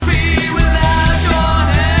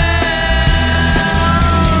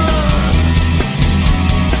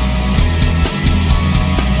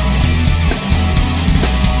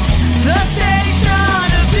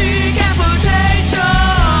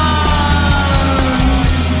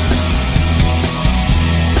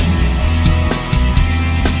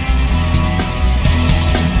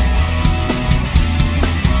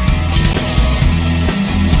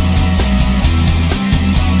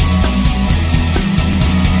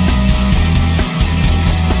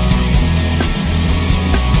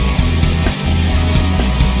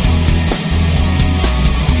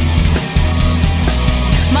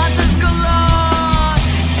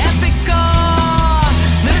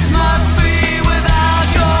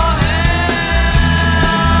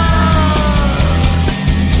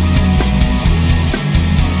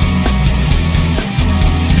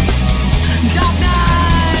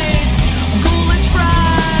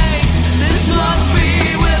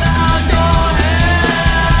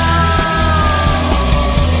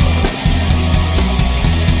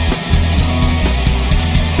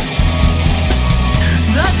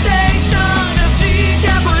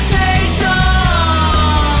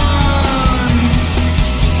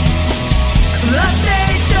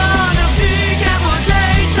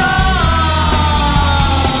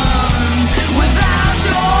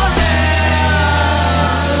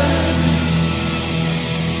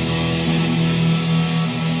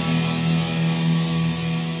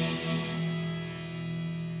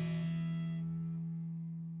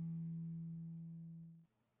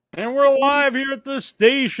And we're live here at the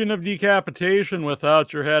station of decapitation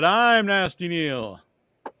without your head. I'm Nasty Neil.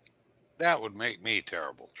 That would make me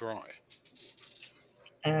terrible, Troy.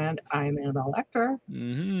 And I'm Annabelle Lecter.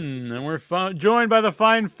 And we're joined by the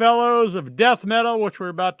fine fellows of death metal, which we're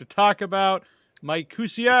about to talk about. Mike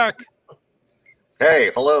Kusiak.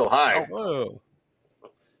 Hey, hello, hi. Hello.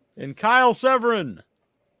 And Kyle Severin.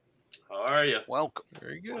 How are you? Welcome.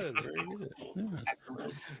 Very good. Very good. Yeah.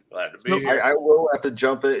 Glad to be here. I will have to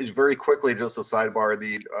jump in very quickly. Just a sidebar: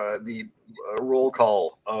 the roll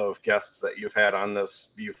call of guests that you've had on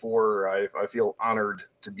this before. I feel honored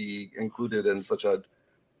to be included in such an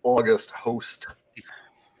august host.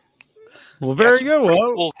 Well, very good.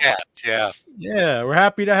 Well, Cool cats, yeah. Yeah, we're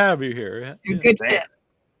happy to have you here. You're good Thanks. shit.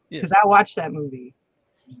 Because I watched that movie.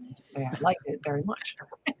 And I liked it very much.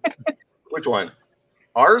 Which one?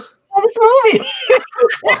 Ours? Oh, this movie.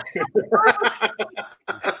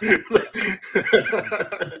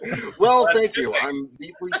 Well, thank you. I'm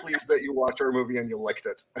deeply pleased that you watched our movie and you liked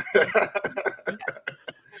it.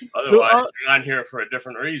 Otherwise, you're on here for a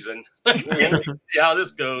different reason. See how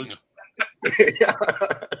this goes. Yeah.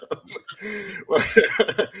 Well,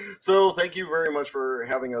 so thank you very much for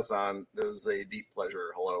having us on. This is a deep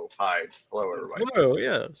pleasure. Hello. Hi. Hello, everybody. Hello,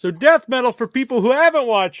 yeah. So death metal, for people who haven't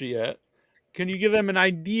watched it yet, can you give them an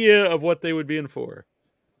idea of what they would be in for?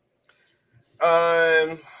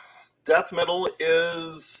 Death metal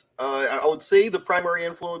is, I would say the primary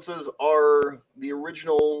influences are the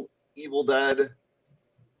original Evil Dead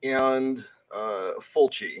and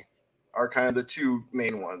Fulci are kind of the two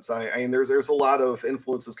main ones. I mean, there's a lot of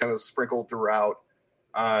influences kind of sprinkled throughout.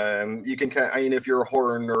 You can kind of, I mean, if you're a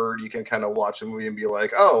horror nerd, you can kind of watch the movie and be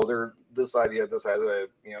like, oh, they're this idea,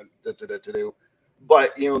 you know, to do.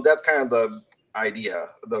 But, you know, that's kind of the idea.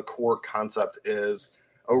 The core concept is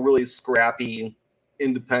a really scrappy,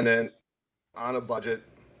 independent, on a budget,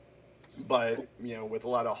 but, you know, with a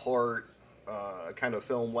lot of heart kind of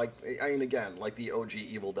film. Like, I mean, again, like the OG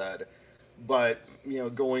Evil Dead. But, you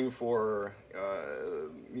know, going for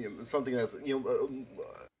you know, something that's, you know,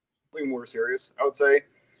 something more serious, I would say.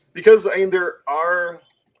 Because, I mean, there are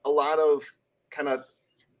a lot of kind of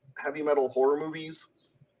heavy metal horror movies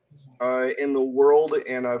in the world,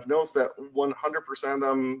 and I've noticed that 100% of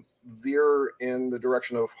them veer in the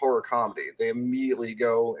direction of horror comedy. They immediately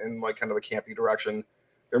go in like kind of a campy direction.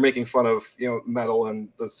 They're making fun of, you know, metal and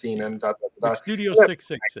the scene and Like Studio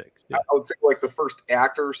 666. Yeah. I would say like the first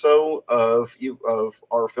act or so of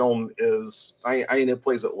our film is I mean, it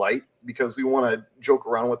plays it light because we want to joke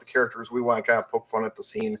around with the characters. We want to kind of poke fun at the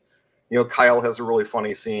scene. You know, Kyle has a really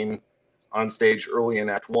funny scene on stage early in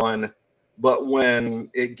Act 1, but when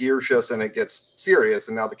it gear shifts and it gets serious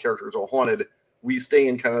and now the characters are haunted, we stay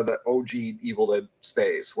in kind of the OG Evil Dead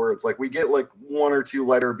space where it's like we get like one or two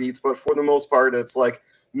lighter beats, but for the most part, it's like,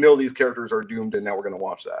 no, these characters are doomed and now we're going to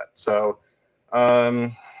watch that. So,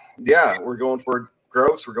 yeah, we're going for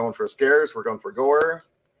gross, we're going for scares, we're going for gore,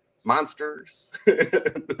 monsters,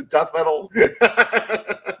 death metal.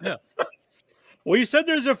 Yeah. Well, you said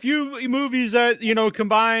there's a few movies that, you know,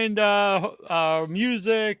 combined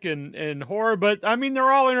music and horror, but I mean,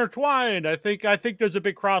 they're all intertwined. I think there's a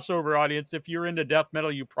big crossover audience. If you're into death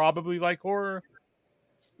metal, you probably like horror.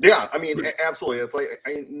 Yeah, I mean, absolutely. It's like,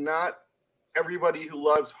 not everybody who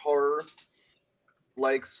loves horror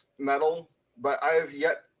likes metal, but I have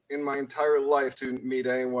yet in my entire life to meet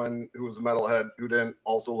anyone who was a metalhead who didn't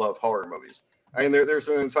also love horror movies. I mean, there's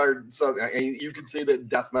an entire sub. I mean, you could say that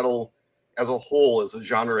death metal as a whole, as a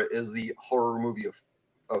genre, is the horror movie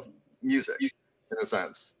of music in a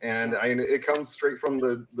sense. And I mean, it comes straight from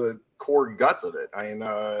the core guts of it. I mean,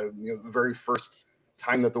 you know, the very first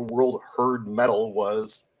time that the world heard metal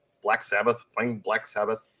was Black Sabbath playing Black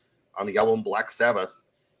Sabbath on the album Black Sabbath,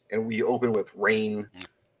 and we open with Rain,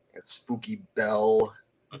 and Spooky Bell,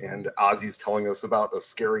 and Ozzy's telling us about the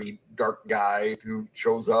scary dark guy who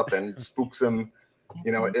shows up and spooks him.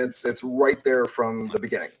 You know, it's right there from the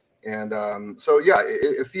beginning. And so yeah,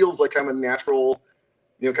 it feels like kind of a natural,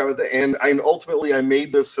 you know, kind of thing. And ultimately I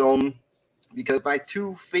made this film because my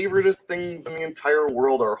two favorite things in the entire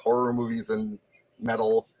world are horror movies and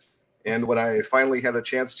metal. And when I finally had a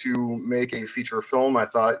chance to make a feature film, I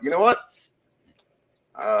thought, you know what?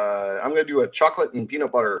 I'm going to do a chocolate and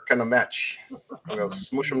peanut butter kind of match. I'm going to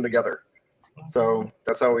smush them together. So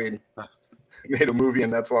that's how we made a movie,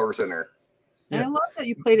 and that's why we're sitting here. And I love that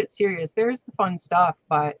you played it serious. There's the fun stuff,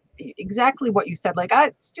 but exactly what you said. Like,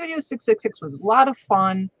 Studio 666 was a lot of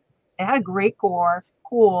fun. It had a great gore,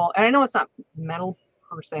 cool. And I know it's not metal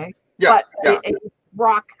per se, but a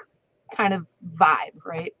rock kind of vibe,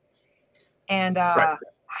 right? And right.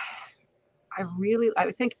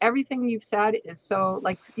 I think everything you've said is so,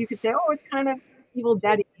 like, you could say, oh, it's kind of Evil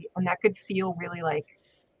Dead, and that could feel really like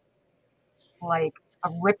a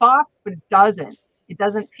ripoff, but it doesn't. It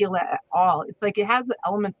doesn't feel that at all. It's like it has the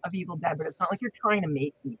elements of Evil Dead, but it's not like you're trying to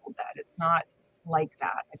make Evil Dead. It's not like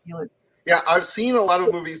that. I feel it's Yeah, I've seen a lot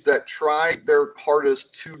of movies that try their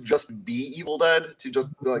hardest to just be Evil Dead, to just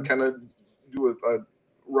kind of do a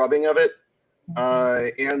rubbing of it.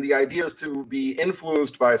 And the idea is to be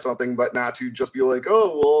influenced by something, but not to just be like,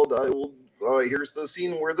 oh, well, here's the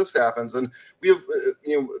scene where this happens. And we have,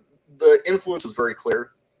 the influence is very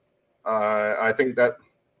clear. I think that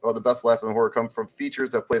the best laugh in horror come from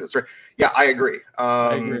features that played it straight. Yeah, I agree.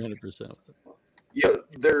 I agree 100%. Yeah,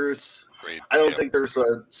 I don't think there's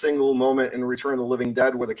a single moment in Return of the Living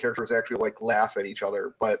Dead where the characters actually like laugh at each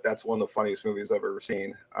other, but that's one of the funniest movies I've ever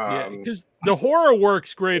seen. Yeah, because the horror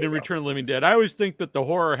works great in Return of the Living Dead. I always think that the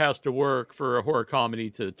horror has to work for a horror comedy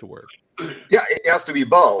to work. Yeah, it has to be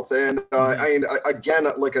both. And I mean, again,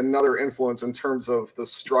 like another influence in terms of the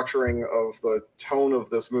structuring of the tone of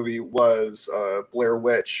this movie was Blair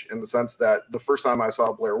Witch, in the sense that the first time I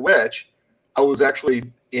saw Blair Witch, I was actually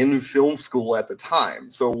in film school at the time.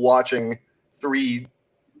 So watching three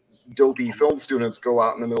dopey film students go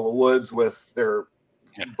out in the middle of the woods with their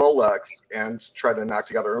bullocks and try to knock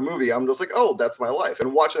together a movie, I'm just like, oh, that's my life.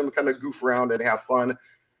 And watching them kind of goof around and have fun,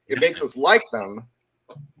 it makes us like them,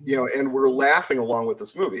 and we're laughing along with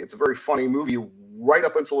this movie. It's a very funny movie right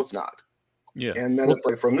up until it's not. Yeah. And then it's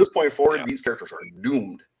like, from this point forward, these characters are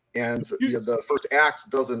doomed. And the first act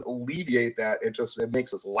doesn't alleviate that. It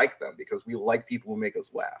makes us like them because we like people who make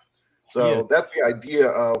us laugh. So that's the idea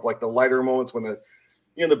of like the lighter moments when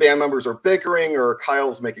the band members are bickering or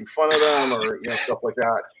Kyle's making fun of them or stuff like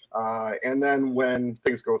that. And then when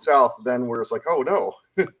things go south, then we're just like, oh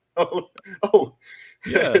no, oh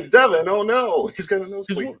yeah, Devin, oh no, he's gonna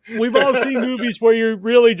nosebleed. We've all seen movies where you're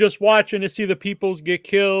really just watching to see the people get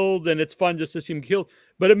killed, and it's fun just to see them killed.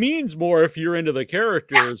 But it means more if you're into the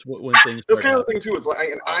characters when things. This kind of thing too is like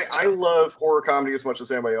I love horror comedy as much as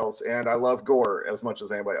anybody else, and I love gore as much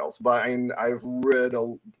as anybody else. But I've read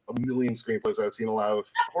a million screenplays. I've seen a lot of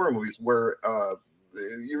horror movies where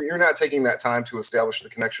you're not taking that time to establish the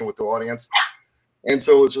connection with the audience. And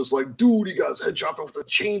so it's just like, dude, he got his head chopped off with a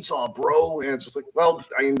chainsaw, bro. And it's just like, well,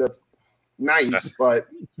 that's nice, but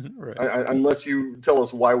unless you tell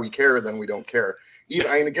us why we care, then we don't care.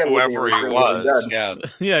 Again, whoever he was,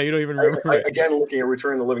 you don't even remember. Again, looking at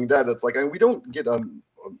Return of the Living Dead, it's like, we don't get a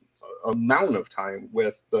amount of time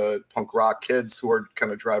with the punk rock kids who are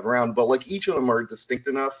kind of driving around, but like each of them are distinct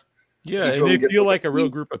enough. Yeah, and they feel like a real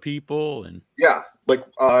group of people, and like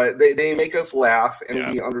they make us laugh,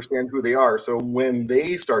 and we understand who they are. So when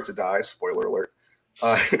they start to die, spoiler alert,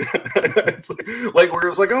 it's like where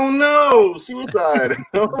it's like, oh no, suicide,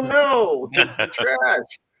 oh no, it's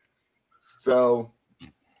trash. So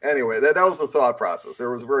anyway, that was the thought process. There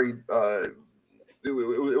was very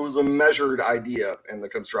it was a measured idea in the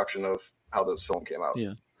construction of how this film came out.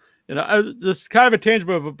 Yeah. This is kind of a tangent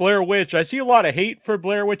of Blair Witch. I see a lot of hate for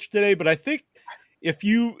Blair Witch today, but I think if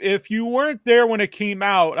you weren't there when it came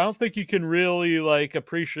out, I don't think you can really like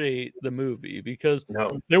appreciate the movie because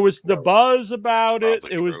there was the buzz about it.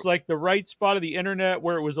 It was like the right spot of the internet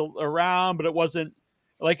where it was around, but it wasn't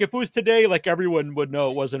like if it was today, like everyone would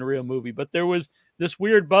know it wasn't a real movie. But there was this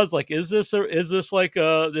weird buzz, like is this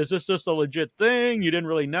just a legit thing? You didn't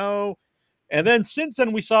really know. And then since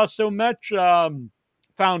then, we saw so much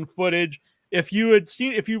found footage. If you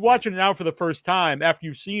watch it now for the first time after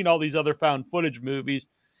you've seen all these other found footage movies,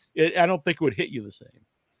 I don't think it would hit you the same.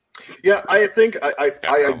 Yeah, I think I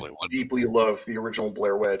deeply love the original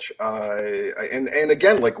Blair Witch. And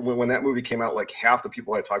again, like when that movie came out, like half the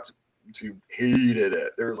people I talked to hated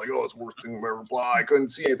it. They was like, "Oh, it's the worst thing ever." Blah. I couldn't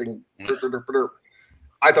see anything. I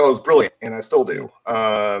thought it was brilliant, and I still do.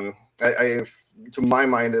 To my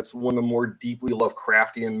mind, it's one of the more deeply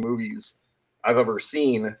Lovecraftian movies I've ever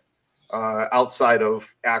seen, outside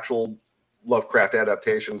of actual Lovecraft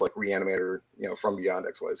adaptations like Reanimator, From Beyond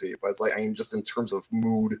XYZ. But it's like, just in terms of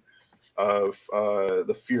mood of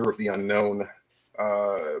the fear of the unknown,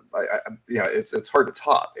 it's hard to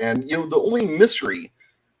top. And the only mystery,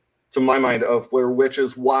 to my mind, of Blair Witch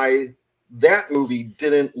is why that movie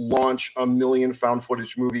didn't launch a million found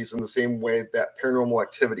footage movies in the same way that Paranormal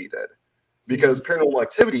Activity did. Because Paranormal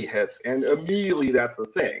Activity hits, and immediately that's the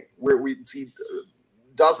thing, where we see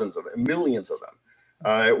dozens of them, millions of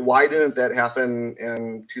them. Why didn't that happen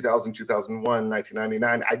in 2000, 2001,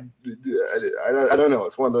 1999? I don't know.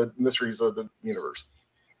 It's one of the mysteries of the universe.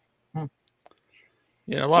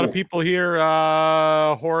 Yeah, a lot of people here,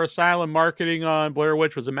 Horror Asylum marketing on Blair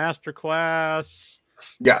Witch was a masterclass.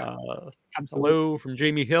 Yeah. Absolutely. Hello from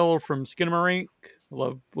Jamie Hill from Skinamarink.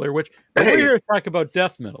 Love Blair Witch. But Hey. we're here to talk about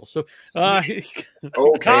death metal. So, Okay.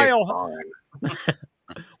 Kyle, Fine.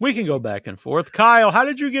 we can go back and forth. Kyle, how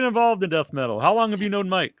did you get involved in death metal? How long have you known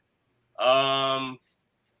Mike?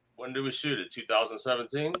 When did we shoot it?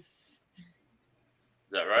 2017. Is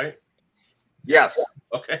that right? Yes.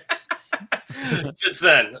 Okay. Since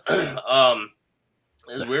then, it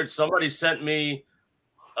was weird. Somebody sent me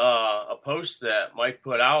a post that Mike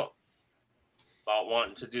put out about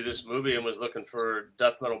wanting to do this movie and was looking for a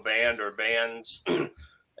death metal band or bands,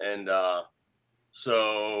 and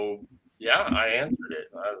so yeah, I answered it.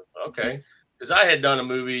 Okay, because I had done a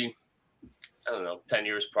movie, I don't know, 10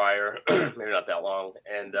 years prior, maybe not that long,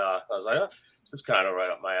 and I was like, oh, it's kind of right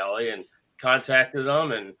up my alley, and contacted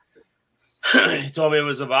them, and he told me it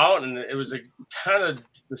was about, and it was a kind of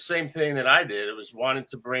the same thing that I did. It was wanting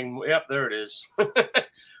to bring, yep, there it is.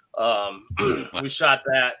 We shot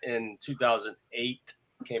that in 2008,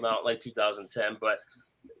 came out like 2010, but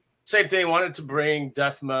same thing, wanted to bring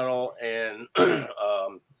death metal and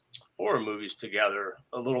horror movies together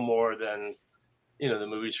a little more than, you know, the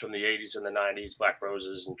movies from the 80s and the 90s, Black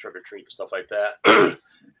Roses and Trick or Treat and stuff like that.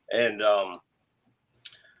 And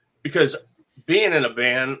because being in a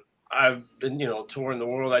band, I've been, you know, touring the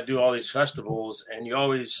world. I do all these festivals, and you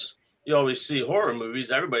always see horror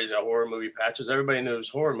movies. Everybody's got horror movie patches. Everybody knows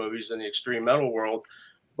horror movies in the extreme metal world.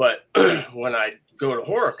 But when I go to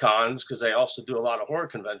horror cons, because I also do a lot of horror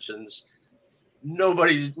conventions,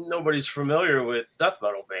 nobody's familiar with death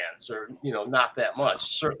metal bands, or, you know, not that much.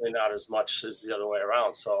 Certainly not as much as the other way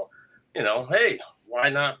around. So, you know, hey, why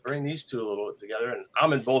not bring these two a little bit together? And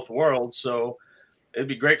I'm in both worlds, so it'd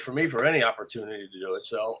be great for me for any opportunity to do it.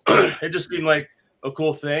 So it just seemed like a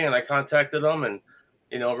cool thing. And I contacted him, and,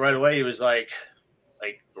 you know, right away he was like,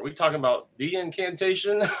 are we talking about the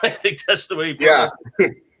Incantation? I think that's the way he put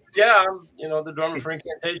it. Yeah, I'm, you know, the drummer for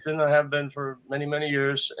Incantation. I have been for many, many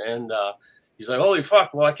years. And he's like, holy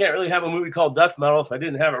fuck, well, I can't really have a movie called death metal if I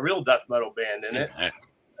didn't have a real death metal band in it.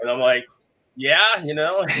 And I'm like, yeah, you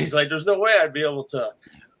know, he's like, there's no way I'd be able to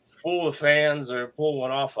fool the fans or pull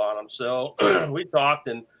one off on them. So we talked,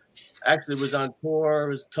 and actually was on tour,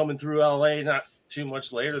 was coming through LA not too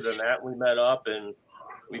much later than that. We met up and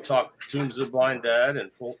we talked Tombs of the Blind Dead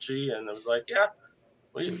and Fulci, and I was like, yeah,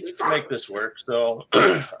 we can make this work. So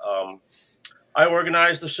I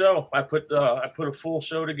organized the show. I put a full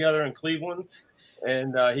show together in Cleveland,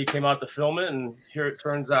 and he came out to film it, and here it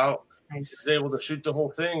turns out he was able to shoot the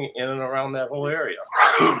whole thing in and around that whole area.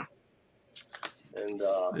 And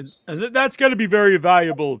that's going to be very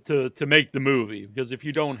valuable to make the movie, because if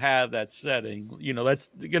you don't have that setting, you know, that's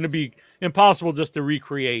going to be impossible just to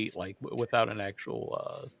recreate, like, without an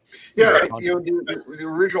actual. You know, the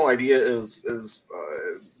original idea is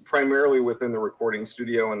primarily within the recording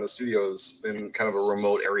studio, and the studio is in kind of a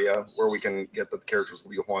remote area where we can get the characters to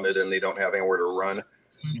be haunted and they don't have anywhere to run.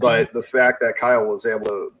 But the fact that Kyle was able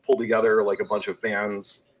to pull together like a bunch of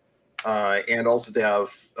bands, and also to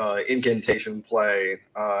have Incantation play,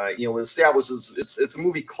 you know, establishes it's a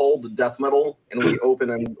movie called Death Metal, and we open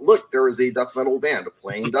and look, there is a death metal band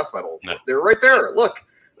playing death metal. They're right there. Look,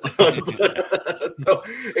 so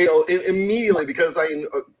you know, immediately, because you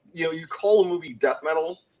know, you call a movie death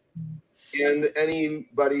metal, and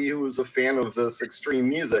anybody who is a fan of this extreme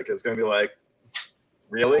music is going to be like,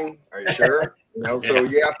 really? Are you sure? You know, so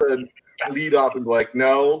you have to lead off and be like,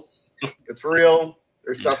 no, it's real.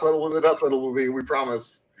 There's death metal in the death metal movie, we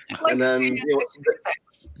promise. Like, and then, you know,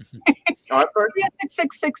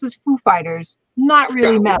 666 is Foo Fighters, not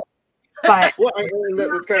really metal, but well, I mean,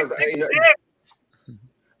 that's kind of,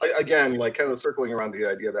 again, like, kind of circling around the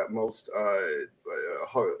idea that most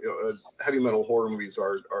heavy metal horror movies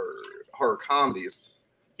are horror comedies.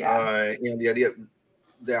 And the idea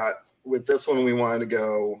that with this one we wanted to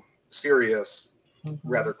go serious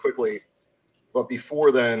rather quickly. But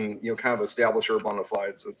before then, you know, kind of establish our bona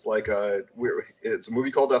fides. It's like it's a movie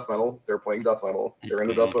called Death Metal. They're playing death metal. They're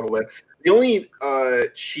into death metal. The only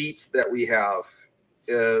cheats that we have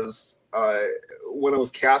is when I was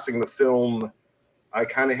casting the film, I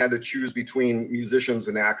kind of had to choose between musicians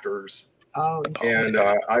and actors. And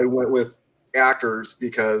I went with actors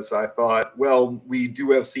because I thought, well, we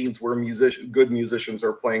do have scenes where good musicians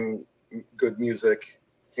are playing good music,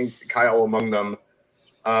 and Kyle among them.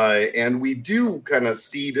 And we do kind of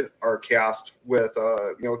seed our cast with,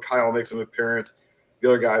 you know, Kyle makes an appearance. The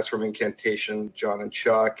other guys from Incantation, John and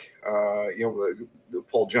Chuck, you know,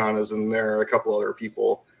 Paul John is in there, a couple other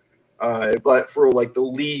people. But for like the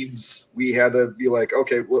leads, we had to be like,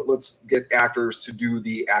 okay, let's get actors to do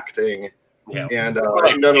the acting. And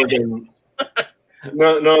none of them.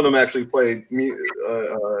 none of them actually played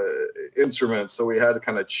instruments, so we had to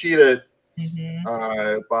kind of cheat it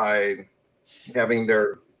by having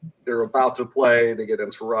they're about to play, they get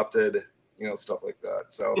interrupted, stuff like that.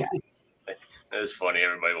 So it's funny.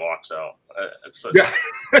 Everybody walks out. Yeah.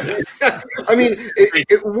 I mean,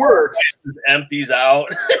 it works. It empties out.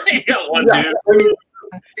 You got one dude. I mean,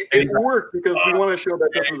 it works because we want to show that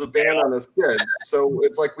this is a band on this kids. So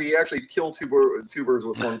it's like we actually kill two birds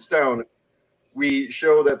with one stone. We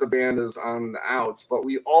show that the band is on the outs, but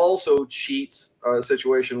we also cheat a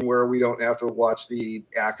situation where we don't have to watch the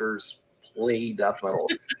actors play death metal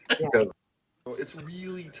because it's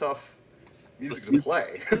really tough music to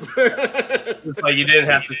play. It's like you didn't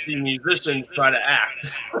have to see musicians try to act.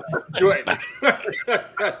 Right.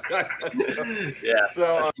 Yeah.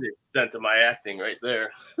 So that's the extent of my acting right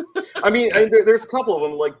there. I mean, there's a couple of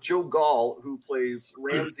them, like Joe Gall, who plays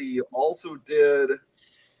Ramsey, also did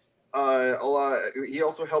a lot. He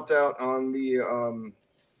also helped out on the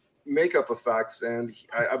makeup effects, and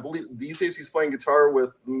I believe these days he's playing guitar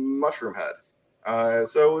with Mushroom Head.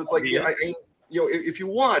 So it's like, if you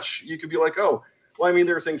watch, you could be like, oh, well, I mean,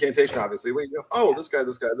 there's Incantation, obviously. We go, oh, this guy.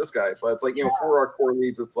 But it's like, for our core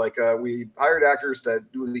leads, it's like we hired actors to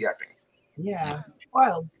do the acting. Yeah,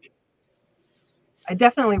 wild. I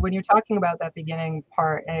definitely, when you're talking about that beginning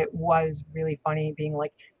part, and it was really funny being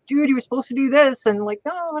like, dude, you were supposed to do this, and like,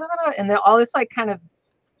 no, and then all this like kind of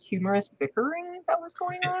humorous bickering that was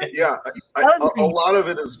going on. Yeah, a lot of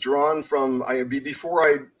it is drawn from, before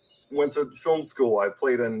I went to film school, I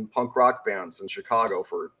played in punk rock bands in Chicago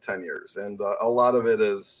for 10 years. And a lot of it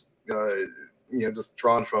is, just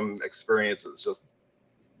drawn from experiences, just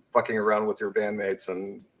fucking around with your bandmates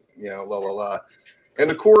and, la, la, la. And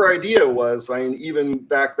the core idea was, even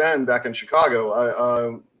back then, back in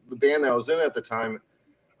Chicago, the band that I was in at the time,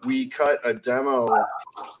 we cut a demo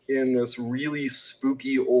in this really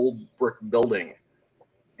spooky old brick building.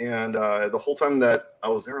 And the whole time that I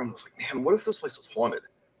was there, I was like, man, what if this place was haunted?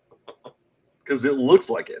 Because it looks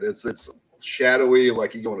like it. It's shadowy,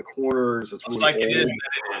 like you go in the corners. It's really like old. it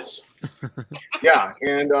is. Yeah,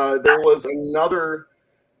 and there was another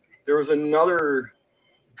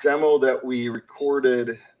demo that we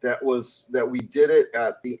recorded that we did it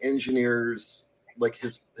at the engineer's, like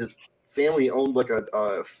his family owned like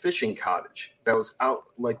a fishing cottage that was out,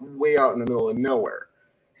 like way out in the middle of nowhere.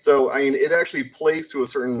 So it actually plays to a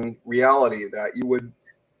certain reality that you would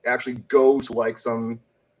actually go to like some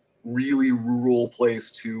really rural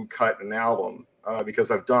place to cut an album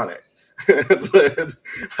because I've done it.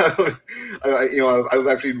 I've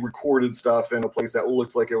actually recorded stuff in a place that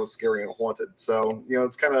looks like it was scary and haunted. So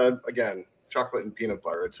it's kind of, again, chocolate and peanut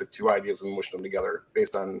butter. It took two ideas and mushed them together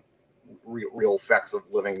based on real facts of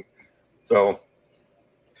living. So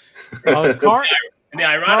and the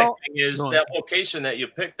ironic thing is that location that you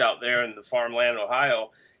picked out there in the farmland,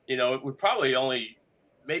 Ohio, it would probably only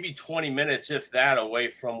maybe 20 minutes, if that, away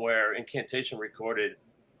from where Incantation recorded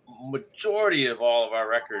majority of all of our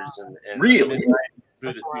records and really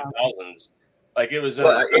through the 2000s. Like it was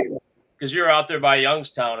because you're out there by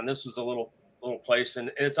Youngstown, and this was a little place,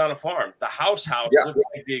 and it's on a farm. The house looks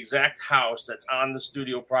like the exact house that's on the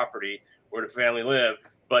studio property where the family lived,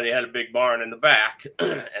 but it had a big barn in the back,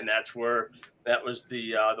 and that was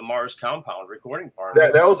the Mars Compound recording part.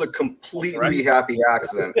 That was a completely happy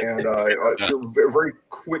accident. And a very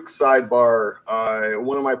quick sidebar.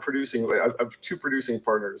 One of my I have two producing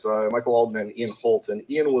partners, Michael Alden and Ian Holt. And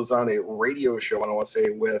Ian was on a radio show, I want to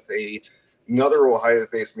say, with another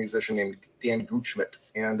Ohio-based musician named Dan Gutschmidt.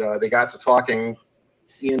 And they got to talking.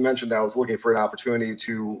 Ian mentioned that I was looking for an opportunity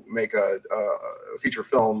to make a feature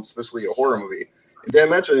film, especially a horror movie. And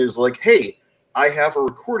Dan mentioned, he was like, hey, I have a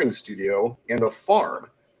recording studio and a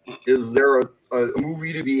farm. Is there a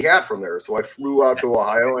movie to be had from there? So I flew out to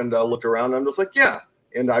Ohio and looked around. And I'm just like, yeah.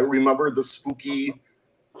 And I remembered the spooky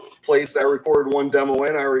place that I recorded one demo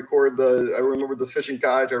in. I remember the fishing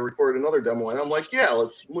cottage. I recorded another demo in. I'm like, yeah,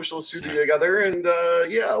 let's mush those two together. And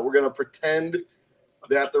we're going to pretend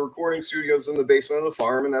that the recording studio's in the basement of the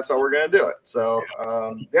farm, and that's how we're going to do it. So,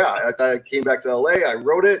 I came back to LA. I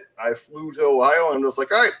wrote it. I flew to Ohio. And I'm just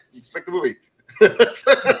like, all right, let's make the movie.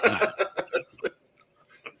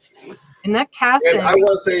 And that casting. And I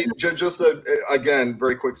want to say, just again,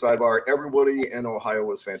 very quick sidebar, everybody in Ohio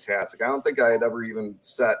was fantastic. I don't think I had ever even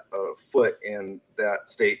set a foot in that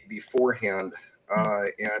state beforehand.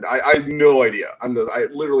 And I had no idea. I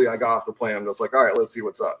got off the plane. I'm just like, all right, let's see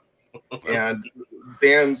what's up. And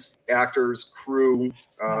bands, actors, crew,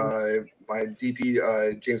 my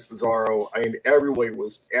DP, James Pizarro, everybody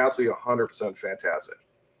was absolutely 100% fantastic.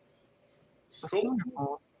 Cool.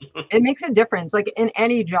 It makes a difference. Like in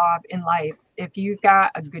any job in life, if you've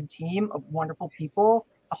got a good team of wonderful people,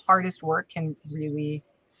 the hardest work can really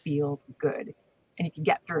feel good and you can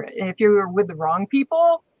get through it. And if you're with the wrong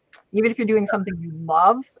people, even if you're doing something you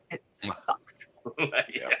love, it sucks.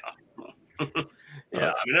 Yeah.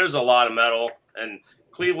 Yeah. I mean, there's a lot of metal, and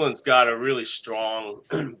Cleveland's got a really strong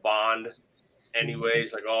bond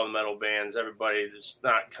anyways, like all the metal bands, everybody, there's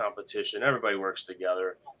not competition. Everybody works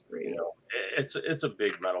together. That's great. You know, it's a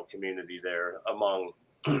big metal community there among,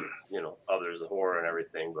 others, the horror and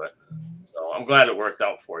everything. But so I'm glad it worked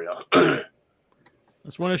out for you.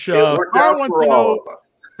 Just want to show.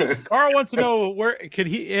 Carl wants to know where can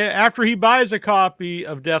he, after he buys a copy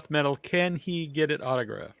of Death Metal, can he get it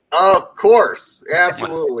autographed? Of course,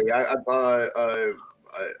 absolutely. Who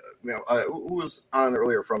was on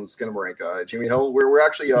earlier from Skinamarink? Jimmy Hill. We're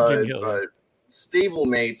actually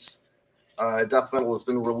stablemates. Death Metal has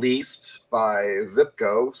been released by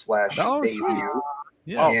Vipco /Bayview.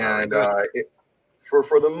 Yeah, and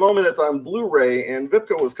for the moment it's on Blu-ray, and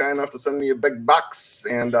Vipco was kind enough to send me a big box,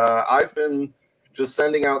 and I've been just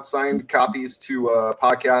sending out signed copies to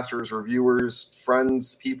podcasters, reviewers,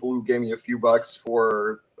 friends, people who gave me a few bucks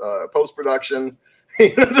for post-production.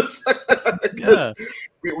 We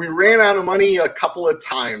ran out of money a couple of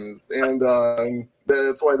times, and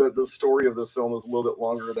that's why the story of this film is a little bit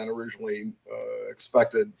longer than originally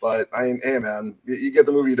expected. But hey man, you get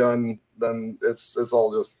the movie done, then it's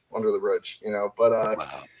all just under the bridge, But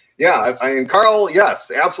wow. Yeah, Carl,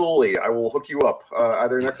 yes, absolutely. I will hook you up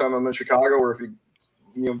either next time I'm in Chicago, or if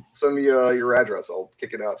you send me your address, I'll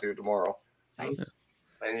kick it out to you tomorrow. Nice.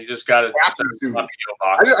 And you just got to. I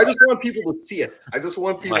just want people to see it. I just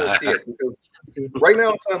want people to see it, because right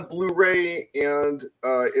now it's on Blu-ray and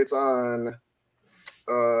it's on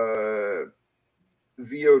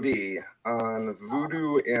VOD on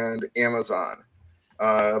Vudu and Amazon.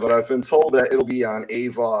 But I've been told that it'll be on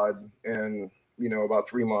AVOD in about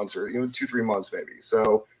 3 months, or 2-3 months maybe.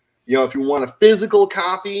 So if you want a physical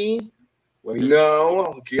copy, let me know.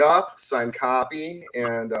 I'll hook you up, signed copy,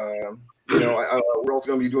 and we're also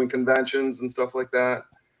going to be doing conventions and stuff like that.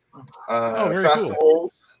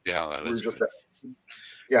 Festivals. Cool. Yeah, that is good.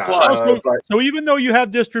 Yeah. So even though you have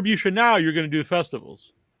distribution now, you're going to do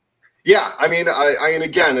festivals. Yeah, I mean, and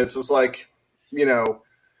again, it's just like,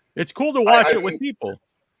 it's cool to watch it with people.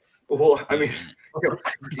 Well, I mean,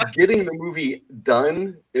 getting the movie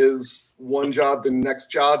done is one job. The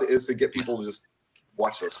next job is to get people to just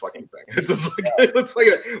watch this fucking thing. It's just like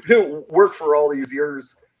it worked for all these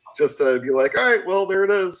years just to be like, all right, well, there it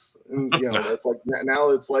is. And it's like now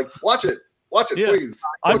it's like, watch it, please.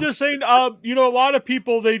 I'm just saying, a lot of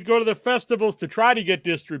people, they'd go to the festivals to try to get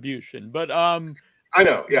distribution, but I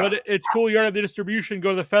know, yeah. But it's cool you have the distribution,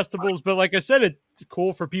 go to the festivals. But like I said, it's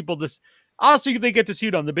cool for people to also they get to see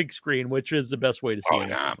it on the big screen, which is the best way to see it.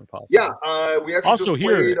 Yeah, we actually also just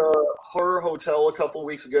played Horror Hotel a couple of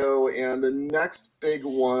weeks ago, and the next big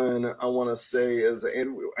one I want to say is,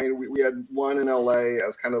 and we had one in LA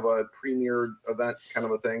as kind of a premiere event kind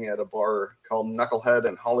of a thing at a bar called Knucklehead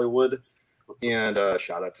in Hollywood. And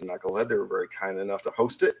shout out to Knucklehead. They were very kind enough to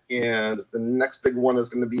host it. And the next big one is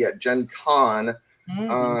going to be at Gen Con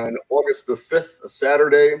on August the 5th, a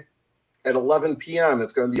Saturday at 11 p.m.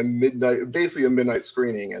 It's going to be basically a midnight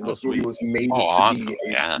screening. And this movie was made to be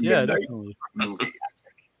a midnight movie.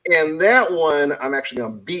 And that one I'm actually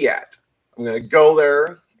going to be at. I'm going to go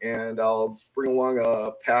there, and I'll bring along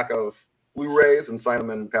a pack of Blu-rays and sign them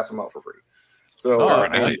and pass them out for free. So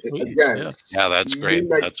nice. Again, that's great.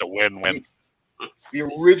 That's a win-win. The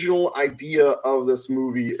original idea of this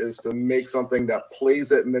movie is to make something that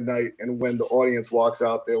plays at midnight, and when the audience walks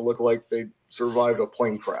out, they look like they survived a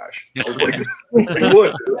plane crash. It's like they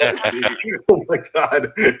would. Oh my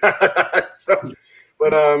god!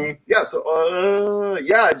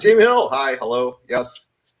 Jamie Hill. Hi, hello. Yes.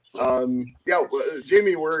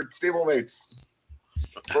 Jamie, we're stablemates.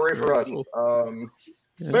 Hooray for us.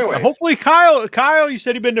 Anyway. Hopefully, Kyle, you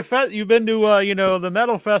said you've been to the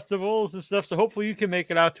metal festivals and stuff. So hopefully, you can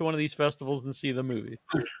make it out to one of these festivals and see the movie.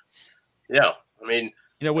 Yeah, I mean,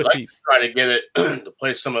 with people. Try to get it to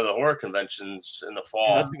play some of the horror conventions in the fall.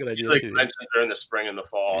 Yeah, that's a good idea. Usually conventions are in the spring and the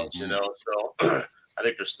fall, So I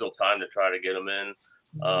think there's still time to try to get them in.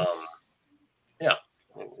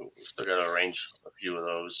 We still got to arrange a few of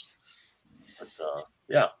those. But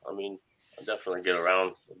I mean. Definitely get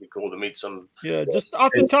around. It'd be cool to meet some. Yeah, just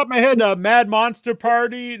off the top of my head, Mad Monster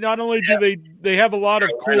Party. Not only do they have a lot of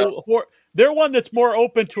cool. They're one that's more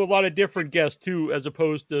open to a lot of different guests too, as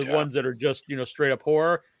opposed to ones that are just straight up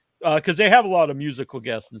horror. Because they have a lot of musical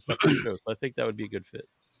guests and stuff on the show. So I think that would be a good fit.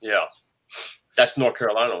 Yeah, that's North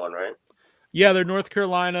Carolina one, right? Yeah, they're North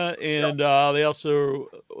Carolina, and they also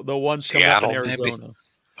the ones coming up in Seattle, maybe? Arizona.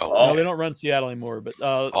 Oh, No, they don't run Seattle anymore, but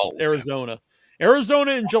okay. Arizona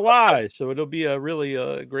in July, so it'll be a really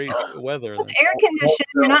great weather. It's air conditioned.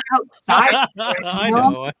 You're not outside. I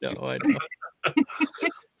know.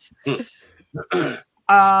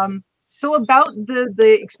 So about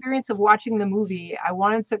the experience of watching the movie, I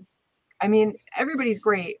wanted to. I mean, everybody's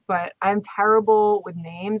great, but I'm terrible with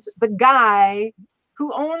names. The guy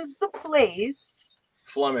who owns the place,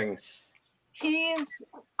 Fleming. He's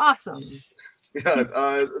awesome. Yeah,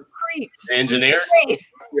 Great. Engineer. Great.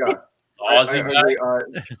 Yeah. Aussie guy.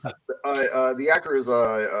 The actor is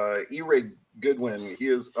E. Ray Goodwin. He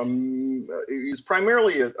is he's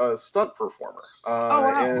primarily a stunt performer.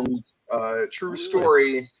 Wow. And true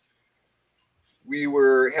story. We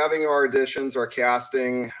were having our auditions, our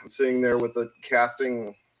casting. I'm sitting there with the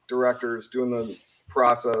casting directors doing the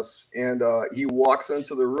process, and he walks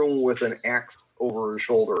into the room with an axe over his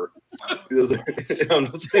shoulder. The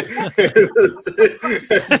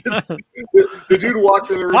dude walks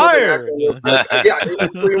in the room with an axe. Yeah,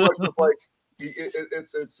 it's pretty much just like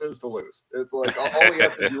it's his to lose. It's like all you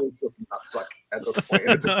have to do is just not suck at this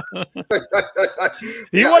point.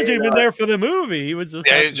 He wasn't even there for the movie. He was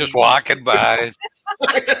just walking by.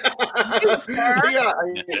 Yeah,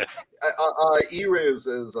 E-Ray is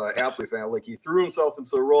absolutely fan. Like, he threw himself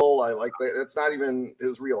into the role. I like that. That's not even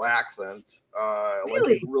his real accent.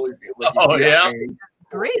 Really?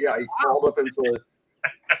 Great. Yeah, he crawled up into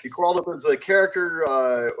the character.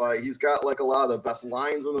 He's got like a lot of the best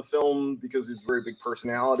lines in the film because he's a very big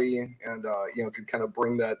personality, and could kind of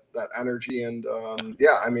bring that energy. And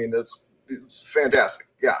I mean, it's fantastic.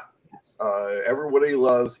 Yeah, everybody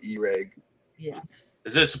loves E-Ray. Yes.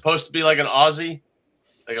 Is it supposed to be like an Aussie,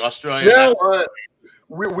 like Australia? No,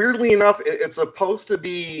 weirdly enough, it's supposed to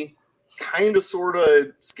be kind of sort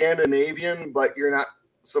of Scandinavian, but you're not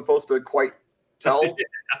supposed to quite tell.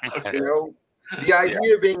 The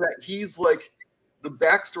idea being that he's like, the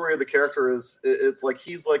backstory of the character is it's like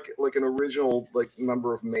he's like an original like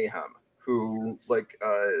member of Mayhem who like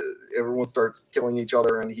everyone starts killing each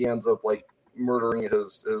other, and he ends up like murdering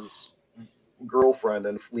his girlfriend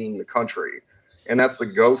and fleeing the country. And that's the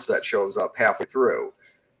ghost that shows up halfway through.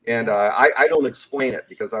 And I don't explain it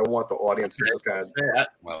because I want the audience to just kind of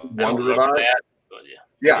wonder about it.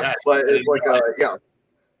 Yeah, but it's like,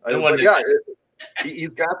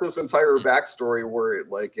 he's got this entire backstory where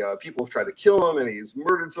like people have tried to kill him, and he's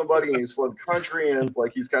murdered somebody, and he's fled the country, and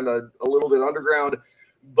like he's kind of a little bit underground.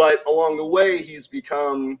 But along the way, he's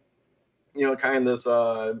become, kind of this.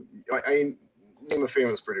 I name a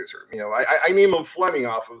famous producer. I name him Fleming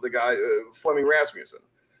off of the guy Fleming Rasmussen.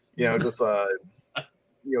 Just the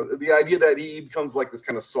idea that he becomes like this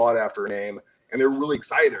kind of sought after name, and they're really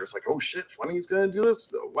excited. It's like, oh shit, Fleming's gonna do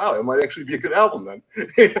this. Wow, it might actually be a good album then.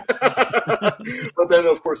 But then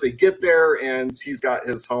of course they get there, and he's got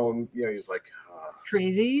his home. He's like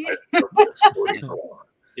crazy. It wasn't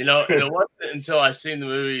until I seen the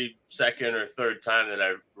movie second or third time that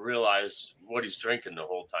I realized what he's drinking the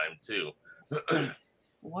whole time too.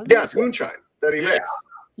 Yeah, it's moonshine that he makes.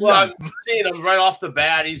 Well, I'm seeing him right off the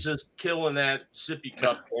bat. He's just killing that sippy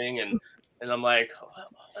cup thing, and I'm like,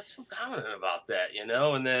 what's so dominant about that, And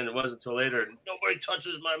then it wasn't until later, nobody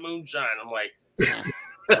touches my moonshine. I'm like,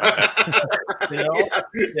 a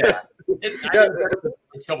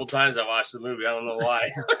couple times I watched the movie. I don't know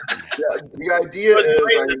why. The idea is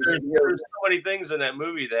there's so many things in that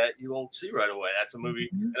movie that you won't see right away. That's a movie,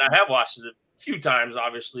 and I have watched it a few times,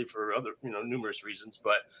 obviously for other, numerous reasons.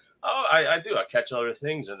 But I do. I catch other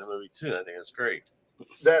things in the movie too. And I think it's great.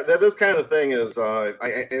 That is kind of the thing is,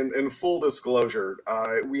 in full disclosure,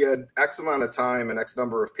 we had X amount of time and X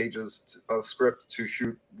number of pages of script to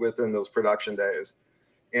shoot within those production days.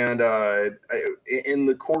 And in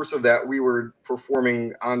the course of that, we were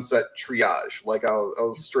performing on-set triage. Like I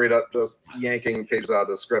was straight up just yanking pages out of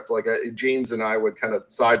the script. Like James and I would kind of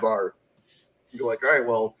sidebar, be like, all right,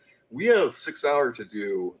 well, we have 6 hours to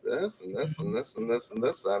do this and this and this and this and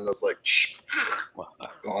this. And I'm just like,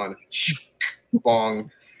 gone, bong.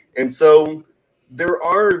 And so there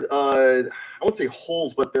are, I won't say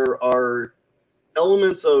holes, but there are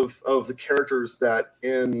elements of the characters that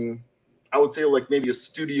in, I would say like maybe a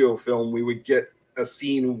studio film, we would get a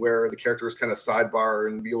scene where the characters kind of sidebar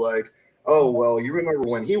and be like, oh, well, you remember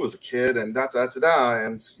when he was a kid and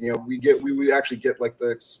and we would actually get like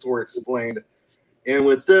the story explained. And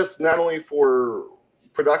with this, not only for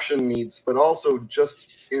production needs, but also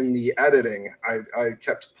just in the editing, I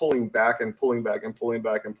kept pulling back and pulling back and pulling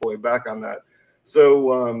back and pulling back on that.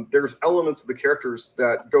 So there's elements of the characters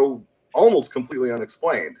that go almost completely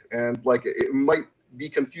unexplained. And like it might be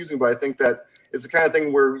confusing, but I think that it's the kind of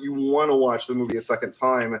thing where you want to watch the movie a second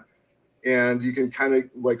time, and you can kind of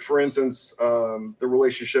like, for instance, the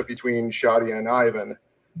relationship between Shadia and Ivan.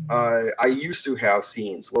 I used to have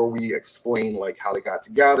scenes where we explain like how they got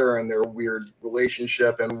together and their weird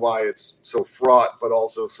relationship and why it's so fraught, but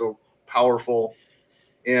also so powerful.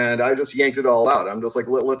 And I just yanked it all out. I'm just like,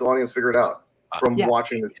 let the audience figure it out from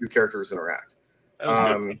watching the two characters interact.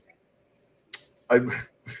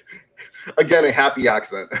 Again, a happy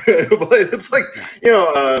accident, but it's like,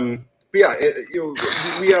 but yeah,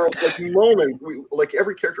 we have like moments. Like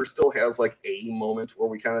every character still has like a moment where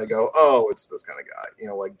we kind of go, "Oh, it's this kind of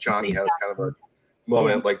guy." Like Johnny has kind of a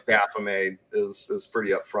moment. Like Baphomet is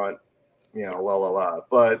pretty upfront, la la la.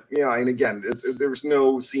 But and again, there's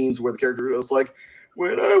no scenes where the character is like,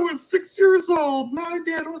 "When I was 6 years old, my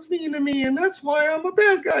dad was mean to me, and that's why I'm a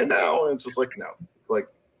bad guy now." And it's just like, no, it's like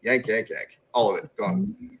yank, all of it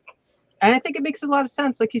gone. And I think it makes a lot of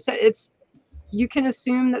sense. Like you said, you can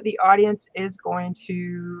assume that the audience is going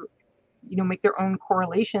to, make their own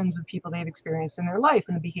correlations with people they've experienced in their life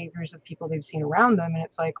and the behaviors of people they've seen around them. And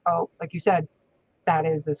it's like, oh, like you said, that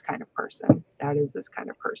is this kind of person. That is this kind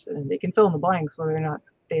of person. And they can fill in the blanks whether or not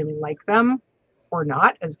they like them or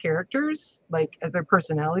not as characters, like as their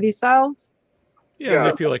personality styles. Yeah,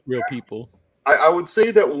 they feel like real people. I would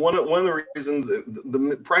say that one of the reasons,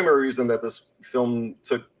 the primary reason that this film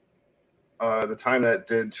took the time that it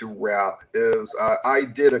did to wrap is I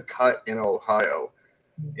did a cut in Ohio,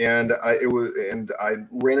 and I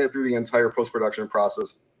ran it through the entire post-production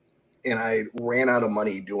process, and I ran out of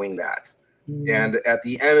money doing that. And at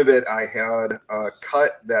the end of it, I had a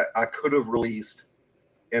cut that I could have released,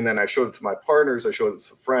 and then I showed it to my partners, I showed it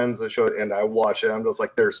to friends, and I watched it. I'm just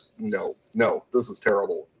like, there's no, this is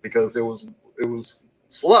terrible, because it was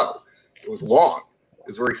slow, it was long, it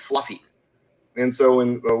was very fluffy. And so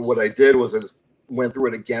what I did was I just went through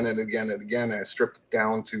it again and again and again, and I stripped it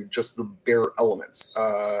down to just the bare elements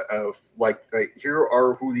of like here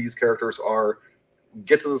are who these characters are.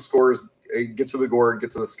 Get to the scores, get to the gore,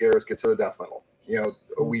 get to the scares, get to the death metal.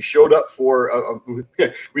 We showed up for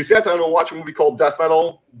we sat down and watched a movie called Death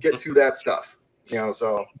Metal. Get to that stuff.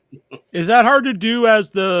 So is that hard to do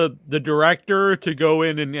as the director, to go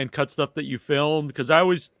in and cut stuff that you filmed? Because I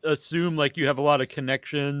always assume like you have a lot of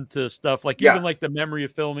connection to stuff, like even like the memory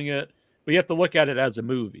of filming it, but you have to look at it as a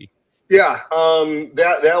movie. Yeah,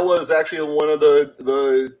 that was actually one of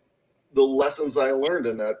the lessons I learned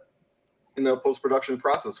in the post-production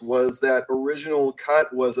process, was that original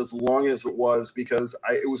cut was as long as it was because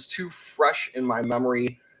it was too fresh in my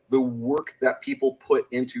memory, the work that people put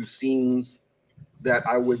into scenes that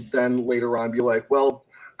I would then later on be like, well,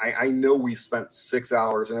 I know we spent 6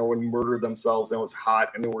 hours and everyone murdered themselves and it was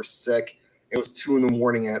hot and they were sick. It was 2 a.m.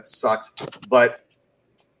 and it sucked, but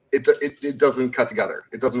it doesn't cut together.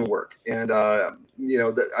 It doesn't work. And, at the end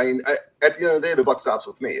of the day, the buck stops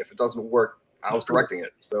with me. If it doesn't work, I was directing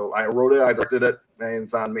it. So I wrote it, I directed it, and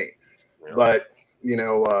it's on me. Yeah. But,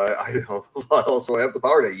 I also have the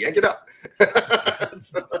power to yank it up.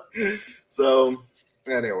 So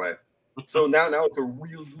anyway. So now it's a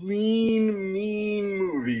real lean, mean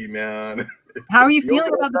movie, man. How are you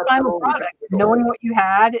feeling about the final product? Knowing what you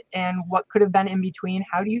had and what could have been in between,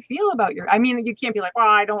 how do you feel about you can't be like, well,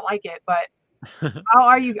 I don't like it, but how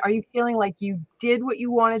are you feeling like you did what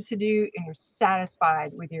you wanted to do and you're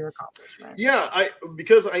satisfied with your accomplishment? Yeah,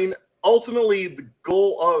 because ultimately the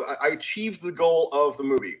goal I achieved the goal of the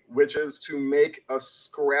movie, which is to make a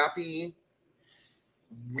scrappy,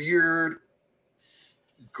 weird,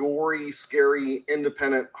 gory, scary,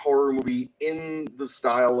 independent horror movie in the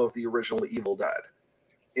style of the original Evil Dead.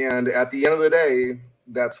 And at the end of the day,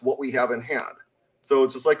 that's what we have in hand. So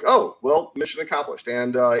it's just like, oh, well, mission accomplished.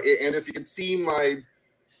 And if you can see my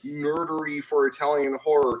nerdery for Italian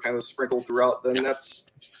horror kind of sprinkled throughout, then that's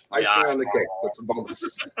icing on the cake. That's a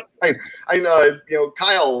bonus. I know,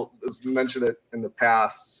 Kyle has mentioned it in the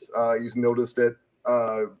past. He's noticed it.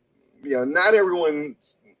 Not everyone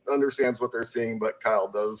understands what they're seeing, but Kyle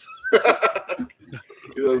does.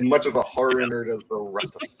 He's as much of a horror nerd as the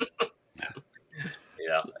rest of us.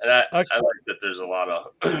 Yeah, and I like that there's a lot of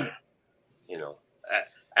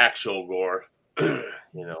actual gore, and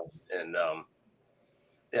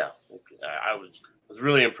I was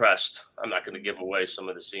really impressed. I'm not going to give away some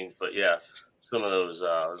of the scenes, but yeah, some of those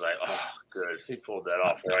I was like, oh, good, he pulled that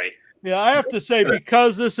off right. Yeah, I have to say,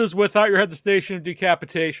 because this is Without Your Head, the Station of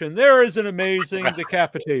Decapitation, there is an amazing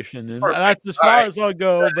decapitation, and that's as far as I'll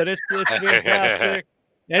go. But it's fantastic,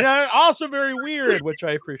 and also very weird, which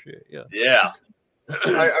I appreciate. Yeah.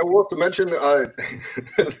 I will have to mention there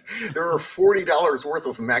are $40 worth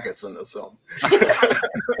of maggots in this film.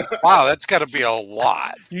 Wow, that's got to be a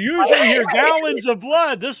lot. You usually hear gallons of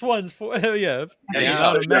blood. This one's for yeah, the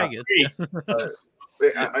amount of maggots.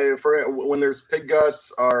 When there's pig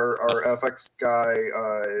guts, our FX guy,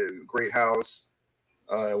 Great House,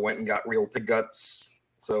 went and got real pig guts.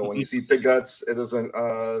 So when you see pig guts, it isn't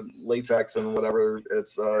latex and whatever.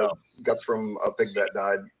 It's guts from a pig that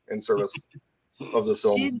died in service of this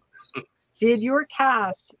film. Did your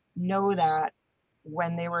cast know that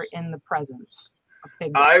when they were in the presence of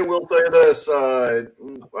pig guts? I will say this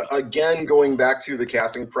again, going back to the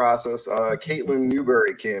casting process. Caitlin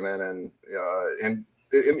Newberry came in, and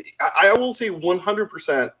I will say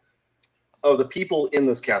 100% of the people in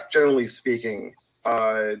this cast, generally speaking,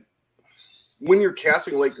 when you're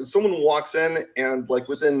casting, like someone walks in and like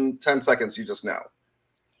within 10 seconds, you just know.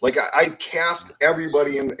 Like I cast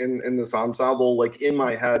everybody in this ensemble, like in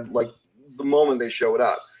my head, like the moment they showed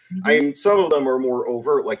up. Mm-hmm. I mean, some of them are more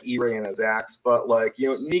overt, like E-Ray and his axe, but like,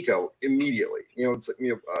 Nico immediately, it's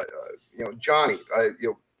Johnny,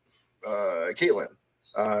 Caitlin,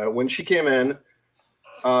 when she came in,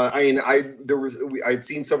 I'd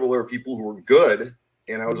seen several other people who were good.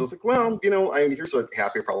 And I was just like, well, here's a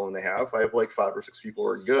happy problem to have. I have like 5 or 6 people who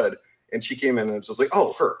are good. And she came in and it was just like,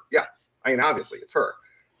 oh, her. Yeah. Obviously it's her.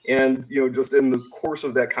 And, just in the course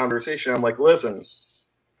of that conversation, I'm like, listen,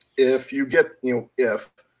 if you get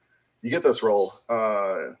this role,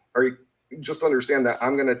 just understand that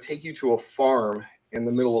I'm going to take you to a farm in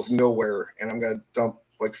the middle of nowhere and I'm going to dump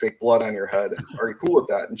like fake blood on your head. Are you cool with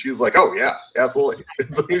that? And she was like, oh yeah, absolutely.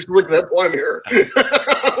 She's like, that's why I'm here.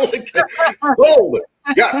 Like, sold.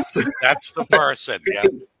 Yes. That's the person. Yeah.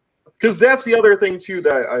 Because that's the other thing too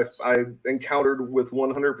that I encountered with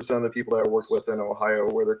 100% of the people that I worked with in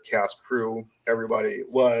Ohio, where their cast, crew, everybody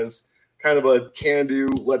was kind of a can do,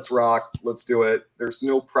 let's rock, let's do it. There's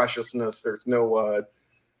no preciousness. There's no I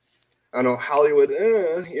don't know, Hollywood.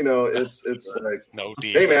 It's like, no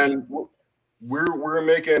divas. Hey man, we're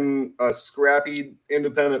making a scrappy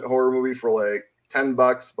independent horror movie for like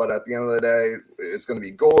 $10, but at the end of the day, it's going to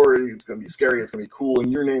be gory, it's going to be scary, it's going to be cool,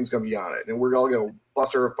 and your name's going to be on it, and we're all going to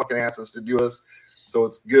bust our fucking asses to do this, so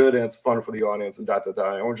it's good and it's fun for the audience and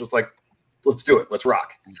And we're just like, let's do it, let's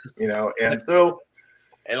rock, And so,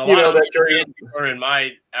 and a lot of that are in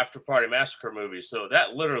my After Party Massacre movie, so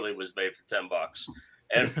that literally was made for $10.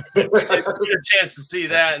 And if you get a chance to see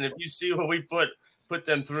that, and if you see what we put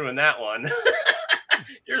them through in that one,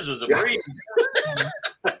 yours was a breeze.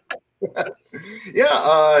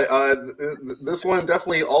 This one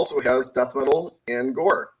definitely also has death metal and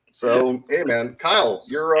gore. So, hey, man, Kyle,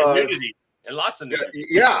 you're nudity and lots of nudity.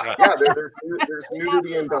 There's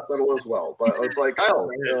nudity and death metal as well. But it's like, Kyle,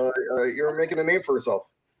 you're making a name for yourself.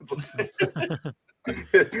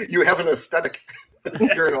 You have an aesthetic.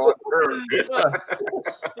 You're an author.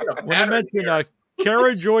 When I mentioned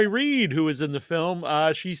Cara Joy Reid, who was in the film,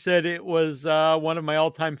 she said it was one of my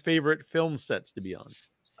all-time favorite film sets to be on.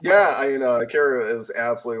 Yeah, Kara is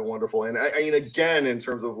absolutely wonderful. And I mean, again, in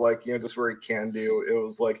terms of like, just very can do, it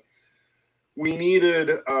was like we needed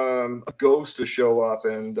a ghost to show up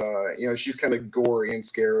and, she's kind of gory and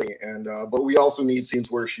scary. And, but we also need scenes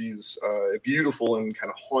where she's beautiful and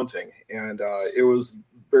kind of haunting. And it was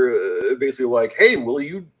basically like, hey, will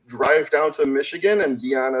you drive down to Michigan and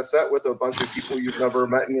be on a set with a bunch of people you've never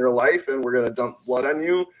met in your life? And we're going to dump blood on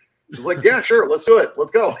you. She's like, yeah, sure, let's do it.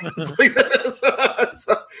 Let's go. It's like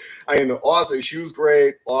awesome. She was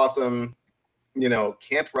great. Awesome.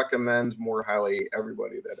 Can't recommend more highly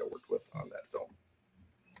everybody that I worked with on that film.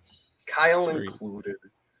 Kyle included.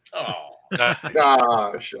 Oh.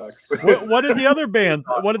 Shucks. What did the other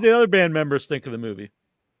band members think of the movie?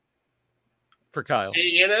 For Kyle.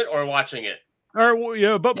 Being in it or watching it? Or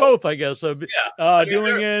but both, I guess. Doing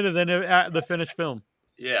it and then at the finished film.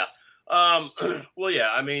 Yeah. Well,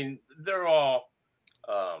 yeah, I mean, they were all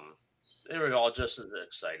just as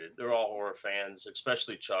excited. They're all horror fans,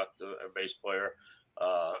 especially Chuck, the bass player.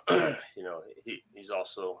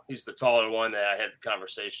 He's the taller one that I had the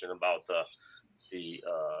conversation about the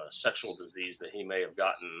sexual disease that he may have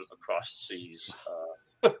gotten across the seas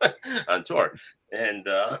on tour. And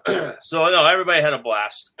so no, everybody had a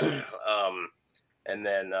blast. And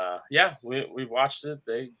then we watched it.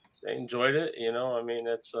 They enjoyed it.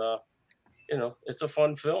 It's a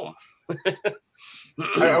fun film.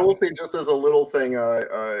 I will say, just as a little thing,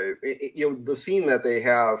 the scene that they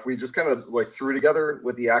have, we just kind of like threw together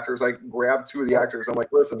with the actors. I grabbed 2 of the actors. I'm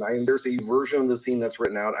like, listen, there's a version of the scene that's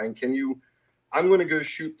written out. Can you I'm going to go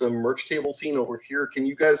shoot the merch table scene over here. Can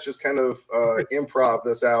you guys just kind of improv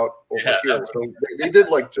this out over here? So they did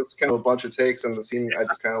like just kind of a bunch of takes, and the scene I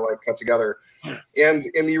just kind of like cut together. And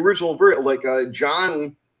in the original version, like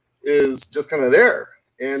John is just kind of there,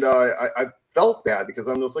 and I felt bad because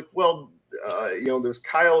I'm just like, well, there's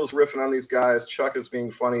Kyle's riffing on these guys, Chuck is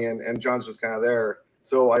being funny, and John's just kind of there.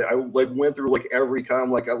 So I like went through like every kind.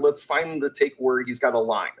 I'm like, let's find the take where he's got a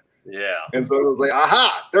line. Yeah. And so it was like,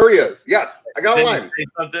 aha, there he is. Yes, I got a line.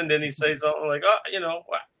 Didn't he say something like, oh,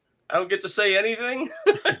 I don't get to say anything?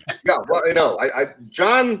 Yeah, well, I know.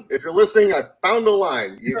 John, if you're listening, I found a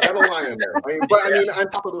line. You got a line in there. I mean, on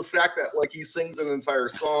top of the fact that like he sings an entire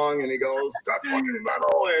song and he goes, "That's fucking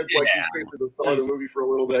metal," and it's like he's basically the star of the movie for a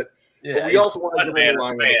little bit. Yeah, but we also want to give him a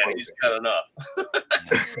line. He's got enough.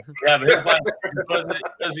 Yeah, but his line,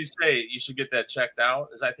 does he say you should get that checked out?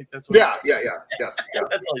 I think that's what. Yes. That's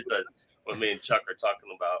all he says. When me and Chuck are talking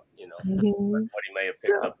about, what he may have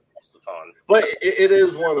picked up across the pond. But it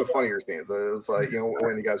is one of the funnier scenes. It's like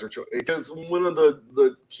when you guys are because one of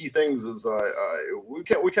the key things is we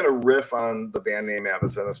kind of riff on the band name Abba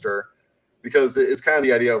Sinister. Because it's kind of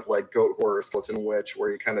the idea of like goat horror, skeleton witch, where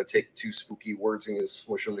you kind of take two spooky words and you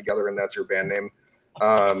smush them together, and that's your band name.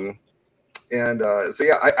 So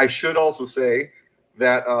yeah, I should also say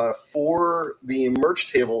that for the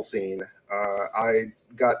merch table scene, I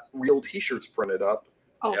got real T-shirts printed up,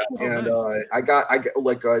 and nice. I got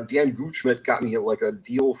like Dan Guchmet got me like a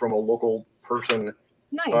deal from a local person.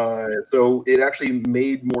 Nice. So it actually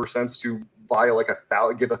made more sense to buy like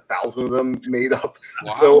get 1,000 of them made up.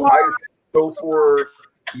 Wow. So for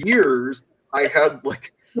years, I had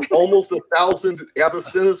like almost 1,000 Abba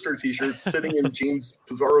Sinister T-shirts sitting in James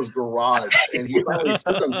Pizarro's garage, and he finally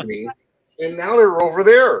sent them to me, and now they're over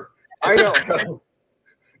there. I know.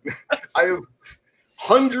 I have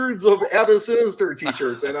hundreds of Abba Sinister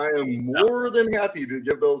T-shirts, and I am more than happy to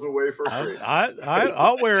give those away for free.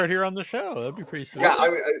 I'll wear it here on the show. That'd be pretty sweet. Yeah, I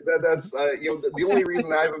mean that's the only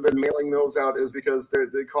reason I haven't been mailing those out is because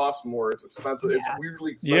they cost more. It's expensive. It's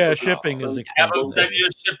weirdly expensive. Yeah, shipping is expensive. Send you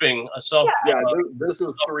shipping a self. Yeah, this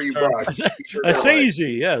is $3. That's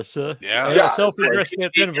easy. Yes. Self-addressed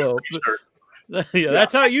envelope. Yeah,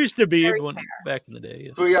 that's how it used to be back in the day.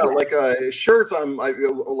 So yeah, like shirts. Like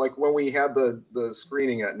when we had the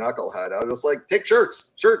screening at Knucklehead, I was like, take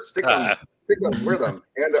shirts, stick them, wear them,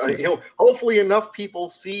 and hopefully enough people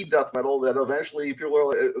see death metal that eventually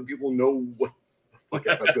people know what like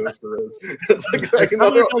Abba Sinister is. It's like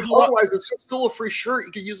otherwise it's just still a free shirt.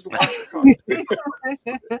 You can use it to wash your car.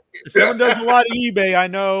 Someone does a lot of eBay. I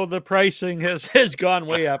know the pricing has gone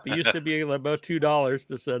way up. It used to be about $2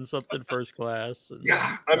 to send something first class.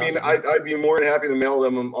 Yeah, I mean, I'd be more than happy to mail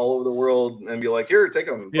them all over the world and be like, here, take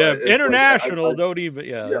them. Yeah, international, like, don't even.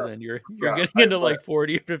 Then you're getting into like $40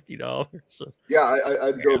 or $50. So. Yeah,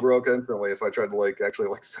 I'd go broke instantly if I tried to actually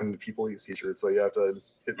send people these T-shirts. So you have to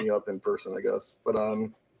hit me up in person, I guess. But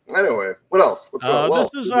anyway, what else? What's going on?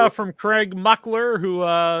 This is from Craig Muckler,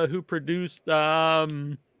 who produced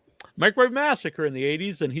Microwave Massacre in the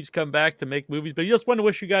 80s, and he's come back to make movies. But he just wanted to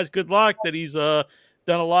wish you guys good luck, that he's done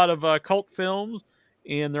a lot of cult films,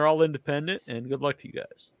 and they're all independent, and good luck to you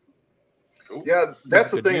guys. Cool. Yeah,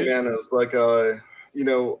 that's the thing, man, is like, it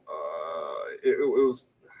was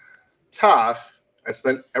tough. I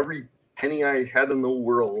spent every penny I had in the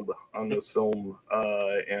world on this film,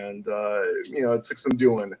 and it took some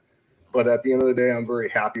doing, but at the end of the day, I'm very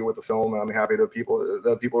happy with the film. I'm happy that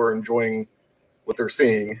people are enjoying what they're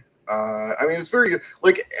seeing. I mean, it's very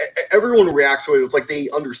like everyone reacts to it. It's like they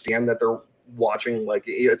understand that they're watching. Like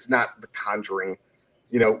it's not The Conjuring,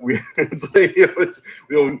 it's like,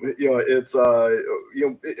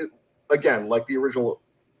 again, like the original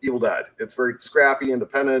Evil Dead. It's very scrappy,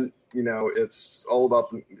 independent. It's all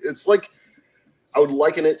about it's like I would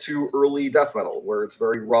liken it to early death metal, where it's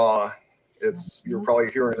very raw. You're probably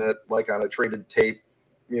hearing it like on a traded tape,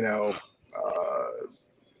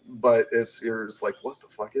 but you're just like, what the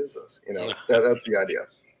fuck is this? That's the idea.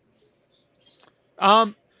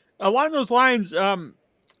 Along those lines,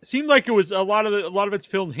 seemed like it was a lot of it's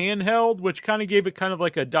filmed handheld, which kind of gave it kind of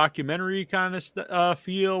like a documentary kind of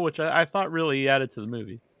feel, which I thought really added to the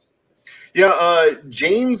movie. Yeah,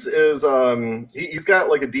 James is he's got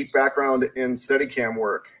like a deep background in Steadicam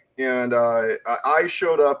work, and I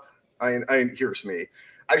showed up. Here's me.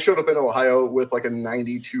 I showed up in Ohio with like a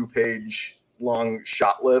 92-page long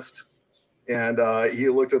shot list, and he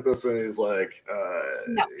looked at this and he's like,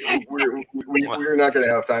 no. "We're not going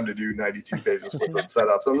to have time to do 92 pages worth of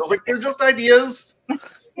setups." And I was like, "They're just ideas."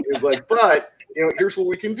 He's like, "But." Here's what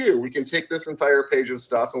we can do. We can take this entire page of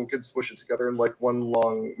stuff and we can smush it together in like one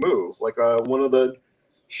long move. Like one of the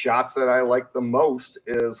shots that I like the most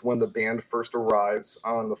is when the band first arrives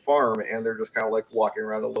on the farm and they're just kind of like walking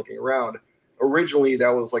around and looking around. Originally, that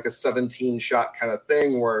was like a 17 shot kind of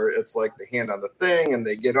thing where it's like the hand on the thing and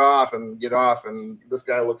they get off, and this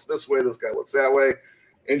guy looks this way, this guy looks that way.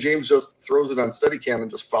 And James just throws it on Steadicam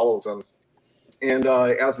and just follows him. And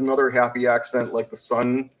as another happy accident, like the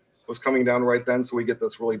sun was coming down right then, so we get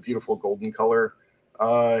this really beautiful golden color.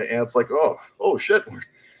 And it's like, oh shit, we're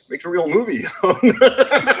making a real movie.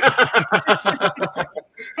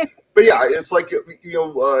 But yeah, it's like,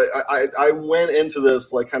 I went into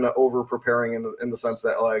this like kind of over preparing in the sense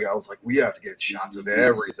that like I was like, we have to get shots of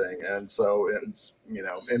everything, and so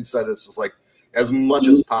instead it's just like as much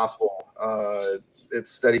as possible.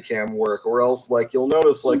 It's Steadicam work, or else like you'll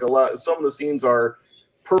notice like some of the scenes are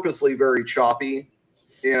purposely very choppy,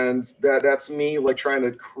 and that's me like trying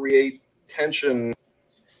to create tension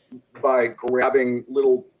by grabbing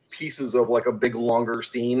little pieces of like a big longer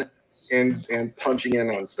scene and punching in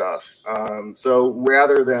on stuff. So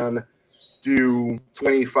rather than do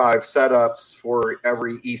 25 setups for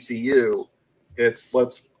every ECU, it's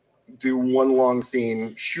let's do one long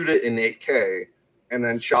scene, shoot it in 8K, and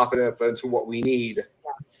then chop it up into what we need.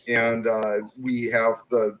 And we have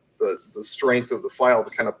the strength of the file to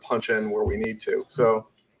kind of punch in where we need to. So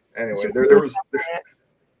anyway,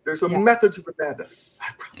 there's a method to the madness.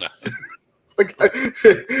 I promise. It's like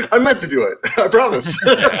I meant to do it. I promise.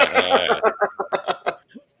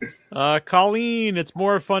 Colleen, it's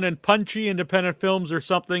more fun and punchy. Independent films or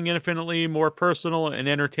something infinitely more personal and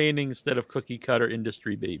entertaining instead of cookie cutter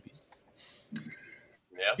industry babies.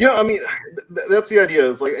 Yeah, I mean, that's the idea.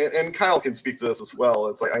 It's like, and Kyle can speak to this as well.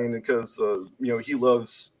 It's like, because he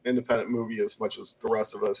loves independent movie as much as the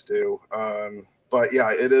rest of us do. But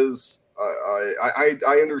yeah, it is.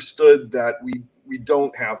 I understood that we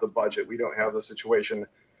don't have the budget, we don't have the situation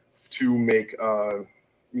to make. And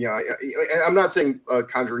I'm not saying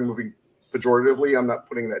Conjuring movie pejoratively. I'm not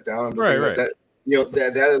putting that down. I'm just saying that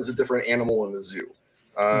that is a different animal in the zoo.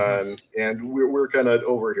 And we're kind of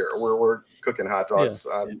over here. We're cooking hot dogs.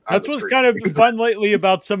 On That's what's kind of fun lately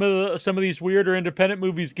about some of these weirder independent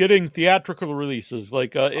movies getting theatrical releases.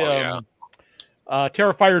 Like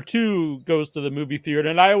Terrifier 2 goes to the movie theater,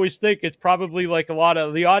 and I always think it's probably like a lot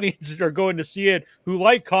of the audiences are going to see it who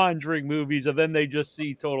like Conjuring movies, and then they just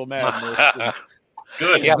see Total Madness.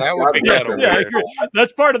 Good. Yeah, that would be kind of weird.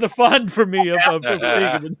 That's part of the fun for me of seeing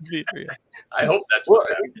it in the theater. Yeah. I hope that's what's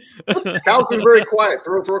happening. Cal's been very quiet.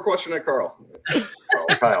 Throw a question at Carl.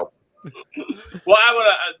 Kyle. Well,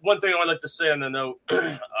 one thing I would like to say on the note,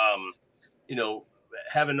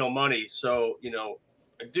 having no money. So,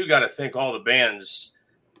 I do got to thank all the bands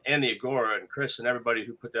and the Agora and Chris and everybody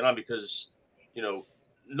who put that on, because,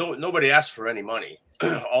 nobody asked for any money.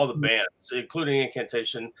 All the bands, including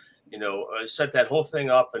Incantation, set that whole thing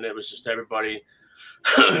up, and it was just everybody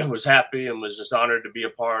was happy and was just honored to be a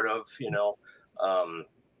part of,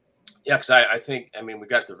 because I think, we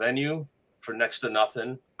got the venue for next to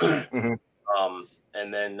nothing. And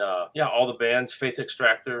then, all the bands, Faith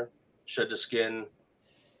Extractor, Shed the Skin,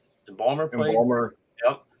 Embalmer played.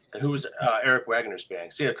 Yep. And who was Eric Wagner's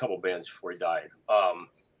band? He had a couple bands before he died.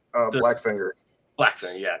 Blackfinger.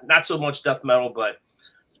 Blackfinger, yeah. Not so much death metal, but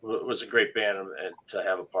it was a great band to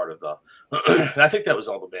have a part of the. I think that was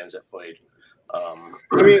all the bands that played.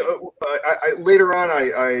 Later on,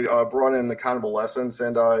 I brought in the Convalescence,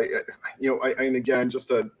 and and again, just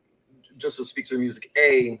to speak to the music,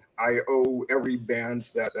 I owe every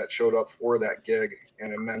band that showed up for that gig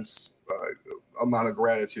an immense amount of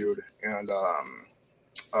gratitude, and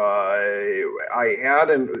I had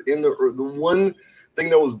in the one thing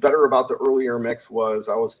that was better about the earlier mix was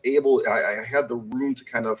I had the room to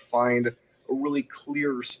kind of find a really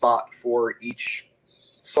clear spot for each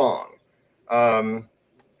song.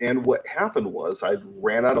 And what happened was I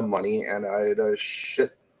ran out of money and I had a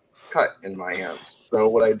shit cut in my hands. So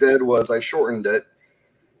what I did was I shortened it,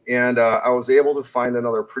 and I was able to find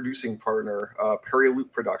another producing partner, Perry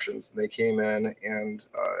Loop Productions. They came in and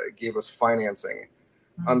gave us financing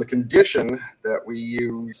on the condition that we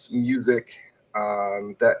use music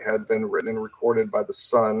that had been written and recorded by the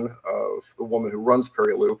son of the woman who runs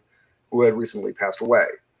Perry Loop, who had recently passed away.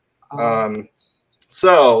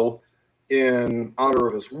 So in honor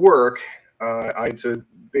of his work, I had to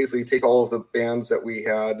basically take all of the bands that we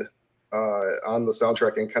had on the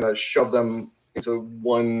soundtrack and kind of shove them into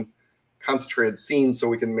one concentrated scene so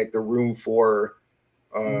we can make the room for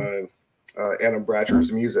Adam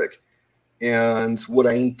Bratcher's music. And what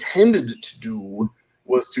I intended to do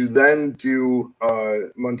was to then do a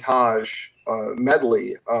montage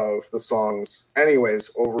medley of the songs anyways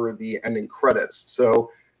over the ending credits. So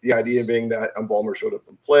The idea being that Embalmer showed up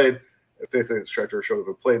and played, if Faith Extractor showed up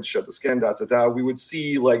and played, Shed the Skin, we would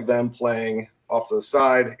see like them playing off to the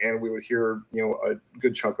side, and we would hear, you know, a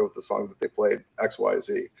good chunk of the song that they played, X, Y,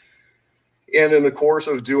 Z. And in the course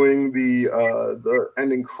of doing the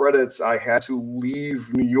ending credits, I had to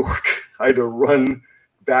leave New York. I had to run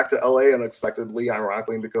back to LA unexpectedly,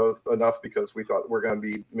 ironically, because we thought we're going to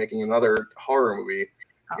be making another horror movie.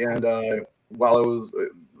 And while I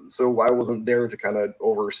wasn't there to kind of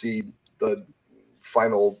oversee the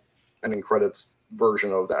final ending credits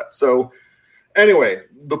version of that. So anyway,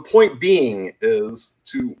 the point being is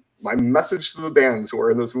to my message to the bands who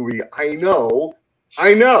are in this movie. I know.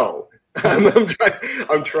 I'm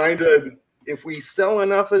trying to, if we sell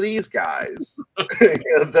enough of these guys,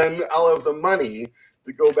 then I'll have the money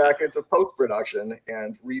to go back into post-production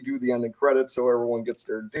and redo the ending credits so everyone gets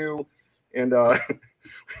their due. And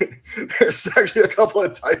there's actually a couple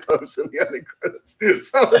of typos in the ending credits.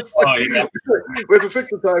 So it's like, we have to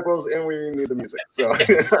fix the typos and we need the music. So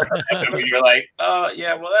you're like,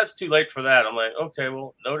 yeah, well, that's too late for that. I'm like, okay,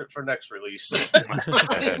 well, note it for next release.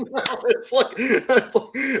 It's like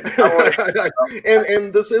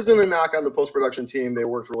and this isn't a knock on the post-production team. They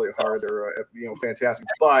worked really hard. They're fantastic.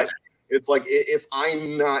 But it's like, if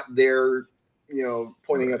I'm not there,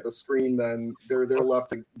 pointing at the screen, then they're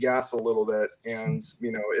left to guess a little bit. And,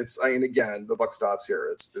 again, the buck stops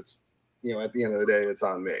here. It's at the end of the day, it's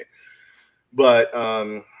on me. But,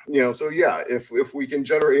 so yeah, if we can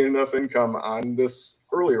generate enough income on this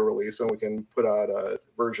earlier release, and we can put out a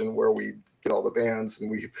version where we get all the bands and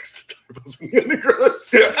we fix the typos in the ending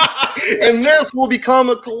credits, and this will become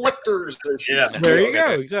a collector's issue. Yeah, there you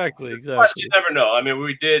go. Exactly. Plus, you never know. I mean,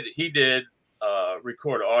 he did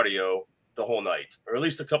record audio the whole night, or at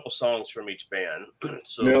least a couple songs from each band.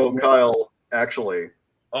 So no, Kyle, actually.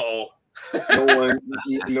 No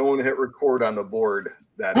one hit record on the board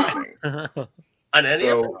that evening. On any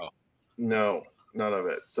of them? No, none of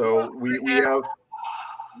it. So we have.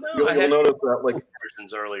 You'll notice that like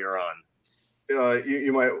versions earlier on.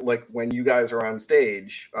 You might, like, when you guys are on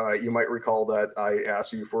stage, you might recall that I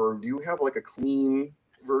asked you do you have like a clean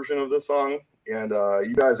version of this song? And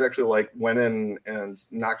you guys actually like went in and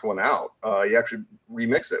knocked one out. You actually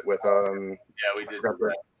remix it with we did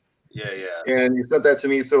that. Yeah. And you sent that to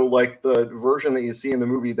me. So like the version that you see in the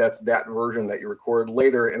movie, that's that version that you record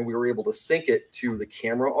later, and we were able to sync it to the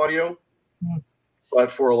camera audio. But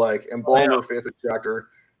for like Embalmer, Faith Extractor,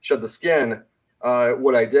 Shed the Skin,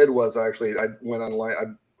 what I did was I went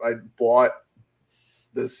online. I bought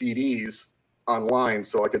the CDs online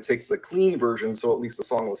so I could take the clean version, so at least the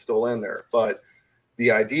song was still in there. But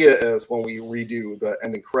the idea is when we redo the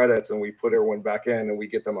ending credits and we put everyone back in and we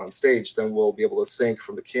get them on stage, then we'll be able to sync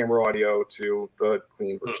from the camera audio to the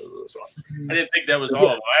clean version of the song. I didn't think that was all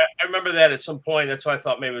of them. I remember that at some point. That's why I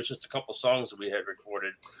thought maybe it was just a couple songs that we had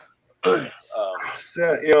recorded.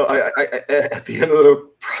 So, at the end of the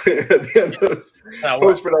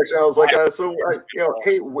post production, I was like,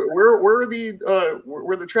 hey, where are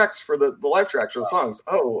the tracks for the live tracks for the songs?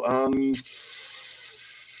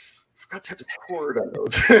 Forgot to have to record on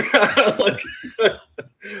those.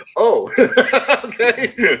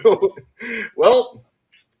 Okay. Well,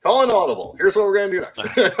 call an audible. Here's what we're gonna do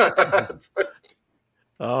next.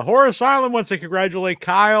 Horror Asylum wants to congratulate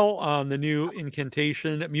Kyle on the new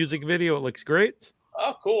Incantation music video. It looks great.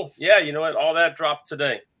 Oh, cool. Yeah, you know what? All that dropped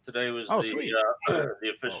today. Today was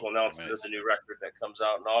the official announcement of the new record that comes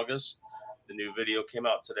out in August. The new video came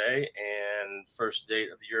out today, and first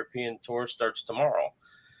date of the European tour starts tomorrow.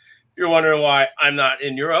 If you're wondering why I'm not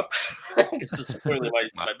in Europe, this is clearly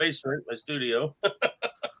my basement, my studio.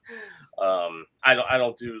 I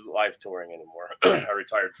don't do live touring anymore. I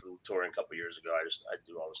retired from touring a couple years ago. I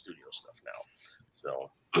do all the studio stuff now. So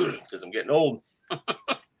because I'm getting old.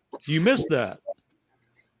 You missed that?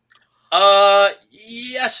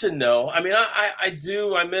 Yes and no. I mean, I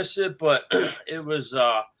do. I miss it, but it was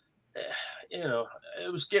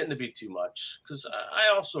it was getting to be too much because I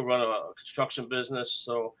also run a construction business.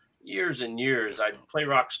 So years and years, I'd play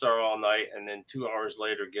Rockstar all night, and then 2 hours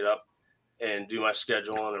later get up and do my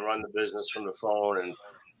schedule and run the business from the phone. And,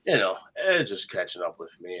 it's just catching up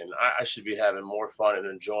with me. And I should be having more fun and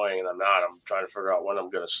enjoying, and I'm not. I'm trying to figure out when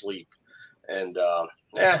I'm going to sleep. And,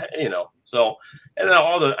 so, and then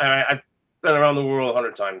I've been around the world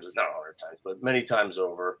 100 times, not 100 times, but many times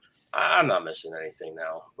over. I'm not missing anything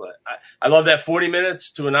now. But I love that 40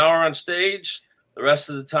 minutes to an hour on stage. The rest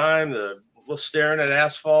of the time, the staring at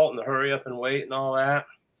asphalt and the hurry up and wait and all that.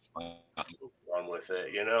 Run with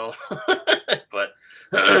it, But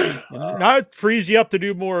now it frees you up to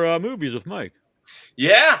do more movies with Mike.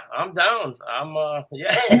 Yeah, I'm down. I'm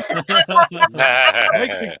yeah.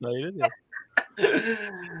 Mike's excited.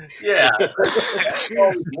 Yeah.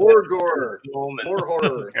 More gore, more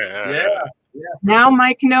horror. Yeah. Now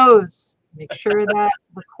Mike knows. Make sure that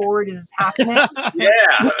record is happening.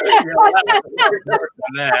 Yeah.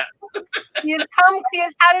 He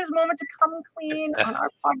has had his moment to come clean on our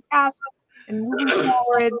podcast, and moving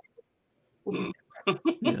forward.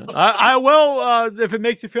 Yeah. I will, if it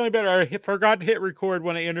makes you feel any better, I forgot to hit record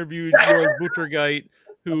when I interviewed George Buttergeit,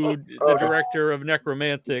 who the director of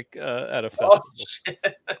Necromantic at a festival.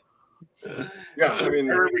 Yeah, I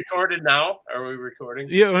mean, are we recorded now? Are we recording?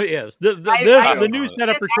 Yeah, yes. The new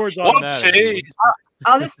setup records automatically.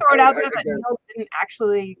 I'll just throw it out there that Neil didn't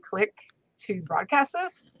actually click to broadcast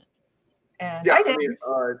this. And yeah, I did.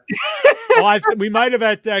 Well, we might have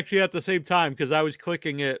actually at the same time because I was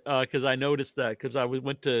clicking it because I noticed that because I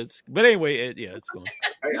went to. But anyway, it's going.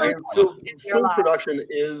 Film production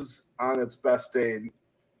is on its best day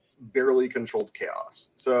barely controlled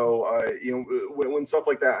chaos. So when stuff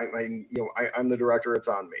like that, I'm the director. It's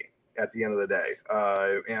on me at the end of the day,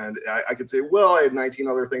 and I could say, well, I had 19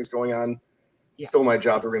 other things going on. Yeah. Still my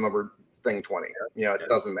job to remember thing 20. It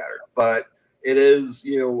doesn't matter, but. It is,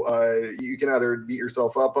 you can either beat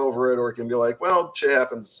yourself up over it or it can be like, well, shit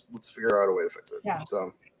happens. Let's figure out a way to fix it. Yeah.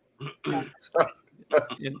 So.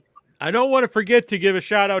 I don't want to forget to give a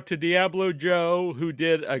shout out to Diablo Joe, who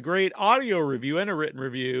did a great audio review and a written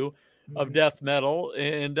review of Death Metal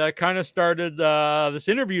and kind of started this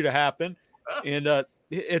interview to happen. And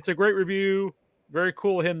it's a great review. Very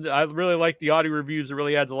cool. I really like the audio reviews. It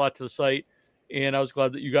really adds a lot to the site. And I was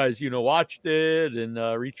glad that you guys, watched it and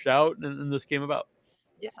reached out, and this came about.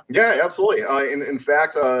 Yeah, absolutely. In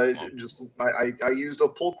fact, I used a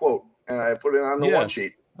pull quote and I put it on the one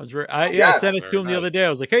sheet. I sent it to him the other day. I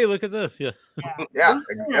was like, "Hey, look at this!" Yeah,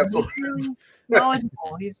 absolutely.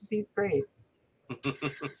 Knowledgeable. He's great.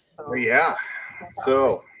 Yeah.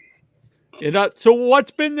 So. So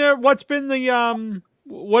what's been there? What's been the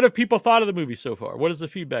What have people thought of the movie so far? What has the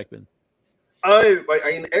feedback been? I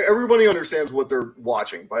mean, everybody understands what they're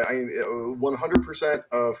watching, but 100%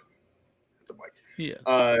 of the mic. Yeah.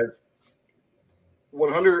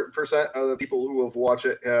 100% of the people who have watched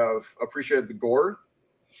it have appreciated the gore,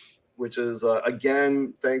 which is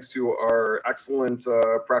again thanks to our excellent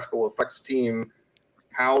practical effects team,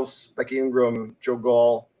 House, Becky Ingram, Joe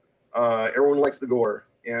Gall. Everyone likes the gore,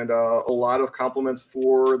 and a lot of compliments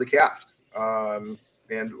for the cast,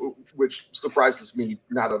 and which surprises me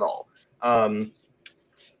not at all.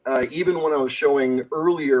 Even when I was showing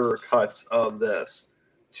earlier cuts of this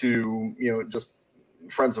to just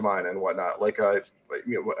friends of mine and whatnot, like I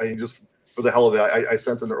just for the hell of it, I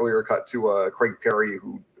sent an earlier cut to Craig Perry,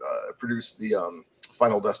 who produced the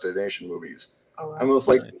Final Destination movies. Oh, I was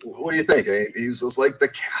like, "What do you think?" And he was just like, "The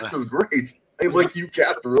cast is great. Like you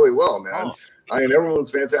cast really well, man.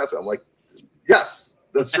 Everyone's fantastic." I'm like, "Yes,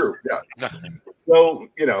 that's true. Yeah." So,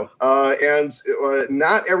 and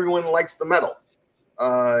not everyone likes the metal.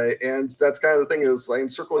 And that's kind of the thing is I'm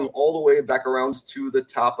circling all the way back around to the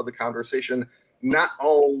top of the conversation. Not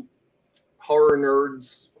all horror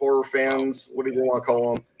nerds, horror fans, whatever you want to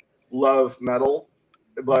call them, love metal,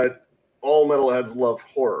 but all metalheads love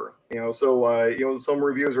horror. So, some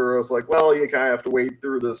reviews are just like, well, you kind of have to wade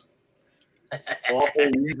through this awful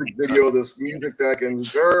music video, this music deck, and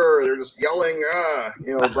they're just yelling,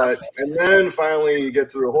 and then finally you get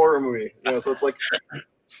to the horror movie. So it's like,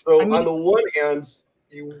 on the one hand,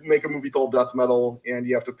 you make a movie called Death Metal, and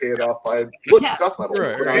you have to pay it off by Death Metal.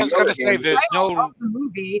 Right. I was going to say, there's no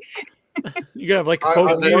movie. You gould have like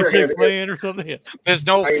folk music playing or something. There's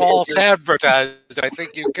no false advertising. I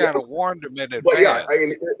think you kind of warned them in advance. But yeah,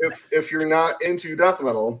 if you're not into death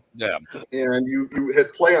metal, and you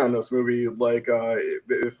hit play on this movie, like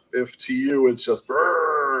if to you it's just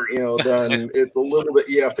then it's a little bit.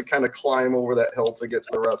 You have to kind of climb over that hill to get to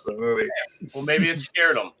the rest of the movie. Well, maybe it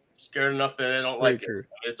scared them. Scared enough that they don't like it.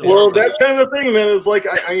 That's kind of the thing, man. It's like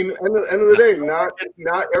at the end of the day,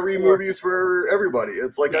 not every movie is for everybody.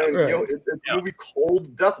 It's like it's a movie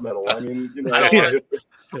called Death Metal. I mean, that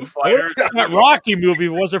Rocky movie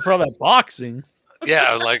wasn't for that boxing.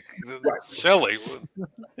 Yeah, like silly.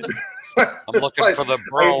 I'm looking for the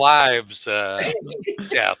Burl Lives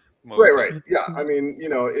death movie. Right. Yeah, I mean,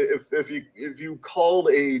 if you called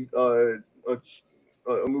a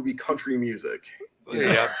movie country music.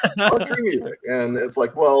 Country music, and it's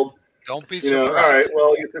like, well, don't be surprised. All right,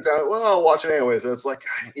 well, you sit down, well, I'll watch it anyways. And it's like,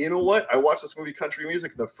 you know what? I watched this movie, Country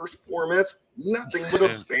Music, in the first 4 minutes, nothing but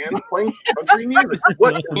a band playing country music.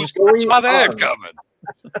 What is going on? That coming?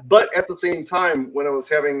 But at the same time, when I was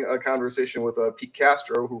having a conversation with Pete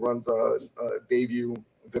Castro, who runs Bayview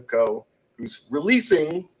Vipco, who's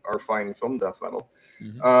releasing our fine film Death Metal,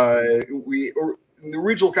 the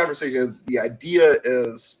original conversation is the idea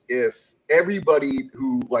is if everybody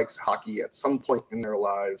who likes hockey at some point in their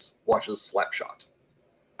lives watches Slapshot.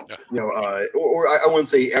 You know, or I wouldn't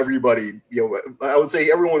say everybody. You know, I would say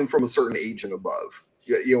everyone from a certain age and above.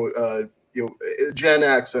 Gen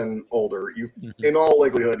X and older. You, in all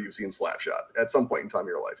likelihood, you've seen Slapshot at some point in time in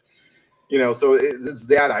your life. You know, so it's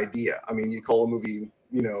that idea. I mean, you call a movie,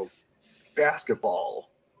 you know, basketball.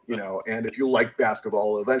 You know, and if you like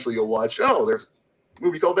basketball, eventually you'll watch. Oh, there's a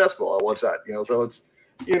movie called Basketball. I'll watch that. You know, so it's,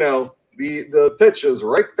 you know, the pitch is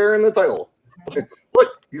right there in the title.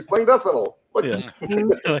 Look, he's playing Death Metal. Look.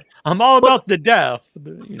 Yeah. I'm all about the death,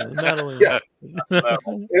 you know, the metal. Yeah.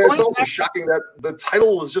 And it's also shocking that the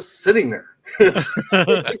title was just sitting there. It's,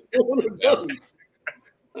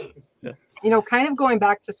 you know, kind of going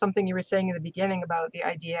back to something you were saying in the beginning about the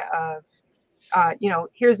idea of, you know,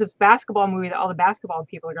 here's this basketball movie that all the basketball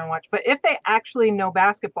people are going to watch. But if they actually know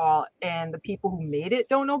basketball and the people who made it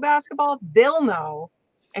don't know basketball, they'll know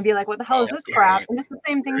and be like, what the hell is this crap? And it's the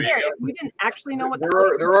same thing here. If we didn't actually know what there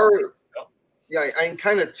are. Yeah, I'm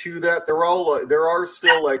kind of to that. There are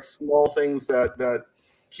still like small things that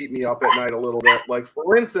keep me up at night a little bit. Like,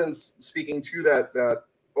 for instance, speaking to that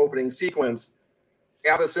opening sequence,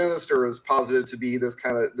 Abba Sinister is posited to be this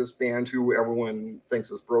band who everyone thinks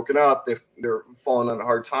is broken up. They're falling on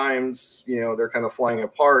hard times. You know, they're kind of flying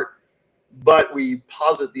apart. But we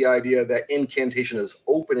posit the idea that Incantation is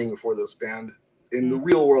opening for this band. In the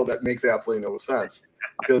real world, that makes absolutely no sense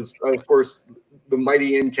because, of course, the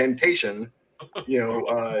mighty Incantation. You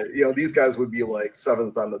know, these guys would be like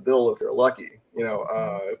 7th on the bill if they're lucky. You know,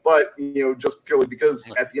 but you know, just purely because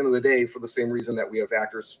at the end of the day, for the same reason that we have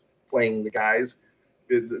actors playing the guys,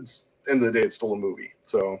 it's end of the day, it's still a movie.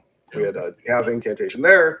 So we had to have Incantation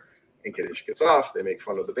there. Incantation gets off. They make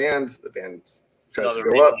fun of the band. The band tries to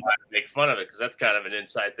go up. Make fun of it because that's kind of an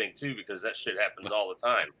inside thing too, because that shit happens all the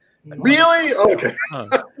time. Really? Okay.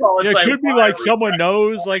 Well, it could be like someone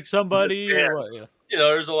knows like somebody. Or what, yeah. You know,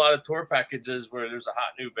 there's a lot of tour packages where there's a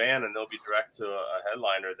hot new band and they'll be direct to a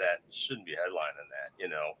headliner that shouldn't be headlining that, you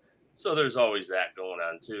know. So there's always that going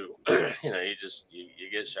on too. You know, you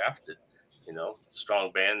get shafted, you know.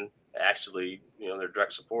 Strong band actually, you know, they're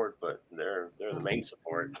direct support, but they're the main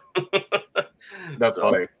support. That's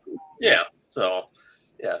funny. Yeah. So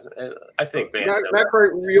yeah, I think bands not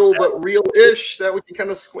quite real, but real-ish. That we can kind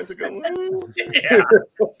of squint and go. Yeah.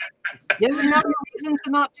 Yet another reason to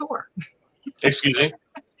not tour. Excuse me?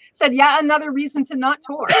 Said, yeah, another reason to not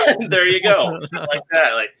tour. There you go. Like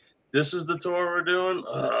that. Like, this is the tour we're doing.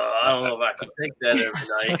 I don't know if I can take that every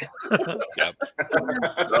night. Yep.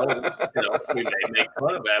 So, you know, we may make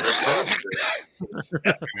fun of Abbas after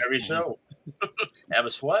every show.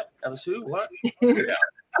 Abbas what? Abbas who? What? Yeah.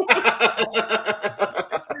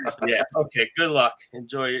 Yeah. Okay. Good luck.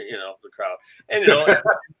 Enjoy, you know, the crowd. And, you know,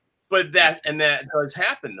 but that does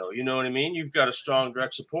happen, though. You know what I mean? You've got a strong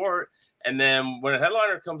direct support. And then when a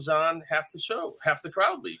headliner comes on, half the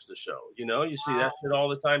crowd leaves the show. You know, you see that shit all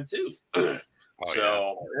the time too.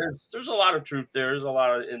 There's a lot of truth there. There's a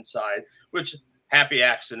lot of inside, which happy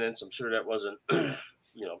accidents. I'm sure that wasn't,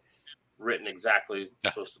 you know, written exactly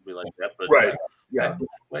supposed to be like that, but right. Yeah, the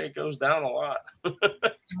way it goes down a lot.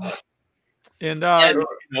 And you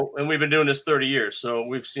know, and we've been doing this 30 years, so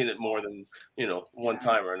we've seen it more than, you know, one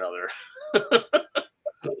time or another.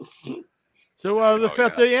 So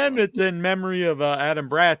at the end, it's in memory of Adam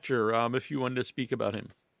Bratcher. If you wanted to speak about him.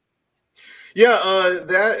 Yeah,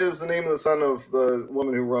 that is the name of the son of the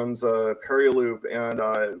woman who runs Periloop, and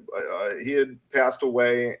he had passed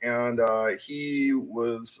away, and he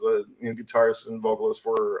was a guitarist and vocalist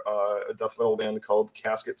for a death metal band called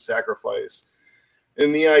Casket Sacrifice.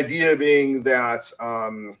 And the idea being that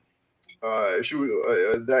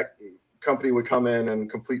that company would come in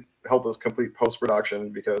and help us complete post-production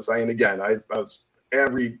because I was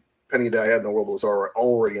every penny that I had in the world was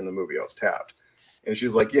already in the movie. I was tapped. And she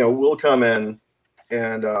was like, you know, we'll come in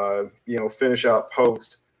and, you know, finish out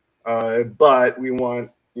post, but we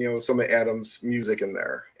want, you know, some of Adam's music in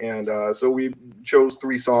there. And so we chose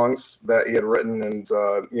 3 songs that he had written and,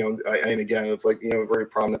 you know, and again, it's like, you know, very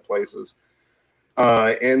prominent places.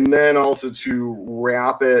 And then also to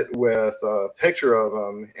wrap it with a picture of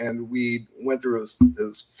him, and we went through his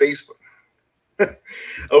Facebook.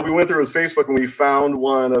 We went through his Facebook and we found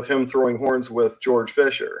one of him throwing horns with George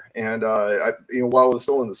Fisher. And you know, while I was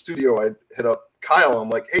still in the studio, I hit up Kyle. I'm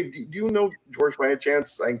like, "Hey, do you know George by any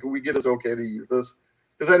chance? Can we get his okay to use this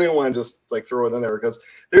because I didn't want to just like throw it in there because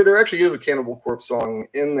there actually is a Cannibal Corpse song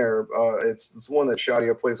in there. It's one that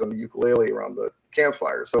Shadia plays on the ukulele around the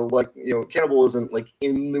campfire. So like, you know, Cannibal isn't like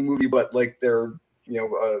in the movie, but like they're, you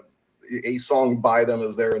know, a song by them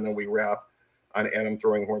is there, and then we rap on Adam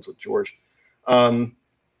Throwing Horns with George. And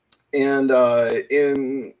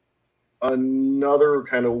in another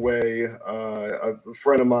kind of way, a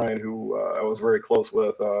friend of mine who I was very close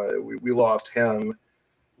with, we lost him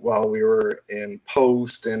while we were in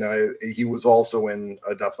post, and he was also in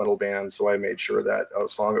a death metal band, so I made sure that a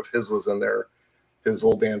song of his was in there, his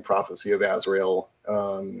old band Prophecy of Azrael.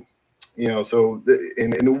 You know, so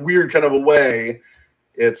in a weird kind of a way,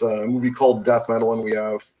 it's a movie called Death Metal, and we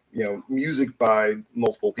have, you know, music by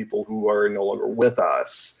multiple people who are no longer with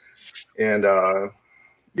us. And,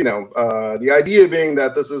 you know, the idea being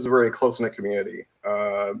that this is a very close-knit community.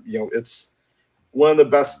 You know, it's one of the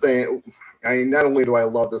best things. I mean, not only do I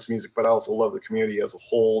love this music, but I also love the community as a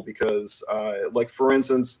whole because, like, for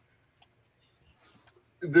instance,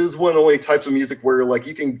 this is one of the only types of music where, like,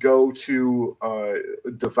 you can go to a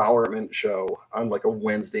Devourment show on, like, a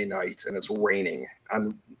Wednesday night and it's raining.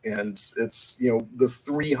 And it's, you know, the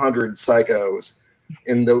 300 psychos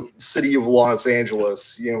in the city of Los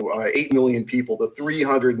Angeles, you know, 8 million people, the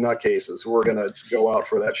 300 nutcases who are going to go out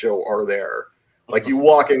for that show are there. Like, you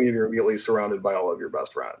walk in and you're immediately surrounded by all of your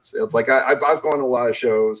best friends. It's like, I've gone to a lot of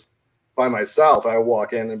shows by myself. I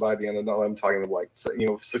walk in and by the end of the night, I'm talking to like, you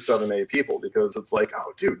know, 6, 7, 8 people because it's like,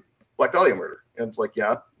 oh, dude, Black Dahlia murder. And it's like,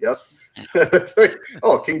 yeah, yes. It's like,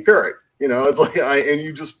 oh, King Parrot. You know, it's like, and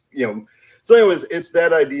you just, you know. So anyways, it's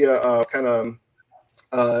that idea of kind of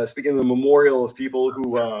speaking of the memorial of people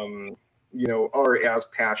who, you know, are as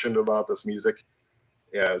passionate about this music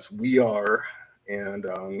as we are. And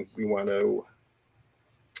we want to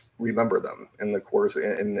remember them in the course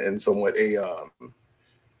in somewhat a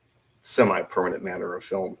semi-permanent manner of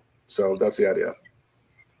film. So that's the idea.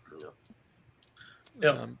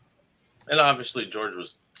 Yeah. And obviously George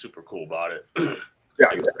was super cool about it. Yeah,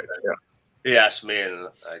 he was great. Yeah. He asked me, and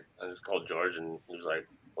I just called George, and he was like,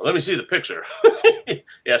 well, let me see the picture. He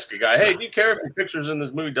asked a guy, hey, do you care if your picture's in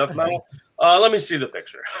this movie Death Metal? Let me see the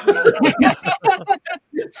picture.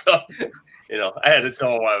 So, you know, I had to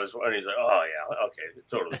tell him why I was, and he's like, oh, yeah, okay,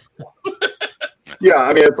 totally cool. Yeah,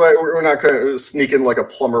 I mean, it's like we're not going to sneak in like a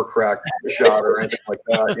plumber crack shot or anything like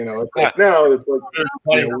that. You know, it's like, no, it's like,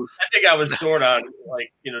 you know, I think I was short on,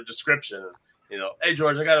 like, you know, description. You know, hey,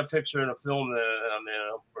 George, I got a picture in a film that I'm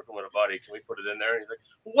working with a buddy. Can we put it in there? And he's like,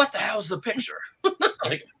 what the hell's the picture?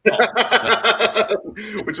 Like,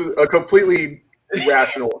 which is a completely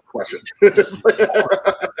rational question. What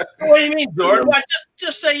do you mean, George? Why,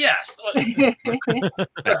 just say yes. No,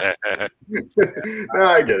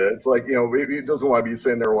 I get it. It's like, you know, he doesn't want to be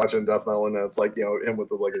sitting there watching death metal, and then it's like, you know, him with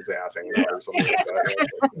the, like his ass hanging out or something like that. Like,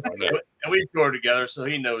 you know, and we toured together, so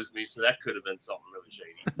he knows me. So that could have been something really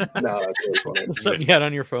shady. no, that's really funny. Something you had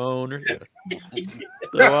on your phone. Or,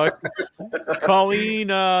 so,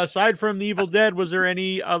 Colleen, aside from The Evil Dead, was there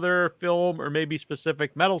any other film or maybe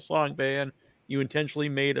specific metal song band you intentionally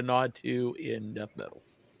made a nod to in death metal?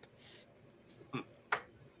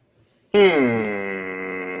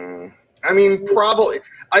 I mean, probably.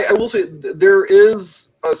 I will say there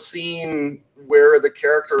is a scene where the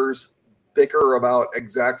characters bicker about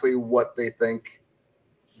exactly what they think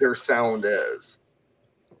their sound is.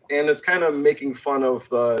 And it's kind of making fun of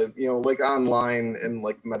the, you know, like online and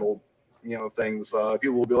like metal, you know, things.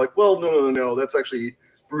 People will be like, well, no, that's actually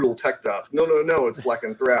brutal tech death. No, it's black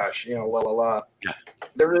and thrash, you know, la la la.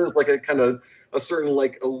 There is like a kind of a certain,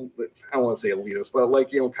 like, I don't want to say elitist, but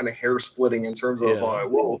like, you know, kind of hair splitting in terms of,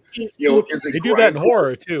 well, you know, is it they do that in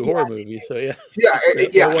horror too, horror movies. So yeah,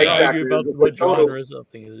 exactly. About what genre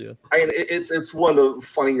something is doing. I mean, it's one of the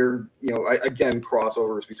funnier, you know, again,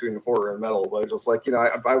 crossovers between horror and metal, but just like, you know,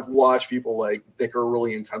 I've watched people like bicker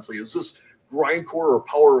really intensely. Is this grindcore or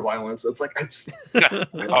power violence? It's like,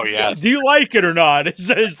 oh yeah. Do you like it or not? It's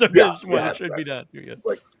the best one that should be done. It's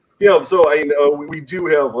like, you know, so I know we do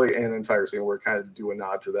have like an entire scene where we kind of do a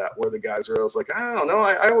nod to that, where the guys are always like, I don't know,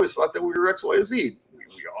 I always thought that we were X, Y, Z. We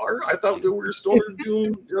are. I thought that we were Stoner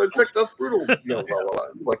doing tech death brutal, you know, blah blah blah.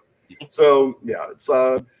 Like, so yeah, it's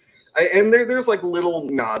and there's like little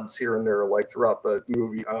nods here and there, like throughout the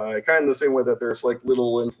movie, kind of the same way that there's like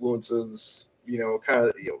little influences, you know, kind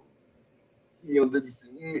of, you know,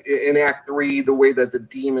 in Act 3, the way that the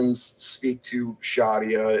demons speak to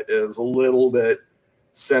Shadia is a little bit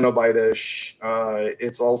Cenobite-ish.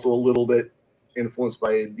 It's also a little bit influenced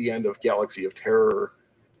by the end of Galaxy of Terror,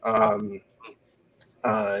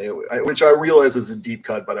 which I realize is a deep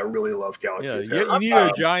cut, but I really love Galaxy of Terror. You need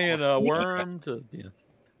a giant worm to. Yeah.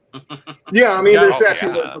 Yeah, I mean, there's Oh, that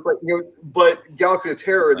too. yeah. But Galaxy of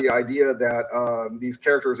Terror, the idea that these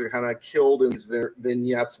characters are kind of killed in these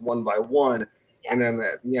vignettes one by one, and then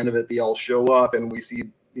at the end of it, they all show up, and we see,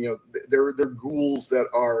 they're ghouls that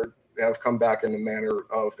have come back in the manner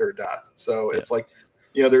of their death. So it's like,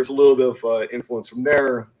 there's a little bit of influence from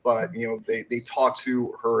there, but they talk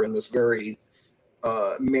to her in this very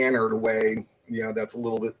mannered way. That's a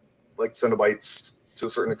little bit like Cenobites to a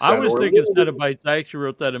certain extent. I was thinking Cenobites. I actually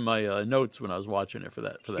wrote that in my notes when I was watching it for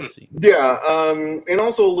that scene. Yeah, and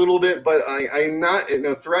also a little bit, but I'm not in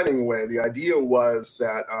a threatening way. The idea was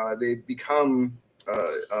that they become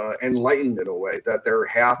enlightened in a way, that they're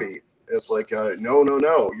happy. It's like,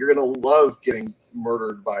 no, you're gonna love getting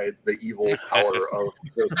murdered by the evil power of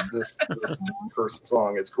this cursed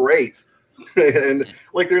song. It's great. And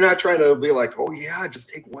like, they're not trying to be like, oh yeah, just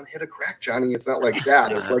take one hit of crack, Johnny. It's not like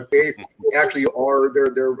that. It's like they actually are.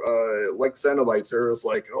 They're like Cenobites. They're just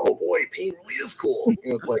like, oh boy, pain really is cool.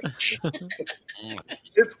 It's like,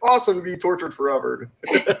 it's awesome to be tortured forever.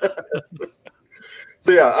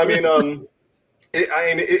 So yeah, I mean,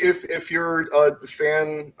 if you're a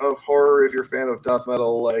fan of horror, if you're a fan of death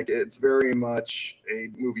metal, like, it's very much a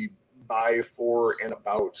movie by, for, and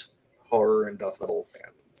about horror and death metal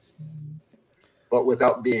fans. But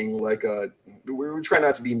without being like we try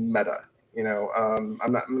not to be meta, I'm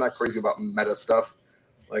not crazy about meta stuff,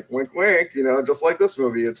 like wink wink, just like this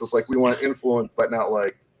movie. It's just like, we want influence, but not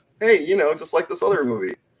like, hey, just like this other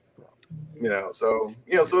movie, so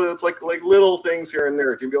it's like little things here and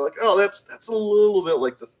there. It can be like, oh, that's a little bit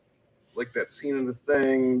like that scene in The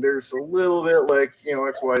Thing. There's a little bit like,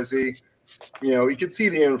 XYZ, you can see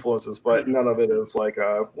the influences, but none of it is like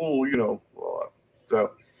so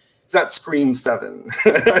it's not Scream 7.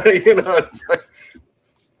 It's like,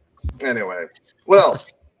 anyway, what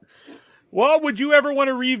else? Well, would you ever want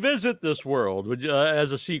to revisit this world? Would you,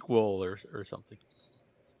 as a sequel or something?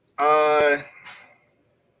 I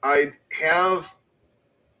have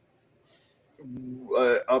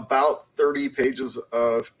about 30 pages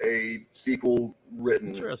of a sequel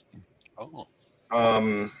written. Interesting. Oh,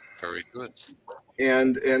 very good.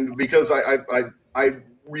 And because I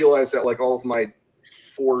realized that like all of my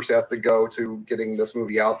force has to go to getting this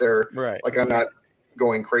movie out there. Right. Like, I'm not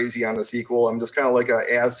going crazy on the sequel. I'm just kind of like,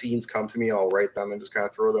 as scenes come to me, I'll write them and just kind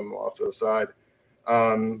of throw them off to the side.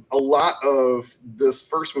 A lot of this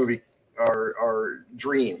first movie are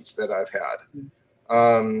dreams that I've had.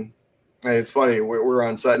 And it's funny, we're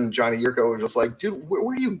on set and Johnny Yurko was just like, dude,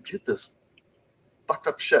 where do you get this fucked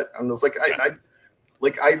up shit? I'm just like, I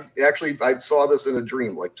saw this in a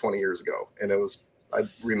dream like 20 years ago, and I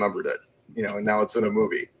remembered it. And now it's in a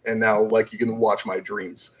movie, and now like you can watch my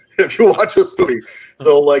dreams if you watch this movie.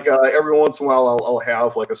 So like every once in a while I'll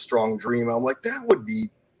have like a strong dream. I'm like, that would be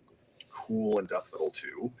cool in death metal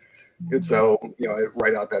too. And so I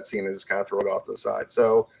write out that scene and just kind of throw it off to the side.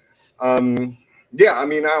 So yeah, I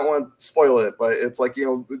mean, I don't want to spoil it, but it's like,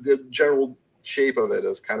 the general shape of it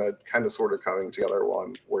is kind of sort of coming together while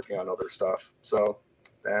I'm working on other stuff. So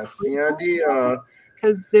that's the idea.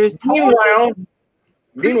 Because there's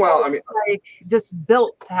Meanwhile, I mean, like just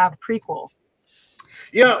built to have prequel.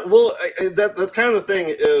 Yeah, well, that's kind of the thing,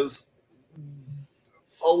 is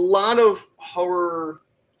a lot of horror,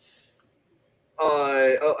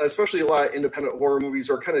 especially a lot of independent horror movies,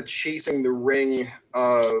 are kind of chasing the ring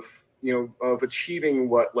of achieving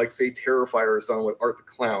what, like, say, Terrifier has done with Art the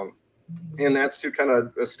Clown, and that's to kind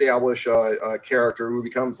of establish a character who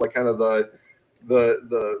becomes like kind of the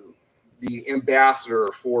ambassador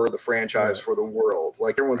for the franchise, for the world.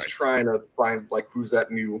 Like, everyone's trying to find like who's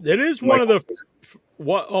that new. It is one of the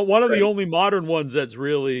only modern ones that's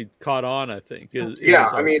really caught on, I think.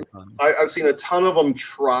 I mean, I've seen a ton of them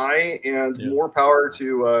try, and more power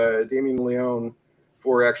to Damien Leone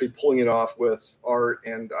for actually pulling it off with Art,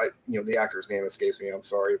 and the actor's name escapes me. I'm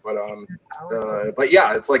sorry, but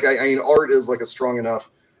yeah, it's like I mean, Art is like a strong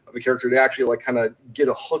enough of a character to actually like kind of get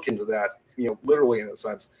a hook into that, literally, in a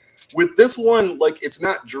sense. With this one, like, it's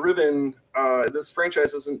not driven. This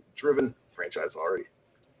franchise isn't driven. Franchise already,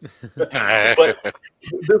 but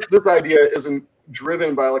this idea isn't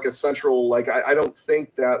driven by like a central. Like, I don't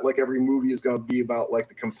think that like every movie is going to be about like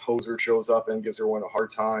the composer shows up and gives everyone a hard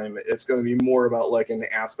time. It's going to be more about like an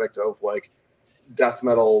aspect of like death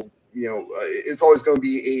metal. It's always going to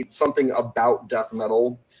be something about death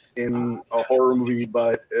metal in a horror movie,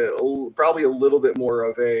 but probably a little bit more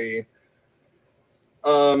of a.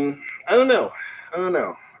 I don't know.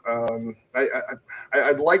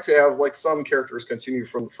 I'd like to have like some characters continue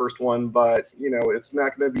from the first one, but it's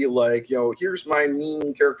not going to be like, here's my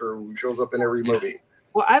mean character who shows up in every movie.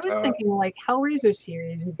 Well, I was thinking like Hellraiser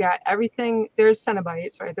series. You've got everything. There's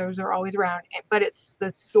Cenobites, right? Those are always around, but it's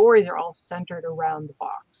the stories are all centered around the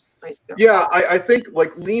box, right? I think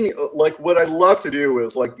like what I'd love to do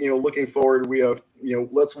is like, looking forward, we have,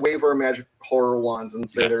 let's wave our magic horror wands and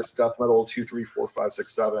say there's death metal 2, 3, 4, 5,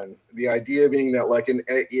 6, 7. The idea being that like in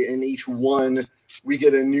each one, we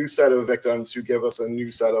get a new set of victims who give us a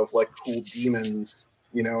new set of like cool demons.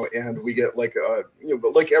 And we get like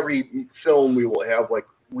but like every film, we will have like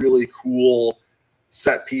really cool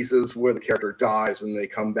set pieces where the character dies and they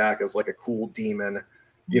come back as like a cool demon,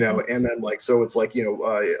 and then like, so it's like,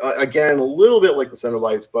 again, a little bit like the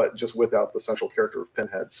Cenobites, but just without the central character of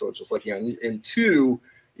Pinhead. So it's just like, in 2,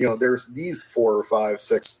 there's these 4 or 5,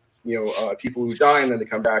 6, people who die and then they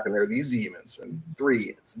come back and they're these demons. And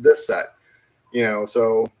 3, it's this set.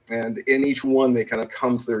 So, and in each one, they kind of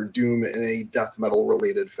come to their doom in a death metal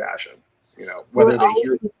related fashion, whether they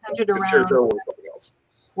hear the concerto or something else.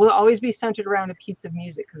 Will it always be centered around a piece of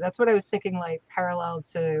music? Because that's what I was thinking, like parallel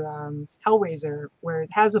to Hellraiser, where it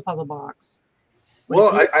has a puzzle box.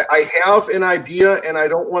 Well, I have an idea, and I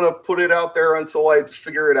don't want to put it out there until I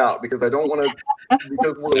figure it out, because I don't want to,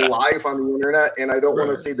 because we're live on the internet, and I don't want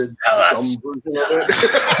to say the dumb version of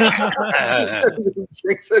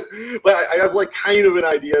it. But I have like kind of an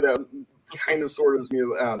idea that kind of sort of is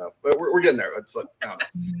music. I don't know, but we're getting there. It's like, I don't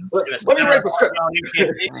know. Let me write the script.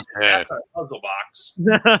 That's a puzzle box.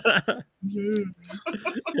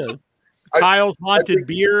 Yeah. Kyle's haunted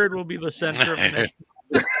beard will be the center of the next.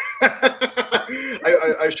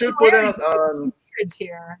 I should put out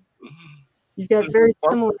here. You've got very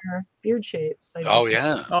similar beard shapes. Oh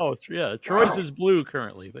yeah. Oh yeah. Troy's is blue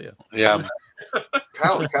currently. But yeah.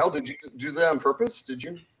 Kyle, did you do that on purpose? Did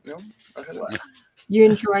you? No. You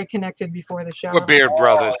and Troy connected before the show. We're beard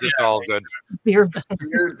brothers. It's all good. Beard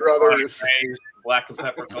brothers. Black and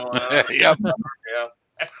pepper going on. Yep. Yeah.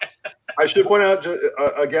 I should point out,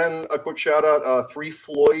 again, a quick shout out. 3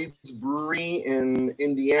 Floyd's Brewery in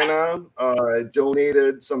Indiana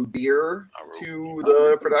donated some beer to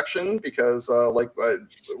the production because,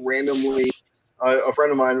 randomly, a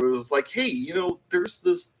friend of mine was like, "Hey, there's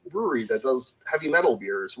this brewery that does heavy metal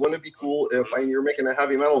beers. Wouldn't it be cool if you're making a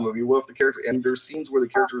heavy metal movie? What if the character and there's scenes where the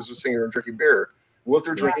characters are singing and drinking beer? What if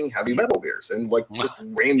they're drinking heavy metal beers?" And like just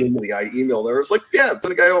randomly, I emailed her. It's like, "Yeah,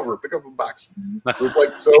 send a guy over, pick up a box." So it's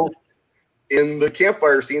like, so in the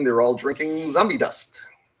campfire scene, they're all drinking zombie dust.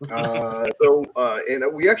 And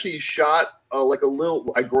we actually shot like a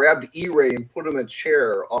little. I grabbed E-Ray and put him in a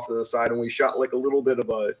chair off to the side, and we shot like a little bit of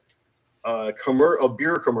a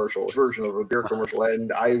beer commercial version of a beer commercial,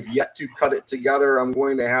 and I've yet to cut it together. I'm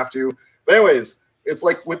going to have to. But anyways, it's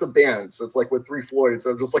like with the bands. It's like with 3 Floyd.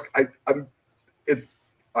 So I'm just like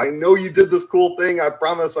I know you did this cool thing. I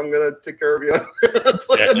promise I'm gonna take care of you.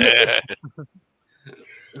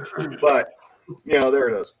 But there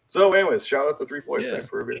it is. So anyways, shout out to 3 Floyd. Thanks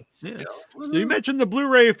for a bit. Yeah. So you mentioned the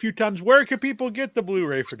Blu-ray a few times. Where can people get the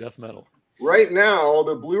Blu-ray for Death Metal? Right now,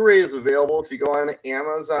 the Blu-ray is available if you go on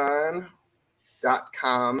Amazon.com.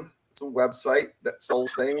 It's a website that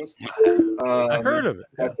sells things. I've heard of it.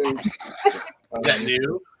 I think, Is that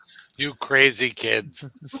new? You crazy kids.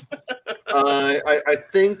 I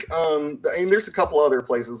think there's a couple other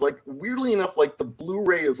places. Like, weirdly enough, like the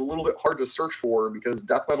Blu-ray is a little bit hard to search for because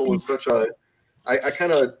death metal is such a. I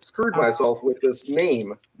kind of screwed myself with this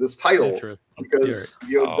name, this title, because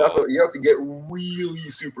you have to get really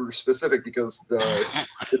super specific because the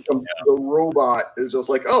robot is just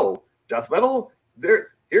like, "Oh, death metal,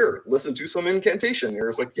 here, listen to some incantation." You're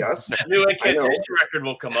just like, "Yes." A new incantation record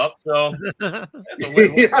will come up, so that's a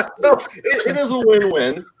win-win. Yeah, so it is a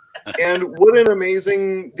win-win. And what an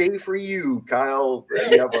amazing day for you, Kyle.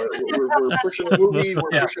 We're pushing a movie,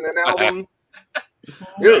 we're pushing an album.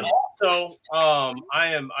 Dude. Also, I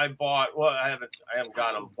haven't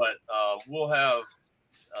got them, but we'll have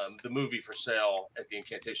the movie for sale at the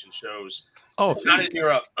Incantation shows. Oh, not in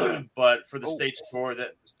Europe, but for the States tour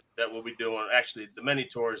that we'll be doing. Actually, the many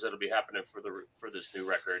tours that'll be happening for this new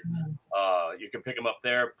record. You can pick them up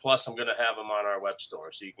there. Plus, I'm going to have them on our web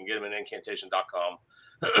store, so you can get them at incantation.com.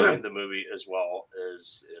 The movie, as well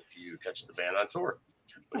as if you catch the band on tour.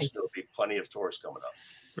 There'll still be plenty of tours coming up.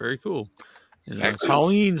 Very cool. And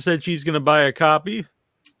Colleen said she's going to buy a copy.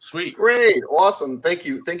 Sweet, great, awesome. Thank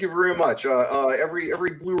you very much.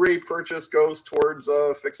 Every Blu-ray purchase goes towards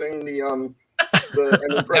fixing the end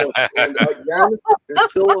credits. And again, there's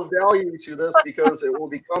still a value to this because it will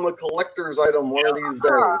become a collector's item one of these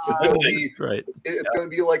days. It's going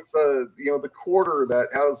to be like the quarter that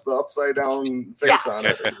has the upside down face on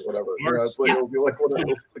it or whatever. It's like it'll be like one of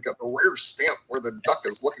the rare stamp where the duck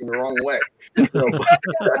is looking the wrong way.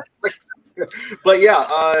 But yeah,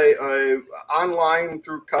 I online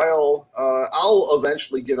through Kyle, I'll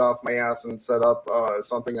eventually get off my ass and set up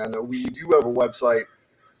something. I know we do have a website,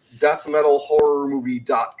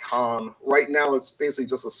 deathmetalhorrormovie.com. Right now, it's basically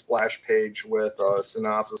just a splash page with a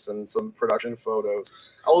synopsis and some production photos.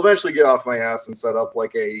 I'll eventually get off my ass and set up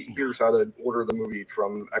like a here's how to order the movie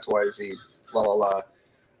from XYZ, la la la.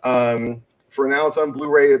 For now, it's on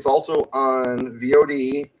Blu-ray. It's also on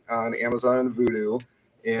VOD on Amazon Vudu.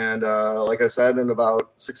 And like I said, in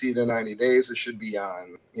about 60 to 90 days, it should be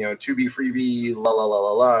on, Tubi, Freebie, la la la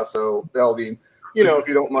la la. So that'll be, if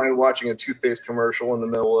you don't mind watching a toothpaste commercial in the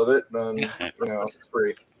middle of it, then it's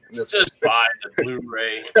free. Just buy the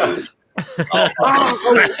Blu-ray.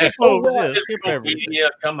 Yeah,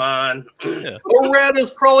 come on. Yeah. A rat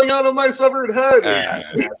is crawling out of my severed head.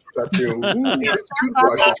 That's you. Ooh, this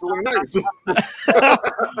toothbrush is really nice.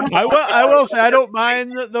 I will say I don't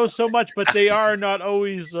mind those so much, but they are not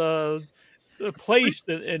always placed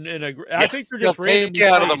in a. I think they're just they'll take randomly you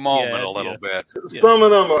out of the placed. moment a little bit. Some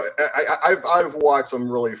of them, I've watched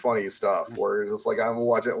some really funny stuff where it's just like I'm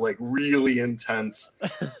watching like really intense.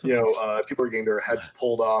 People are getting their heads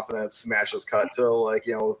pulled off, and then it smashes cut to like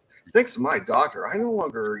thanks to my doctor, I no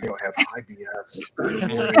longer have IBS.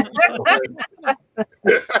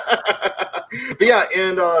 But yeah,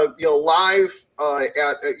 and live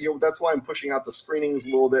at that's why I'm pushing out the screenings a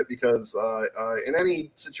little bit, because in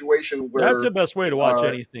any situation where that's the best way to watch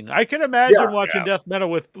anything. I can imagine watching death metal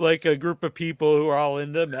with like a group of people who are all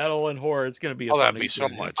into metal and horror. It's going to be a fun that'd be so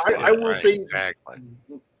much fun. I will say exactly.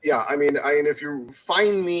 Yeah, I mean, if you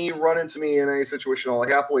find me, run into me in any situation, I'll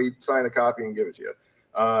happily sign a copy and give it to you.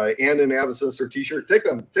 And an Avid Sinister t-shirt. Take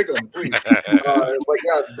them, please. But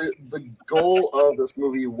yeah, the goal of this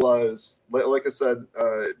movie was, like I said,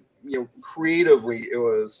 creatively, it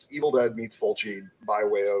was Evil Dead meets Fulci by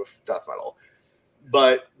way of death metal.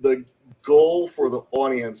 But the goal for the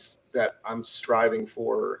audience that I'm striving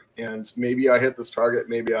for, and maybe I hit this target,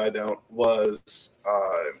 maybe I don't, was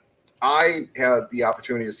I had the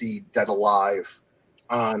opportunity to see Dead Alive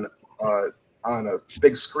on a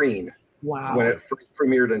big screen. Wow. When it first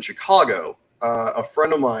premiered in Chicago. A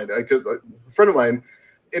friend of mine,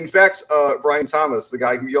 in fact, Brian Thomas, the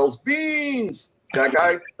guy who yells beans, that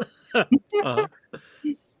guy,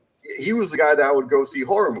 he was the guy that I would go see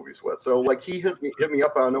horror movies with. So like he hit me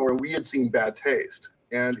up out of nowhere, and we had seen Bad Taste,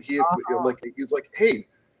 and he's like, hey,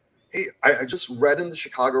 I just read in the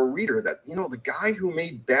Chicago Reader that the guy who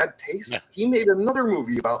made Bad Taste, he made another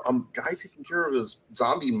movie about a guy taking care of his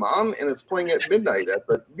zombie mom, and it's playing at midnight at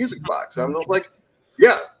the Music Box. And I was like,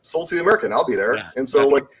 yeah, sold to the American, I'll be there. Yeah. And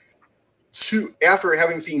so after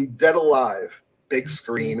having seen Dead Alive, big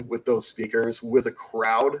screen with those speakers, with a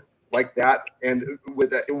crowd like that, and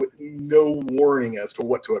with no warning as to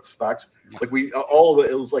what to expect, like all of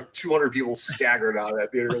it was like 200 people staggered out of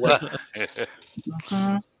that theater, like.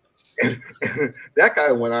 And that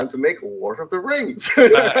guy went on to make Lord of the Rings.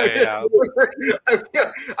 I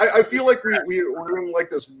feel like we're in like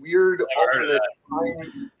this weird alternate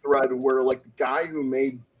time thread where like the guy who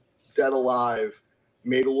made Dead Alive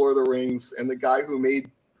made Lord of the Rings, and the guy who made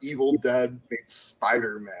Evil Dead made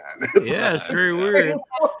Spider-Man. It's very weird.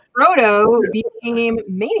 Frodo became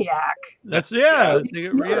Maniac. Right. So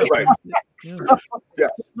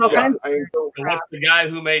what's the guy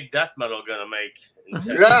who made death metal gonna make?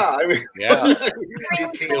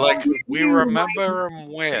 Like we remember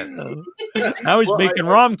him when. Now he's making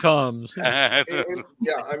rom-coms. Basketball.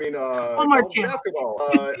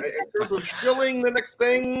 In terms of shilling the next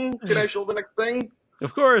thing, can I shill the next thing?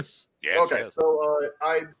 Of course. Yes. Okay. So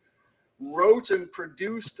I wrote and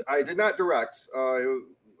produced. I did not direct.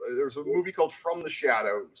 There's a movie called From the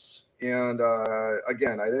Shadows. And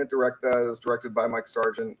again, I didn't direct that. It was directed by Mike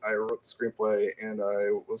Sargent. I wrote the screenplay, and I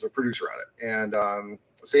was a producer on it. And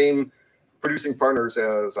same producing partners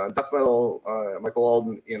as on Death Metal, Michael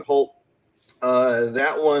Alden, Ian Holt.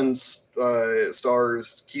 That one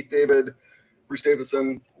stars Keith David, Bruce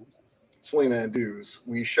Davison, Selena Andrews.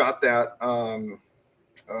 We shot that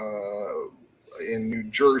in New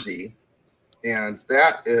Jersey, and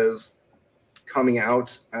that is coming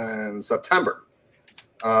out in September.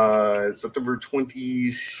 September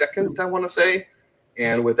 22nd, I want to say.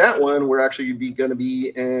 And with that one, we're actually going to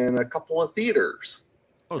be in a couple of theaters.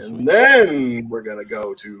 And then we're going to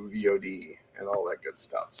go to VOD and all that good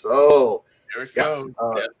stuff. So, there it goes.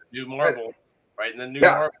 The new Marvel. Right in the new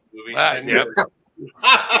Marvel movie.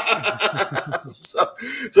 So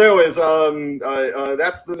anyways,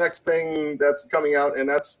 that's the next thing that's coming out, and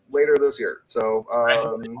that's later this year. So,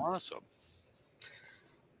 awesome.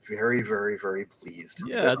 Very, very, very pleased.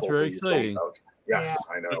 Yeah, that's very exciting. Yes,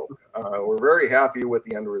 I know. We're very happy with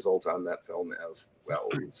the end result on that film as well.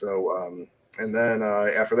 So, and then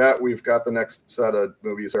after that, we've got the next set of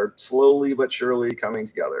movies are slowly but surely coming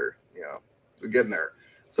together. We're getting there.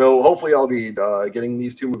 So hopefully I'll be getting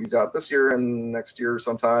these 2 movies out this year and next year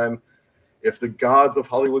sometime. If the gods of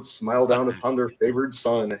Hollywood smile down upon their favored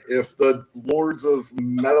son, if the lords of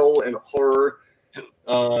metal and horror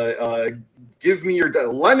give me your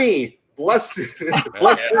Lemmy, bless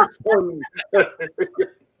your son.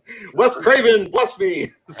 Wes Craven, bless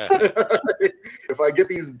me. If I get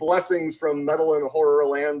these blessings from metal and horror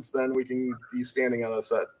lands, then we can be standing on a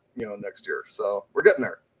set, next year. So we're getting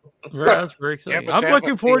there. That's very exciting. I'm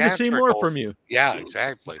looking forward to seeing more from you. Yeah,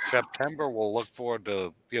 exactly. September, we'll look forward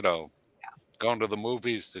to, going to the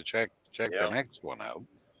movies to check the next one out.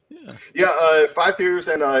 Yeah, 5 theaters,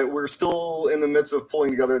 and we're still in the midst of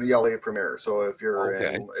pulling together the LA premiere. So if you're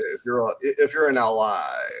in LA,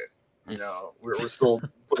 we're still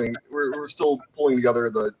pulling together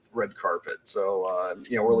the red carpet. So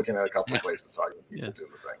we're looking at a couple of places talking to people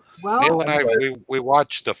doing the thing. Well, Neil and I we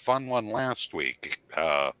watched a fun one last week.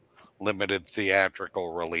 Limited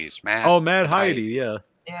theatrical release. Mad Heidi, yeah.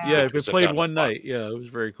 Yeah, it played one night. Yeah, it was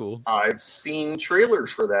very cool. I've seen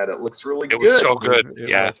trailers for that. It looks really good. It was so good.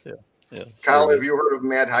 Yeah. Kyle, have you heard of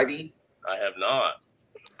Mad Heidi? I have not.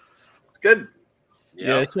 It's good.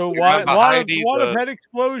 Yeah, so a lot of head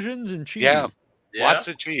explosions and cheese. Yeah, lots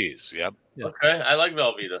of cheese. Yep. Yeah. Okay, I like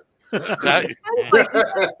Velveeta.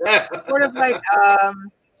 Sort of like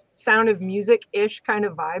Sound of Music-ish kind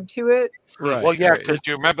of vibe to it. Right. Well, yeah, because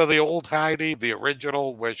do you remember the old Heidi, the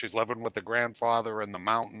original, where she's living with the grandfather in the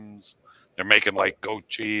mountains? They're making like goat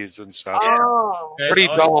cheese and stuff. Oh. Pretty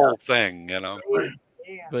dull thing, Yeah.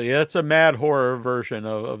 But yeah, it's a mad horror version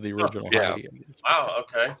of the original Heidi. Wow,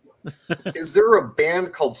 okay. Is there a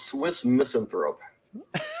band called Swiss Misanthrope?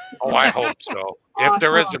 Oh, I hope so. If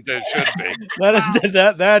there isn't, there should be.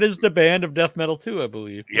 That is the band of death metal too, I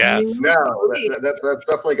believe. Yes. No, that's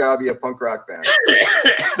definitely gotta be a punk rock band.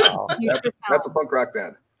 That's a punk rock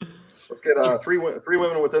band. Let's get three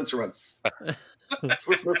women with instruments.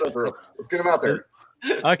 Swiss Misanthrope. Let's get them out there.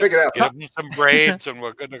 Pick it out. Give them some braids, and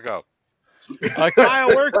we're good to go. Kyle,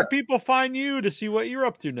 where can people find you to see what you're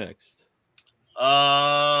up to next?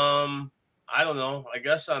 I don't know. I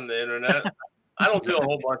guess on the internet. I don't do a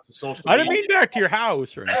whole bunch of social media. I didn't mean back to your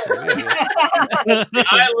house or anything.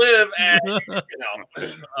 I live at,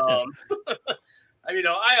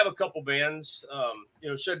 I have a couple bands.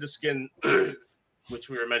 Shed the Skin, which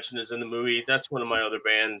we were mentioning, is in the movie. That's one of my other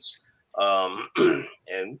bands.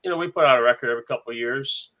 And we put out a record every couple of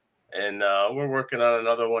years, and we're working on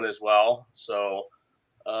another one as well. So,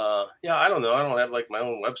 I don't know. I don't have like my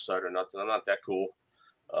own website or nothing. I'm not that cool.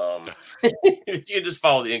 You can just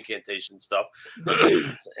follow the incantation stuff,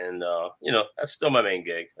 and that's still my main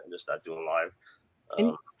gig. I'm just not doing live.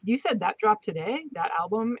 And you said that dropped today, that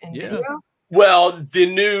album and video? Well, the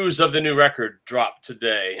news of the new record dropped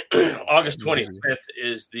today. August 25th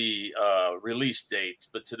is the release date,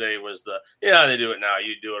 but today was they do it now.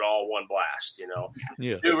 You do it all one blast,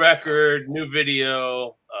 New record, new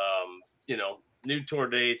video, new tour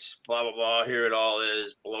dates, blah, blah, blah. Here it all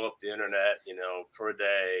is. Blow up the internet, for a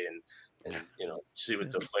day and see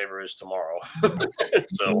what the flavor is tomorrow.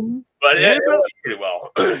 So, but it went pretty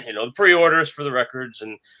well. The pre-orders for the records,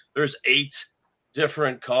 and there's 8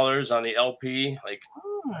 different colors on the LP, like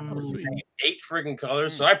 8 friggin'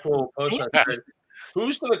 colors. So I pulled a poster and said,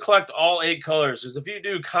 who's going to collect all 8 colors? Because if you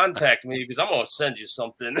do, contact me, because I'm going to send you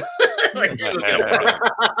something.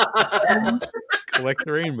 Collect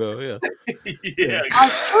the rainbow, yeah.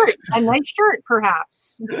 A nice shirt,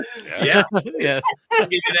 perhaps. Yeah. Yeah. I'll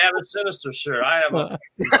give you to have a Sinister shirt. I have a.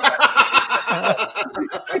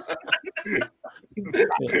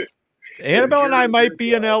 Annabelle and I might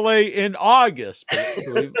be in LA in August,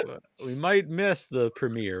 but we might miss the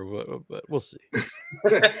premiere, but we'll see.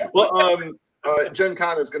 Well, Gen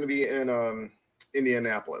Con is going to be in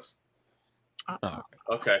Indianapolis.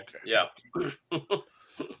 Okay. Yeah.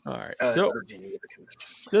 All right. So,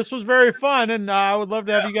 this was very fun, and I would love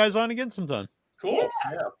to have you guys on again sometime. Cool.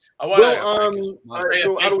 Yeah.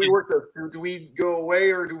 So how do we work this? Do we go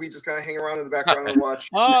away, or do we just kind of hang around in the background and watch?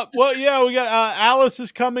 Well, yeah, we got Alice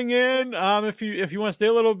is coming in. If you want to stay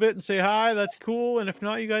a little bit and say hi, that's cool. And if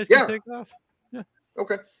not, you guys can take off. Yeah.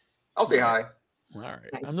 Okay. I'll say hi. All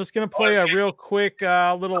right. I'm just gonna play a real quick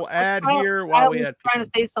little ad here while we had trying to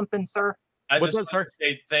say something, sir. I just want to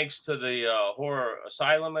say thanks to the Horror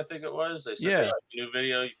Asylum, I think it was. They said they had a new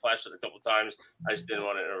video. You flashed it a couple times. I just didn't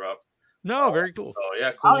want to interrupt. No, very cool. Oh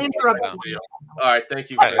yeah, cool. I'll interrupt you. All right,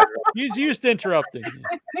 thank you. For interrupting. He's used to interrupting.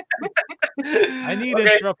 I need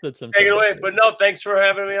Okay, interrupted sometimes. take it away. But no, thanks for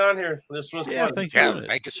having me on here. This was fun. Thanks for doing it.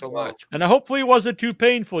 Thank you so much. And hopefully it wasn't too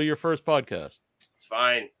painful, your first podcast. It's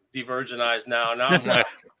fine. De-virginized now. Now I'm not.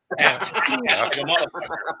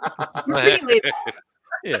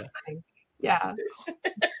 Yeah. Yeah.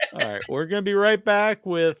 All right. We're going to be right back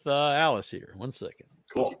with Alice here. 1 second.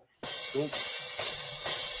 Cool.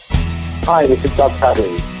 Hi, this is Doug Paddy,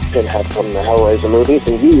 Pinhead from the Hellraiser movies,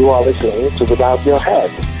 and you are listening to Without Your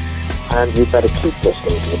Head. And you better keep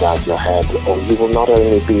listening to Without Your Head, or you will not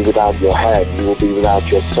only be without your head, you will be without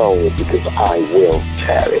your soul, because I will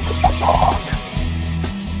tear it apart.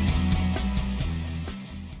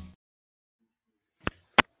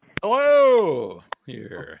 Hello.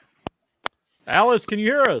 Here. Alice, can you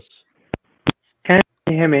hear us? Can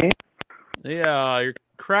you hear me? Yeah, you're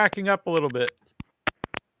cracking up a little bit.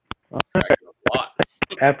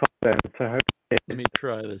 AirPods then, so hopefully. Let me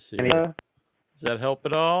try this here. Does that help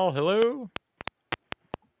at all? Hello?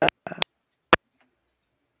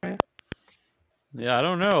 Yeah, I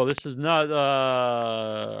don't know. This is not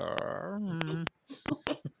I'll be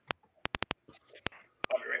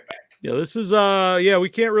right back. yeah, this is we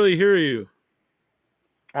can't really hear you.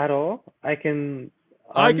 At all? I can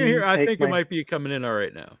hear I take think my- it might be coming in all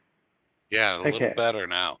right now. Yeah, a little Okay. better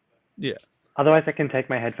now. Yeah. Otherwise, I can take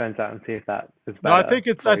my headphones out and see if that is better. No, I think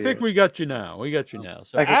for you. we got you now. We got you now.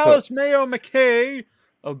 So Okay, cool. Alice Mayo McKay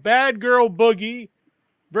of Bad Girl Boogie.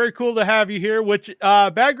 Very cool to have you here. Which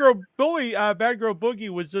Bad Girl Boogie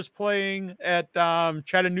was just playing at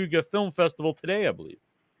Chattanooga Film Festival today, I believe.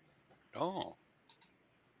 Oh,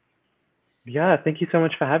 Yeah, thank you so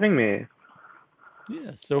much for having me.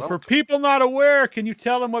 Yeah. So for Welcome. people not aware, can you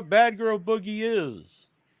tell them what Bad Girl Boogie is?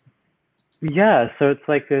 Yeah, so it's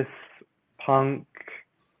like this punk,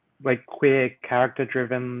 like queer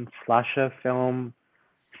character-driven slasher film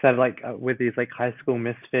set with these like high school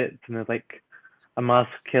misfits, and there's like a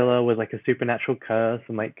masked killer with like a supernatural curse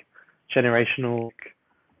and like generational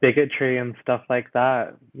bigotry and stuff like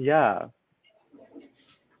that. Yeah.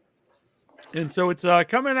 And so it's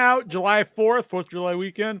coming out July 4th, 4th of July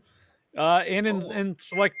weekend, and in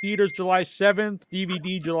select theaters July 7th,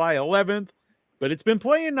 DVD July 11th. But it's been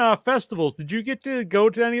playing festivals. Did you get to go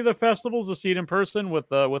to any of the festivals to see it in person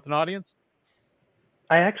with an audience?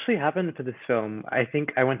 I actually haven't for this film. I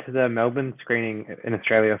think I went to the Melbourne screening in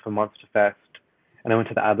Australia for Monster Fest, and I went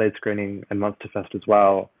to the Adelaide screening in Monster Fest as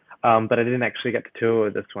well. But I didn't actually get to tour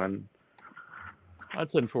this one.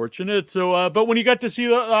 That's unfortunate. So, but when you got to see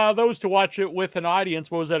those to watch it with an audience,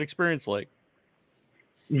 what was that experience like?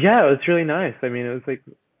 Yeah, it was really nice. I mean, it was like,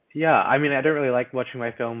 yeah, I mean, I don't really like watching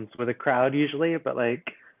my films with a crowd usually, but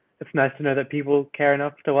like, it's nice to know that people care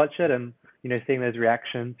enough to watch it, and seeing those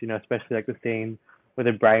reactions, especially like the scene with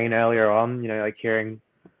the brain earlier on, like hearing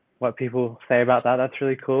what people say about that. That's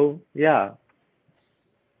really cool. Yeah.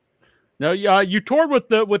 Now, you toured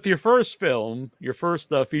with your first film, your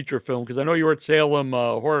first feature film, because I know you were at Salem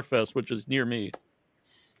Horror Fest, which is near me.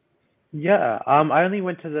 Yeah. I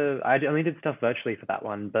only did stuff virtually for that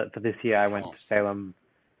one, but for this year I went to Salem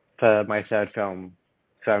for my third film,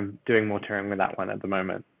 so I'm doing more touring with that one at the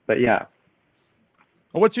moment. But yeah.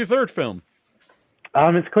 What's your third film?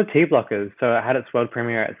 It's called T Blockers. So it had its world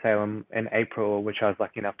premiere at Salem in April, which I was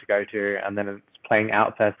lucky enough to go to, and then it's playing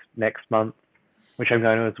Outfest next month, which I'm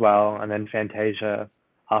going to as well, and then Fantasia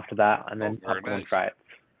after that, and then Popcorn nice. Frights.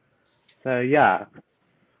 So yeah.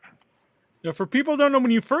 Now, for people who don't know,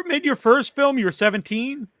 when you first made your first film, you were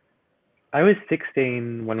 17? I was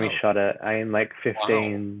 16 when we shot it. I'm like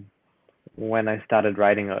 15 when I started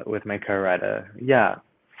writing it with my co-writer. Yeah.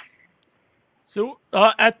 So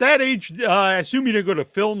at that age, I assume you didn't go to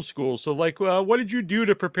film school. So like, what did you do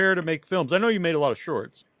to prepare to make films? I know you made a lot of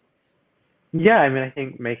shorts. Yeah, I mean, I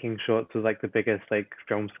think making shorts was like the biggest like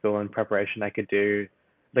film school and preparation I could do.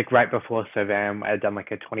 Like right before Savam, I had done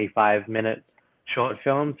like a 25-minute short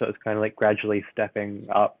film, so it was kind of like gradually stepping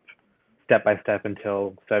up, step by step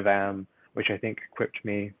until Savam, which I think equipped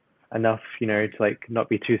me enough, to like not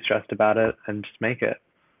be too stressed about it and just make it.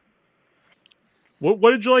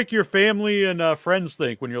 What did you like your family and friends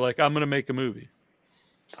think when you're like, I'm going to make a movie?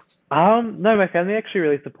 No, my family actually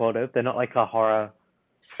really supportive. They're not like a horror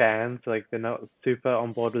fans, like they're not super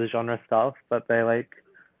on board with the genre stuff, but they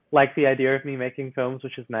like the idea of me making films,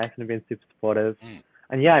 which is nice, and have been super supportive.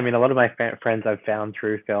 And yeah, I mean, a lot of my friends I've found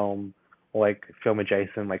through film or like film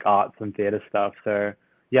adjacent, like arts and theater stuff. So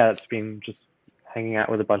yeah, it's been just hanging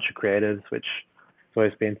out with a bunch of creatives, which has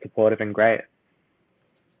always been supportive and great.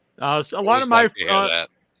 So a lot of my that.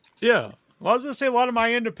 yeah, well, I was gonna say a lot of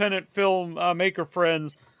my independent film maker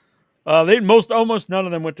friends Almost none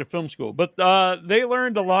of them went to film school, but they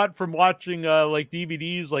learned a lot from watching like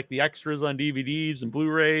DVDs, like the extras on DVDs and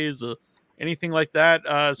Blu-rays, anything like that.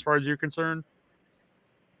 As far as you're concerned,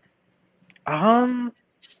 I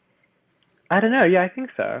don't know. Yeah, I think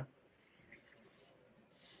so.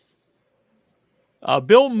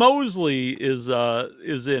 Bill Moseley is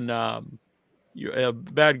in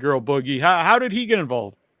Bad Girl Boogie. How did he get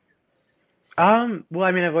involved? Well,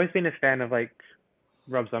 I mean, I've always been a fan of like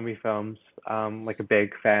Rob Zombie films, like a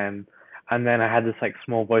big fan. And then I had this like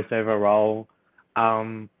small voiceover role,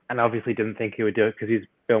 and obviously didn't think he would do it because he's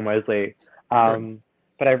Bill Moseley. Right.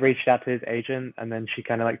 But I reached out to his agent, and then she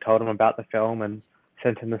kind of like told him about the film and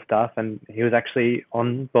sent him the stuff, and he was actually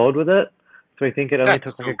on board with it. So I think it only That's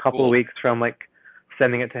took like so a couple cool. of weeks from like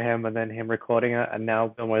sending it to him and then him recording it, and now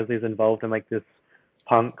Bill Moseley's involved in like this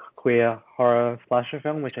punk queer horror slasher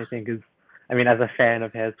film, which I think is, I mean, as a fan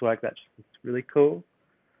of his work, that's just really cool.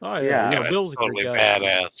 Oh Yeah. yeah, Yeah, Bill's that's a great totally guy.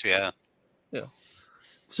 badass. Yeah.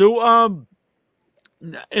 So,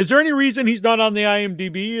 is there any reason he's not on the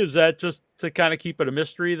IMDb? Is that just to kind of keep it a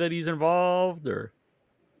mystery that he's involved, or?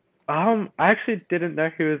 I actually didn't know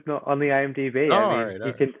he was not on the IMDb. Oh, I all mean, right, all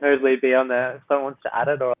he right. can totally be on there if someone wants to add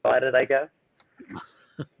it or add it, I guess.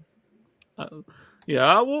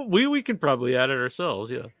 Yeah, well, we can probably add it ourselves.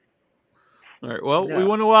 Yeah. All right. Well, we Yeah.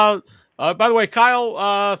 want to. By the way,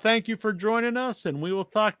 Kyle, thank you for joining us, and we will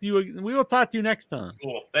talk to you. We will talk to you next time.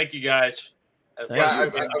 Cool. Thank you, guys. Thank Yeah, you.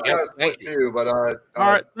 I've got a split too, but All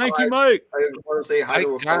right. Thank you, Mike. I want to say hi Hi,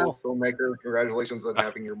 to a fellow Kyle. filmmaker. Congratulations on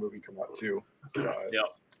having your movie come out too. Yeah.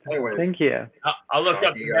 Anyways, Thank you. I'll look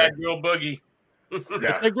up You the got Bad Girl Boogie. yeah,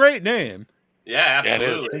 It's a great name. Yeah, Yeah, it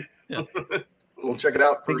is. absolutely. we'll check it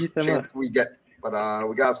out Thank you first so chance we get. But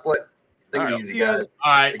we got a split. Take All it right. easy, See you guys.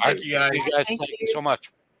 All right. Thank Thank you, guys. You guys, Thank thank you. you so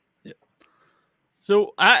much.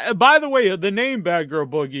 So, by the way, the name Bad Girl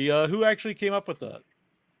Boogie. Who actually came up with that?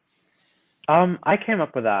 I came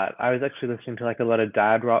up with that. I was actually listening to like a lot of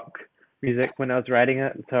dad rock music when I was writing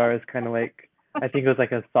it, so I was kind of like, I think it was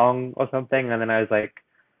like a song or something, and then I was like,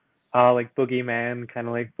 oh, like Boogie Man, kind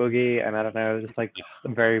of like Boogie, and I don't know, just like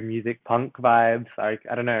some very music punk vibes. I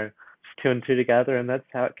don't know, just two and two together, and that's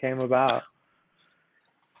how it came about.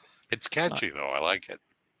 It's catchy though. I like it.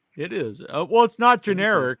 It is. Well, it's not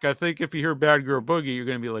generic. I think if you hear Bad Girl Boogie, you're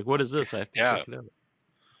going to be like, "What is this?" I have to Yeah. check it out.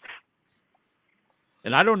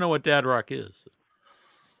 And I don't know what dad rock is.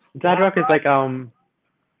 Dad rock is like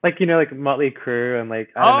you know, like Motley Crue and like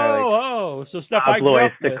I don't know, like So stuff I grew Pablo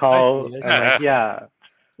up with. Estical, Thank and you. like yeah,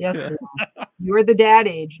 Yes, Yeah. Lou. You're the dad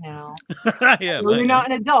age now. Yeah, Well, you're man. not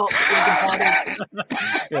an adult. You're the dad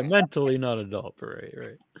age. Yeah, mentally not adult.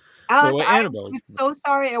 Right. Alice, Wait, I'm Annabelle. so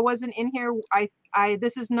sorry I wasn't in here.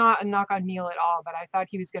 This is not a knock on Neil at all, but I thought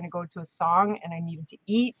he was going to go to a song and I needed to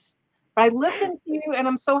eat. But I listened to you, and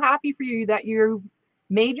I'm so happy for you that you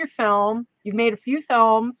made your film. You've made a few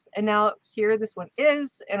films, and now here this one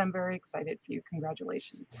is, and I'm very excited for you.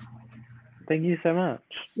 Congratulations. thank you so much.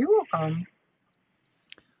 You're welcome.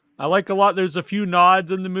 I like a lot. There's a few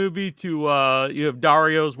nods in the movie to you have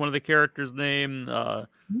Dario's one of the characters' name,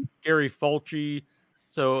 Gary Fulci.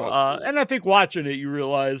 So and I think watching it, you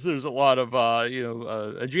realize there's a lot of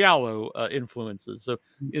giallo influences. So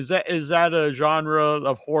is that a genre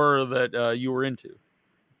of horror that you were into?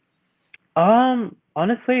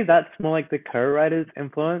 Honestly, that's more like the co-writer's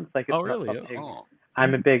influence. Like it's Oh, not really? something Oh,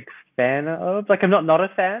 I'm a big fan of. Like I'm not a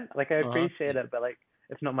fan. Like I Uh-huh. appreciate it, but like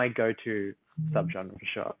it's not my go-to subgenre for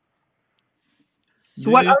sure. So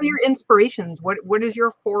what are your inspirations? What is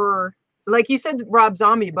your horror? Like you said, Rob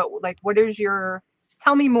Zombie, but like, what is your?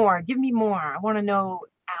 Tell me more. Give me more. I want to know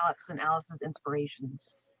Alice and Alice's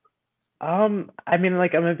inspirations. I mean,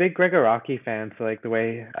 like I'm a big Gregor Araki fan, so like the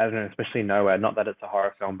way I don't know, especially Nowhere. Not that it's a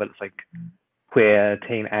horror film, but it's like queer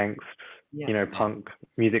teen angst, you know, Yes. punk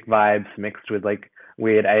music vibes mixed with like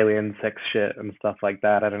weird alien sex shit and stuff like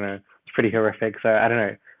that. I don't know. It's pretty horrific. So I don't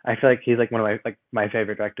know. I feel like he's like one of my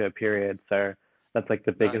favorite director, period. So that's like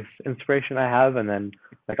the biggest inspiration I have. And then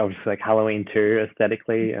like obviously like Halloween 2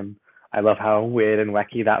 aesthetically, and I love how weird and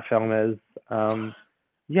wacky that film is.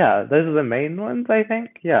 Yeah, those are the main ones, I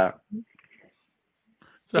think. Yeah.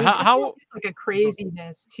 So There's how just like a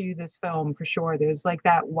craziness to this film for sure. There's like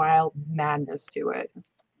that wild madness to it.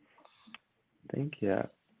 Thank you.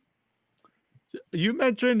 you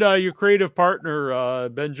mentioned your creative partner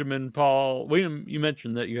Benjamin Paul? You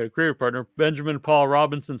mentioned that you had a creative partner, Benjamin Paul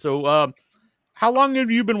Robinson. So how long have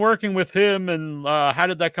you been working with him, and how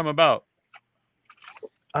did that come about?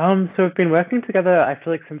 So we've been working together, I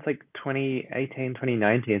feel like since like 2018,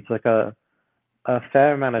 2019. It's like a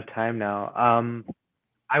fair amount of time now.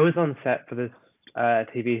 I was on set for this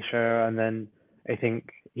TV show, and then I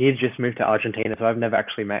think he's just moved to Argentina, so I've never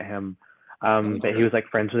actually met him. But he was like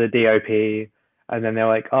friends with the DOP, and then they're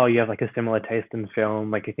like, "Oh, you have like a similar taste in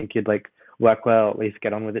film. Like, I think you'd like work well, at least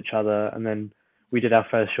get on with each other." And then we did our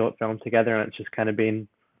first short film together, and it's just kind of been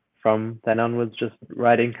from then onwards, just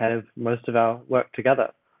writing kind of most of our work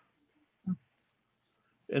together.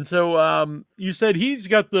 And so you said he's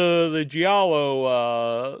got the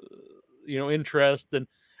giallo interest, and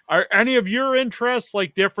are any of your interests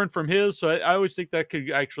like different from his? So I always think that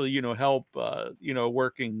could actually help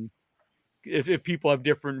working if people have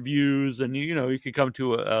different views, and you could come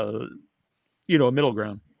to a middle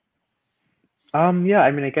ground. Yeah,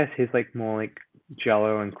 I mean, I guess he's like more like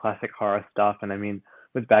giallo and classic horror stuff, and I mean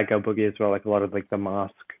with Bad Girl Boogie as well, like a lot of like the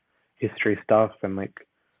Mask history stuff, and like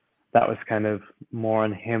that was kind of more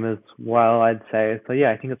on him as well, I'd say. So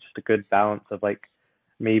yeah, I think it's just a good balance of like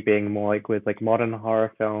me being more like with like modern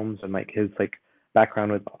horror films and like his like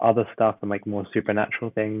background with other stuff and like more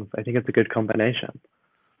supernatural things. I think it's a good combination.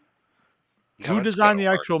 Yeah, Who that's designed gotta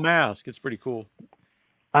the work. actual mask? It's pretty cool.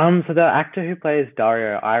 So the actor who plays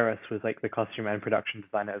Dario Iris was like the costume and production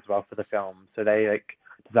designer as well for the film. So they like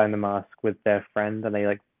designed the mask with their friend and they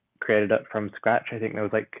like created it from scratch. I think there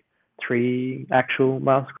was like 3 actual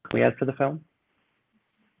masks we had for the film.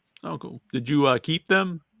 Oh, cool. Did you keep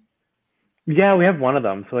them? Yeah, we have one of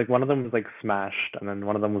them. So like one of them was like smashed and then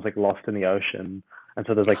one of them was like lost in the ocean. And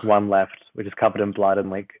so there's like one left, which is covered in blood and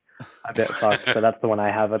like a bit fucked. So that's the one I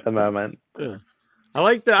have at the moment. Yeah. I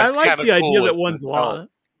like that. I That's like kinda the idea cool that if one's it's lost.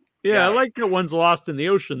 Yeah, I Yeah. like that one's lost in the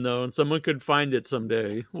ocean though, and someone could find it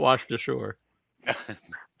someday, washed ashore.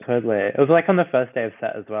 Totally. It was like on the first day of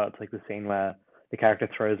set as well. It's like the scene where the character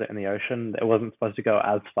throws it in the ocean. It wasn't supposed to go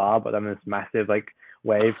as far, but then this massive like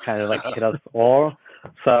wave kind of like hit us all.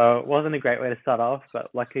 So it wasn't a great way to start off, but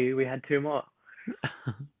lucky we had 2 more.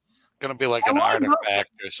 Gonna be like I an wanna know.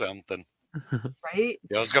 artifact or something. Right?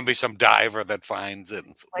 There's gonna be some diver that finds it.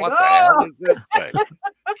 And Like, what the hell oh! is this thing?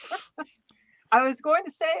 I was going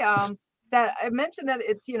to say that I mentioned that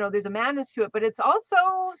it's there's a madness to it, but it's also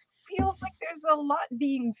feels like there's a lot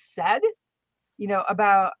being said,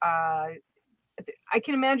 about I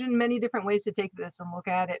can imagine many different ways to take this and look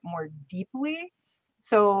at it more deeply.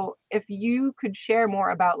 So if you could share more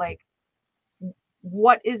about like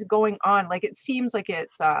what is going on, like it seems like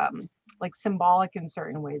it's like symbolic in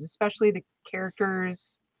certain ways, especially the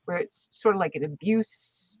characters where it's sort of like an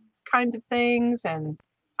abuse kinds of things, and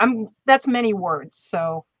that's many words,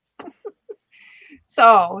 so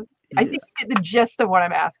I think you get the gist of what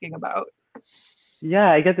I'm asking about. Yeah,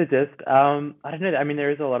 I get the gist. I don't know. I mean,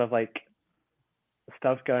 there is a lot of like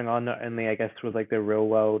stuff going on, not only I guess with like the real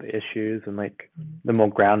world issues and like the more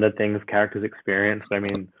grounded things characters experience, but I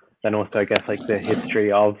mean, then also I guess like the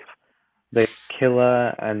history of the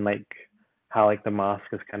killer and like how like the mask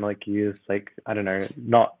is kind of like used, like I don't know,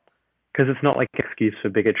 not because it's not like excuse for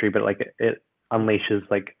bigotry, but like it unleashes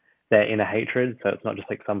like their inner hatred. So it's not just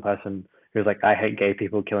like some person who's like, I hate gay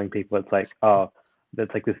people killing people. It's like, oh, there's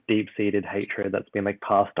like this deep-seated hatred that's been like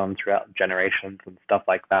passed on throughout generations and stuff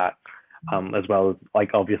like that, as well as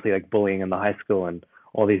like obviously like bullying in the high school and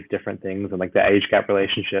all these different things and like the age gap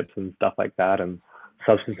relationships and stuff like that and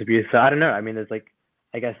substance abuse. So I don't know. I mean, there's like,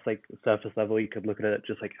 I guess like surface level, you could look at it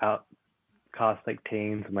just like outcast like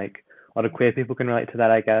teens and like a lot of queer people can relate to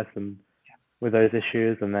that, I guess, and with those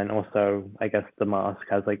issues. And then also, I guess the mask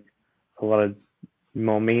has like a lot of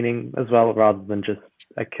more meaning as well, rather than just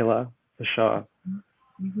a killer, for sure.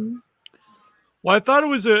 Mm-hmm. Well, I thought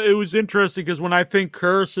it was interesting because when I think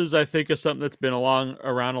curses, I think of something that's been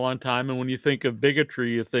around a long time, and when you think of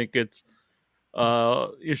bigotry, you think it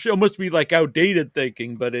should almost be like outdated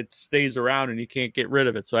thinking, but it stays around and you can't get rid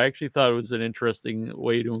of it. So I actually thought it was an interesting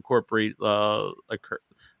way to incorporate to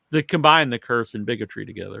combine the curse and bigotry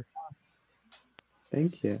together.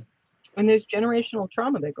 Thank you. And there's generational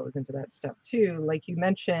trauma that goes into that stuff too. Like you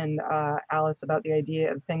mentioned, Alice, about the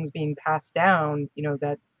idea of things being passed down,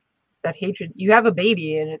 that hatred. You have a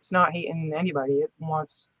baby and it's not hating anybody. It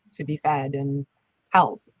wants to be fed and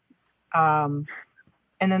held. And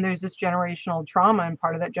then there's this generational trauma, and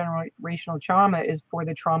part of that generational trauma is for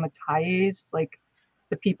the traumatized, like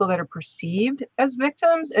the people that are perceived as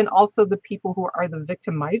victims, and also the people who are the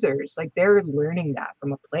victimizers. Like they're learning that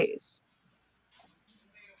from a place.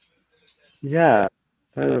 Yeah,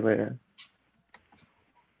 totally.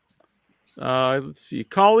 Let's see.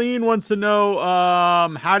 Colleen wants to know,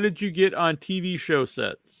 how did you get on TV show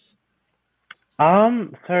sets?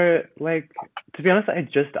 So like to be honest, I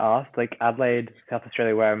just asked. Like Adelaide, South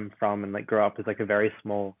Australia, where I'm from and like grew up, is like a very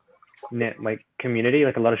small knit like community.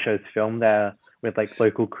 Like a lot of shows filmed there with like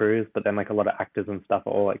local crews, but then like a lot of actors and stuff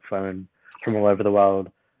are all like flown from all over the world.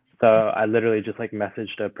 So I literally just like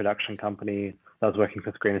messaged a production company that was working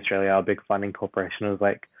for Screen Australia, a big funding corporation. I was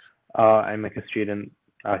like, I'm like a student.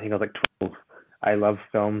 I think I was like 12. I love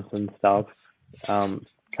films and stuff.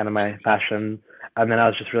 Kind of my passion. And then I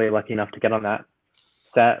was just really lucky enough to get on that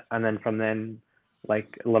set. And then from then,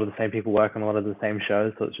 like a lot of the same people work on a lot of the same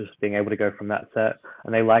shows. So it's just being able to go from that set.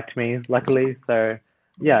 And they liked me, luckily. So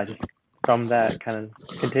yeah, just from that kind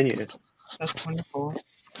of continued. That's wonderful.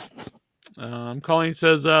 Colleen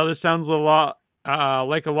says, this sounds a lot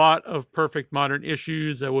like a lot of perfect modern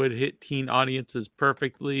issues that would hit teen audiences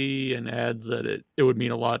perfectly, and adds that it would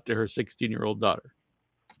mean a lot to her 16-year-old daughter.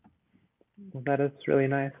 Well, that is really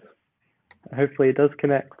nice. Hopefully it does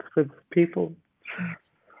connect with people.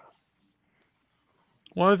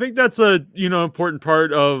 Well, I think that's a important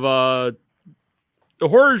part of the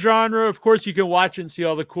horror genre. Of course, you can watch it and see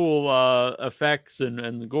all the cool effects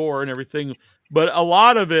and the gore and everything, but a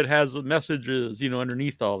lot of it has messages,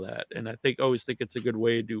 underneath all that. And I always think it's a good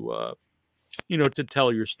way to, to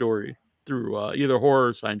tell your story through either horror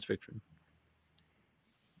or science fiction.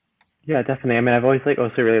 Yeah, definitely. I mean, I've always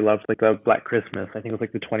also really loved like the Black Christmas. I think it was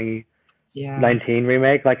like the 2019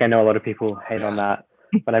 remake. Like I know a lot of people hate on that,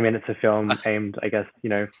 but I mean, it's a film aimed, I guess,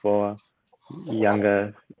 for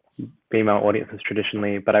younger female audiences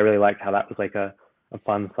traditionally. But I really liked how that was like a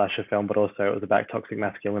fun slasher film, but also it was about toxic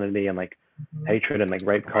masculinity and like hatred and like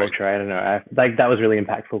rape culture. I don't know. That was really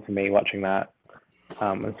impactful for me watching that.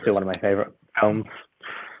 It's still one of my favorite films.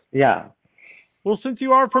 Yeah. Well, since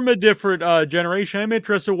you are from a different generation, I'm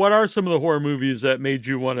interested. What are some of the horror movies that made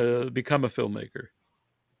you want to become a filmmaker?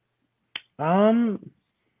 I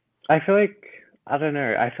feel like I don't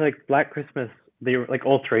know. I feel like Black Christmas, like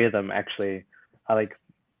all three of them actually are like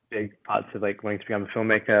big parts of like wanting to become a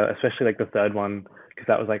filmmaker, especially like the third one, because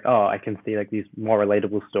that was like, oh, I can see like these more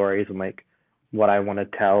relatable stories and like what I want to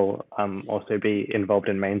tell. Also be involved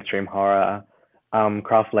in mainstream horror.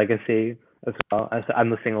 Craft Legacy as well. I'm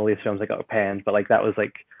listening to all these films that got panned, but like that was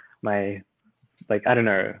like my I don't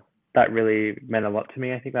know, that really meant a lot to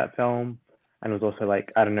me. I think that film, and was also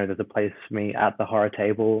like, I don't know, there's a place for me at the horror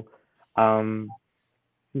table.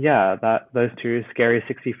 Yeah, those two, Scary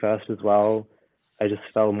 61st as well. I just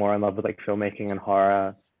fell more in love with like filmmaking and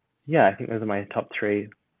horror. Yeah, I think those are my top three.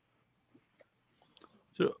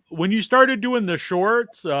 So when you started doing the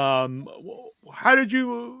shorts, how did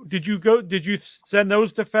you send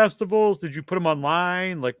those to festivals? Did you put them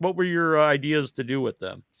online? Like, what were your ideas to do with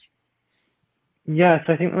them? Yeah,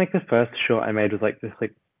 so I think like the first short I made was like this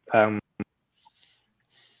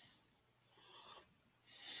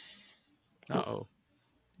Uh-oh.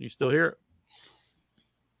 You still hear it?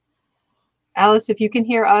 Alice, if you can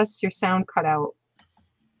hear us, your sound cut out.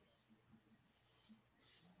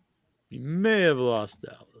 You may have lost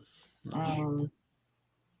Alice. Oh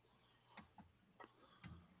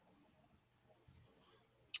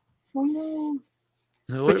no.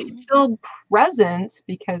 Hello? But she's still present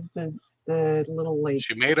because the little like.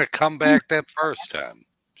 She made a comeback that first time.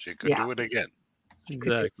 She could do it again.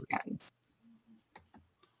 Exactly.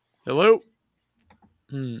 Hello?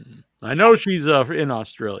 I know she's in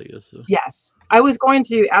Australia. So yes, I was going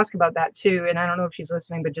to ask about that too, and I don't know if she's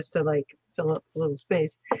listening, but just to like fill up a little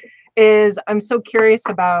space, I'm so curious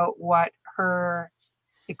about what her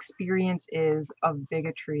experience is of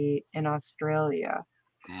bigotry in Australia.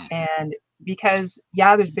 And because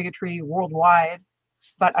there's bigotry worldwide,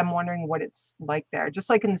 but I'm wondering what it's like there. Just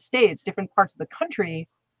like in the States, different parts of the country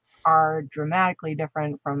are dramatically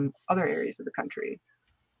different from other areas of the country.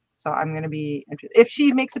 So I'm going to be interested. If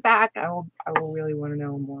she makes it back, I will really want to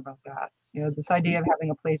know more about that. This idea of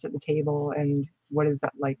having a place at the table, and what is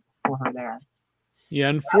that like for her there? Yeah,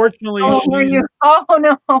 unfortunately, oh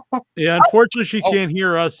no. Yeah, unfortunately, she can't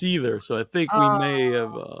hear us either. So I think we may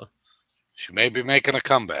have. She may be making a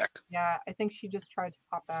comeback. Yeah, I think she just tried to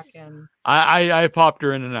pop back in. I popped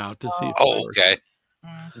her in and out to see if it worked. Okay.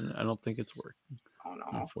 I don't think it's working. Oh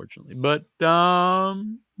no. Unfortunately, but I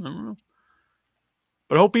don't know.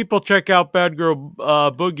 But I hope people check out Bad Girl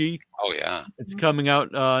Boogie. Oh yeah, it's coming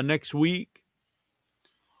out next week.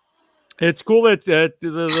 It's cool that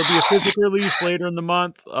there'll be a physical release later in the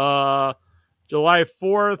month, July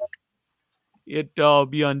 4th. It'll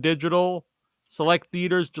be on digital, select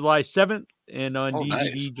theaters July 7th, and on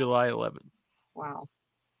DVD July 11th. Wow,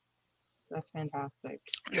 that's fantastic.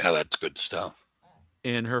 Yeah, that's good stuff.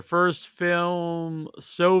 And her first film,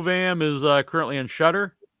 Sovam, is currently on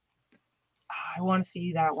Shudder. I want to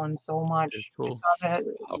see that one so much. Cool. I saw that.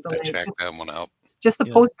 I'll have to check that one out. Just the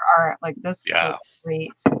poster art, like this, looks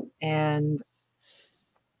great, and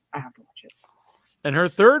I have to watch it. And her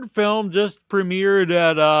third film just premiered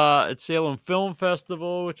at Salem Film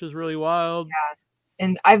Festival, which is really wild. Yeah,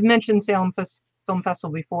 and I've mentioned Salem Film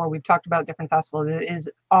Festival before. We've talked about different festivals. It is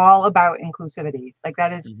all about inclusivity. Like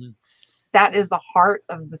that is the heart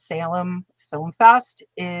of the Salem Film Fest,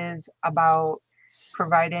 is about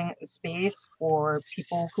providing a space for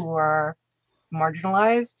people who are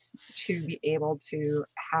marginalized to be able to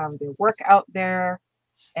have their work out there.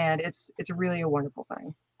 And it's really a wonderful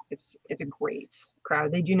thing. It's a great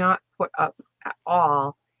crowd. They do not put up at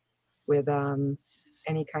all with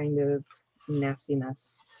any kind of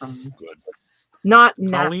nastiness from not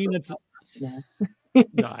Colleen, nastiness.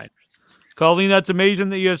 No, Colleen, that's amazing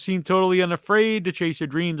that you have seemed totally unafraid to chase your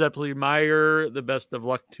dreams. Absolutely admire. The best of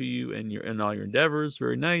luck to you and all your endeavors.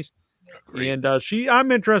 Very nice. Great. And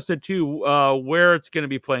I'm interested too where it's going to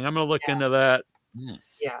be playing. I'm going to look into that.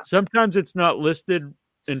 Yeah. Sometimes it's not listed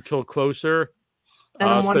until closer,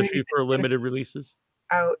 especially for limited releases.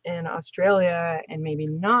 Out in Australia and maybe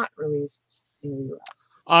not released in the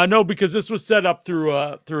US. No, because this was set up through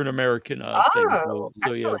an American thing. So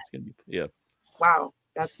yeah, it's gonna be Wow,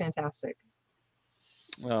 that's fantastic.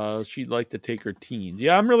 She'd like to take her teens.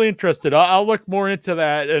 Yeah, I'm really interested. I'll look more into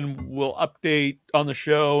that, and we'll update on the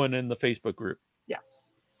show and in the Facebook group.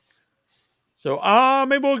 Yes. So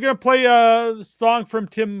maybe we're gonna play a song from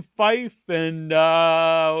Tim Fife, and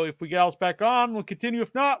if we get else back on, we'll continue.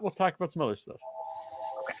 If not, we'll talk about some other stuff.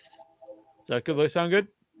 Okay. Does that good? Sound good?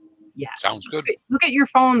 Yeah. Sounds good. Look at your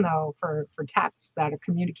phone though for texts that are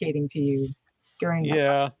communicating to you during.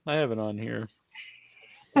 Yeah, I have it on here.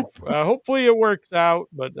 Hopefully it works out,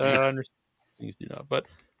 but things do not. But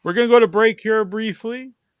we're gonna go to break here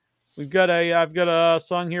briefly. I've got a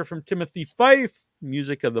song here from Timothy Fife,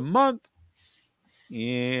 Music of the Month, and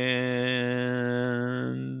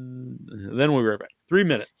then we'll be right back. 3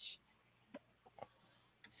 minutes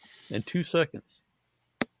and 2 seconds.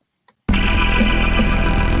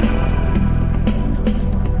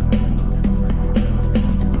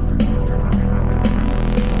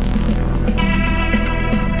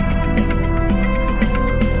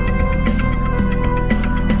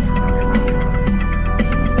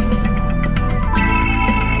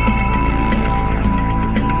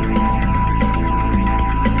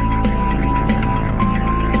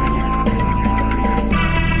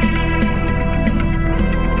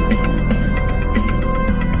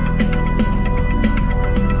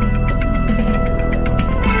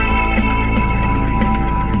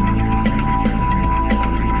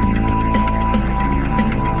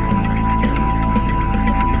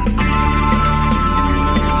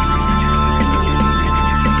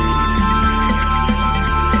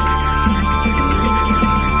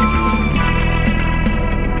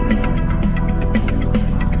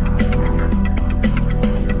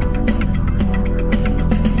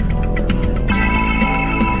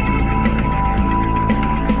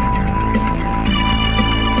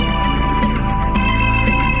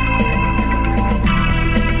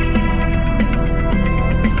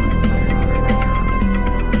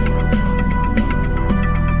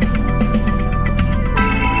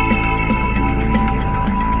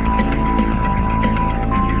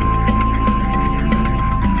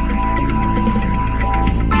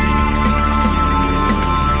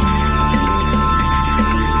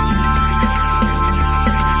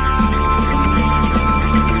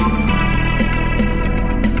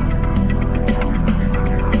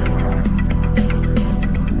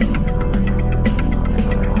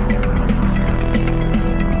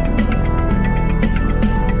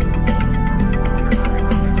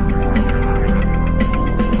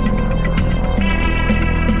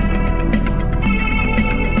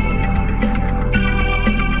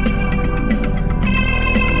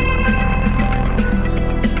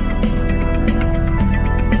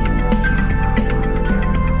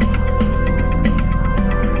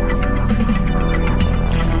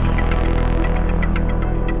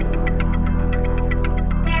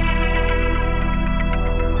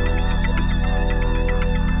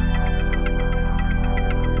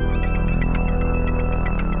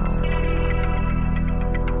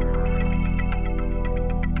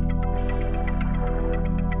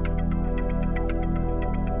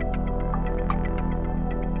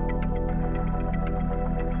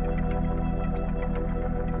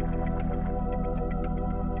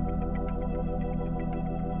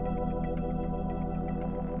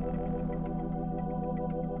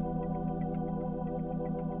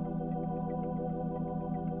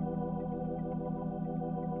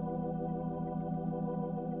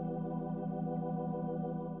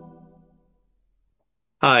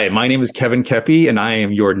 Hi, my name is Kevin Kepi, and I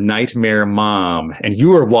am your nightmare mom. And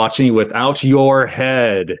you are watching Without Your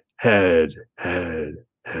Head. Head.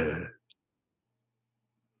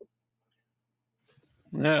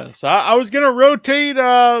 Yeah, so I was gonna rotate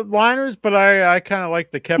liners, but I kind of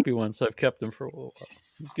like the Kepi one, so I've kept him for a little while.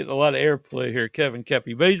 He's getting a lot of airplay here, Kevin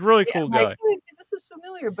Kepi, but he's a really cool guy. This is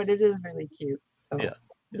familiar, but it is really cute. So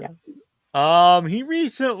yeah. He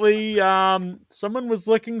recently someone was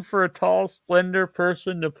looking for a tall, slender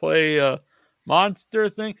person to play a monster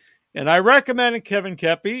thing, and I recommended Kevin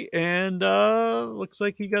Kepi, and looks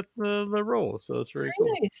like he got the role, so that's very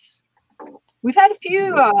cool. Nice. We've had a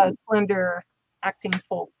few slender acting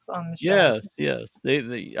folks on the show. Yes.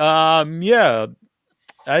 They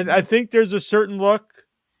I think there's a certain look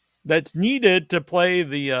that's needed to play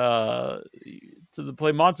the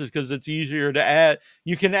play monsters because it's easier to add.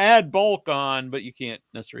 You can add bulk on, but you can't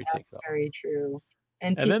necessarily take it off. Very true.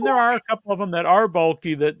 And then there are a couple of them that are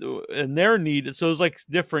bulky and they're needed. So there's like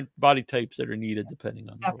different body types that are needed depending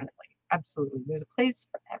on. Definitely, absolutely. There's a place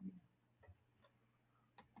for everyone.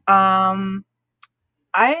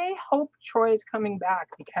 I hope Troy's coming back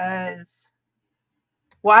because,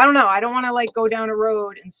 well, I don't know. I don't want to like go down a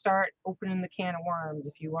road and start opening the can of worms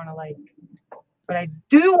if you want to like, but I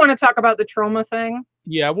do want to talk about the trauma thing.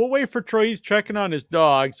 Yeah, we'll wait for Troy. He's checking on his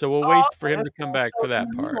dog, so we'll wait for him to come back for that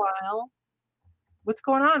part. Meanwhile, what's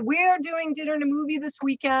going on? We are doing Dinner and a Movie this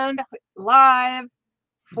weekend live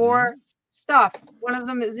for stuff. One of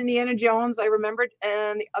them is Indiana Jones, I remembered,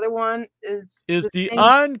 and the other one is the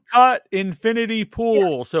uncut Infinity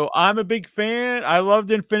Pool. Yeah. So I'm a big fan. I loved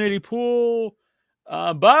Infinity Pool,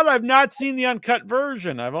 but I've not seen the uncut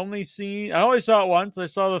version. I only saw it once. I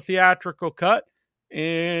saw the theatrical cut,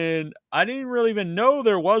 and I didn't really even know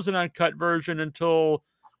there was an uncut version until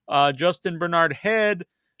Justin Bernard Head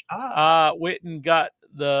went and got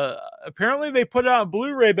apparently they put it on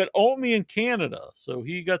Blu-ray, but only in Canada. So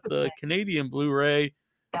he got the Canadian Blu-ray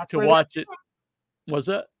to watch it. Was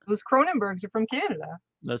that? Those Cronenbergs are from Canada.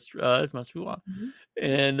 That's it must be one. Mm-hmm.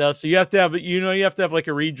 And so you have to have like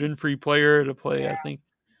a region-free player to play, I think.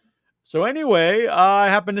 So anyway, I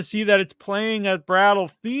happen to see that it's playing at Brattle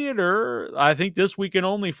Theater, I think this weekend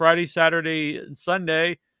only, Friday, Saturday, and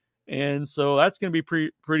Sunday. And so that's going to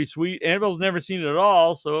be pretty sweet. Annabelle's never seen it at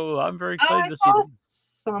all, so I'm very excited to see it.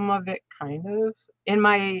 Some of it kind of in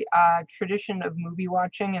my tradition of movie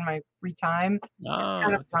watching in my free time. It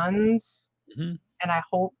kind of runs, and I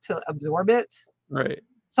hope to absorb it. Right.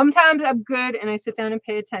 Sometimes I'm good and I sit down and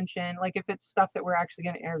pay attention. Like if it's stuff that we're actually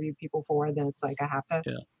going to interview people for, then it's like I have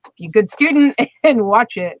to be a good student and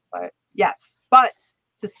watch it. But yes, but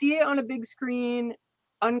to see it on a big screen,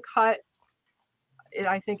 uncut,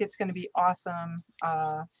 I think it's going to be awesome.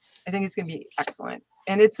 I think it's going to be excellent.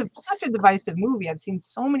 And it's such a divisive movie. I've seen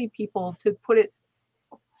so many people, to put it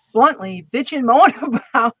bluntly, bitch and moan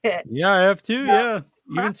about it. Yeah, I have too. Yeah.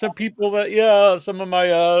 Even some people that, some of my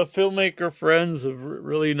filmmaker friends have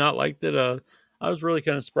really not liked it. I was really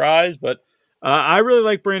kind of surprised, but I really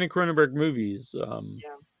like Brandon Cronenberg movies.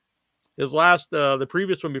 His last, the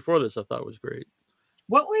previous one before this, I thought was great.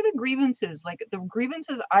 What were the grievances? Like the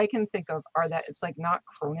grievances I can think of are that it's like not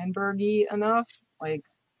Cronenberg-y enough. Like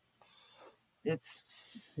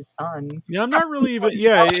it's his son. Yeah, I'm not really even.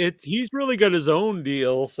 Yeah, he's really got his own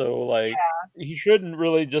deal. So like, he shouldn't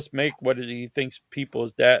really just make what he thinks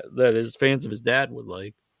his fans of his dad would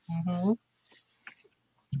like. Mm-hmm.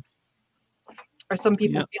 Or some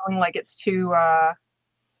people feeling like it's too. I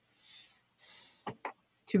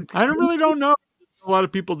don't know. A lot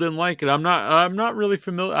of people didn't like it. I'm not really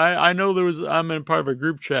familiar. I know I'm in part of a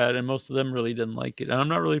group chat, and most of them really didn't like it, and I'm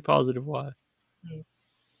not really positive why.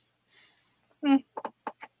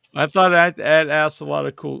 I thought I'd asked a lot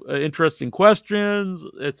of cool, interesting questions.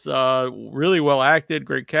 It's really well acted,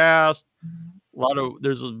 great cast.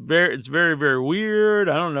 It's very, very weird.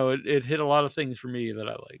 I don't know. It hit a lot of things for me that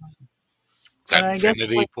I liked. Is that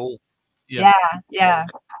Infinity Pool? Yeah.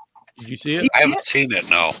 Did you see it? I haven't seen it.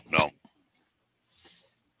 No.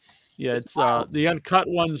 Yeah, it's the uncut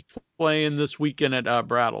one's playing this weekend at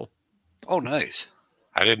Brattle. Oh, nice.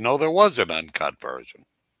 I didn't know there was an uncut version.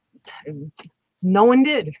 No one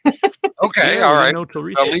did. Okay, all right. So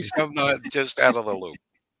at least I'm not just out of the loop.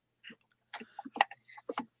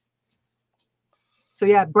 So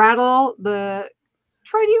yeah, Brattle,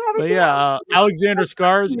 Troy, do you have a Alexander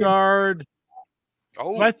Skarsgård.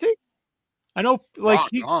 Oh, I know, like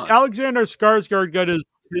Alexander Skarsgård got his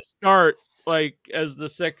start like as the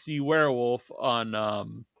sexy werewolf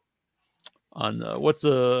on what's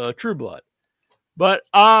True Blood, but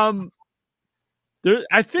I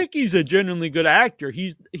think he's a genuinely good actor.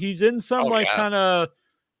 He's in some kind of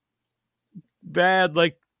bad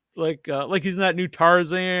like he's in that new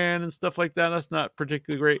Tarzan and stuff like that. That's not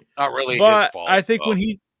particularly great. Not really but his fault. I think when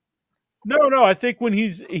he I think when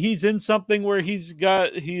he's in something where he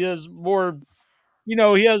has more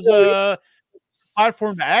he has a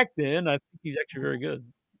platform to act in. I think he's actually very good.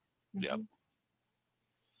 Yeah,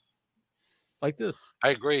 Like this. I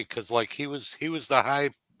agree because like he was the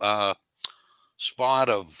high spot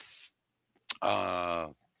of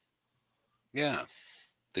yeah,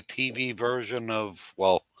 the TV version of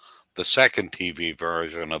the second TV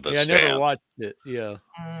version of The Yeah, I never Stand. watched it. Yeah.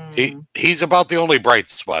 He's about the only bright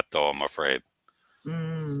spot though, I'm afraid.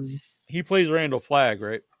 He plays Randall Flagg,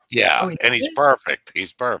 right? Yeah, he and he's does? perfect.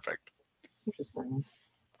 He's perfect. Interesting.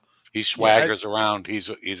 He swaggers around. He's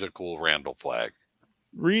a cool Randall Flagg.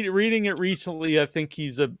 Reading it recently, I think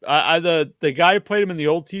he's the guy who played him in the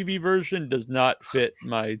old TV version does not fit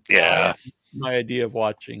my idea of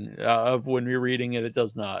watching of when we're reading it. It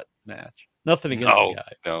does not match. Nothing against the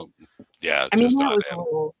guy. No, yeah. I mean, just that not was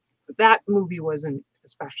him. that movie wasn't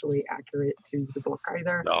especially accurate to the book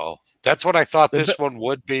either. No, that's what I thought this one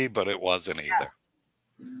would be, but it wasn't either.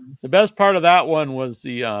 The best part of that one was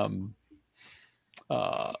the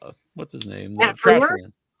what's his name? Matt The trash Frewer?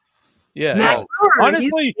 man. Yeah. Matt Frewer,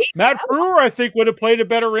 Honestly, Matt Frewer, I think, would have played a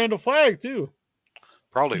better Randall Flagg too.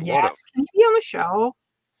 Probably would Yes. have. Can he be on the show?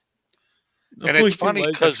 And it's funny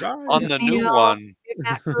because on the new one,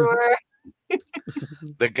 Matt Frewer.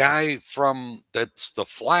 the guy that's the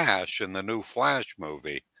Flash in the new Flash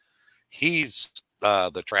movie, he's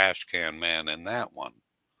the trash can man in that one.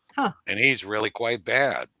 Huh. And he's really quite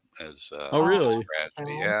bad as really?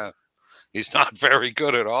 Yeah. He's not very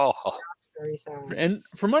good at all. Very sad. And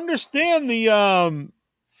from understand the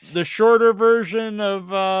shorter version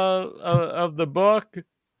of the book,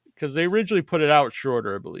 because they originally put it out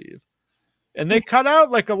shorter, I believe. And they cut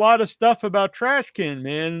out like a lot of stuff about Trash Can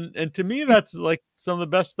Man, and to me that's like some of the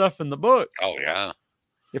best stuff in the book. Oh yeah.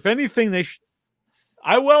 If anything,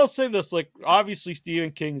 I will say this: like obviously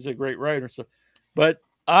Stephen King's a great writer, so, but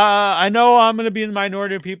I know I'm going to be in the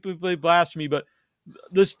minority of people who play blasphemy, but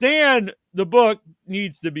The Stand, the book,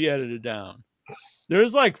 needs to be edited down.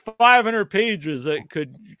 There's like 500 pages that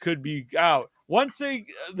could be out. Once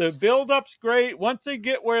the build-up's great. Once they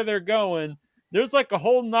get where they're going, there's like a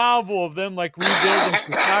whole novel of them like rebuilding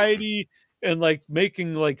society and like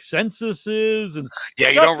making like censuses and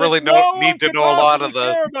you don't really need to know a lot of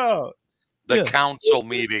the council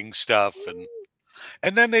meeting stuff,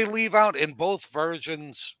 and then they leave out in both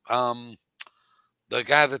versions the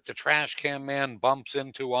guy that the trash can man bumps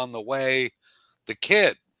into on the way, the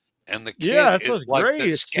kid. And the kid is like great.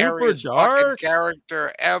 the scariest fucking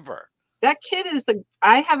character ever. That kid is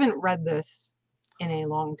I haven't read this in a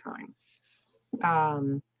long time.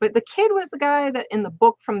 But the kid was the guy that in the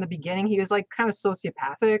book from the beginning, he was like kind of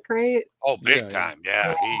sociopathic, right? Oh, big time.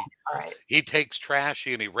 Yeah. He takes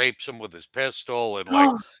Trashy and he rapes him with his pistol and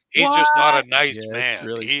he's just not a nice man.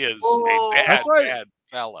 He is a bad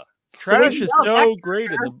fella. Trash is so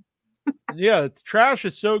great in the Trash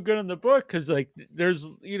is so good in the book because like there's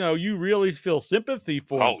you really feel sympathy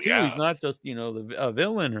for him too. Yeah. He's not just a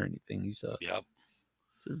villain or anything. He's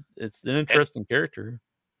it's an interesting character.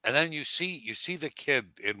 And then you see the kid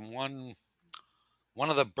in one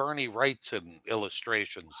of the Bernie Wrightson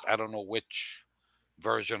illustrations. I don't know which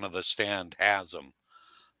version of The Stand has him,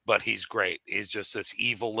 but he's great. He's just this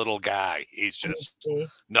evil little guy. He's just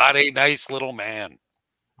not a nice little man.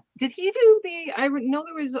 Did he do I know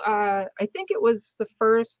there was, I think it was the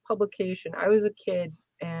first publication. I was a kid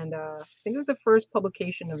and I think it was the first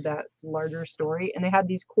publication of that larger story. And they had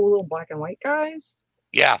these cool little black and white guys.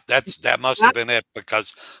 Yeah, that must have been it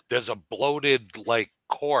because there's a bloated like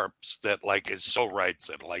corpse that like is so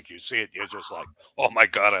Wrightson. Like you see it, you're just like, oh my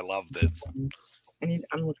God, I love this.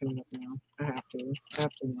 I'm looking it up now. I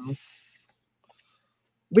have to know.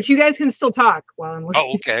 But you guys can still talk while I'm looking.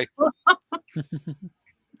 Oh, okay.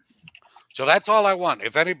 So that's all I want.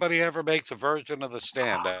 If anybody ever makes a version of The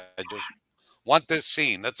Stand, I just want this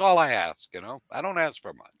scene. That's all I ask, I don't ask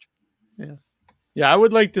for much. Yeah. Yeah, I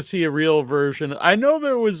would like to see a real version. I know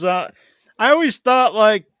there was I always thought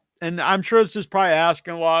like, and I'm sure this is probably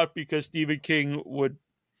asking a lot because Stephen King would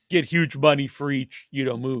get huge money for each,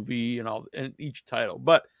 movie and each title.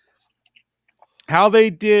 But how they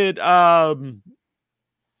did Game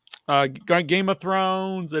of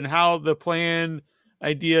Thrones and how the plan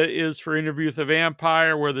idea is for Interview with the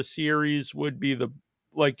Vampire, where the series would be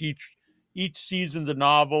each season's a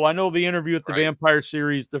novel. I know the Interview with the Vampire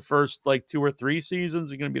series, the first like 2 or 3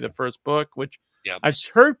 seasons are going to be the first book, which I've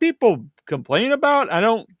heard people complain about. I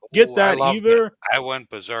don't get that either. It. I went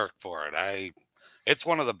berserk for it. It's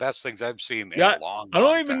one of the best things I've seen in a long time. I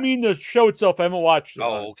don't even mean the show itself. I haven't watched it.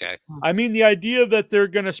 Oh, okay. I mean the idea that they're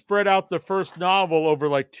going to spread out the first novel over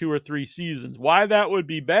like 2 or 3 seasons. Why that would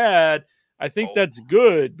be bad, I think that's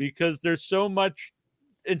good because there's so much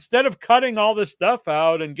instead of cutting all this stuff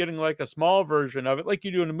out and getting like a small version of it, like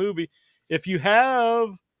you do in a movie, if you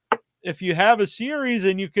have a series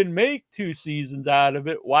and you can make 2 seasons out of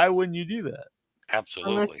it, why wouldn't you do that?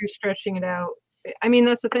 Absolutely. Unless you're stretching it out. I mean,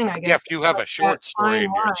 that's the thing, I guess. Yeah, if you have a short story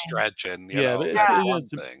and you're stretching, that's one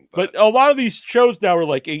thing. But a lot of these shows now are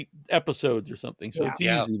like 8 episodes or something, so it's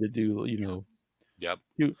Yeah. easy to do, you know. Yep.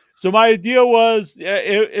 So my idea was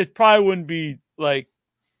it probably wouldn't be like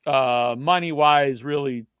money wise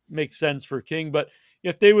really makes sense for King, but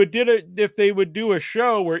if they would do a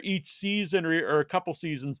show where each season or a couple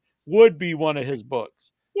seasons would be one of his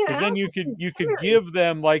books, because then you could give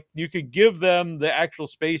them the actual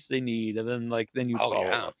space they need, and then you follow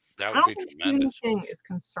up. That would be tremendous. Stephen King is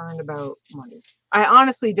concerned about money. I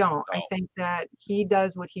honestly don't. I think that he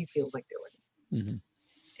does what he feels like doing. Mm-hmm.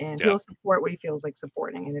 And he'll support what he feels like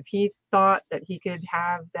supporting. And if he thought that he could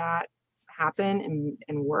have that happen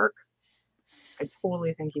and work, I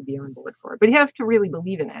totally think he'd be on board for it. But he has to really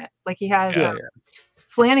believe in it. Like he has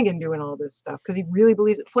Flanagan doing all this stuff because he really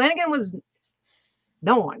believes it. Flanagan was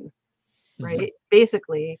no one, right? Mm-hmm.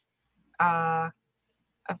 Basically, I've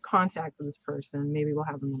contacted this person. Maybe we'll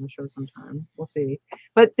have him on the show sometime. We'll see.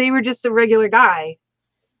 But they were just a regular guy.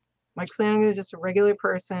 Mike Flanagan is just a regular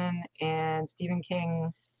person, and Stephen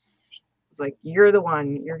King was like, "You're the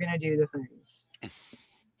one. You're gonna do the things."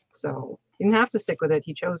 So he didn't have to stick with it.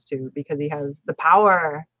 He chose to because he has the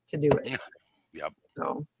power to do it. Yep.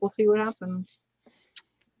 So we'll see what happens.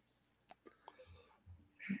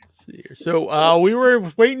 Let's see here. So we were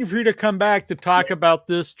waiting for you to come back to talk about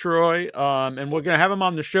this, Troy. And we're gonna have him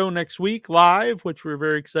on the show next week live, which we're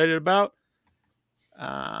very excited about.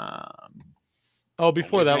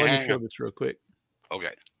 Before that, let me show this real quick.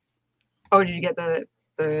 Okay. Oh, did you get the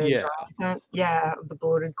the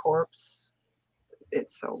bloated corpse?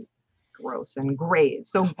 It's so gross and gray.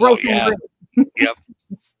 So gross and gray. Yep.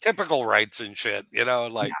 Typical rights and shit,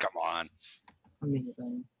 come on.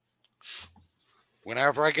 Amazing.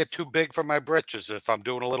 Whenever I get too big for my britches, if I'm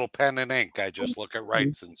doing a little pen and ink, I just look at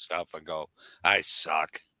rights and stuff and go, I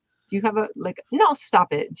suck. Do you have no,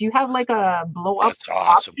 stop it. Do you have like a blow up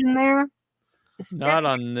option there? It's not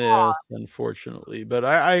on this, unfortunately, but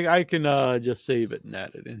I can just save it and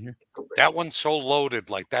add it in here. That one's so loaded,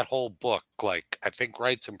 like that whole book, like I think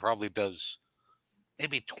Wrightson probably does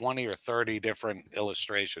maybe 20 or 30 different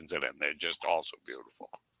illustrations in it, and they're just also beautiful.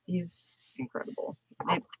 He's incredible.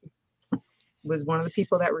 It was one of the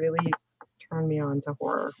people that really turned me on to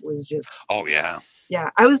horror. Was just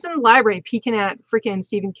I was in the library peeking at freaking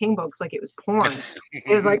Stephen King books like it was porn.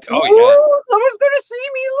 It was like, someone's gonna see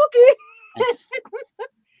me looking.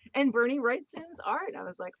 And Bernie Wrightson's art, I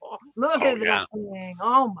was like, look at that thing.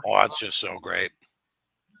 Oh my god, it's just so great.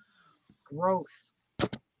 Gross.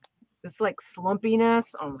 It's like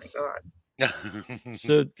slumpiness. Oh my god.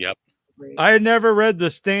 So I had never read The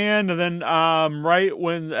Stand, and then right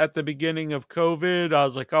when at the beginning of COVID, I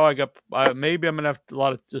was like, maybe I'm gonna have a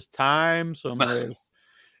lot of just time, so I'm gonna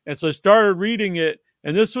and so I started reading it,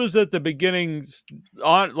 and this was at the beginning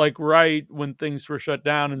on right when things were shut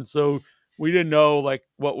down, and so we didn't know like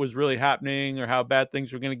what was really happening or how bad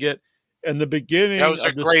things were going to get. And the beginning, that was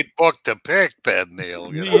a great book to pick, Ben Neil.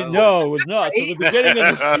 No, it was not. So the beginning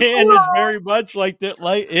of The Stand is very much like that.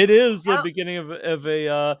 Like it is the beginning of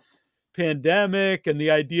a pandemic, and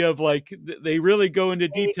the idea of like they really go into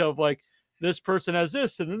detail of like this person has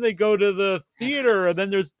this, and then they go to the theater, and then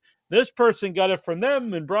there's this person got it from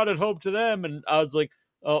them and brought it home to them, and I was like,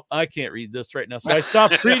 oh, I can't read this right now. So I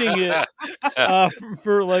stopped reading it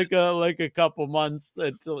for like a couple months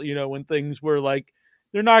until, when things were like,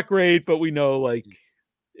 they're not great, but we know like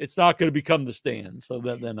it's not going to become The Stand. So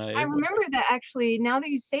then I remember that actually, now that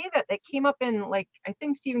you say that came up in like, I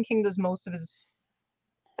think Stephen King does most of his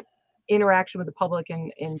interaction with the public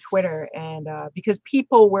in Twitter. And because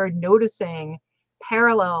people were noticing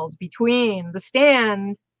parallels between The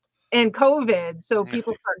Stand and COVID. So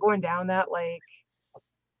people start going down that like,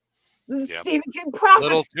 Stephen King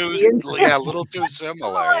prophecy. A little too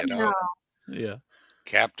similar, Yeah.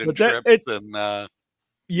 Captain Trips and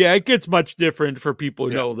it gets much different for people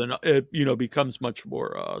who know, then it becomes much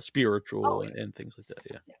more spiritual and things like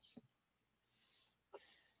that. Yes.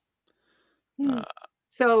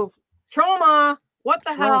 So trauma, what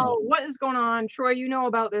the hell? What is going on? Troy, you know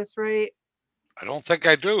about this, right? I don't think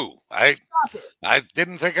I do. I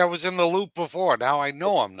didn't think I was in the loop before. Now I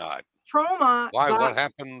know I'm not. Trauma. Why? What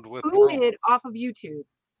happened with booted off of YouTube?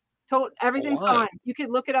 Told everything's fine. You could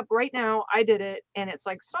look it up right now. I did it, and it's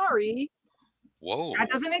like, sorry. Whoa. That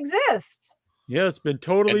doesn't exist. Yeah, it's been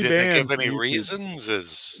totally banned. Did they give any reasons?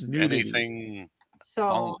 Is anything?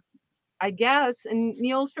 So, I guess, and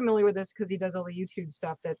Neil's familiar with this because he does all the YouTube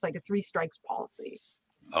stuff, that's like a 3 strikes policy.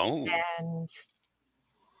 Oh. And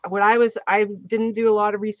I didn't do a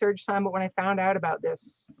lot of research time, but when I found out about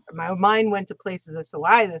this, my mind went to places as to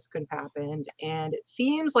why this could have happened. And it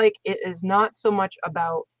seems like it is not so much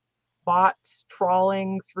about bots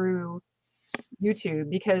trawling through YouTube,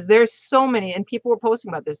 because there's so many, and people were posting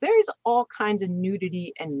about this. There's all kinds of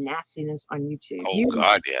nudity and nastiness on YouTube. Oh,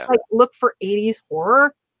 God, yeah. Like, look for 80s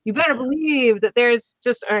horror. You better believe that there's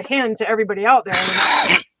just a hint to everybody out there.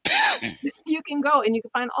 You can go and you can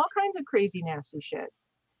find all kinds of crazy, nasty shit.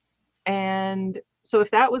 And so if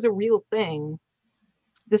that was a real thing,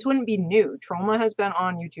 this wouldn't be new. Trauma has been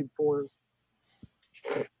on YouTube for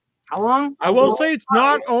how long? I will say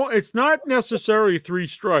it's not necessarily 3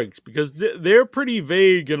 strikes, because they're pretty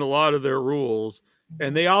vague in a lot of their rules,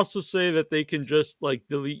 and they also say that they can just like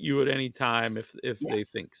delete you at any time if they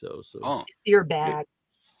think so. So Oh. If you're bad,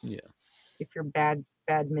 yeah. If you're bad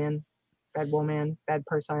man, bad woman, bad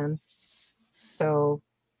person. So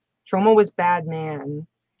Trauma was bad man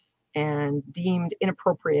and deemed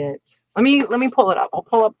inappropriate. Let me pull it up. I'll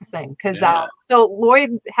pull up the thing, because so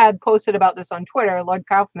Lloyd had posted about this on Twitter, Lloyd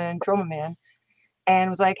Kaufman, Trauma Man, and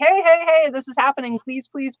was like, hey, this is happening. Please,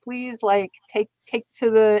 like take to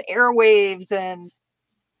the airwaves and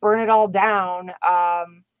burn it all down,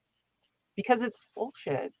 because it's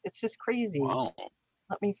bullshit. It's just crazy. Wow.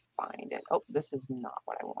 Let me find it. Oh, this is not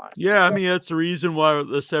what I want. Yeah, I mean, that's the reason why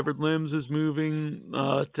the Severed Limbs is moving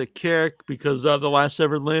to Kick, because the last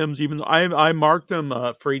Severed Limbs, even though I marked them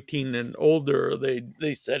for 18 and older,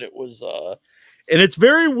 they said it was, and it's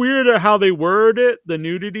very weird how they word it, the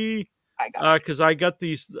nudity, because I've got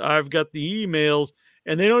the emails,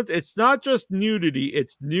 and it's not just nudity,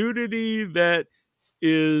 it's nudity that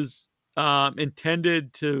is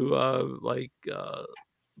intended to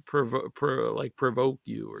provoke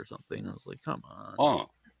you or something. I was like, come on. Oh.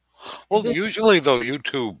 Well, usually though,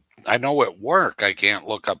 YouTube, I know at work I can't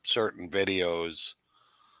look up certain videos,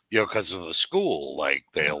 because of the school. Like,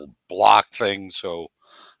 they'll block things, so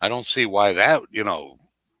I don't see why that,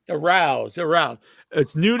 Arouse.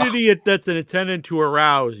 It's nudity that's intended to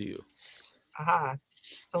arouse you. Aha.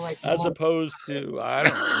 So like, as opposed to, I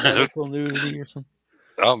don't know, medical nudity or something.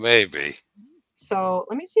 Oh, maybe. So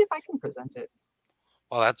let me see if I can present it.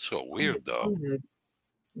 Well, that's so weird, though.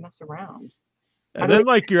 Mess around. And then,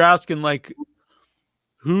 like, you're asking, like,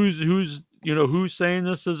 who's saying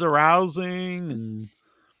this is arousing, and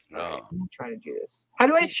let me try to do this. How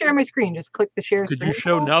do I share my screen? Just click the share screen. Could you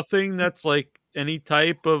show nothing that's like any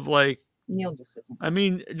type of like? Neil just isn't. I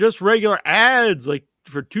mean, just regular ads like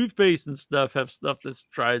for toothpaste and stuff have stuff that's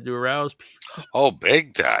tried to arouse people. Oh,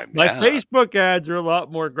 big time! Like Facebook ads are a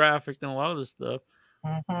lot more graphic than a lot of this stuff.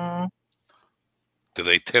 Mm-hmm. Do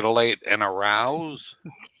they titillate and arouse?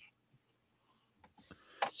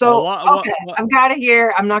 So, okay, I've got it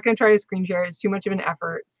here. I'm not going to try to screen share. It's too much of an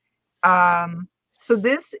effort. So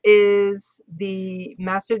this is the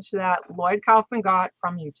message that Lloyd Kaufman got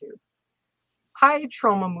from YouTube. Hi,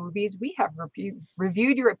 Trauma Movies. We have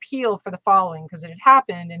reviewed your appeal for the following, because it had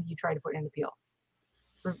happened and he tried to put in an appeal.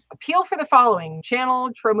 Appeal for the following,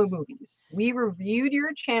 channel Trauma Movies. We reviewed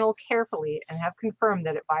your channel carefully and have confirmed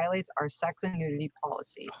that it violates our sex and nudity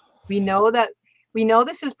policy. We know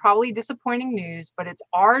this is probably disappointing news, but it's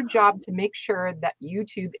our job to make sure that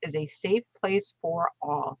YouTube is a safe place for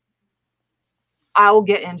all. I'll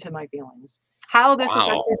get into my feelings. How this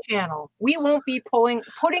affects your channel. We won't be putting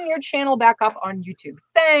your channel back up on YouTube.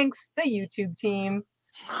 Thanks, the YouTube team.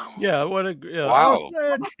 Yeah,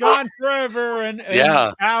 it's gone forever, and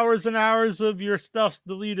hours and hours of your stuff's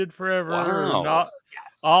deleted forever. Wow.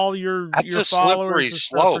 All your That's your a slippery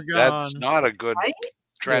slope. That's not a good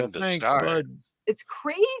trend to start. Bud. It's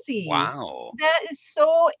crazy. Wow. That is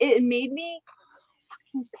so. It made me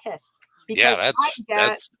fucking pissed. Yeah,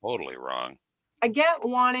 that's totally wrong. I get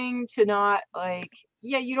wanting to not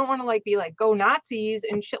you don't want to be like go Nazis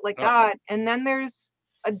and shit like that, and then there's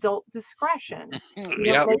adult discretion.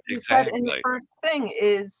 Like you said in the first thing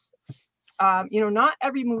is, not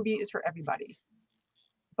every movie is for everybody.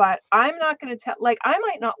 But I'm not going to tell. I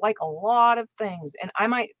might not like a lot of things, and I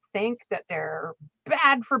might think that they're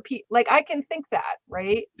bad for people. I can think that,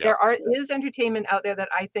 right? Yep. Is entertainment out there that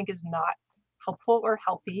I think is not helpful or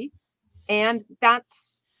healthy, and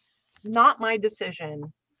that's not my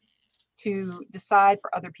decision to decide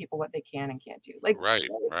for other people what they can and can't do. Right.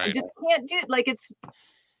 I just can't do it. It's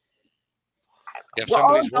if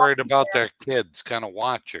somebody's worried about their kids, kind of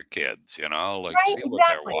watch your kids, see what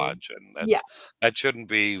they're watching. That shouldn't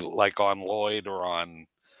be on Lloyd or on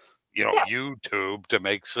YouTube to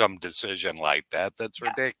make some decision like that. That's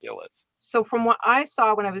ridiculous. So from what I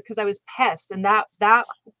saw because I was pissed, and that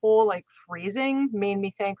whole like phrasing made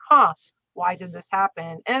me think, why did this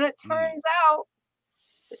happen? And it turns out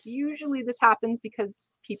that usually this happens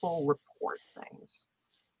because people report things.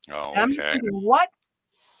 Oh, and I'm just thinking, what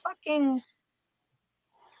fucking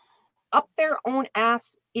up their own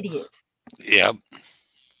ass idiot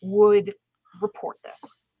would report this?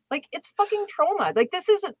 Like, it's fucking trauma. Like, this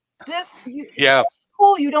isn't this. It's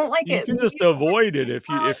cool. You don't like it. You can just avoid it if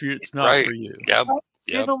it's not for you. Yep.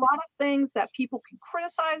 There's a lot of things that people can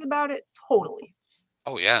criticize about it. Totally.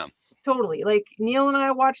 Oh yeah. Totally. Like, Neil and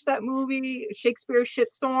I watched that movie, Shakespeare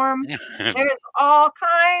Shitstorm. There's all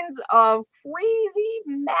kinds of crazy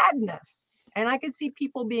madness. And I could see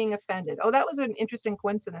people being offended. Oh, that was an interesting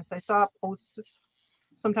coincidence. I saw a post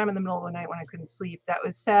sometime in the middle of the night when I couldn't sleep that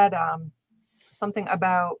was said something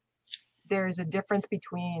about there's a difference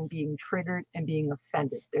between being triggered and being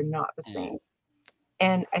offended. They're not the same.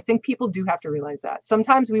 And I think people do have to realize that.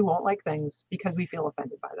 Sometimes we won't like things because we feel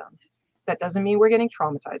offended by them. That doesn't mean we're getting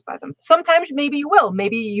traumatized by them. Sometimes maybe you will.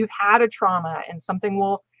 Maybe you've had a trauma and something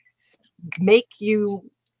will make you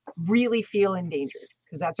really feel endangered.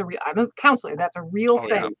 Because that's I'm a counselor. That's a real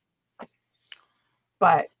thing. Yeah.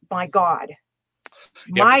 But my God.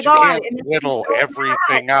 My God. You can't whittle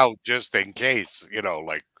everything out just in case,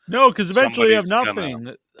 like. No, because eventually you have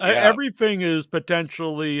nothing. Everything is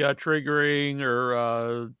potentially triggering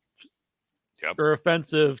or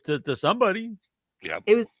offensive to somebody. Yeah,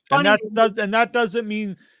 it was funny. And that doesn't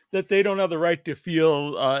mean that they don't have the right to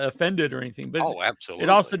feel offended or anything. But absolutely. It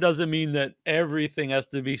also doesn't mean that everything has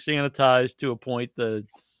to be sanitized to a point that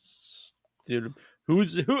who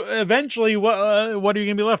eventually what are you going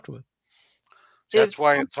to be left with? That's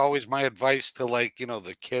why it's always my advice to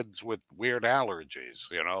the kids with weird allergies,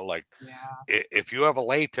 if you have a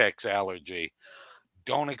latex allergy,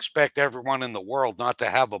 don't expect everyone in the world not to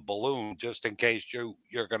have a balloon just in case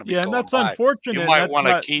you're going to be and that's unfortunate. You might want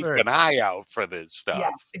to keep an eye out for this stuff. Yeah,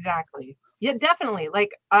 exactly. Yeah, definitely.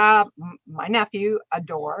 Like my nephew,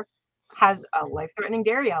 Adore, has a life-threatening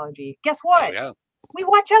dairy allergy. Guess what? Oh, yeah. We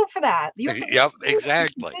watch out for that. You have to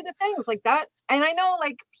exactly. do the things like that. And I know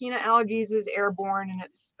peanut allergies is airborne and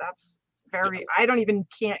it's very, I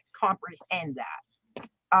can't comprehend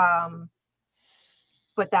that.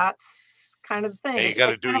 But that's kind of the thing. Yeah, you got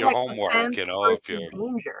to do your homework, if you're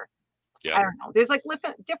danger. Yeah. I don't know. There's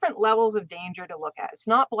different levels of danger to look at. It's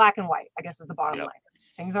not black and white, I guess is the bottom line.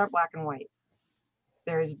 Things aren't black and white.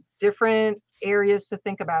 There's different areas to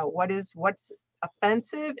think about. What's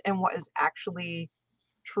offensive and what is actually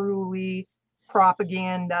truly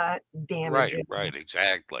propaganda damaging. Right,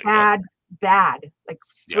 exactly. Bad, like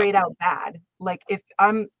straight out bad. Like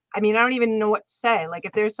I don't even know what to say. Like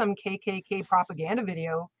if there's some KKK propaganda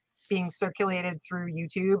video being circulated through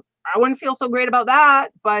YouTube, I wouldn't feel so great about that.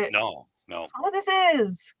 But no. Some of this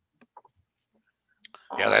is.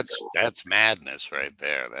 Yeah, that's madness right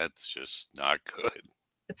there. That's just not good.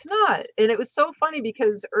 It's not. And it was so funny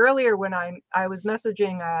because earlier when I was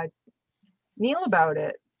messaging Neil about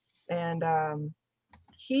it, and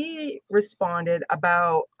he responded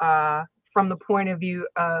about from the point of view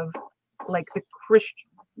of the Christian.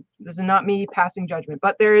 This is not me passing judgment,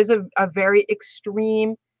 but there is a very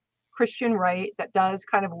extreme Christian right that does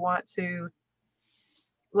kind of want to.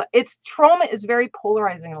 Its trauma is very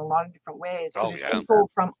polarizing in a lot of different ways. So there's people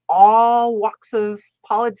from all walks of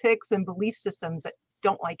politics and belief systems that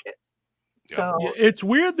don't like it. So it's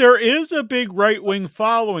weird. There is a big right-wing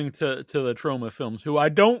following to the trauma films who I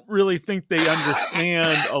don't really think they understand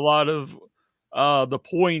a lot of the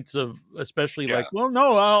points of, especially the actual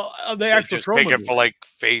just trauma take it for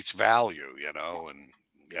face value, and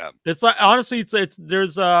it's honestly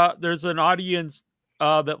there's an audience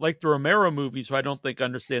that like the Romero movies who I don't think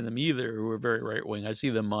understand them either, who are very right-wing. I see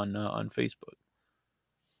them on Facebook.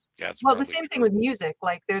 Yeah, the same thing with music.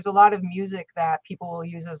 Like there's a lot of music that people will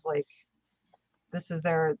use as this is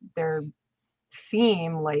their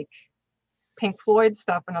theme, like Pink Floyd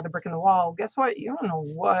stuff, Another Brick in the Wall. Guess what? You don't know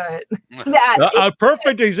what that is. A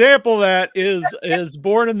perfect example of that is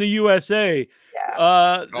Born in the USA.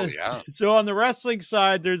 Yeah. So on the wrestling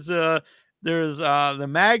side, there's the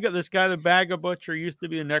MAGA. This guy, the MAGA butcher, used to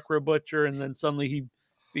be a necro butcher, and then suddenly he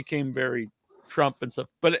became very Trump and stuff.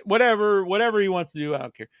 But whatever he wants to do, I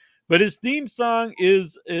don't care. But his theme song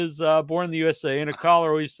is Born in the USA, and a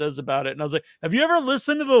caller always says about it. And I was like, have you ever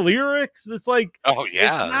listened to the lyrics? It's like,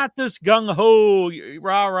 it's not this gung-ho,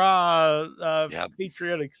 rah-rah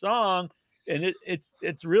patriotic song. And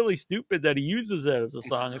it's really stupid that he uses it as a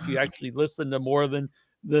song if you actually listen to more than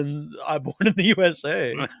than Born in the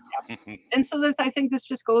USA. Yes. And so I think this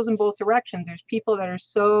just goes in both directions. There's people that are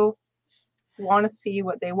so want to see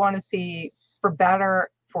what they want to see, for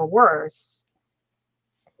better, for worse,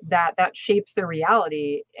 that shapes their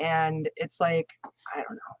reality. And it's like, I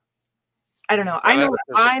don't know. I know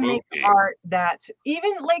I make art that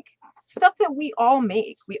even like stuff that we all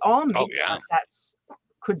make art that's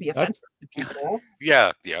could be offensive to people.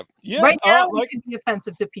 Yeah. Right now, it could be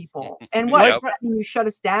offensive to people. And what? You shut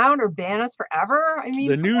us down or ban us forever? I mean,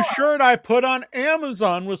 the new shirt I put on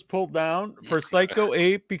Amazon was pulled down for Psycho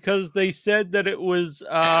 8 because they said that it was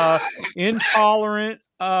intolerant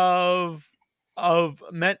of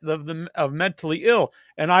mentally ill.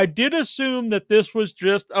 And I did assume that this was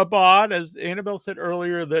just a bot, as Annabelle said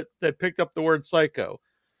earlier, that picked up the word psycho.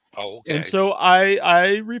 Oh, okay. And so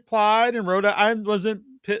I replied and wrote. I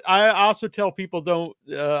also tell people don't.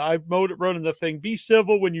 I wrote in the thing, be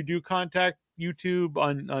civil when you do contact YouTube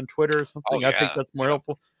on Twitter or something. I think that's more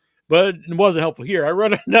helpful. But it wasn't helpful here. I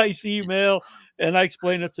wrote a nice email and I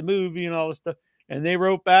explained it's a movie and all this stuff. And they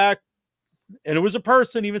wrote back, and it was a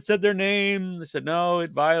person, even said their name. They said no,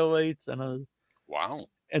 it violates. And wow.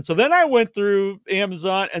 And so then I went through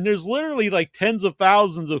Amazon, and there's literally like tens of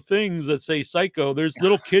thousands of things that say psycho. There's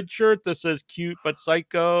little kid shirt that says cute but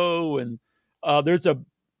psycho, and there's a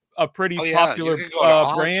pretty popular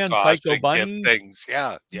brand, Psycho Bunny. Things.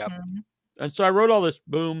 Yeah. Yep. Mm-hmm. And so I wrote all this.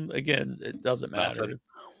 Boom. Again, it doesn't matter. Nothing.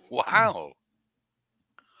 Wow.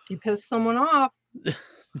 You pissed someone off.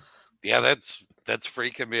 Yeah, that's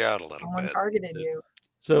freaking me out a little Someone bit. Targeted you.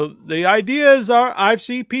 So the ideas are, I've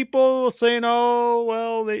seen people saying, "Oh,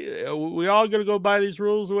 well, we all got to go by these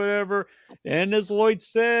rules or whatever." And as Lloyd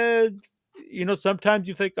said, sometimes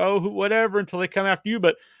you think, "Oh, whatever," until they come after you.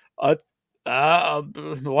 But a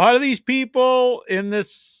lot of these people in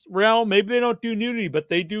this realm, maybe they don't do nudity, but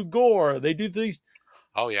they do gore. They do these.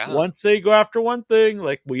 Oh yeah. Once they go after one thing,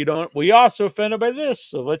 like we also offended by this,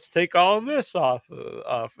 so let's take all of this off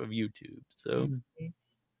of YouTube. So. Mm-hmm.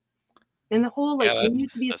 And the whole it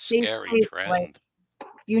needs to be a safe place. Trend. Like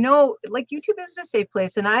YouTube isn't a safe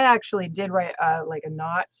place. And I actually did write a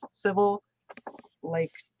not civil,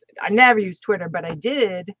 I never used Twitter, but I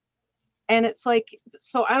did. And it's like,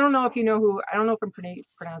 so I don't know if you know I don't know if I'm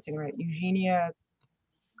pronouncing right, Eugenia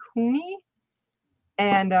Cooney.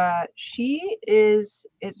 And it's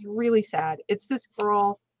really sad. It's this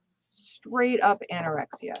girl, straight up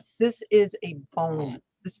anorexia. This is a bone.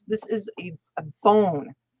 This is a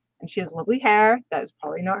bone. And she has lovely hair that is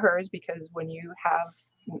probably not hers, because when you have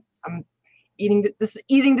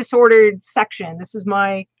eating disordered section, this is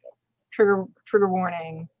my trigger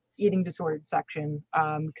warning, eating disordered section,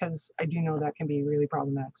 because I do know that can be really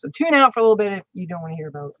problematic. So tune out for a little bit if you don't want to hear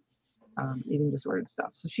about eating disordered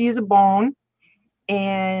stuff. So she is a bone,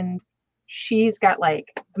 and she's got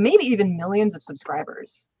maybe even millions of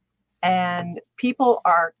subscribers. And people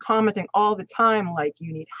are commenting all the time,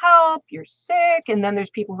 you need help, you're sick. And then there's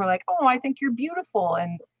people who are like, oh, I think you're beautiful.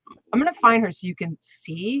 And I'm going to find her so you can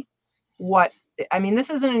see this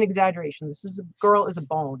isn't an exaggeration. This girl is a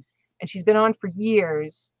bone, and she's been on for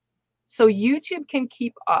years. So YouTube can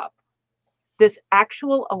keep up this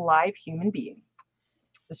actual alive human being,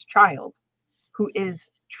 this child who is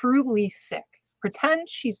truly sick, pretend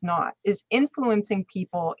she's not, is influencing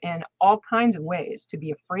people in all kinds of ways to be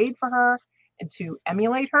afraid for her and to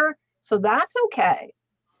emulate her. So that's okay.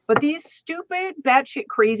 But these stupid, batshit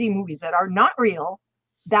crazy movies that are not real,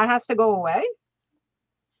 that has to go away.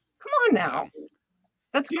 Come on now.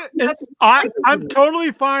 I'm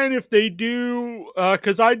totally fine if they do,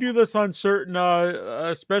 because I do this on certain,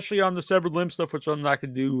 especially on the severed limb stuff, which I'm not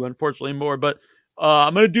going to do, unfortunately, more. But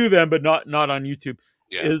I'm going to do them, but not on YouTube.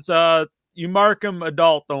 Yeah. Is you mark them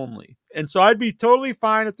adult only. And so I'd be totally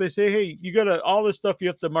fine if they say, hey, you got all this stuff you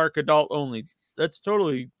have to mark adult only. That's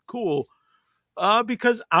totally cool.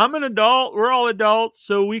 Because I'm an adult, we're all adults,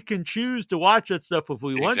 so we can choose to watch that stuff if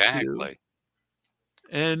we want to.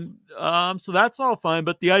 And so that's all fine.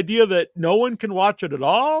 But the idea that no one can watch it at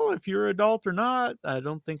all, if you're adult or not, I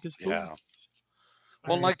don't think is cool. Yeah.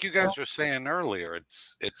 Well, like you guys were saying earlier,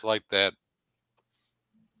 it's like that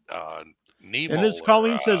Nemo, and as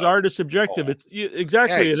Colleen says, art is subjective. It's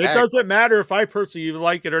exactly. And it doesn't matter if I personally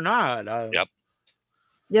like it or not. Yep.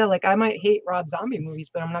 Yeah, I might hate Rob Zombie movies,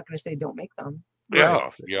 but I'm not going to say don't make them. Yeah.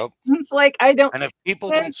 Right. Yep. It's I don't. And if people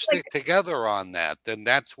don't stick together on that, then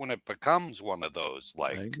that's when it becomes one of those.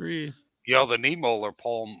 I agree. The Niemöller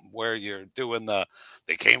poem where you're doing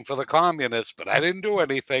they came for the communists, but I didn't do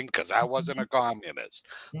anything because I wasn't a communist.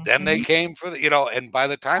 Mm-hmm. Then they came for and by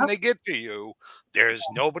the time they get to you, there's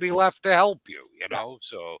nobody left to help you,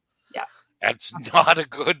 so. Yes. That's not a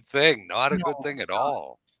good thing. Not a good thing at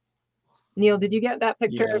all. Neil, did you get that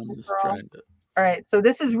picture Yeah, of I'm this just girl? trying to. All right, so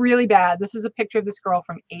this is really bad. This is a picture of this girl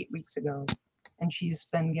from 8 weeks ago, and she's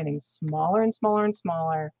been getting smaller and smaller and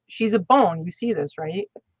smaller. She's a bone. You see this, right?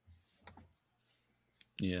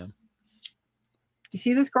 Yeah. You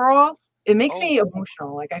see this girl? It makes me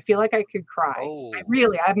emotional. Like, I feel like I could cry.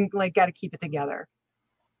 I'm like, got to keep it together.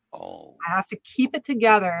 I have to keep it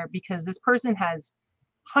together because this person has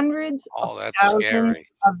hundreds of thousands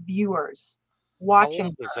of viewers watching. How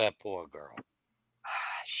old is that poor girl?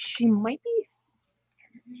 She might be.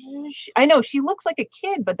 I know she looks like a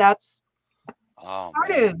kid, but that's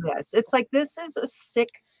part of this. It's like, this is a sick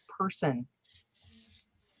person.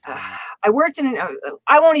 I worked in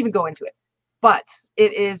I won't even go into it, but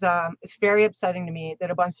it is it's very upsetting to me that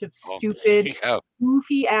a bunch of stupid,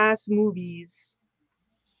 goofy ass movies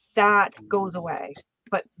that goes away.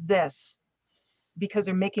 But this, because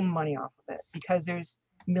they're making money off of it, because there's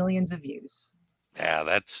millions of views. Yeah,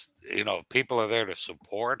 that's, people are there to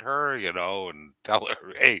support her, and tell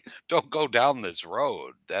her, hey, don't go down this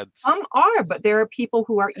road. Some are, but there are people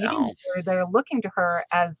who are eating her that are looking to her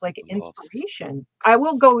as like inspiration. I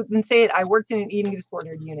will go and say it. I worked in an eating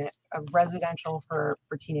disordered unit of residential for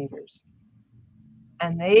teenagers.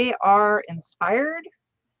 And they are inspired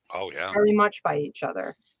very much by each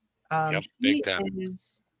other. She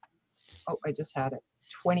is, I just had it,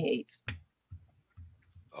 28.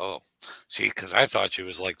 Oh, see, because I thought she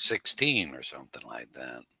was like 16 or something like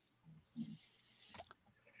that.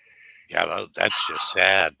 Yeah, that's just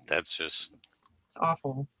sad. It's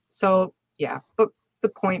awful. So, yeah, but the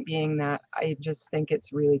point being that I just think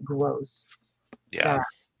it's really gross. Yeah.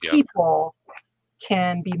 People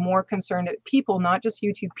can be more concerned, people, not just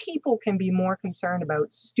YouTube, people can be more concerned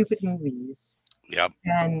about stupid movies. Yep.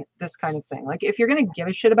 And this kind of thing. Like, if you're going to give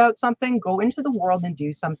a shit about something, go into the world and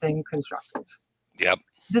do something constructive. Yep.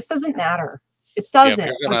 This doesn't matter. It doesn't.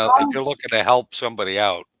 Yeah, if you're looking to help somebody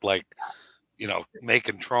out, like,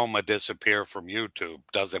 making trauma disappear from YouTube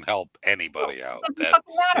doesn't help anybody out.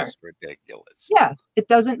 That's just ridiculous. Yeah, it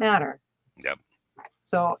doesn't matter. Yep.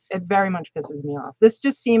 So it very much pisses me off. This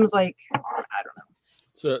just seems like, I don't know.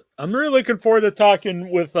 So I'm really looking forward to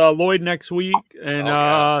talking with Lloyd next week, and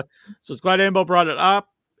so it's glad Annabelle brought it up.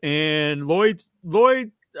 And Lloyd,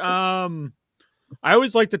 I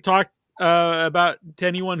always like to talk about to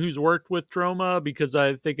anyone who's worked with trauma, because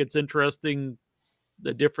I think it's interesting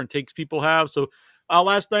the different takes people have. So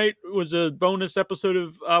last night was a bonus episode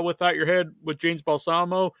of Without Your Head with James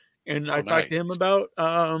Balsamo, and I talked to him about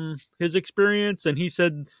his experience, and he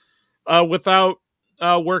said without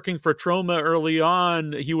working for trauma early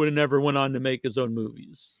on, he would have never went on to make his own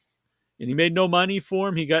movies. And he made no money for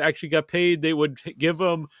him. He actually got paid. They would give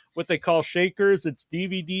him what they call shakers. It's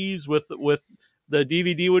DVDs with the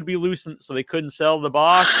DVD would be loosened, so they couldn't sell the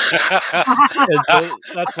box. So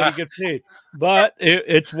that's what he gets paid. But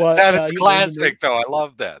it's what it's classic, though. I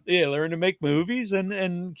love that. Yeah, learn to make movies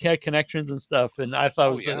and had connections and stuff. And I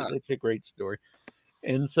thought it's a great story.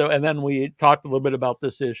 And then we talked a little bit about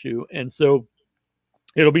this issue. And so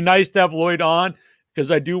it'll be nice to have Lloyd on,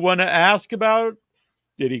 because I do want to ask about,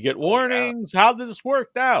 did he get warnings? How did this work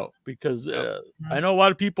out? Because I know a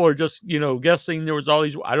lot of people are just, guessing there was all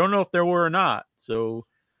these. I don't know if there were or not. So,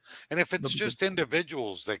 and if it's just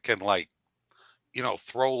individuals that can, like,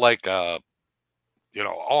 throw like a,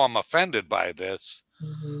 I'm offended by this,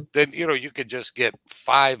 then, you could just get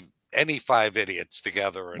any five idiots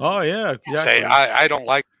together and say, I don't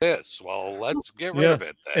like this. Well, let's get rid of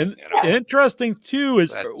it then. And interesting too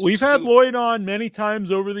is we've had Lloyd on many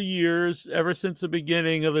times over the years, ever since the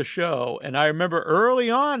beginning of the show. And I remember early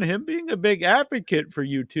on him being a big advocate for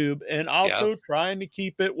YouTube, and also trying to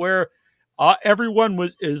keep it where everyone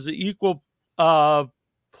is equal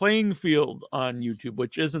playing field on YouTube,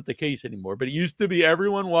 which isn't the case anymore. But it used to be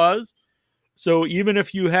everyone was. So even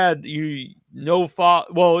if you had you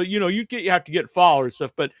have to get followers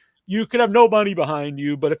stuff, but you could have no money behind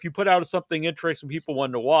you. But if you put out something interesting people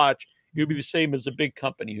wanted to watch, you'd be the same as a big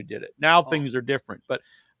company who did it. Now things are different. But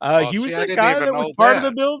he was the guy that was part of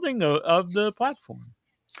the building of the platform.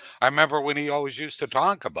 I remember when he always used to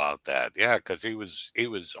talk about that. Yeah, because he was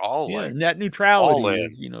all like net neutrality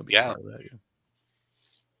is, part of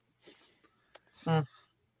that.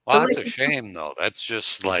 Well, that's a shame, though. That's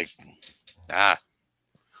just like, I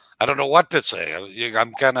don't know what to say.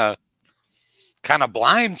 I'm kind of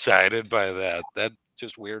blindsided by that. That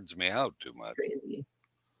just weirds me out too much. Crazy.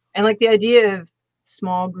 And like the idea of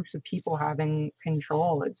small groups of people having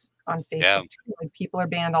control, it's on Facebook too. Like, people are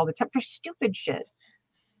banned all the time for stupid shit.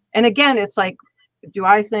 And again, it's like, do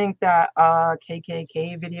I think that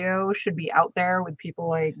KKK video should be out there with people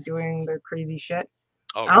like doing their crazy shit?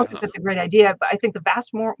 Oh, I don't think that's a great idea, but I think the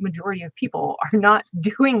vast majority of people are not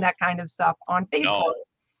doing that kind of stuff on Facebook,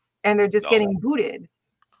 and they're just getting booted,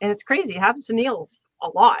 and it's crazy. It happens to Neil a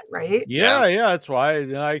lot, right? Yeah, that's why I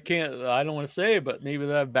don't want to say it, but maybe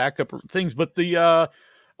they have backup things. But the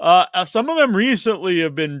some of them recently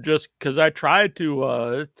have been just because I tried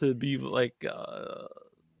to be like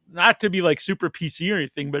not to be like super PC or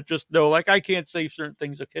anything, but just no, like I can't say certain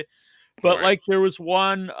things. Okay. But like there was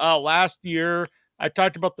one last year, I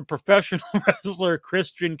talked about the professional wrestler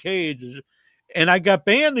Christian Cage, and I got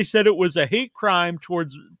banned. They said it was a hate crime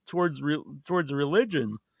towards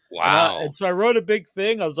religion. Wow. And so I wrote a big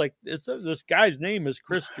thing. I was like, this guy's name is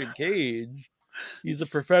Christian Cage. He's a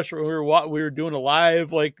professional. We were doing a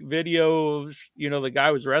live like video. The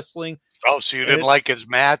guy was wrestling. Oh, so you didn't like his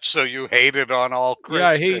match, so you hated on all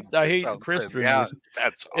Christians. Yeah, I hate Christians. Yeah,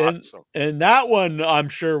 that's awesome. And that one,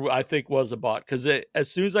 I think was a bot, because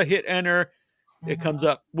as soon as I hit enter, it comes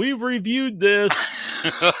up, we've reviewed this.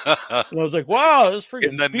 And I was like, wow, this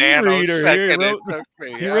freaking speed reader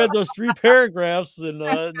here. He read those 3 paragraphs in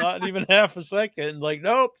not even half a second. Like,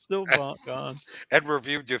 nope, still gone. And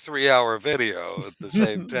reviewed your 3-hour video at the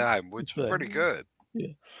same time, which is pretty good.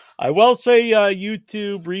 Yeah. I will say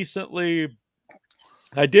YouTube recently,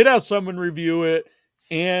 I did have someone review it,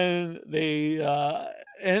 and they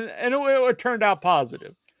and it turned out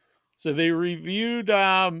positive. So they reviewed.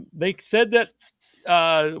 They said that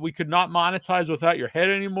we could not monetize without your head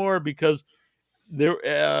anymore because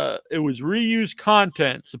it was reused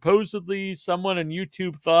content. Supposedly, someone on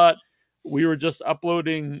YouTube thought we were just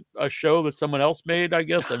uploading a show that someone else made. I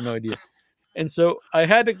guess I have no idea. And so I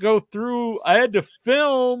had to go through. I had to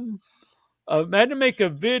film. I had to make a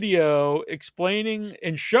video explaining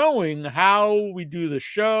and showing how we do the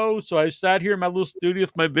show. So I sat here in my little studio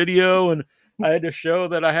with my video, and I had to show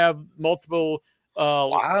that I have multiple.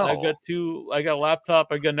 Wow. I got a laptop.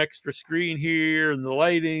 I got an extra screen here, and the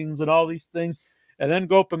lightings, and all these things. And then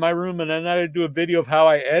go up in my room, and then I had to do a video of how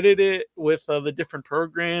I edit it with the different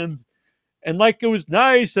programs. And like, it was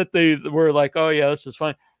nice that they were like, "Oh yeah, this is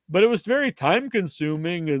fine," but it was very time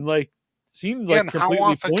consuming and like. Seems like how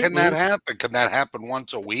often pointless. can that happen? Can that happen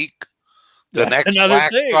once a week? The That's next another whack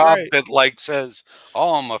thing, job right? that like says,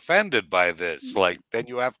 "Oh, I'm offended by this." Like, then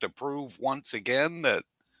you have to prove once again that.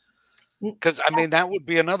 Because I mean, that would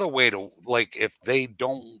be another way to, like, if they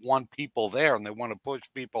don't want people there and they want to push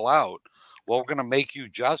people out, well, we're going to make you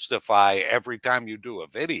justify every time you do a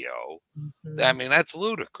video. I mean, that's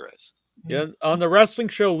ludicrous. Yeah, on the wrestling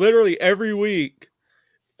show, literally every week.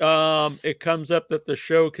 It comes up that the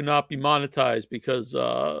show cannot be monetized because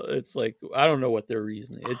it's like, I don't know what their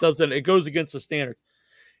reasoning. It goes against the standards.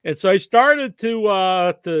 And so I started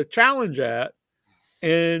to challenge that,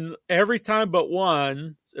 and every time but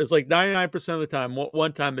one, it's like 99% of the time.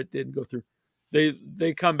 One time it didn't go through.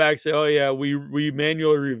 They come back and say, "Oh yeah, we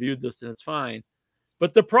manually reviewed this and it's fine."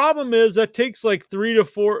 But the problem is that takes like 3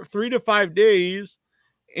 to 5 days.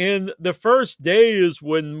 And the first day is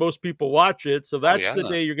when most people watch it. So that's the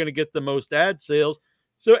day you're going to get the most ad sales.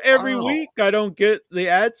 So every week I don't get the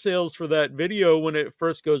ad sales for that video when it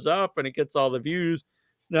first goes up and it gets all the views.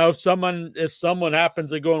 Now, if someone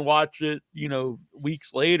happens to go and watch it,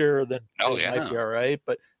 weeks later, then it might be all right.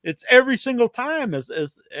 But it's every single time as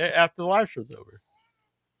after the live show's over.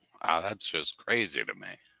 Wow, that's just crazy to me.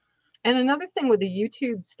 And another thing with the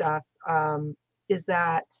YouTube stuff is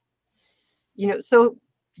that, so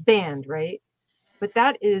banned, right? But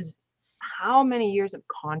that is how many years of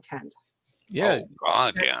content? Yeah. Oh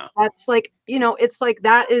God, yeah. That's like, it's like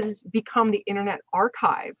that is become the internet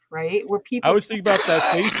archive, right? Where people. I was thinking about that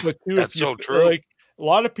Facebook too. That's so true. Like a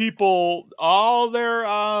lot of people, all their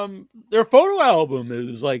photo album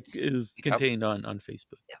is contained on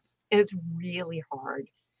Facebook. Yes, and it's really hard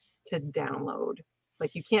to download.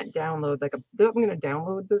 Like you can't download I'm going to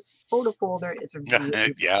download this photo folder. It's a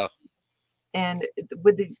really yeah. And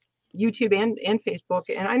with the YouTube and Facebook,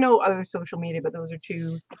 and I know other social media, but those are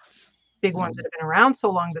 2 big ones that have been around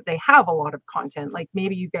so long that they have a lot of content. Like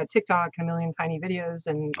maybe you've got TikTok and a million tiny videos,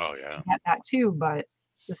 and you get that too. But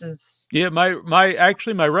this is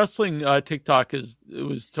my wrestling TikTok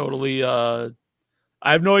was totally. I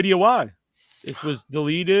have no idea why it was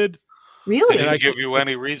deleted. Really? Did it give you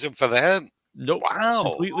any reason for that? Nope. Wow.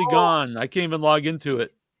 Completely gone. I can't even log into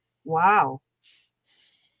it. Wow.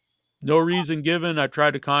 No reason given. I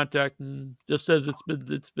tried to contact, and just says it's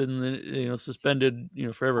been suspended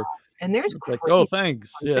forever. And there's like, oh,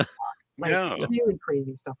 thanks. Yeah. Really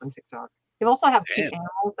crazy stuff on TikTok. They also have cute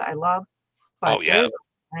animals that I love. But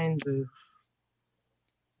kinds of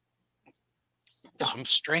Some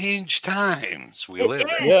strange times we live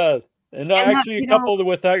in. Yeah. And actually, a couple of the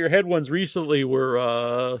Without Your Head ones recently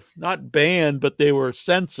were not banned, but they were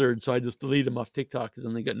censored. So I just deleted them off TikTok because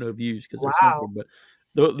then they got no views because they're censored.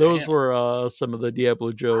 But those were some of the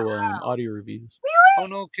Diablo Joe audio reviews. Oh,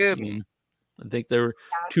 no kidding. I think they were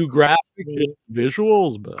too graphic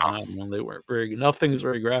visuals, but I don't know, they weren't very. Nothing's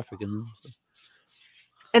very graphic in them. So.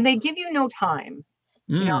 And they give you no time.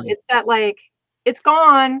 You know, it's that like it's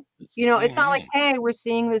gone. You know, it's not like, hey, we're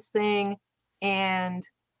seeing this thing and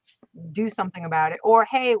do something about it, or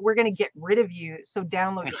hey, we're going to get rid of you, so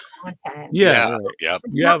download your content. Yeah.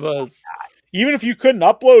 You have even if you couldn't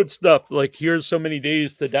upload stuff, like here's so many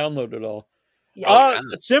days to download it all.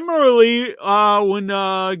 Similarly, when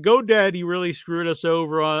GoDaddy really screwed us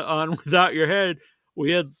over on Without Your Head,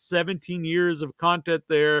 we had 17 years of content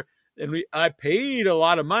there, and I paid a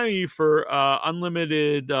lot of money for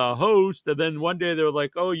unlimited host, and then one day they were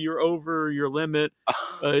like, "Oh, you're over your limit."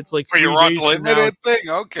 It's like for your unlimited thing.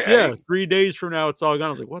 Okay, yeah, 3 days from now it's all gone.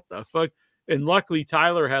 I was like, "What the fuck?" And luckily,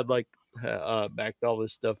 Tyler had like backed all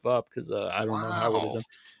this stuff up because I don't know how I would have done.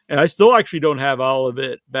 And I still actually don't have all of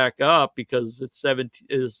it back up because it's 17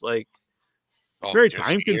 is like very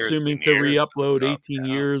time consuming to re-upload 18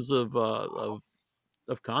 years of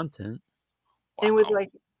content. And with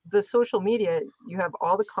like the social media, you have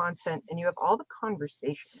all the content and you have all the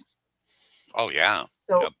conversation. Oh yeah.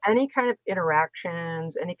 So any kind of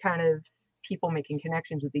interactions, any kind of people making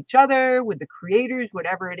connections with each other, with the creators,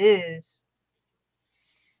 whatever it is,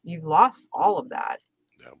 you've lost all of that.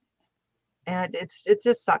 And it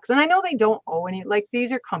just sucks. And I know they don't owe any, like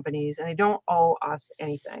these are companies and they don't owe us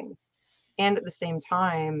anything. And at the same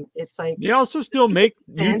time, it's like they also still make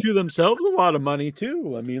YouTube themselves a lot of money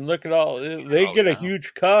too. I mean, look at all they get a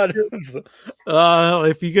huge cut of,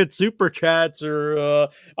 if you get super chats or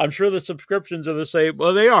I'm sure the subscriptions are the same.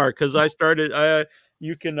 Well, they are because I started.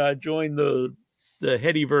 You can join the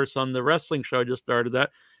Headyverse on the wrestling show. I just started that,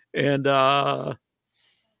 and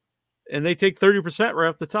they take 30% right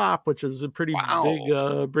off the top, which is a pretty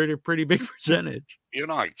big, pretty big percentage. You're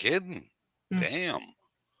not kidding. Damn.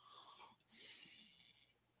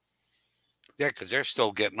 Yeah, because they're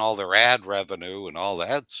still getting all their ad revenue and all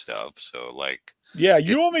that stuff. So, like, yeah,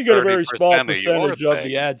 you only get a very small percentage of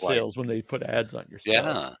the ad sales when they put ads on your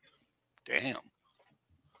stuff. Yeah, damn.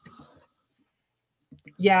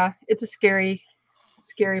 Yeah, it's a scary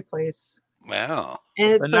place. Wow.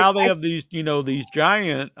 And but now they have these, these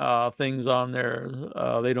giant things on there.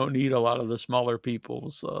 They don't need a lot of the smaller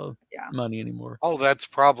people's money anymore. Oh, that's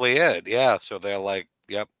probably it. Yeah. So they're like,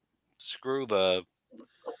 yep, screw the,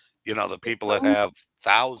 the people that have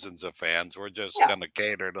thousands of fans. We're just going to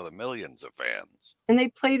cater to the millions of fans. And they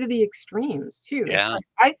play to the extremes too. Yeah. Like,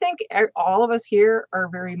 I think all of us here are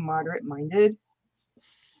very moderate minded,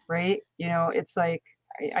 right? It's like,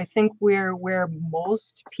 I think we're where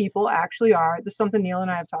most people actually are. This is something Neil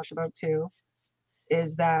and I have talked about too,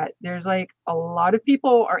 is that there's like a lot of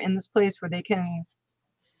people are in this place where they can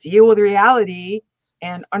deal with reality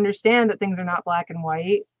and understand that things are not black and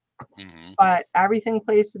white, but everything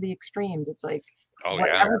plays to the extremes. It's like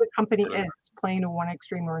whatever the company is, it's playing to one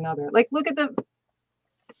extreme or another. Like look at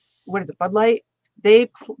what is it, Bud Light?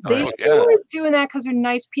 They were doing that because they're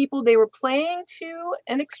nice people. They were playing to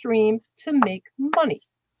an extreme to make money,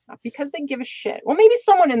 not because they give a shit. Well, maybe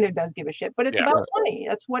someone in there does give a shit, but it's about money.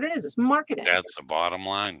 That's what it is. It's marketing. That's the bottom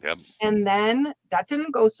line. Yep. And then that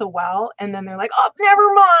didn't go so well. And then they're like, oh,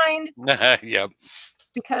 never mind. Yep.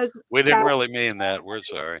 Because we didn't really mean that. We're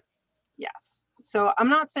sorry. Yes. So I'm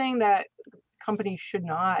not saying that companies should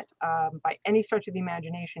not, by any stretch of the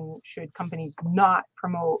imagination, should companies not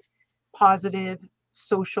promote positive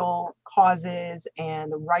social causes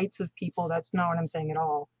and the rights of people. That's not what I'm saying at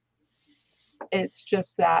all. It's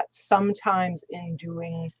just that sometimes in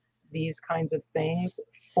doing these kinds of things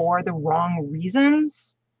for the wrong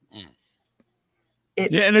reasons,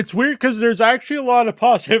 and it's weird because there's actually a lot of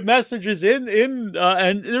positive messages in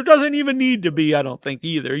and there doesn't even need to be, I don't think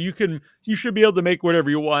either. You should be able to make whatever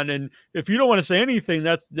you want, and if you don't want to say anything,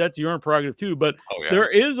 that's your own prerogative too. But there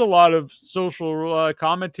is a lot of social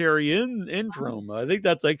commentary in Troma. I think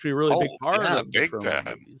that's actually a really big part of big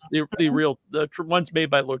the real ones made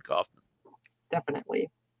by Lloyd Kaufman. Definitely,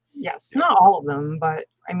 yes, not all of them, but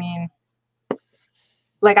I mean.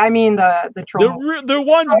 Like, I mean, the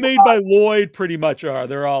ones made by Lloyd pretty much are.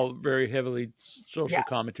 They're all very heavily social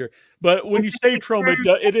commentary. But when you say Troma,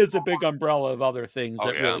 it is a big umbrella of other things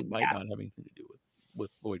that really might not have anything to do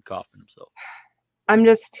with Lloyd Kaufman himself. I'm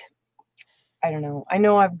just, I don't know. I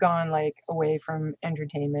know I've gone like away from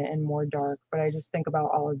entertainment and more dark, but I just think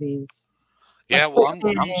about all of these. Yeah, well, I'm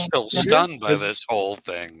still stunned by this whole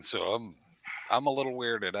thing. So I'm a little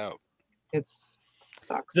weirded out. It's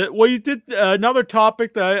sucks. Well, you did another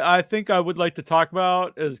topic that I think I would like to talk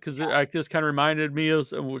about is because I just kind of reminded me of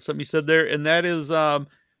something you said there, and that is the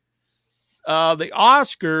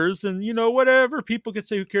Oscars, and whatever people can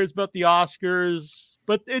say, who cares about the Oscars?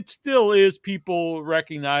 But it still is, people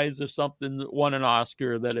recognize if something won an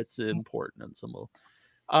Oscar that it's important in some way.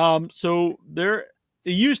 So it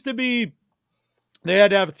used to be they had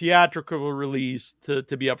to have a theatrical release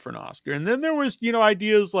to be up for an Oscar, and then there was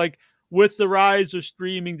ideas like, with the rise of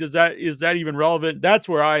streaming, is that even relevant? That's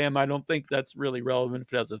where I am. I don't think that's really relevant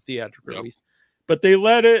if it has a theatrical release. But they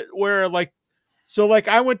let it where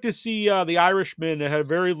I went to see The Irishman. It had a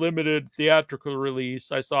very limited theatrical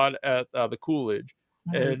release. I saw it at the Coolidge,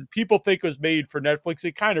 and people think it was made for Netflix.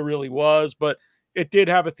 It kind of really was, but it did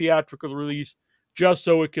have a theatrical release just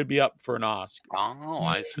so it could be up for an Oscar. Oh,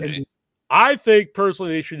 I see. And I think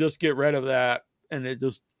personally they should just get rid of that. And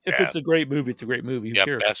if it's a great movie, it's a great movie. Who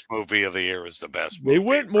cares? Best movie of the year is the best movie. They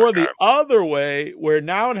went more the other way, where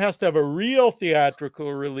now it has to have a real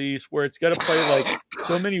theatrical release where it's got to play like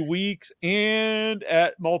so many weeks and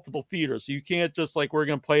at multiple theaters. So you can't just we're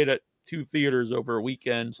going to play it at 2 theaters over a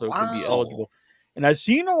weekend so it can be eligible. And I've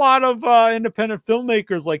seen a lot of independent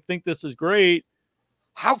filmmakers think this is great.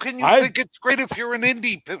 How can you think it's great if you're an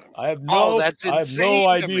indie? I have no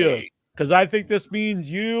idea. Because I think this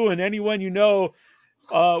means you and anyone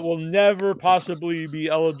will never possibly be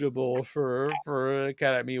eligible for an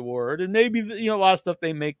Academy Award, and maybe a lot of stuff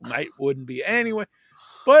they make wouldn't be anyway.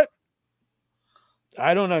 But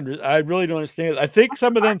I really don't understand. I think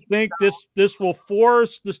some of them think this will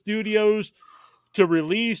force the studios to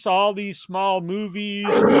release all these small movies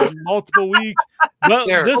for multiple weeks. But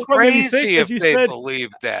this crazy if they believe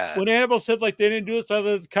that. When Annabelle said they didn't do this out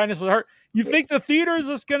of the kindness of the heart, you think the theaters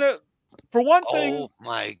is gonna. For one thing,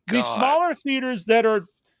 my God, these smaller theaters that are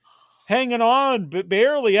hanging on but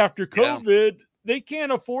barely after COVID, they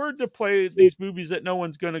can't afford to play these movies that no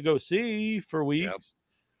one's going to go see for weeks.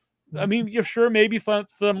 Yep. I mean, you're sure maybe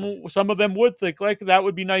some of them would think that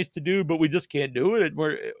would be nice to do, but we just can't do it.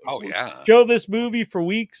 Show this movie for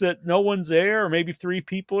weeks that no one's there, or maybe 3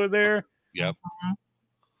 people are there. Yep.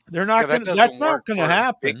 They're not going to. That's not going to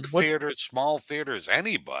happen. Big theaters, small theaters,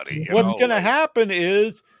 anybody. What's going to happen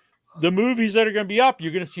is, the movies that are going to be up,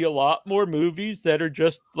 you're going to see a lot more movies that are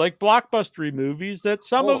just blockbustery movies that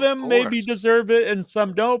some of them maybe deserve it and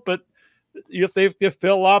some don't. But if they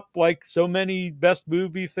fill up so many best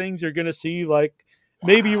movie things, you're going to see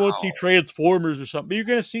maybe you won't see Transformers or something, but you're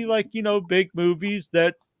going to see big movies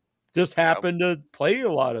that just happen to play a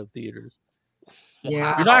lot of theaters.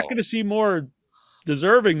 Yeah. You're not going to see more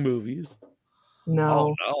deserving movies.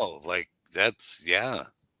 No. Oh, no. That's,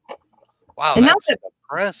 wow, and that's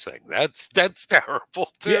depressing. That's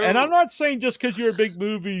terrible too. Yeah, and I'm not saying just because you're a big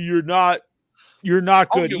movie, you're not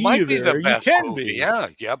good you either. Might be the best you can movie. be. Yeah,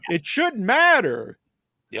 yep. It shouldn't matter.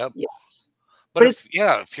 Yep. Yes. But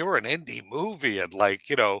if you're an indie movie and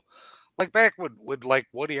back when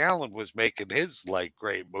Woody Allen was making his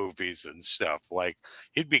great movies and stuff,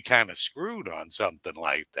 he'd be kind of screwed on something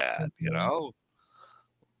like that,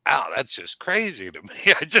 Wow, that's just crazy to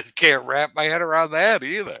me. I just can't wrap my head around that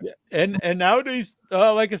either. Yeah. And nowadays,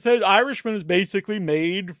 like I said, Irishman is basically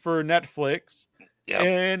made for Netflix. Yep.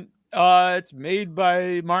 And it's made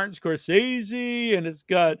by Martin Scorsese, and it's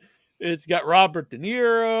got Robert De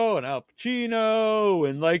Niro and Al Pacino,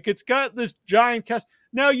 and it's got this giant cast.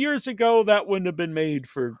 Now, years ago, that wouldn't have been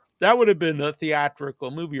that would have been a theatrical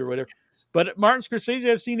movie or whatever. But Martin Scorsese,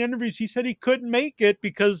 I've seen interviews, he said he couldn't make it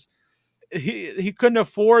because he couldn't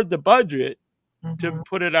afford the budget to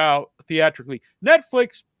put it out theatrically.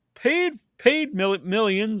 Netflix paid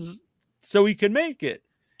millions so he could make it,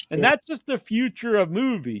 and that's just the future of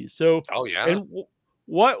movies. So, and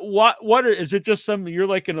what is it? Just you're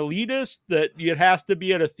an elitist that it has to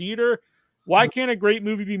be at a theater? Why can't a great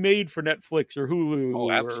movie be made for Netflix or Hulu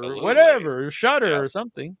or whatever, or Shudder or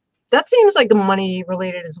something? That seems like money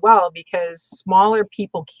related as well, because smaller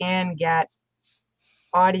people can get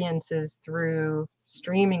audiences through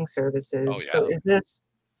streaming services. So is this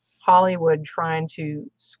Hollywood trying to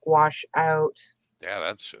squash out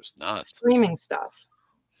that's just nuts streaming stuff?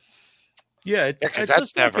 It's that's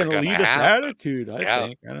just never an elitist happen. attitude, I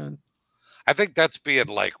think. I think that's being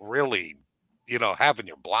really having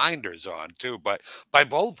your blinders on too, but by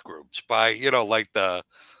both groups, by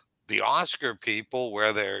the Oscar people,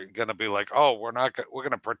 where they're going to be oh, we're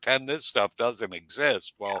going to pretend this stuff doesn't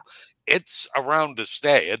exist. Well, it's around to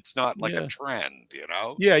stay. It's not like a trend, you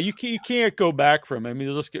know? Yeah, you can't go back from it. I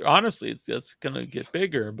mean, honestly, it's just going to get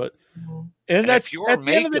bigger. But and that's if you're at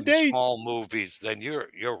the end of the making day, small movies, then you're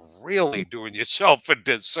really doing yourself a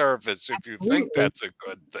disservice if you think that's a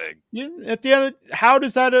good thing. Yeah, at the end, how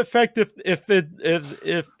does that affect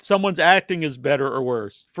if someone's acting is better or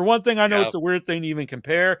worse? For one thing, I know it's a weird thing to even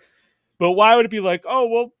compare, but why would it be like, oh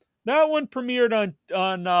well, that one premiered on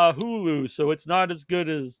Hulu, so it's not as good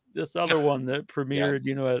as this other one that premiered,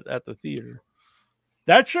 at the theater?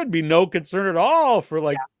 That should be no concern at all for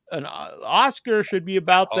like an Oscar should be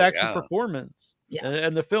about the actual performance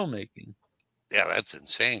and the filmmaking. Yeah, that's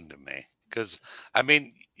insane to me. Because, I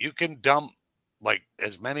mean, you can dump like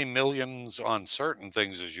as many millions on certain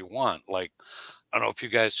things as you want. Like, I don't know if you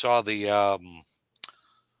guys saw the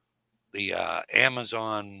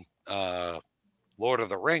Amazon Lord of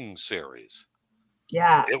the Rings series.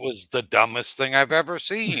 Yeah, it was the dumbest thing I've ever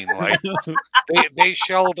seen. Like they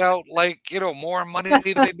shelled out like more money than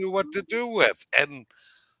they knew what to do with, and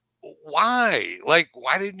why? Like,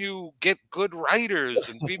 why didn't you get good writers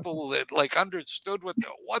and people that like understood what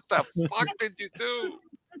the fuck did you do?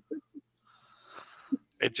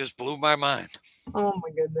 It just blew my mind. Oh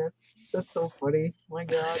my goodness, that's so funny. My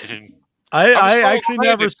God. I actually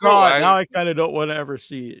never saw it. Now I kind of don't want to ever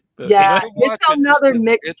see it. But yeah, it's another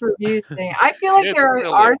mixed reviews thing. I feel like there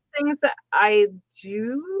are things that I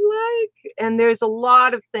do like, and there's a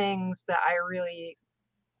lot of things that I really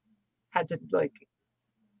had to like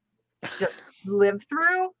just live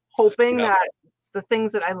through, hoping that the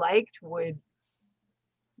things that I liked would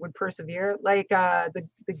persevere, like the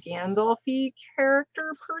Gandalf-y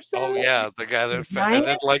character person. Oh yeah, the guy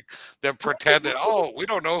that like they're pretending. Oh, we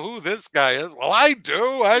don't know who this guy is. Well, I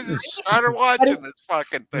do. I just started watching this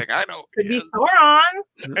fucking thing. I know. Could be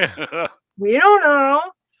Sauron. We don't know,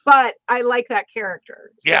 but I like that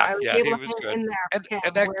character. So I was able to hang in there.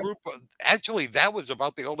 And that group, actually, that was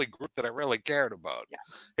about the only group that I really cared about.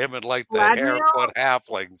 Yeah. Him and like the haircut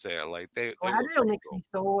halflings there, like they. Galadriel makes me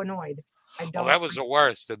so annoyed. Well, that was the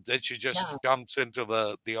worst. And then she just jumps into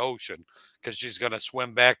the ocean because she's going to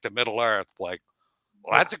swim back to Middle Earth. Like,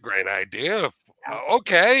 well, that's a great idea.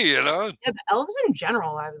 Okay, Yeah, the elves in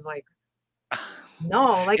general, I was like, no,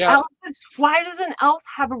 like elves. Why does an elf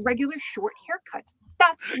have a regular short haircut?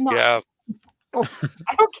 That's not. Yeah. Oh,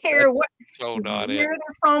 I don't care what not where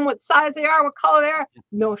they're from, what size they are, what color they are.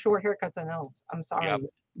 No short haircuts on elves. I'm sorry. Yep.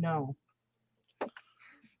 No.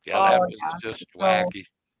 Yeah, that was just wacky.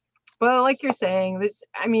 But like you're saying, this,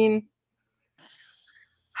 I mean,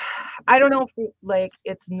 I don't know if like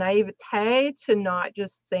it's naivete to not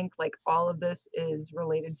just think like all of this is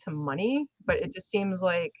related to money, but it just seems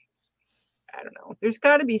like, I don't know, there's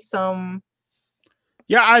got to be some.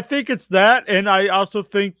 Yeah, I think it's that. And I also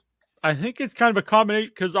think it's kind of a combination,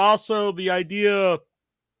 because also the idea,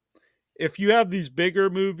 if you have these bigger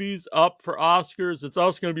movies up for Oscars, it's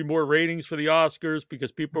also going to be more ratings for the Oscars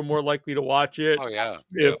because people are more likely to watch it. Oh yeah.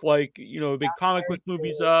 If like big comic book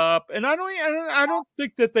movies up, and I don't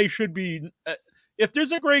think that they should be. If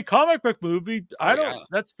there's a great comic book movie,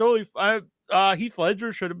 that's totally fine. Heath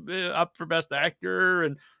Ledger should have been up for Best Actor,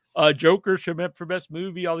 and Joker should have been up for Best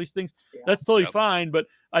Movie. All these things, that's totally fine. But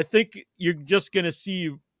I think you're just going to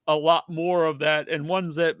see a lot more of that, and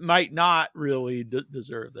ones that might not really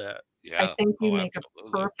deserve that. Yeah. I think you make a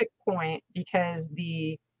perfect point, because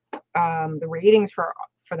the ratings for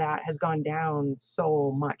that has gone down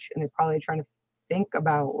so much, and they're probably trying to think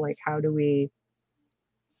about like, how do we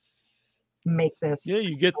make this? Yeah,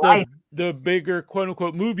 you get the bigger quote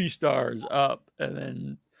unquote movie stars up, and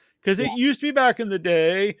then because it used to be back in the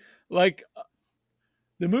day, like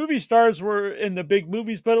the movie stars were in the big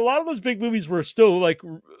movies, but a lot of those big movies were still like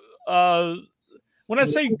when I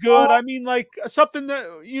say good, I mean like something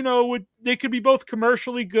that they could be both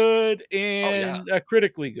commercially good and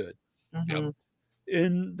critically good. Mm-hmm.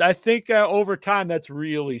 And I think over time that's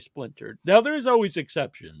really splintered. Now there's always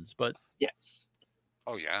exceptions, but yes.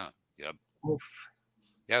 Oh yeah, yep. Oof.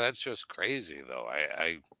 Yeah, that's just crazy though.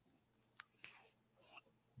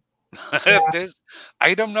 There's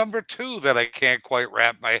item number 2 that I can't quite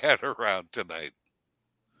wrap my head around tonight.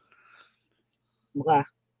 Blah.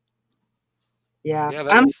 Yeah,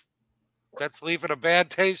 that's leaving a bad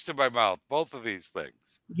taste in my mouth. Both of these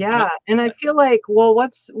things. Yeah, and I feel like, well,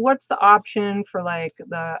 what's the option for like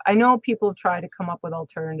I know people try to come up with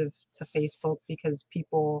alternatives to Facebook because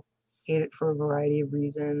people hate it for a variety of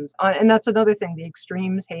reasons, and that's another thing. The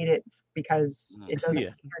extremes hate it because it doesn't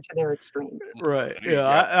cater to their extreme. Right. Yeah.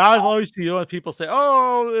 I always see people say,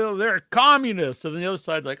 "Oh, they're communists," and then the other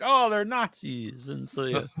side's like, "Oh, they're Nazis," and so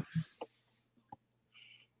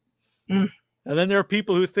yeah. And then there are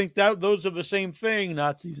people who think that those are the same thing,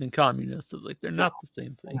 Nazis and communists. It's like they're not the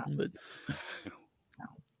same thing. But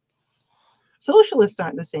socialists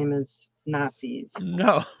aren't the same as Nazis.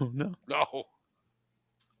 No.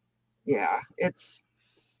 Yeah, it's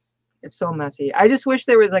so messy. I just wish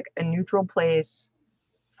there was like a neutral place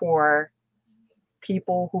for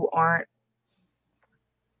people who aren't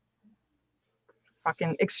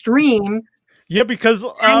fucking extreme. Yeah, because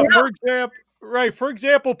for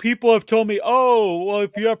example, people have told me, "Oh, well,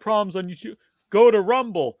 if you have problems on YouTube, go to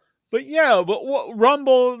Rumble." But yeah, but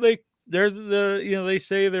Rumble, they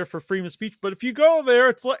say they're for freedom of speech, but if you go there,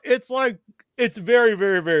 it's very,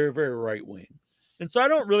 very, very, very right wing, and so I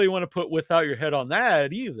don't really want to put without your head on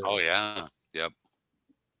that either. Oh yeah, yep.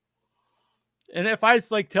 And if I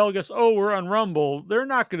tell us, "Oh, we're on Rumble," they're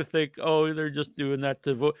not going to think, "Oh, they're just doing that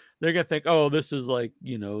to vote." They're going to think, "Oh, this is the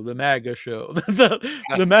MAGA show,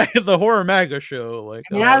 the horror MAGA show."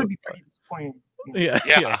 That would be pretty disappointing.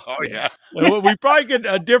 Yeah. Oh yeah. We probably get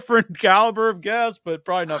a different caliber of guests, but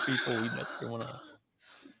probably not people we necessarily want to.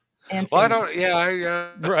 Well, I don't.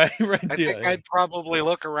 Yeah, right. I think I'd probably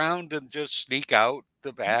look around and just sneak out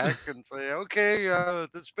the back and say, "Okay, this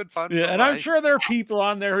has been fun." Yeah, and I'm sure there are people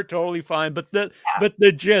on there who are totally fine, but the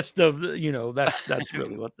gist of that's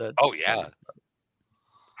really what that. Oh yeah.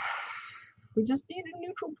 We just need a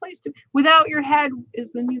neutral place to. Without your head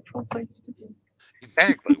is the neutral place to be.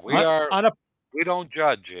 Exactly. We don't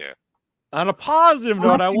judge here. On a positive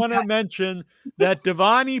note, I want to mention that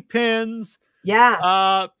Devani Pins.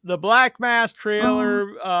 Yeah. The Black Mass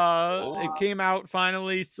trailer. It came out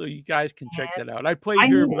finally, so you guys can check that out. I played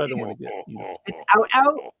here, but I don't want to get. It's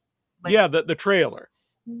out. Yeah, the trailer.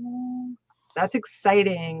 That's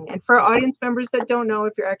exciting. And for audience members that don't know,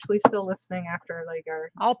 if you're actually still listening after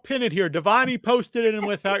I'll pin it here. Devani posted it in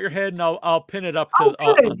Without Your Head, and I'll pin it up to.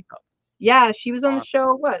 Yeah, she was on the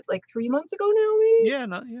show. What, 3 months ago now? Maybe.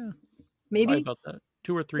 Yeah. Maybe probably about that.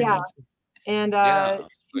 2 or 3 months. And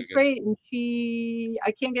she's great, and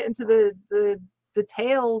I can't get into the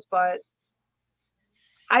details, but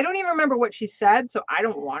I don't even remember what she said, so I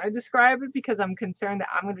don't want to describe it because I'm concerned that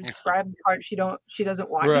I'm going to describe the part she doesn't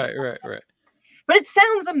want. Right. But it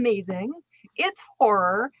sounds amazing. It's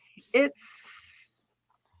horror. It's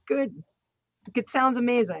good. It sounds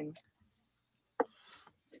amazing.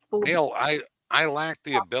 Neil, I lack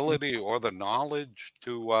the ability or the knowledge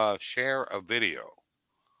to share a video.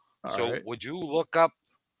 Would you look up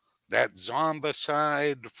that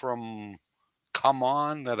zombicide from Come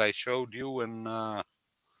On that I showed you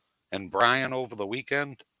and Brian over the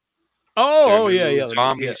weekend? Yeah.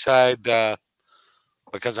 Zombicide,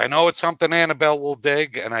 because I know it's something Annabelle will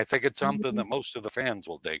dig, and I think it's something that most of the fans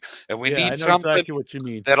will dig. And we need something exactly what you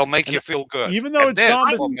mean. That'll make you feel good. Even though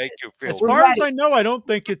will make you feel as far as I know, I don't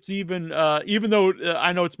think it's even though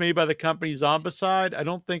I know it's made by the company Zombicide, I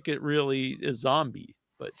don't think it really is zombie.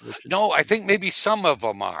 No, I think maybe some of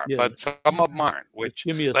them are, but some of them aren't.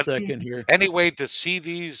 Give me a second here. Anyway, to see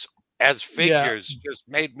these as figures just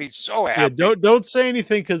made me so happy. Yeah, don't say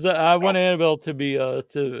anything because I want Annabelle to be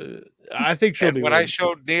I think she'll be. When I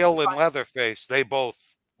showed Neil and Leatherface, they both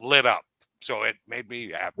lit up, so it made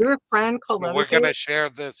me happy. We're a friend called We're gonna share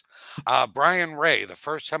this. Brian Ray. The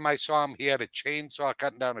first time I saw him, he had a chainsaw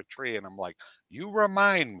cutting down a tree, and I'm like, "You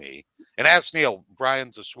remind me." And ask Neil.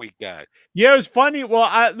 Brian's a sweet guy. Yeah, it was funny.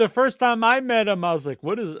 Well, the first time I met him, I was like,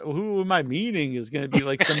 who am I meeting? Is going to be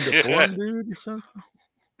like some deformed dude or something?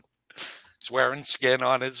 He's wearing skin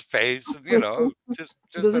on his face, and, just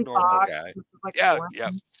a normal guy. Yeah.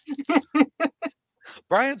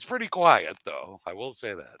 Brian's pretty quiet, though. I will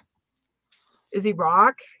say that. Is he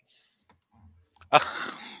rock? No.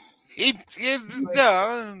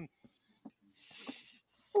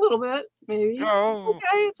 A little bit, maybe. No.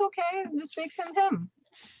 Okay, it's okay. It just makes him him.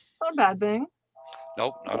 Not a bad thing.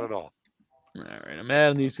 Nope, not at all. All right, I'm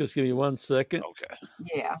adding these. Just give me 1 second. Okay.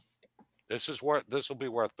 Yeah. This will be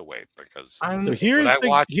worth the wait because so here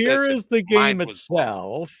is the game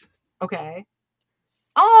itself. Okay.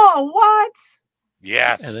 Oh, what?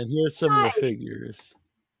 Yes. And then here's some of the figures.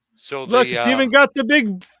 So look, it's even got the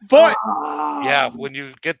big foot. Yeah, when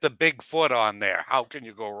you get the big foot on there, how can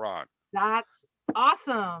you go wrong? That's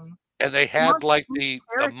awesome. And they had the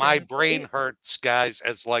My Brain Hurts guys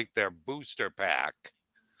as their booster pack.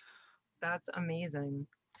 That's amazing.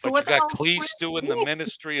 But you got Cleese doing the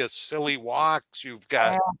Ministry of Silly Walks. You've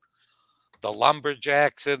got the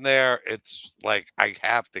Lumberjacks in there. It's I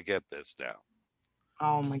have to get this now.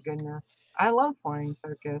 Oh my goodness. I love Flying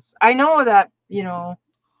Circus. I know that,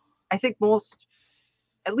 I think most,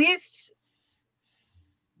 at least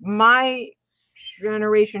my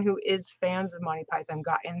generation who is fans of Monty Python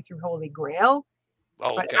got in through Holy Grail.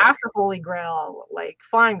 Oh, But okay. after Holy Grail, like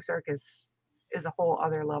Flying Circus is a whole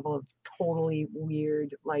other level of totally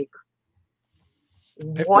weird. Like, I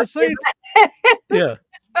have to what say, is that? yeah,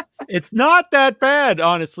 it's not that bad,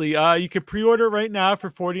 honestly. You can pre-order right now for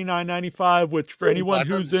 $49.95, which for anyone that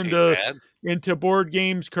who's doesn't seem bad. into board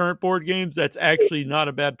games, current board games, that's actually not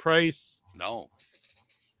a bad price. No.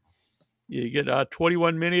 You get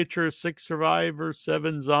 21 miniatures, 6 survivors,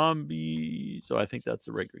 7 zombies. So I think that's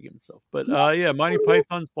the regular game itself. But yeah, Monty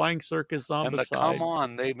Python's Flying Circus And the Zombicide. Come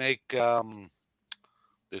On, they make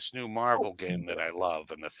this new Marvel game that I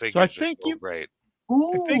love, and the figures So I are think so great.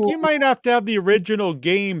 I think you might have to have the original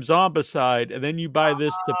game Zombicide, and then you buy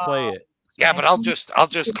this to play it. Yeah, but I'll just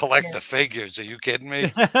collect the figures. Are you kidding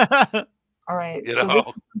me? All right. You So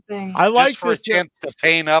know, I like just for a chance to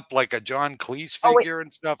paint up like a John Cleese figure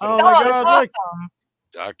and stuff. Oh my God! Look,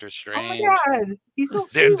 Doctor Strange. Oh my God, he's so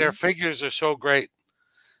cute. Their figures are so great,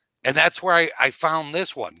 and that's where I found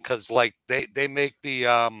this one, because like they make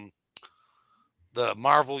the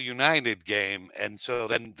Marvel United game, and so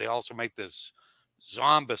then they also make this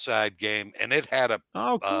Zombicide game, and it had a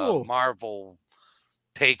cool Marvel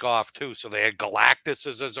takeoff too. So they had Galactus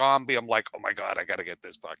as a zombie. I'm like, oh my God, I gotta get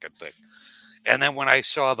this fucking thing. And then when I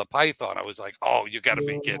saw the Python, I was like, oh, you gotta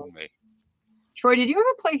be kidding me. Troy, did you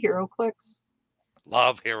ever play HeroClix?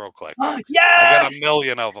 Love HeroClix. Yes! I got a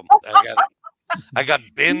million of them. I got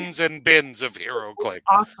bins and bins of HeroClix.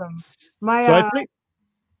 Awesome.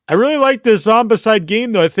 I really like this Zombicide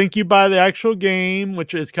game, though. I think you buy the actual game,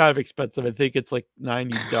 which is kind of expensive. I think it's like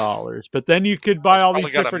 $90. But then you could buy all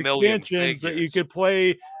these different expansions that you could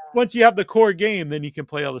play. Once you have the core game, then you can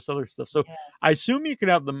play all this other stuff. So I assume you could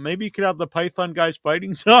have maybe you could have the Python guys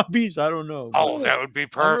fighting zombies. I don't know. Oh, that would be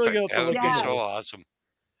perfect. That would be so awesome.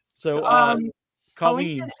 So,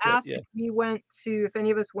 Colleen asked if if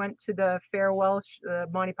any of us went to the farewell,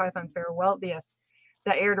 Monty Python farewell. Yes,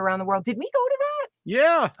 that aired around the world. Did we go to that?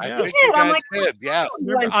 Yeah, I think you guys did. Yeah,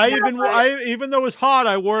 even though it was hot,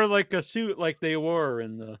 I wore like a suit like they wore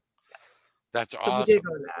in the. That's so awesome. We did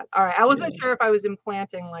go to that. All right, I wasn't sure if I was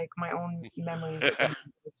implanting like my own memories,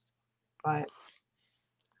 but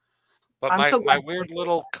my weird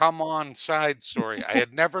little come on side story. I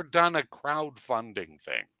had never done a crowdfunding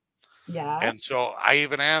thing. Yeah. And so I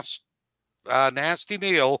even asked Nasty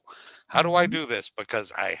Neil, how do I do this?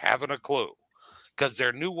 Because I haven't a clue. Because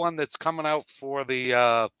their new one that's coming out for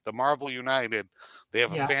the Marvel United, they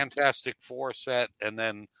have a Fantastic Four set, and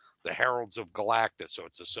then the Heralds of Galactus. So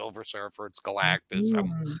it's a Silver Surfer, it's Galactus.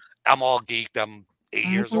 I'm all geeked. I'm 8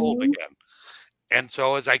 years old again. And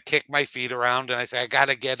so as I kick my feet around and I say, I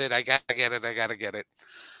gotta get it.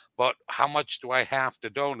 But how much do I have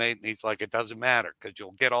to donate? And he's like, it doesn't matter, because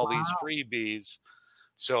you'll get all these freebies.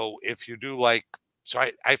 So if you do I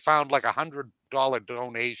found like $100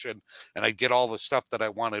 donation, and I did all the stuff that I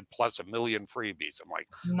wanted plus a million freebies. I'm like,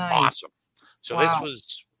 awesome. So this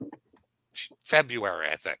was February,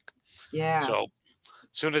 I think. Yeah. So as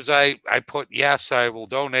soon as I put yes, I will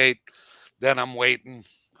donate, then I'm waiting.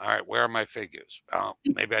 All right, where are my figures?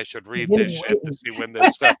 Maybe I should read this shit to see when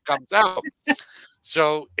this stuff comes out.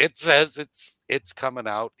 So it says it's coming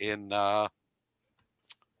out in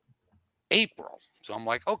April. So I'm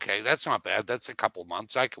like, okay, that's not bad. That's a couple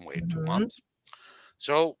months. I can wait 2 months.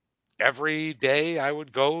 So every day I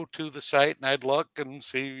would go to the site and I'd look and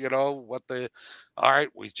see, all right,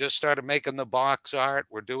 we just started making the box art.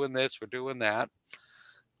 We're doing this, we're doing that.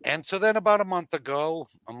 And so then about a month ago,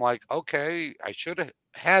 I'm like, okay, I should have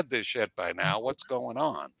had this shit by now. What's going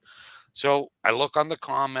on? So I look on the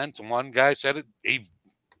comments, and one guy said he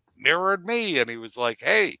mirrored me, and he was like,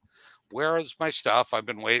 hey, where is my stuff? I've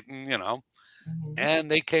been waiting, And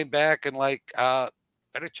they came back and like,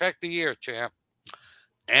 better check the year, champ.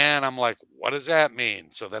 And I'm like, what does that mean?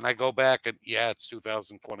 So then I go back and it's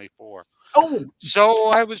 2024. Oh, so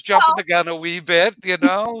I was jumping the gun a wee bit,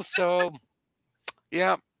 So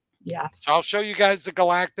yeah. Yes. So I'll show you guys the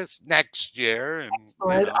Galactus next year. And,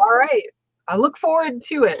 all right. I look forward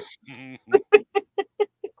to it.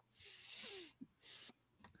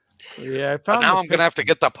 Yeah, now I'm gonna have to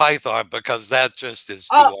get the Python, because that just is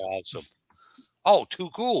too awesome. Oh, too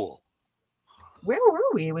cool. Where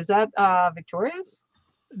were we? Was that Victoria's?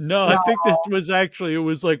 No, I think this was it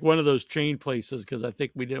was like one of those chain places, because I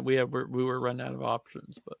think we were running out of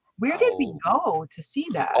options. But where did we go to see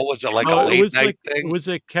that? Oh, was it like a late night thing? Was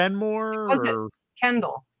it Kenmore or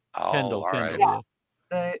Kendall? Oh, Kendall, all right.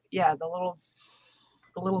 Yeah. The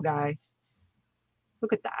little guy.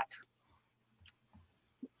 Look at that.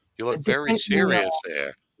 You look very serious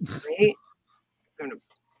there. Right?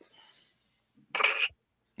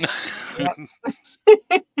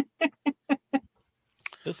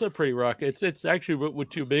 This is a pretty rock. It's actually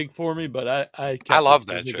too big for me, but I love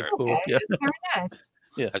that shirt. Cool. Okay, Yeah. it's very nice.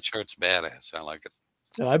 Yeah, that shirt's badass. I like it.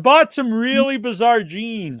 And I bought some really bizarre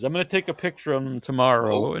jeans. I'm gonna take a picture of them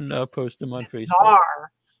tomorrow and post them on Facebook.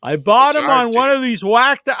 Bizarre. I bought them Bizarre on one of these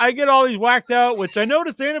whacked. I get all these whacked out, which I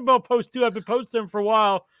noticed Annabelle posts too. I've been posting them for a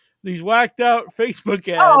while. These whacked out Facebook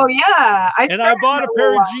ads. Oh yeah, I bought a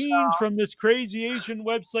pair of jeans from this crazy Asian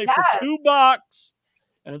website for $2.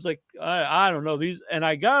 And it's like, I don't know these, and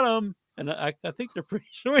I got them, and I think they're pretty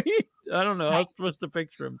sweet. I don't know. Nice. I'm supposed to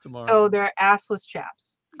picture them tomorrow. So they're assless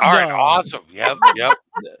chaps. All right, awesome. Yep.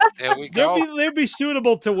 There we go. They'll be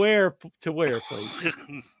suitable to wear, please.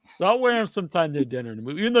 So I'll wear them sometime to dinner in the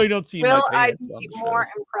movie, even though you don't see my pants. Will I be more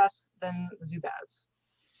impressed than Zubaz?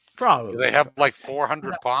 Probably. Do they have like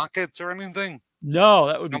 400 pockets or anything? No,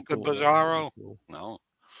 that would be something cool. Bizarro. Cool. No.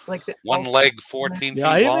 Like one leg, 14 feet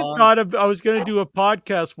long. I even thought I was going to do a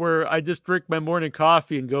podcast where I just drink my morning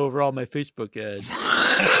coffee and go over all my Facebook ads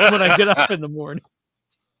when I get up in the morning.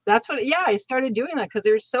 That's what. Yeah, I started doing that because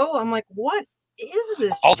I'm like, what is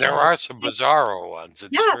this? Oh, there are some bizarro ones.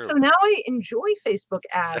 It's true. So now I enjoy Facebook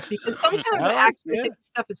ads because sometimes I actually think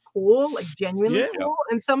stuff is cool, like genuinely cool,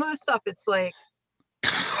 and some of the stuff it's like.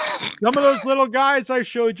 Some of those little guys I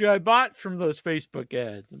showed you, I bought from those Facebook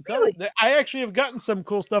ads. Really? I actually have gotten some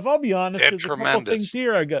cool stuff. I'll be honest. They're There's tremendous. a couple things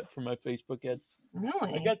here I got from my Facebook ad.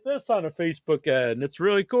 Really? I got this on a Facebook ad, and it's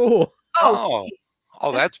really cool. Oh,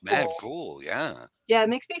 that's mad cool. Yeah. Yeah, it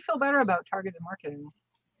makes me feel better about targeted marketing.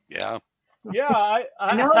 Yeah. Yeah,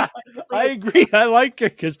 I agree. I like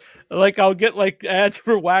it because, like, I'll get like ads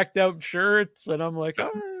for whacked out shirts, and I'm like,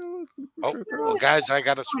 well, guys, I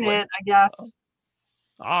got to split. I guess.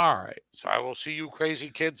 All right. So I will see you crazy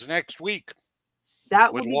kids next week.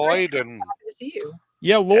 That with would be Lloyd great. and to see you.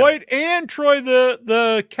 Yeah, Lloyd and Troy,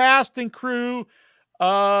 the cast and crew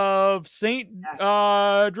of Saint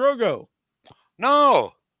Drogo.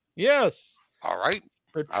 No. Yes. All right.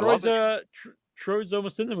 But Troy's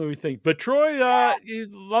almost in the movie thing. But Troy, he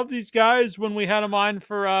loved these guys when we had him on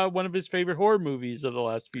for one of his favorite horror movies of the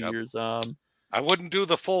last few years. I wouldn't do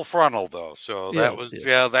the full frontal though, so that was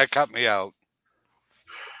that cut me out.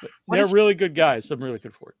 They're really good guys. I'm really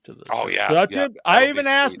looking forward to this. Oh yeah, so that's it. I even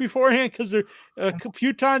asked beforehand because there a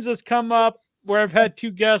few times it's come up where I've had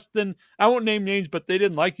two guests, and I won't name names, but they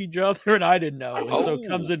didn't like each other, and I didn't know. And so it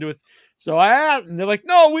comes into it. So I asked, and they're like,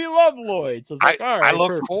 "No, we love Lloyd." So I was like, all right, I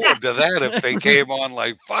look forward to that if they came on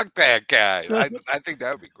like, "Fuck that guy." I think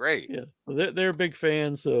that would be great. Yeah, well, they're big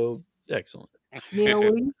fans, so excellent.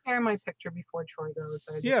 Will you share my picture before Troy goes?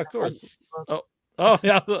 Yeah, of course. Oh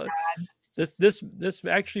yeah. This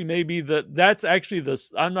actually may be that's actually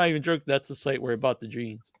this. I'm not even joking. That's the site where I bought the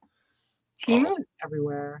jeans. Temu's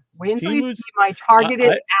everywhere. Wait until you see my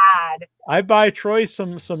targeted ad. I buy Troy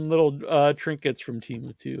some little trinkets from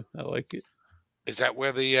Temu too. I like it. Is that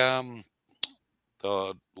where the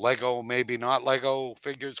Lego, maybe not Lego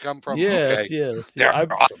figures come from? Yes, okay. yes. They're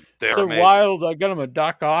awesome. They're wild. I got him a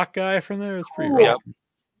Doc Ock guy from there. It's pretty cool. Yep.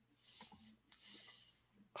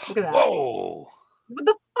 Look at that. Whoa. What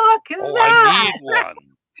the fuck is that? I need one.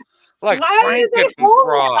 Like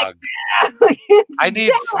Frankenfrog. I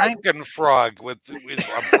need Frankenfrog with a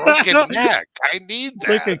broken neck. I need that.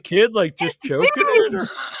 Like a kid, like just choking it. Or...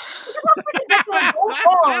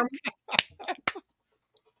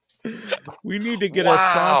 We need to get a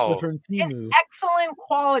sponsor from Temu. Excellent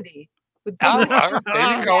quality. There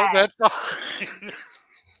you go. That's all.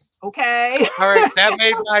 Okay. All right. That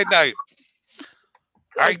made my night.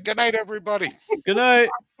 All right. Good night, everybody. Good night.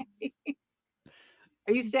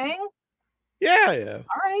 Are you staying? Yeah.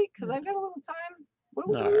 All right, because I've got a little time. What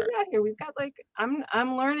do we got here? We've got like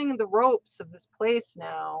I'm learning the ropes of this place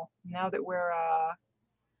now. Now that we're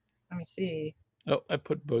let me see. Oh, I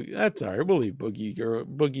put Boogie. That's all right. We'll leave Boogie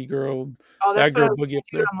girl. Oh, that's girl Boogie up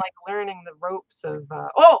there. I'm like learning the ropes of.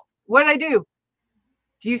 What did I do?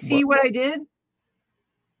 Do you see what I did?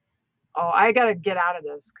 Oh, I gotta get out of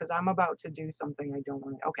this because I'm about to do something I don't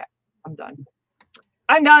want to. Okay, I'm done.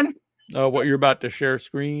 I'm done. Oh, what, you're about to share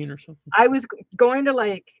screen or something? I was going to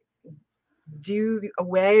like do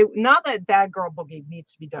away. Not that Bad Girl Boogie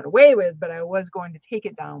needs to be done away with, but I was going to take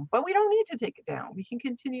it down. But we don't need to take it down. We can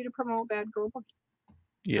continue to promote Bad Girl Boogie.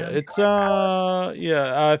 Yeah, it's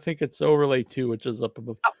I think it's overlay 2, which is up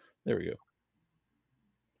above. Oh. There we go.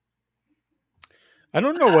 I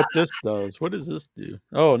don't know what this does. What does this do?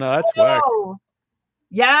 Oh no, that's whack.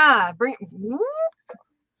 Yeah, bring.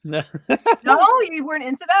 No, you weren't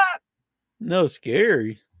into that. No,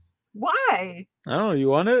 scary. Why? I don't know. You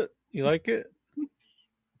want it? You like it?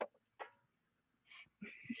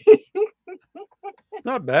 It's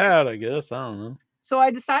not bad, I guess. I don't know. So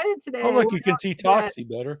I decided today. Oh, look, you can see Toxie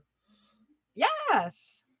better.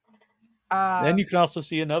 Yes. Then you can also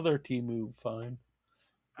see another T move fine.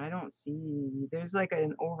 I don't see. There's like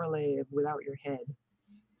an overlay of without your head.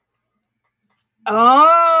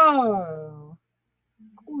 Oh.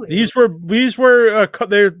 Cool. These were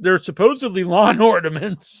they're supposedly lawn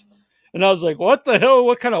ornaments. And I was like, what the hell?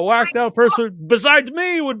 What kind of whacked out person besides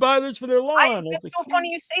me would buy this for their lawn? It's so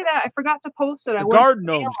funny you say that. I forgot to post it. Garden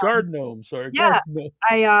gnomes. Sorry. Yeah. Garden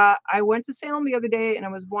gnome. I went to Salem the other day and I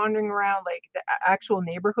was wandering around like the actual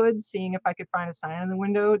neighborhood, seeing if I could find a sign in the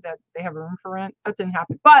window that they have room for rent. That didn't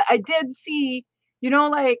happen. But I did see,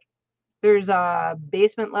 like there's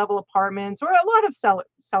basement level apartments or a lot of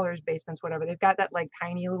sellers basements, whatever. They've got that like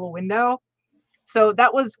tiny little window. So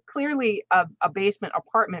that was clearly a basement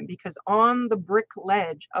apartment because on the brick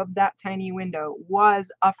ledge of that tiny window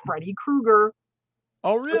was a Freddy Krueger.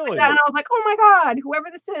 Oh, really? And I was like, oh my God, whoever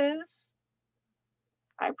this is,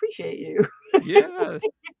 I appreciate you. Yeah.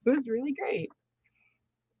 It was really great.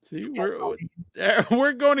 See,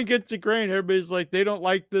 we're going against the grain. Everybody's like, they don't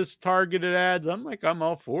like this targeted ads. I'm like, I'm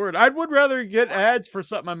all for it. I would rather get ads for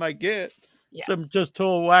something I might get. Yes. Some just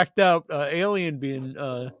total whacked out alien being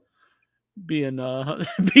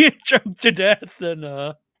choked to death than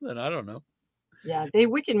I don't know. Yeah, they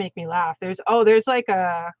wicked make me laugh. There's like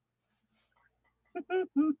a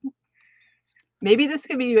maybe this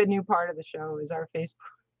could be a new part of the show is our Facebook.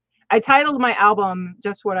 I titled my album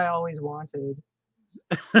Just What I Always Wanted.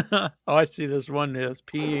 Oh, I see this one is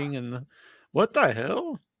peeing and what the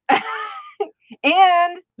hell?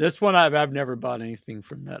 And this one I've never bought anything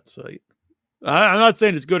from that site. I'm not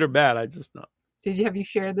saying it's good or bad. I just not. Have you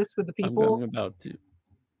shared this with the people? I'm about to.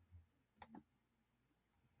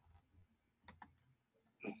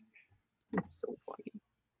 It's so funny.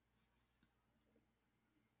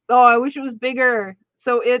 Oh, I wish it was bigger.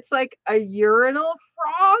 So it's like a urinal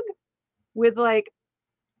frog with like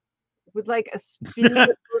a spinny.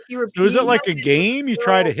 So is it like a game? You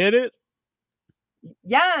try to hit it?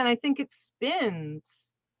 Yeah, and I think it spins.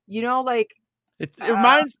 Like it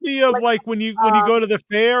reminds me of like when you go to the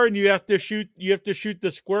fair and you have to shoot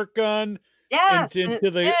the squirt gun. Yes, and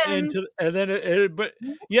then but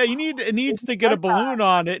yeah, it needs to get a balloon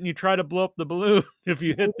on it, and you try to blow up the balloon if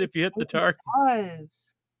you hit the target.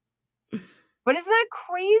 But isn't that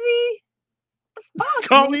crazy? Fuck,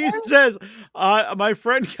 Colleen says, my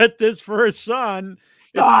friend got this for her son.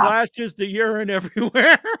 Stop. It splashes the urine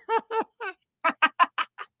everywhere.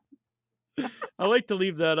 I like to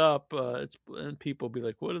leave that up. And people be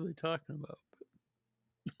like, what are they talking about?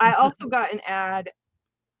 I also got an ad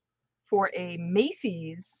for a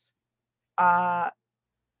Macy's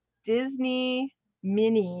Disney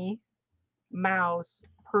Minnie Mouse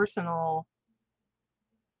personal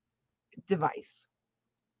device.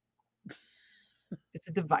 It's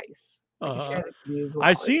a device.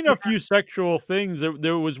 I've seen a few sexual things.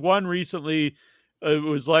 There was one recently. It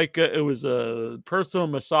was like it was a personal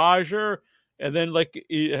massager, and then like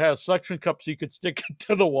it has suction cups so you could stick it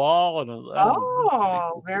to the wall.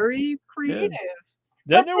 And very creative. Yeah.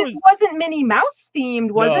 Then but it wasn't Minnie Mouse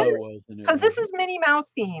themed, was it? No, it wasn't. Because this is Minnie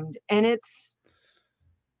Mouse themed, and it's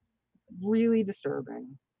really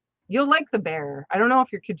disturbing. You'll like the bear. I don't know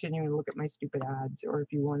if you're continuing to look at my stupid ads or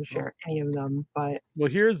if you want to share any of them, but well,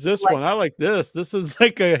 here's this one. I like this. This is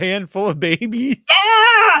like a handful of babies.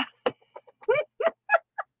 Yeah.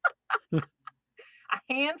 A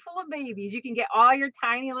handful of babies. You can get all your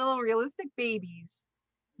tiny little realistic babies.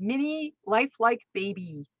 Mini lifelike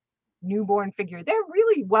baby newborn figure. They're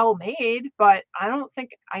really well made, but I don't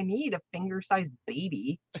think I need a finger-sized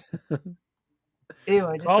baby.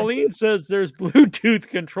 Ew, Colleen says there's Bluetooth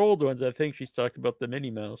controlled ones. I think she's talking about the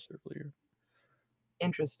Minnie Mouse earlier.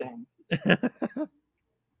 Interesting.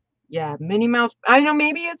 Yeah, Minnie Mouse. I know,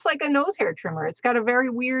 maybe it's like a nose hair trimmer. It's got a very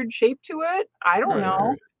weird shape to it. I don't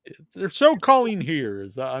know. They're so Colleen here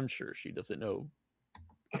is I'm sure she doesn't know.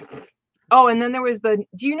 Oh, and then there was do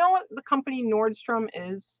you know what the company Nordstrom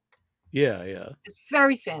is? Yeah. It's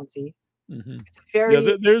very fancy. Mm-hmm. It's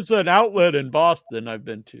very. There's an outlet in Boston I've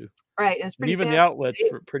been to. Right, and it's pretty. Even fancy. The outlets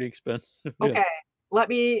are pretty expensive. Okay, let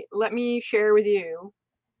me share with you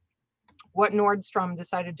what Nordstrom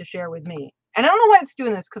decided to share with me, and I don't know why it's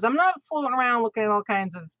doing this because I'm not floating around looking at all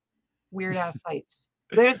kinds of weird ass sites.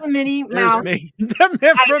 There's the Minnie Mouse. From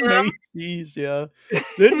Macy's, yeah.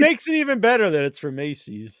 It makes it even better that it's from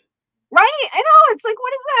Macy's. Right, I know. It's like,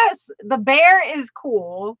 what is this? The bear is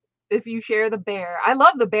cool. If you share the bear, I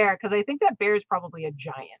love the bear because I think that bear is probably a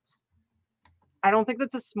giant. I don't think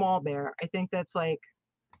that's a small bear. I think that's like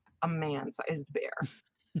a man-sized bear.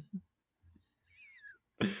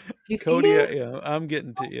 Cody, yeah, I'm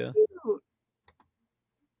getting to you.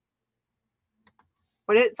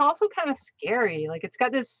 but it's also kind of scary. Like it's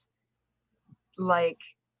got this like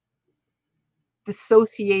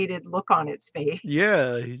dissociated look on its face.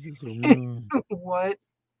 Yeah, he's just what?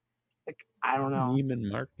 Like I don't know.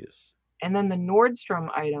 Neiman Marcus. And then the Nordstrom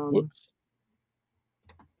item. Whoops.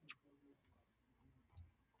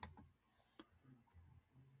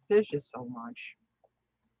 There's just so much.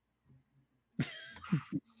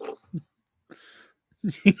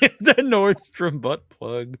 The Nordstrom butt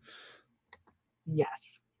plug.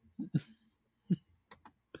 Yes.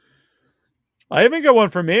 I even got one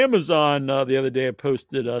from Amazon the other day. I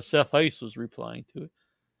posted. Seth Heiss was replying to it.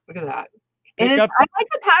 Look at that. And I like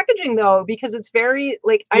the packaging though because it's very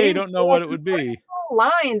like I don't know what it would be.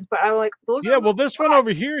 Lines, but I'm like those. Yeah, well, this one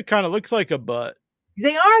over here kind of looks like a butt.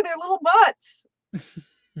 They are. They're little butts.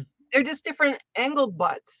 They're just different angled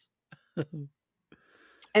butts.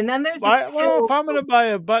 And then there's well, if I'm going to buy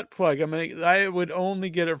a butt plug, I would only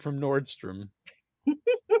get it from Nordstrom.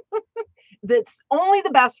 That's only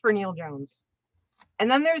the best for Neil Jones. And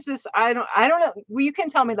then there's this, I don't know. Well, you can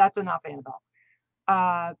tell me that's enough, Annabelle.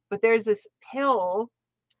 But there's this pill,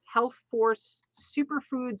 Health Force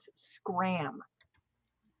Superfoods Scram.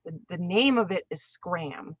 The name of it is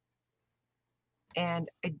Scram. And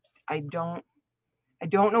I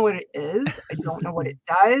don't know what it is. I don't know what it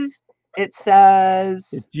does. It says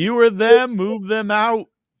if you or them, move them out.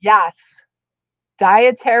 Yes.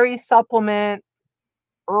 Dietary supplement,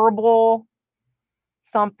 herbal,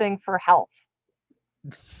 something for health.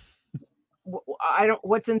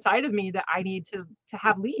 What's inside of me that I need to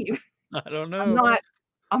have leave. I don't know.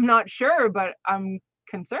 I'm not sure, but I'm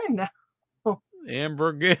concerned now.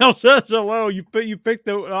 Amber Gale says hello. You picked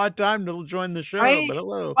the odd time to join the show, right? But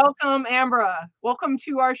hello. Welcome, Ambra. Welcome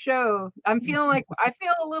to our show. I feel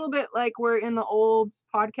a little bit like we're in the old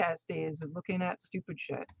podcast days of looking at stupid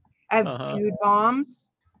shit. I have dude bombs.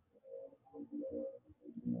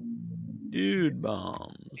 Dude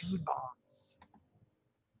bombs. Dude bombs.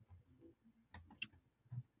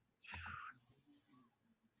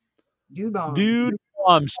 Dude bombs. Dude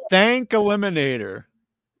bombs. Stank eliminator.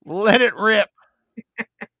 Let it rip.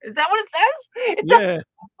 Is that what it says? Yeah.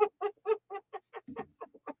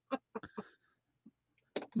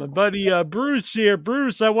 My buddy Bruce here.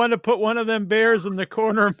 Bruce, I want to put one of them bears in the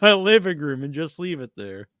corner of my living room and just leave it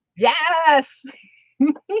there. Yes.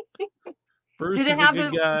 Bruce is a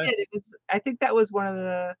good guy. I think that was one of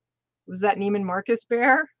the. Was that Neiman Marcus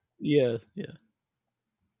bear? Yeah.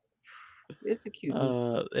 It's a cute.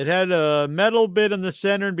 It had a metal bit in the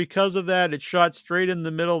center, and because of that, it shot straight in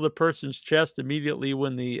the middle of the person's chest immediately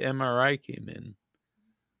when the MRI came in.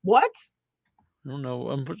 What? I don't know.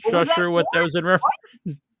 I'm not sure what that was in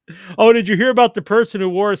reference. Oh, did you hear about the person who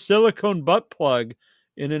wore a silicone butt plug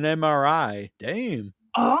in an MRI? Damn.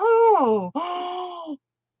 Oh.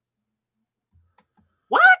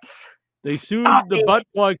 What? They sued the butt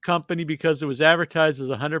plug company because it was advertised as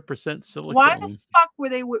 100% silicone. Why the fuck were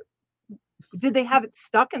they? Did they have it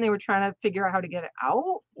stuck and they were trying to figure out how to get it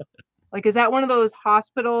out? Like, is that one of those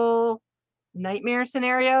hospital nightmare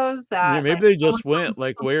scenarios that? Yeah, maybe they just went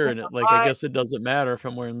like wearing it. Like, I guess it doesn't matter if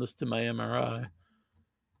I'm wearing this to my MRI.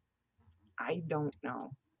 I don't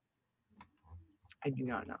know. I do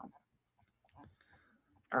not know.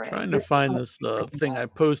 All right. Trying to find this thing I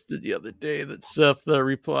posted the other day that Seth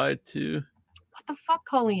replied to. What the fuck,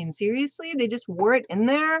 Colleen? Seriously? They just wore it in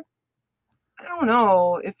there? I don't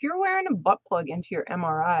know. If you're wearing a butt plug into your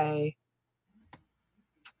MRI,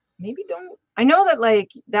 maybe don't. I know that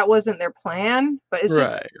like that wasn't their plan, but it's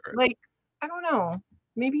just like I don't know.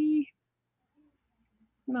 Maybe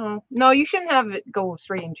no. You shouldn't have it go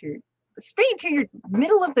straight into your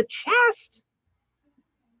middle of the chest.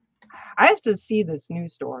 I have to see this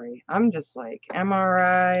news story. I'm just like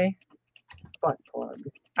MRI butt plug.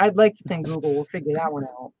 I'd like to think Google will figure that one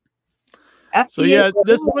out. So yeah,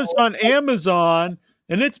 this was on Amazon,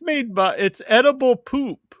 and it's it's edible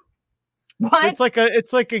poop. What?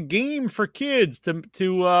 It's like a game for kids to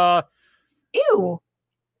ew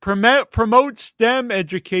promote STEM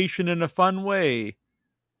education in a fun way.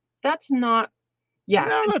 That's not. Yeah,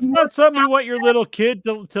 no, that's not something you want your little kid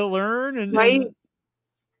to learn. And right.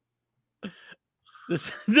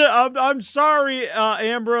 I'm sorry,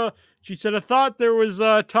 Ambra. She said, I thought there was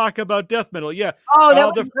talk about death metal. Yeah.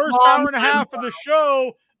 The first hour and a half of the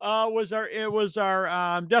show was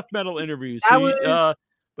our death metal interview.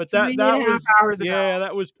 But that was hours ago.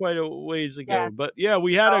 That was quite a ways ago. Yes. But yeah,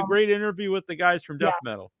 we had a great interview with the guys from death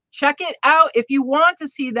metal. Check it out if you want to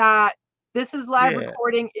see that. This is live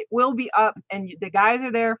recording. It will be up, and the guys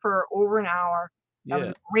are there for over an hour. That was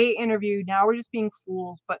a great interview. Now we're just being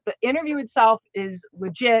fools, but the interview itself is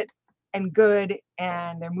legit. and good,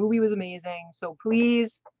 and their movie was amazing. So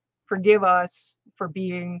please forgive us for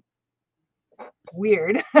being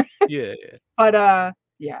weird. Yeah. But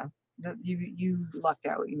yeah, you lucked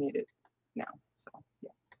out. You made it now. So yeah.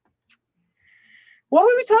 What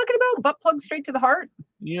were we talking about? Butt plug straight to the heart.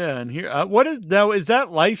 Yeah, and here, what is now? Is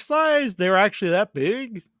that life size? They're actually that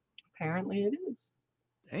big? Apparently, it is.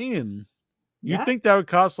 Damn. Yeah. You'd think that would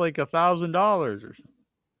cost like $1,000 or something.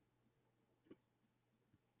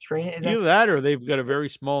 Either that or they've got a very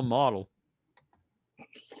small model.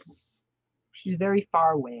 She's very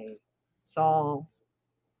far away. It's all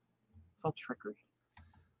trickery.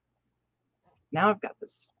 Now I've got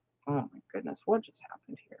this. Oh my goodness, what just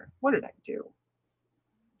happened here? What did I do?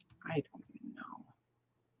 I don't even know.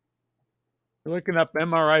 You're looking up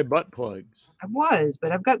MRI butt plugs. I was,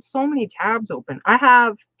 but I've got so many tabs open. I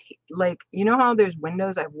have like, you know how there's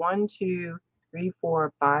windows? I have 1, 2, 3,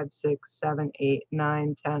 4, 5, 6, 7, 8,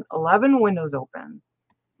 9, 10, 11 windows open.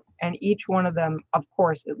 And each one of them, of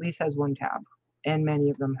course, at least has one tab. And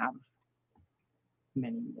many of them have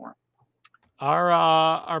many more.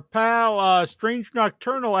 Our pal Strange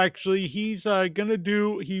Nocturnal, actually, he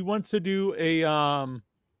wants to do a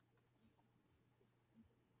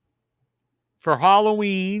for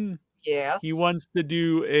Halloween. Yes. He wants to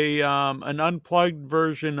do a an unplugged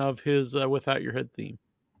version of his Without Your Head theme.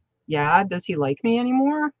 Yeah, does he like me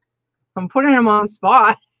anymore? I'm putting him on the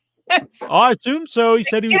spot. I assume so. He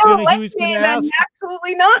said he was gonna ask.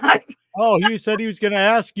 Absolutely not. Oh, he said he was gonna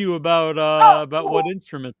ask you about what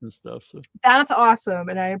instruments and stuff. So that's awesome,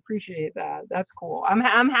 and I appreciate that. That's cool.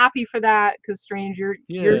 I'm happy for that because Strange, you're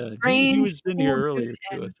Strange. He was in here earlier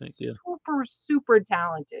too, I think. Yeah. Super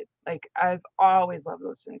talented. Like I've always loved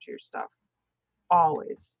listening to your stuff.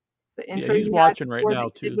 Always. The intro he's watching right now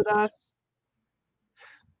too. With us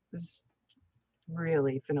is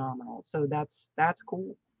really phenomenal. So that's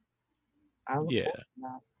cool. I look forward to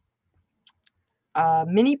that.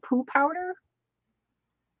 Mini poo powder.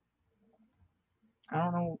 I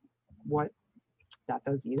don't know what that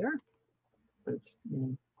does either, but it's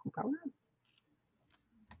mini poo powder.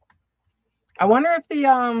 I wonder if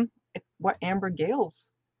what Amber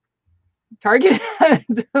Gale's target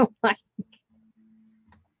ads are like.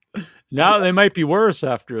 Now they might be worse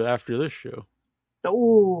after this show.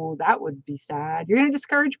 Oh, that would be sad. You're gonna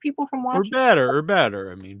discourage people from watching. Or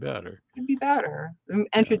better. I mean, better. It'd be better.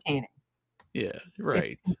 Entertaining. Yeah,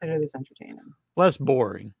 right. Consider this entertaining. Less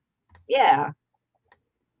boring. Yeah.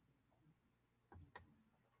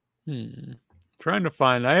 Trying to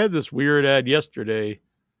find. I had this weird ad yesterday.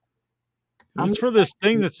 It was for this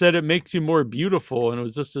thing that said it makes you more beautiful, and it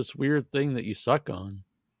was just this weird thing that you suck on.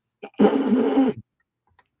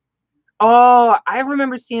 Oh, I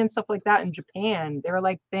remember seeing stuff like that in Japan. They were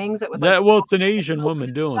like things that would well, it's an Asian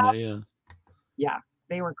woman doing it, yeah. Yeah,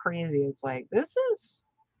 they were crazy. It's like, this is,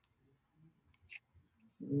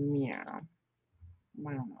 yeah, I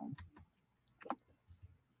don't know.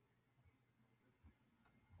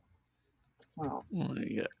 What else?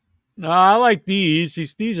 No, I like these.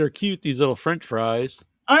 These are cute. These little French fries.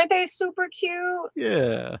 Aren't they super cute?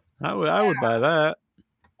 Yeah, I would buy that.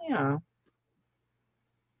 Yeah.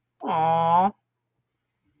 Aww.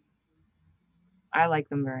 I like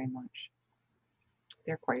them very much.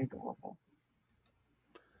 They're quite adorable.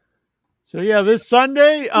 So yeah, this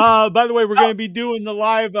Sunday, by the way, we're going to be doing the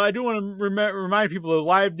live. I do want to remind people of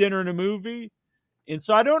live dinner and a movie. And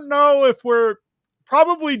so I don't know if we're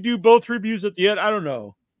probably do both reviews at the end. I don't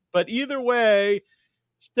know. But either way,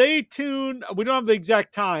 stay tuned. We don't have the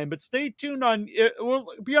exact time, but stay tuned on it. We'll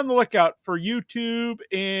be on the lookout for YouTube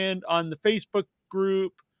and on the Facebook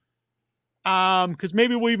group. Because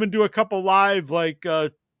maybe we'll even do a couple live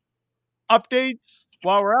updates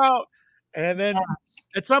while we're out. And then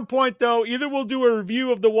at some point, though, either we'll do a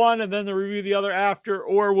review of the one and then the review of the other after,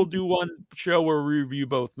 or we'll do one show where we review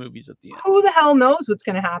both movies at the end. Who the hell knows what's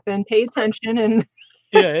going to happen? Pay attention and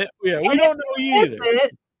we don't know either.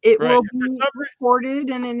 It will be recorded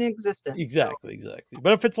and in existence. Exactly.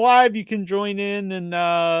 But if it's live, you can join in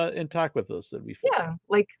and talk with us. That'd be fun. Yeah,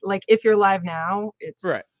 like if you're live now, it's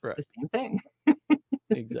right. the same thing.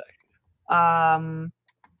 Exactly.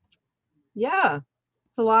 Yeah,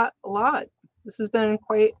 it's a lot. This has been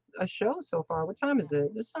quite a show so far. What time is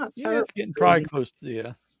it? It's not. It's getting probably close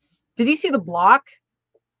to Did you see The Block?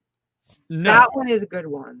 No. That one is a good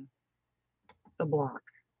one. The Block.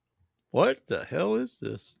 What the hell is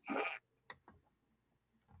this?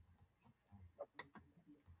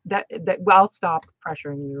 That I'll stop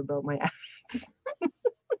pressuring you about my ads.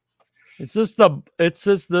 It's just the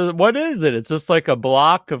what is it? It's just like a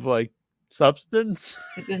block of like substance.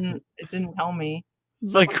 It didn't tell me.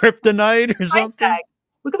 It's like kryptonite or something.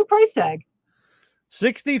 Look at the price tag.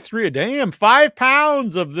 63. Damn, 5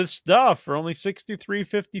 pounds of this stuff for only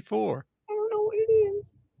 $63.54. I don't know what it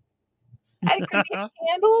is. It could be a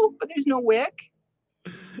candle, but there's no wick.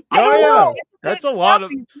 I don't know. That's a lot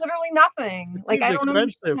of. It's literally nothing. Like, I don't know.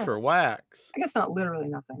 Expensive for wax. I guess not literally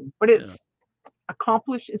nothing, but it's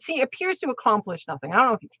accomplished. See, it appears to accomplish nothing. I don't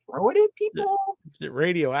know if you throw it at people. Is it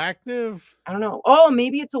radioactive? I don't know. Oh,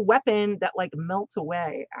 maybe it's a weapon that like melts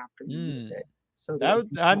away after you use it. So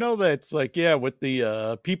I know that's like, what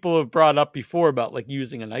the people have brought up before about like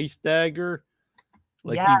using an ice dagger.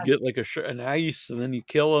 Like you get like an ice and then you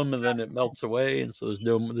kill them and then it melts away. And so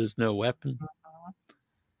there's no weapon.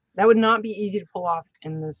 That would not be easy to pull off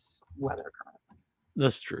in this weather.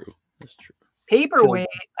 That's true. That's true. Paperweight.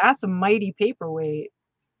 That's a mighty paperweight.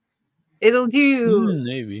 It'll do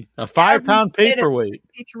maybe a 5 pound paperweight.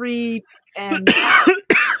 63 and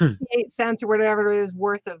 8 cents or whatever it is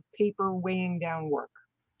worth of paper weighing down work.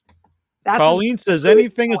 Colleen says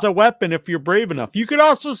anything is a weapon if you're brave enough. You could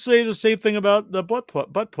also say the same thing about the butt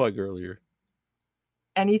plug earlier.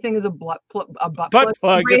 Anything is a butt plug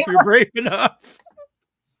if you're brave enough.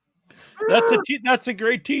 That's a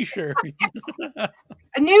great T-shirt.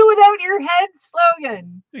 A new without your head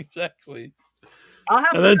slogan. Exactly.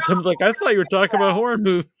 And then someone's like, I thought you were talking about horror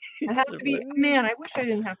movies. I have to be, man, I wish I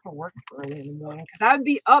didn't have to work early in the morning because I would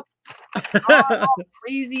be up all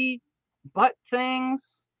crazy butt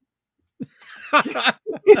things.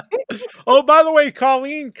 Oh, by the way,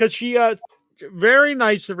 Colleen, because she very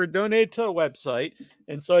nice of her, donated to the website.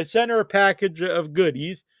 And so I sent her a package of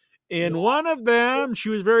goodies. And one of them, she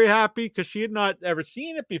was very happy because she had not ever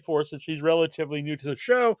seen it before since she's relatively new to the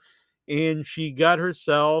show. And she got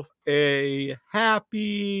herself a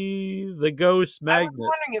Happy the Ghost magnet. I was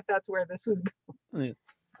wondering if that's where this was going.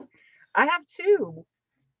 Yeah. I have two.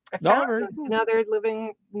 Now they're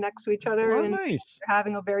living next to each other and nice. They're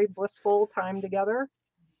having a very blissful time together.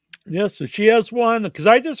 Yeah, so she has one because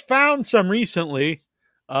I just found some recently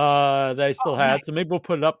that I still had. Nice. So maybe we'll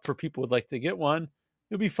put it up for people who'd like to get one.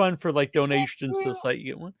 It'll be fun for like donations to the site. You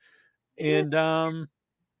get one. And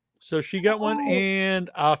so she got one,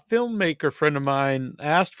 and a filmmaker friend of mine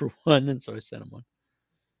asked for one, and so I sent him one.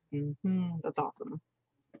 Mm-hmm. That's awesome.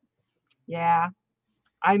 Yeah,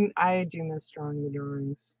 I do miss drawing the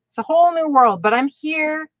drawings. It's a whole new world, but I'm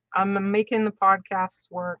here. I'm making the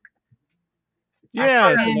podcasts work.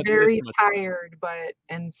 Yeah, I'm very tired,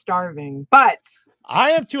 and starving. But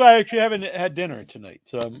I am too. I actually haven't had dinner tonight,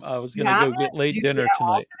 so I was gonna go get late dinner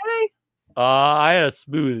tonight. I had a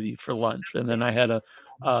smoothie for lunch, and then I had a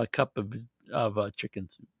cup of chicken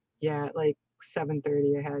soup. Yeah, at like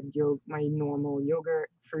 7:30, I had my normal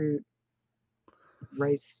yogurt, fruit,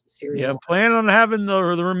 rice, cereal. Yeah, I'm planning on having the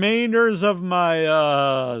remainders of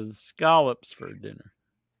my scallops for dinner.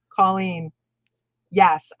 Colleen,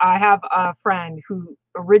 yes, I have a friend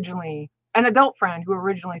an adult friend who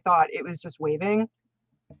originally thought it was just waving.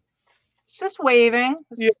 It's just waving.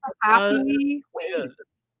 It's just a happy wave.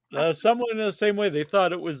 Yeah. Someone in the same way, they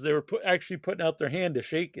thought it was they were actually putting out their hand to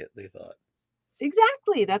shake it. They thought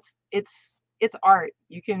exactly. It's art.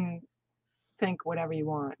 You can think whatever you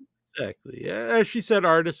want. Exactly. Yeah, as she said,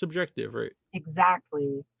 art is subjective, right?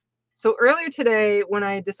 Exactly. So earlier today, when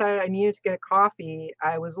I decided I needed to get a coffee,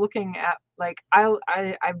 I was looking at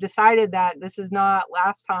I've decided that this is not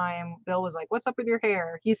last time. Bill was like, "What's up with your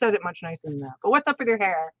hair?" He said it much nicer than that. But what's up with your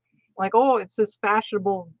hair? Like, oh, it's this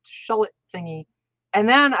fashionable shullet thingy. And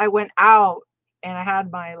then I went out and I had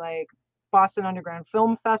my like Boston Underground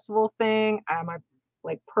Film Festival thing. I had my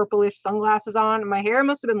like purplish sunglasses on. And my hair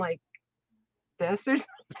must have been like this or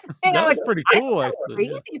something. That was pretty cool. I'm a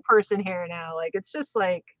crazy person hair now. Like it's just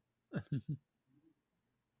like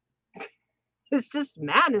it's just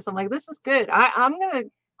madness. I'm like, this is good. I'm gonna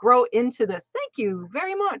grow into this. Thank you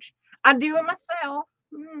very much. I do it myself,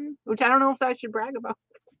 which I don't know if I should brag about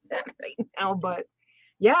right now, but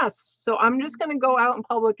yes. So I'm just gonna go out in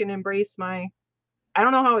public and embrace I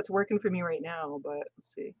don't know how it's working for me right now, but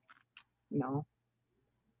let's see. No.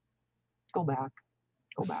 Go back.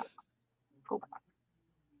 I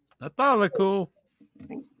thought it looked cool.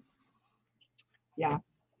 Thank you. Yeah.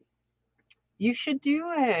 You should do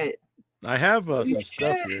it. I have some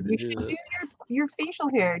stuff here. You should do your facial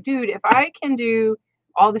hair. Dude, if I can do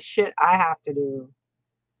all the shit I have to do.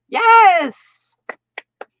 Yes!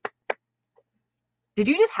 Did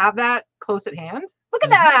you just have that close at hand? Look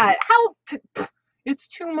at that! It's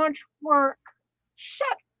too much work.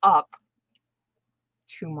 Shut up.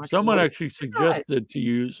 Too much Someone work. actually suggested to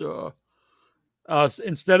use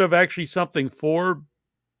instead of actually something for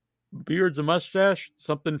beards and mustache,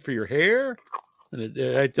 something for your hair. And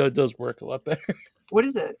it does work a lot better. What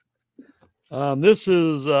is it? This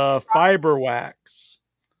is fiber wax.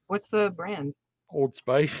 What's the brand? Old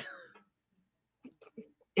Spice.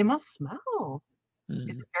 It must smell.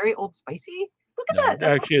 Is it very Old Spicy? Look at No, that. it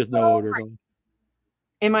actually has no odor.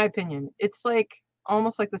 In my opinion, it's like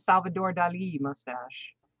almost like the Salvador Dali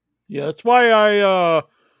mustache. Yeah, that's why I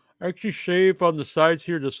actually shave on the sides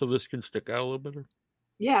here just so this can stick out a little better.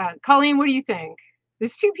 Yeah, Colleen, what do you think?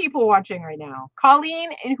 There's 2 people watching right now. Colleen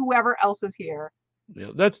and whoever else is here.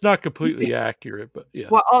 Yeah, that's not completely accurate, but yeah.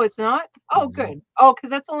 Well, oh, it's not? Oh, good. Oh, because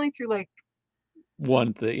that's only through like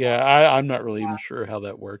one thing. Yeah, I'm not really even sure how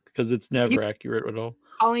that worked because it's never accurate at all.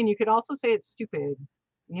 Colleen, you could also say it's stupid.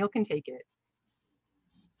 Neil can take it.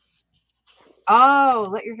 Oh,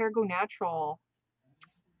 let your hair go natural.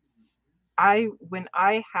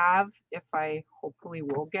 If I hopefully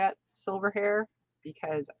will get silver hair,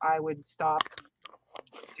 because I would stop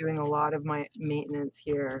doing a lot of my maintenance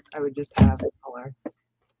here. I would just have color.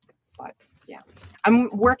 But yeah, I'm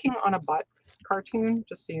working on a butt cartoon,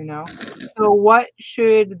 just so you know. So what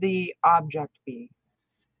should the object be?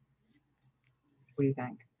 What do you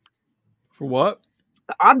think? For what?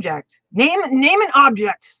 The object. Name an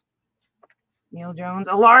object. Neil Jones,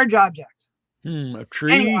 a large object. A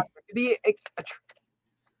tree. To be a tree.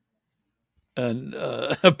 And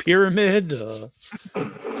a pyramid.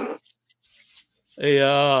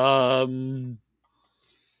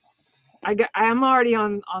 I'm already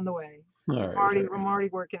on the way. I'm already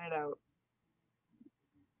working it out.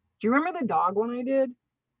 Do you remember the dog one I did?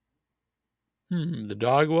 The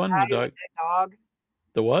dog one? The dead dog.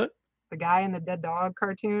 The what? The guy in the dead dog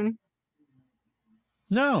cartoon?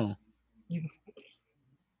 No.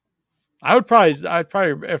 I'd probably,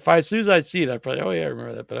 if as soon as I see it, I'd probably, oh yeah, I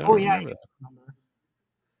remember that, but I don't remember that.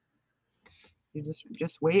 You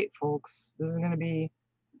just wait, folks. This is gonna be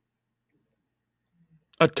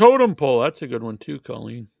a totem pole. That's a good one too,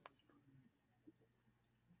 Colleen.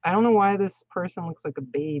 I don't know why this person looks like a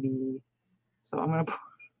baby, so I'm gonna put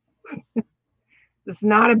this is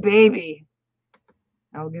not a baby.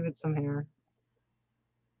 I'll give it some hair.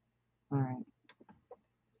 All right.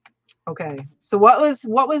 Okay. So what was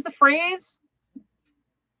the phrase?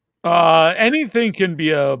 Anything can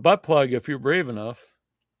be a butt plug if you're brave enough.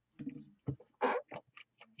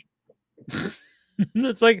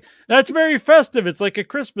 It's like, that's very festive. It's like a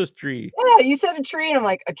Christmas tree. Yeah, you said a tree, and I'm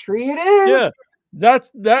like, a tree it is. Yeah.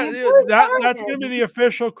 That's gonna be the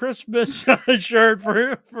official Christmas shirt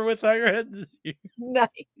for Without Your Head this year.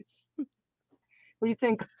 Nice. What do you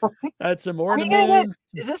think? That's some ornament.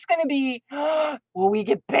 Is this gonna be? Will we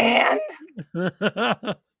get banned?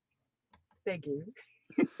 Thank you.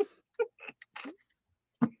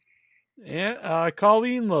 Yeah,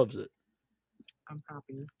 Colleen loves it. I'm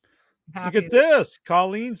happy. Look at this.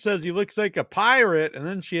 Colleen says he looks like a pirate, and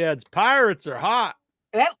then she adds, "Pirates are hot."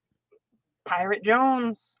 Yep. Pirate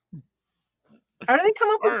Jones. How do they come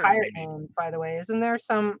up with pirate names, by the way? Isn't there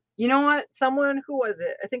some, you know what? Someone, who was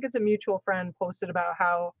it? I think it's a mutual friend, posted about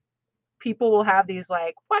how people will have these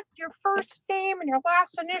like, what, your first name and your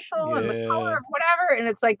last initial and the color of whatever. And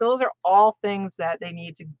it's like, those are all things that they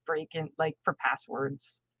need to break in, like, for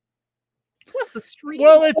passwords. What's the street?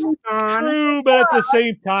 Well, it's true, but at the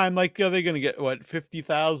same time, like, are they going to get, what,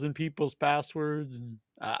 50,000 people's passwords?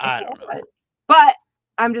 I don't know. But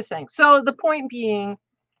I'm just saying. So the point being,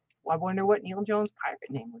 I wonder what Neil Jones'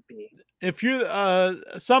 pirate name would be. If you,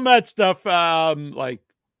 some of that stuff, like,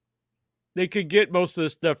 they could get most of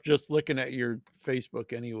this stuff just looking at your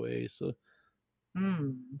Facebook anyway. So,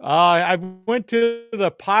 I went to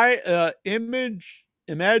the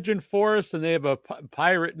Imagine Forest, and they have a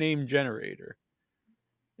pirate name generator,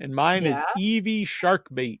 and mine is Evie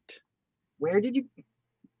Sharkbait. Where did you?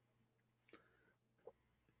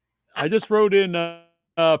 I just wrote in a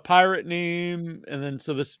pirate name, and then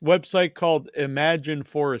so this website called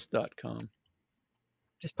imagineforest.com.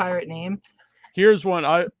 Just pirate name. Here's one.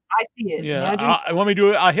 I see it. Yeah, I want me to do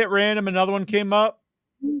it. I hit random. Another one came up.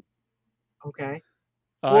 Okay.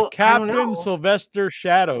 Captain Sylvester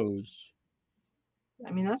Shadows. I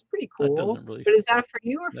mean, that's pretty cool. That doesn't really. But is that for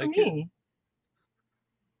you or for me?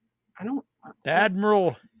 I don't.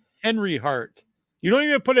 Admiral Henry Hart. You don't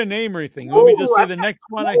even put a name or anything. You want me to just say the next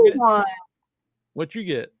one I get? What you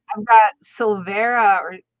get? I've got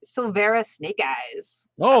Silvera Snake Eyes.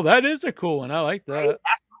 Oh, that is a cool one. I like that. Right?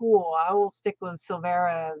 That's cool. I will stick with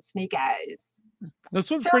Silvera Snake Eyes. This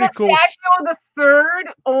one's pretty cool. Mustachio the Third.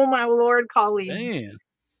 Oh my Lord, Colleen. Man,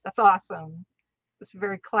 that's awesome. It's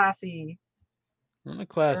very classy. I'm a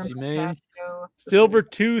classy man.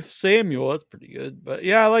 Silvertooth Samuel. That's pretty good. But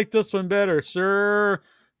yeah, I like this one better. Sir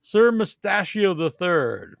Mustachio the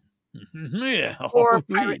Third. Yeah. Or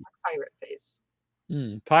pirate face.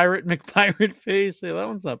 Pirate McPirate face. Hey, that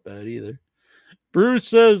one's not bad either. Bruce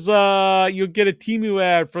says you'll get a Temu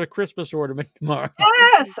ad for the Christmas ornament tomorrow.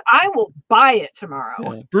 Yes, I will buy it tomorrow.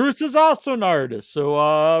 Yeah. Bruce is also an artist,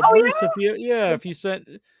 so Bruce, yeah? if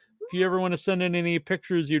you ever want to send in any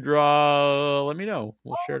pictures you draw, let me know.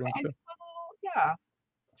 We'll share it on the show.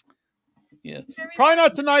 Yeah, probably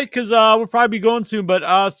not tonight because we'll probably be going soon.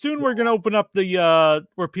 But soon we're gonna open up the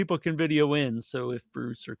where people can video in. So if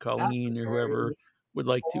Bruce or Colleen or whoever would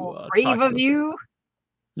like to, brave of you.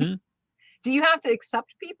 Hmm? Do you have to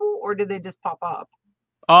accept people, or do they just pop up?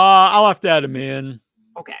 I'll have to add them in.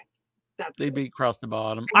 Okay, they'd be across the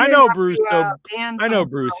bottom. I know Bruce. I know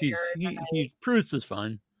Bruce. Bruce is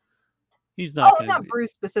fun. He's not. Oh, not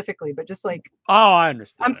Bruce specifically, but just like. Oh, I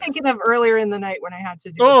understand. I'm thinking of earlier in the night when I had to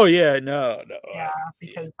do. Oh yeah, no. Yeah,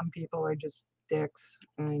 because some people are just dicks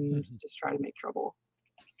and just try to make trouble.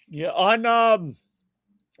 Yeah, on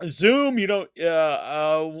Zoom, you don't.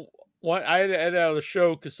 I had to edit out of the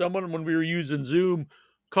show because someone, when we were using Zoom,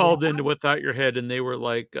 called in to Without Your Head, and they were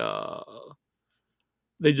like,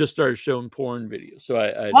 they just started showing porn videos. So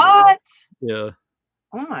I what? Yeah.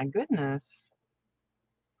 Oh my goodness.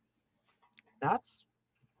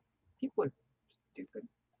 People are stupid.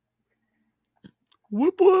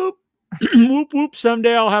 Whoop whoop. Whoop whoop.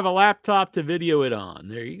 Someday I'll have a laptop to video it on.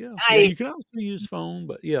 There you go. Yeah, you can also use phone,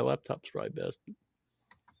 but yeah, laptop's probably best.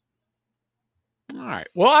 All right.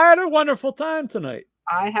 Well, I had a wonderful time tonight.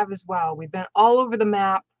 I have as well. We've been all over the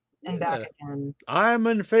map and back again. I'm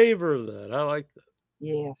in favor of that. I like that.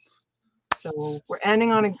 Yes. So we're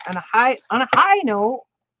ending on a high note.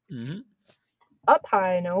 Mm-hmm. Up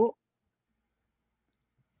high note.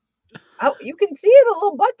 Oh, you can see the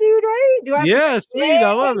little butt dude, right? Do I? Yeah, sweet.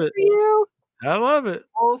 I love it. For you? I love it.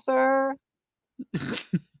 Closer.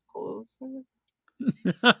 Closer.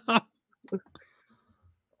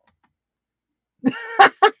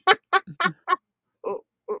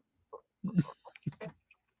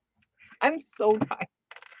 I'm so tired.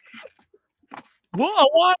 Well,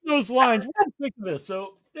 along those lines, what do you think of this?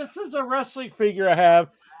 So this is a wrestling figure I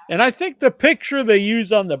have, and I think the picture they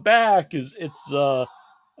use on the back is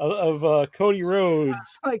of Cody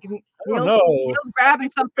Rhodes. Like, I don't know. Neil's grabbing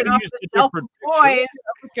something off the shelf of toys.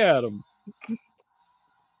 Look at him.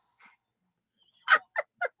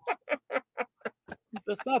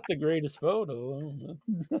 That's not the greatest photo.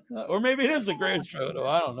 Or maybe it is the greatest photo.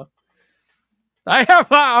 I don't know.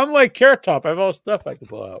 I'm like Carrot Top. I have all the stuff I can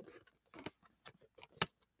pull out.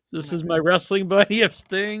 This is my wrestling buddy of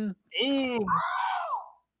Sting. Dang. Bring it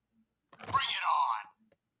on.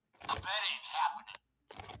 I bet ain't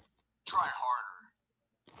happening. Try harder.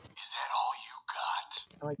 Is that all you got?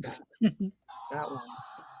 I like that. That one.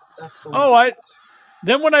 That's the one.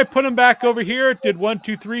 Then when I put him back over here, it did 1,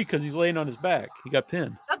 2, 3 because he's laying on his back. He got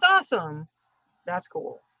pinned. That's awesome. That's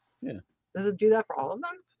cool. Yeah. Does it do that for all of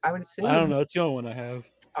them? I would assume. I don't know. It's the only one I have.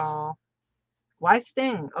 Why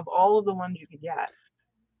Sting of all of the ones you could get?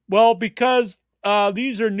 Well, because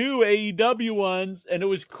these are new AEW ones, and it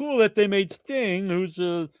was cool that they made Sting,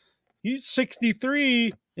 he's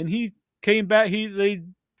 63, and he came back. They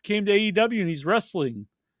came to AEW, and he's wrestling.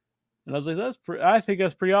 And I was like, I think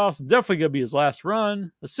that's pretty awesome. Definitely gonna be his last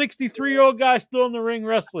run. A 63-year-old guy still in the ring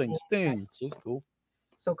wrestling, Sting. So it's cool.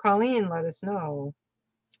 So Colleen, let us know.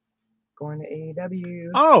 Going to AEW.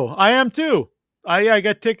 Oh, I am too. I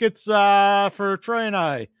got tickets for Troy and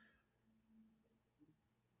I.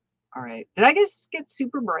 All right. Did I just get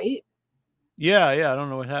super bright? Yeah. I don't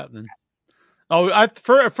know what happened. Oh, at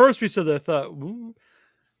first we said that. I thought, ooh.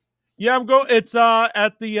 Yeah, I'm going. It's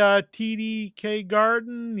at the TDK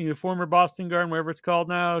Garden, the former Boston Garden, whatever it's called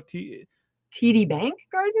now. TD Bank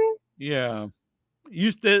Garden. Yeah,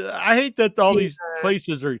 I hate that all these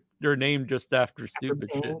places they're named just after stupid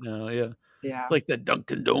shit now. Yeah, it's like the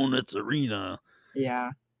Dunkin' Donuts Arena. Yeah.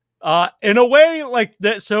 In a way, like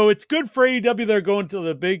that. So it's good for AEW. They're going to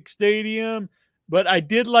the big stadium, but I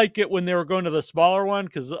did like it when they were going to the smaller one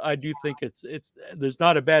because I do think it's there's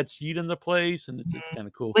not a bad seat in the place, and it's kind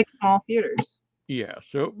of cool. Like small theaters. Yeah.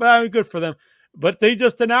 So, but good for them. But they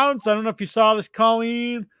just announced. I don't know if you saw this,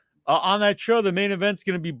 Colleen. On that show, the main event's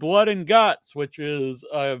going to be Blood and Guts, which is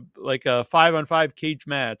like a 5-on-5 cage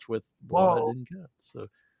match with blood and guts. So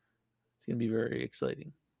it's going to be very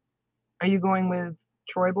exciting. Are you going with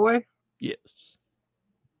Troy Boy? Yes.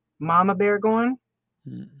 Mama Bear going?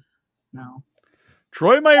 No.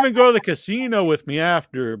 Troy might even go to the casino with me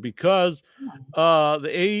after because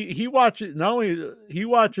he watches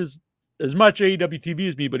as much AEW TV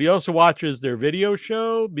as me, but he also watches their video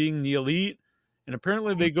show, Being the Elite, and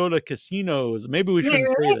apparently they go to casinos. Maybe we shouldn't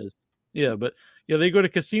say this. Yeah, but they go to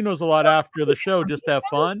casinos a lot after the show just to have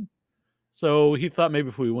fun. So he thought maybe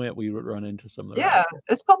if we went, we would run into some of the Yeah,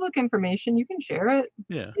 it's public information. You can share it.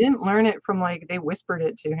 Yeah. He didn't learn it from like they whispered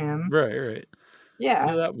it to him. Right. Yeah.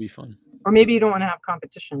 So that would be fun. Or maybe you don't want to have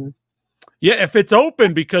competition. Yeah, if it's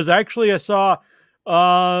open, because actually I saw,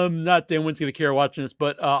 not that anyone's going to care watching this,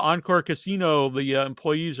 but Encore Casino, the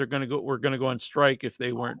employees we're going to go on strike if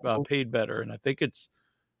they weren't paid better, and I think it's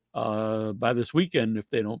by this weekend if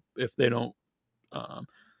they don't.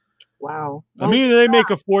 Wow. I mean, they make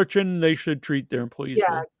a fortune. They should treat their employees.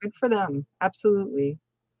 Yeah, good for them. Absolutely.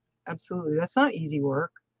 That's not easy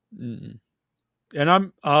work. Mm-mm. And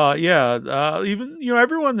I'm, even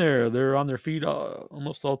everyone they're on their feet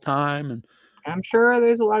almost all the time, and I'm sure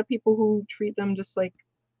there's a lot of people who treat them just like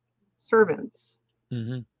servants.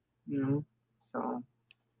 Mm-hmm. So,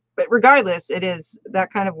 but regardless, that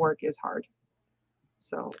kind of work is hard.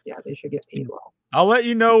 So yeah, they should get paid well. I'll let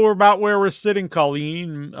you know about where we're sitting,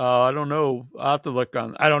 Colleen. I don't know. I'll have to look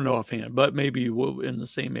on. I don't know offhand, but maybe we'll in the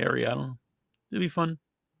same area. I don't know. It'll be fun.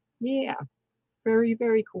 Yeah, very,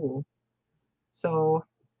 very cool. So,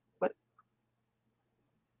 what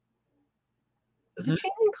is it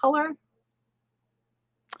changing color?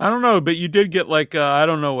 I don't know, but you did get like I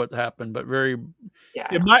don't know what happened, but very. Yeah.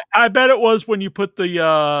 I bet it was when you put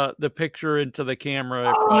the picture into the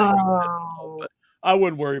camera. Oh. I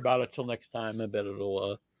wouldn't worry about it till next time. I bet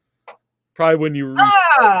it'll probably when you.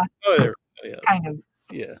 Kind of.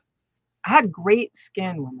 Yeah. I had great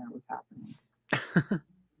skin when that was happening.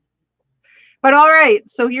 But all right,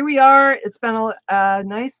 so here we are. It's been a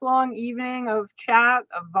nice long evening of chat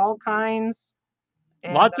of all kinds.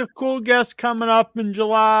 And lots of cool guests coming up in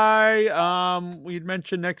July. We'd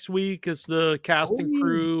mentioned next week is the casting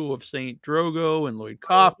crew of Saint Drogo and Lloyd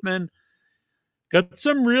Kaufman. Got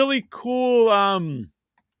some really cool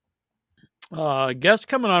guests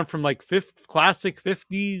coming on from like classic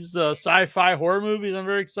 50s sci-fi horror movies I'm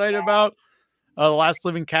very excited about. The last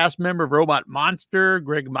living cast member of Robot Monster,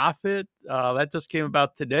 Greg Moffat. That just came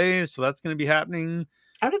about today, so that's going to be happening.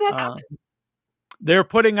 How did that happen? They're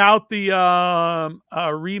putting out the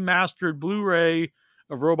remastered Blu-ray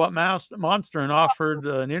of Robot Monster and offered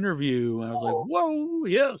an interview. And I was like, whoa,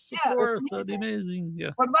 yes, of course. That'd be amazing.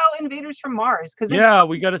 Yeah. What about Invaders from Mars? Because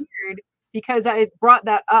we got to. Because I brought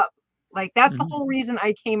that up. Like, that's the whole reason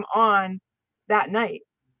I came on that night,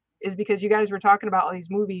 is because you guys were talking about all these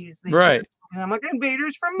movies. Right. And I'm like,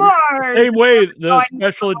 Invaders from Mars. Same way, the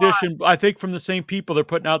special edition, I think from the same people, they're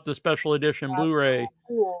putting out the special edition Blu-ray. So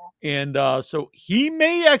cool. And so he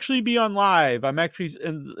may actually be on live. I'm actually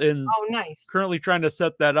nice. Currently trying to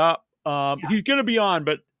set that up. He's going to be on,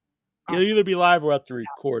 but he'll either be live or have to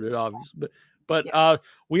record it, obviously. But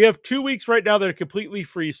we have 2 weeks right now that are completely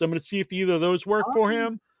free. So I'm going to see if either of those work for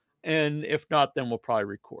him. And if not, then we'll probably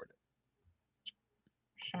record it.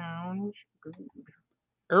 Sounds good.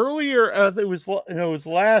 Earlier, it was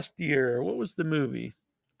last year. What was the movie?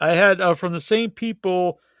 I had from the same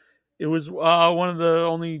people. It was one of the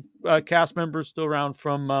only cast members still around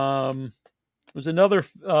from. It was another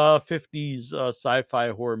 50s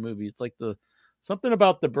sci-fi horror movie. It's like something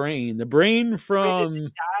about the brain. The brain from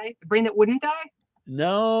the brain that wouldn't die.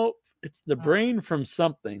 No, it's the brain from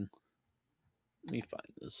something. Let me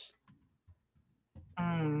find this.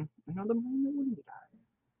 I know the brain that wouldn't die.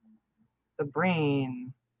 The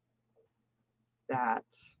brain that.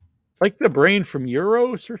 Like the brain from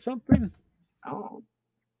Euros or something. Oh.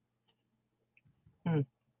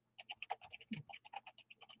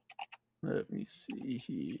 Let me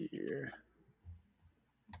see here.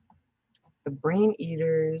 The Brain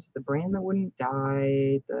Eaters, The Brain That Wouldn't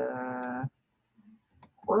Die, the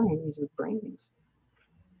horror movies with brains.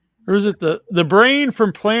 Or is it the brain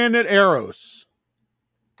from Planet Eros?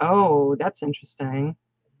 Oh, that's interesting.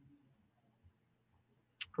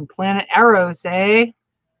 From Planet Eros, eh?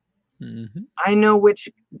 Mm-hmm. I know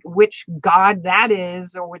which god that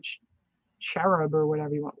is, or which cherub or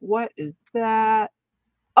whatever you want. What is that?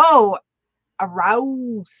 Oh,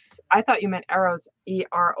 Arouse. I thought you meant Eros,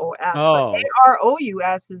 E-R-O-S. Oh. But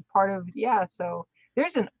A-R-O-U-S is part of, so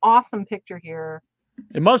there's an awesome picture here.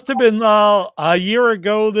 It must have been a year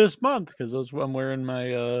ago this month, because that's when I'm wearing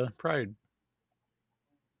my Pride.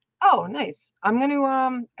 Oh, nice. I'm going to,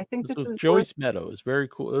 I think this is Joyce Meadows. Very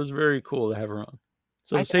cool. It was very cool to have her on.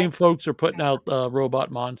 So the same folks are putting out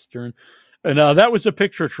Robot Monster. And that was a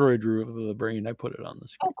picture Troy drew of the brain. I put it on the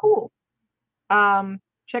screen. Oh, cool.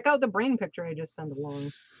 Check out the brain picture I just sent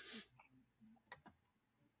along.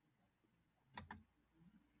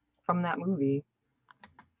 From that movie.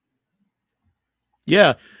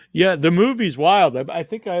 Yeah. The movie's wild. I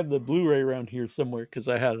think I have the Blu-ray around here somewhere because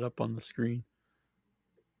I had it up on the screen.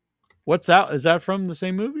 What's out? Is that from the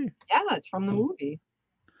same movie? Yeah, it's from the movie.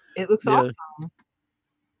 It looks awesome.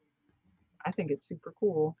 I think it's super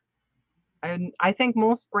cool. And I think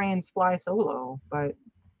most brains fly solo, but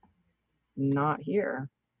not here.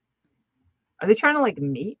 Are they trying to like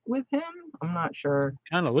mate with him? I'm not sure.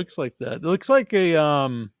 Kind of looks like that. It looks like a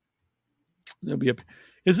there'll be a.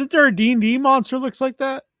 Isn't there a D&D monster looks like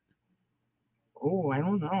that? Oh, I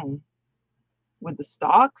don't know. With the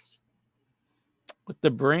stalks? With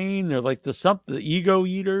the brain, they're like the ego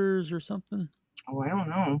eaters or something. Oh, I don't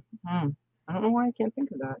know. I don't know why I can't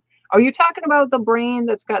think of that. Are you talking about the brain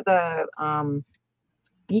that's got the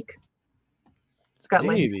beak? It's got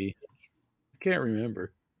legs. Maybe. I can't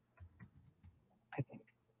remember. I think.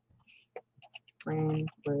 Brain,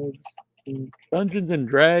 legs, beak. Dungeons and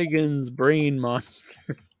Dragons brain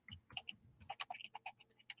monster.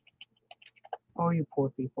 Oh, you poor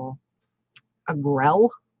people. A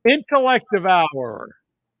Grell? Intellect Devourer.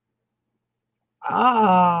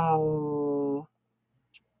 Oh.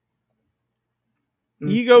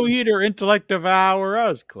 Ego Eater, Intellect Devourer. I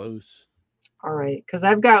was close. All right, because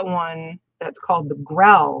I've got one that's called the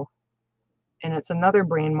Grell, and it's another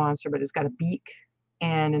brain monster, but it's got a beak,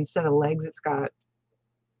 and instead of legs, it's got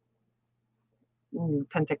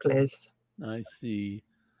tentacles. I see.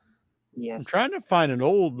 Yes. I'm trying to find an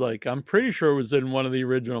old, I'm pretty sure it was in one of the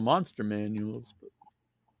original monster manuals. But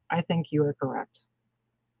I think you are correct.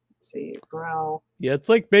 Let's see, Grell. Yeah, it's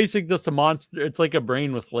like basic just a monster. It's like a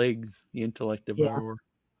brain with legs, the Intellect Devourer.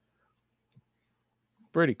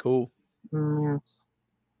 Pretty cool. Yes.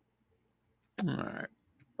 All right.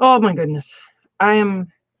 Oh my goodness. I am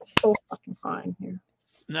so fucking fine here.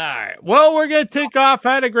 All right. Well, we're going to take off.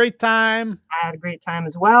 I had a great time. I had a great time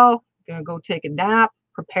as well. Gonna go take a nap,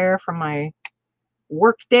 prepare for my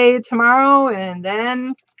work day tomorrow, and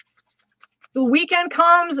then the weekend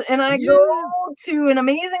comes and I go to an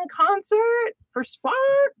amazing concert for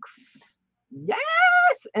Sparks.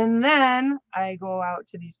 Yes! And then I go out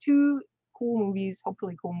to these two cool movies,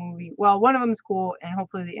 hopefully cool movie. Well, one of them is cool, and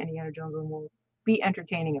hopefully the Indiana Jones one will be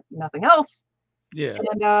entertaining if nothing else. Yeah.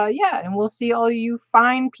 And and we'll see all you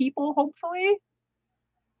fine people, hopefully,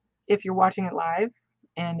 if you're watching it live.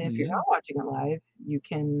 And if you're not watching it live, you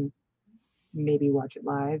can maybe watch it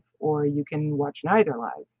live, or you can watch neither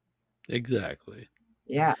live. Exactly.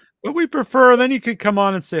 Yeah. But we prefer, then you could come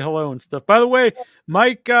on and say hello and stuff. By the way,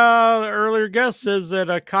 Mike, the earlier guest, says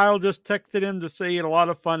that Kyle just texted him to say he had a lot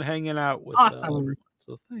of fun hanging out with Awesome.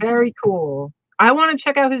 So very cool. I want to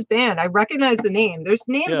check out his band. I recognize the name. There's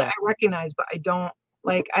names that I recognize, but I don't,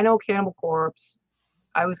 I know Cannibal Corpse.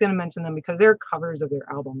 I was going to mention them because their covers of their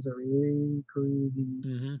albums are really crazy.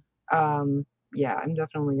 Mm-hmm. Yeah, I'm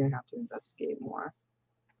definitely going to have to investigate more.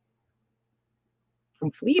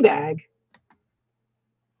 From Fleabag.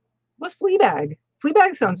 What's Fleabag?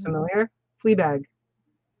 Fleabag sounds familiar. Fleabag.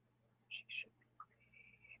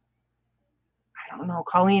 I don't know.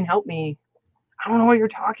 Colleen, help me. I don't know what you're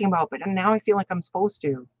talking about, but now I feel like I'm supposed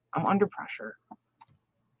to. I'm under pressure.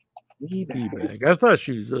 Fleabag. I thought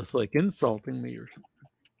she was just insulting me or something.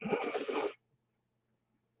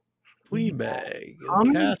 Fleabag.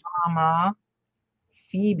 Mama,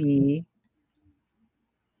 Phoebe.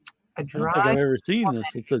 I don't think I've ever seen this.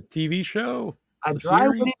 It's a TV show. A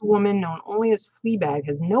dry-witted woman known only as Fleabag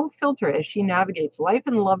has no filter as she navigates life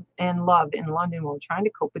and love in London while trying to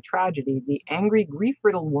cope with tragedy. The angry,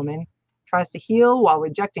 grief-riddled woman tries to heal while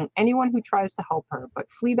rejecting anyone who tries to help her, but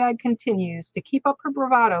Fleabag continues to keep up her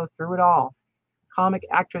bravado through it all. Comic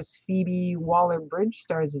actress Phoebe Waller-Bridge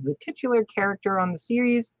stars as the titular character on the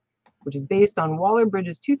series, which is based on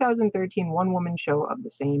Waller-Bridge's 2013 one-woman show of the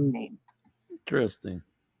same name. Interesting.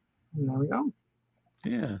 And there we go.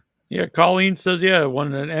 Yeah. Yeah, Colleen says,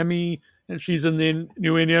 won an Emmy, and she's in the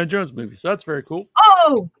new Indiana Jones movie. So that's very cool.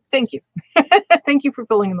 Oh, thank you. Thank you for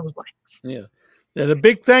filling in those blanks. Yeah. And a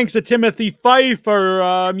big thanks to Timothy Fife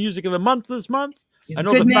for Music of the Month this month. I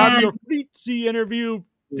know the Fabio Frizzi interview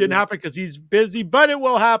didn't happen because he's busy, but it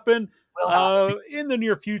will happen in the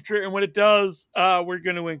near future. And when it does, we're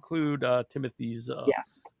going to include Timothy's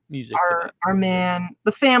music. Our man,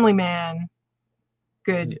 the family man,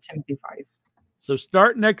 good Timothy Fife. So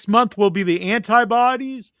start next month will be the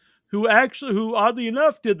Antibodies, who oddly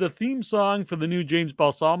enough did the theme song for the new James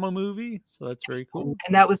Balsamo movie. So that's very cool.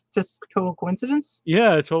 And that was just total coincidence?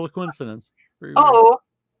 Yeah, total coincidence. Very weird.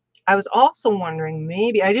 I was also wondering,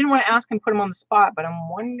 maybe, I didn't want to ask him, put him on the spot, but I'm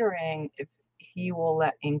wondering if he will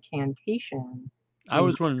let Incantation. I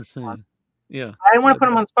was wondering the same. Yeah. I didn't want to put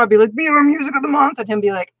him on the spot, be like, be our music of the month, and him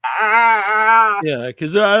be like, ah. Yeah,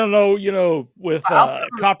 because I don't know, with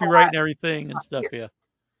copyright and everything and stuff. Yeah.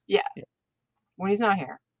 When he's not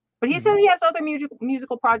here. But he said he has other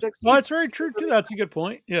musical projects too. Oh, that's very true too. That's a good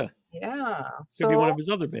point. Yeah. Yeah. Could be one of his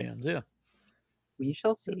other bands. Yeah. We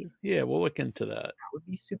shall see. Yeah, we'll look into that. That would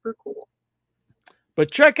be super cool.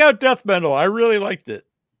 But check out Death Metal. I really liked it.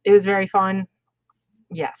 It was very fun.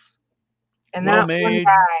 Yes. And Well that made, one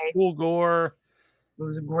guy cool gore.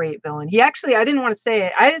 was a great villain. He actually, I didn't want to say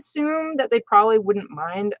it. I assumed that they probably wouldn't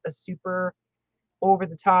mind a super over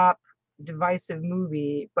the top divisive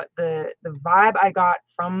movie, but the vibe I got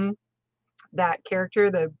from that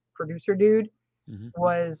character, the producer dude,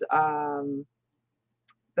 was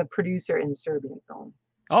the producer in the Serbian film.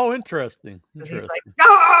 Oh, interesting. He's like,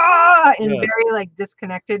 ah, and very like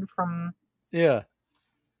disconnected from yeah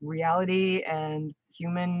reality and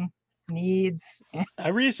human needs. I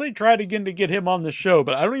recently tried again to get him on the show,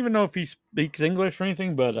 but I don't even know if he speaks English or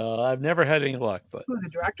anything. But I've never had any luck. But who, the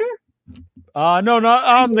director? No,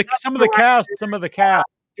 not some of the cast. Some of the cast.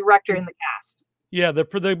 Director in the cast. Yeah,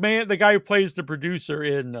 the guy who plays the producer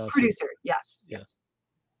in. Producer, yes.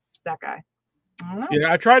 That guy.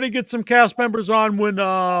 Yeah, I tried to get some cast members on when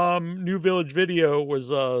New Village Video was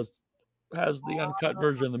has the uncut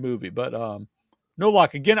version of the movie, but no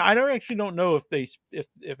luck. Again, I don't know if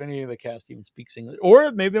any of the cast even speaks English,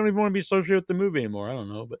 or maybe they don't even want to be associated with the movie anymore. I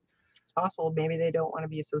don't know, but it's possible. Maybe they don't want to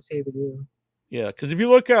be associated with you. Yeah, because if you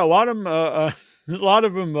look at a lot of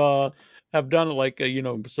them, have done like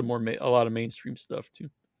some more a lot of mainstream stuff too.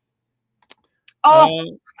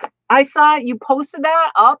 Oh, I saw you posted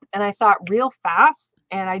that up, and I saw it real fast,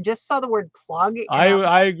 and I just saw the word plug.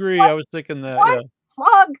 I agree. What? I was thinking that. What? Yeah.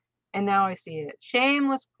 Plug, and now I see it.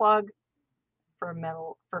 Shameless plug for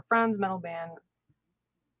Friends metal band.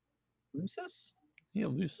 Lucis? Yeah,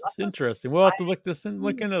 Lucis. Interesting. We'll have to look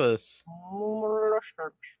into this.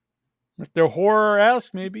 If they're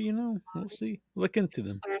horror-esque, maybe, we'll see. Look into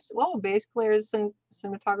them. Well, bass player is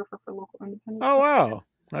cinematographer for local independent. Oh, wow.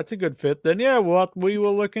 That's a good fit. Then, yeah, we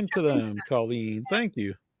will look into them, Colleen. Thank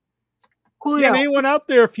you. Cool. Yeah, anyone out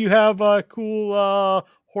there, if you have cool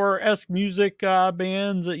horror-esque music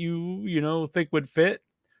bands that you think would fit,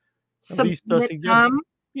 at least suggest.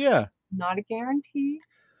 Yeah. Not a guarantee.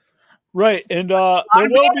 Right, and there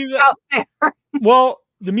will be that. Well,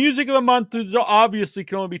 the music of the month is obviously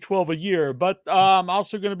can only be 12 a year, but I'm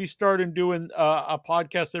also going to be starting doing a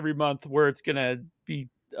podcast every month where it's going to be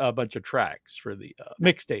a bunch of tracks for the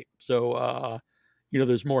mixtape. So,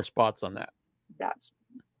 there's more spots on that. That's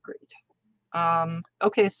great.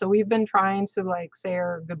 Okay, so we've been trying to say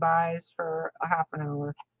our goodbyes for a half an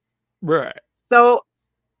hour. Right. So,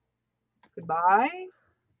 goodbye.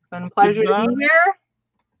 It's been a pleasure to be here.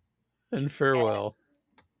 And farewell.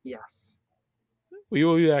 Yes. We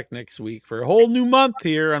will be back next week for a whole new month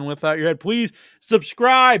here on Without Your Head. Please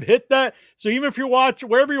subscribe. Hit that. So even if you're watching,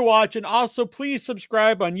 wherever you're watching, also please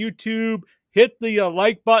subscribe on YouTube. Hit the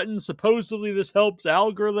like button. Supposedly this helps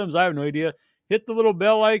algorithms. I have no idea. Hit the little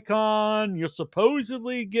bell icon. You'll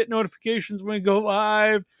supposedly get notifications when we go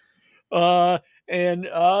live. And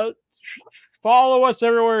follow us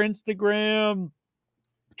everywhere. Instagram,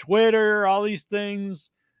 Twitter, all these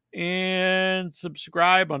things. And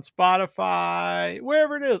subscribe on Spotify,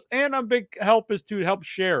 wherever it is. And a big help is to help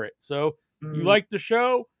share it. So you like the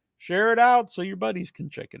show, share it out so your buddies can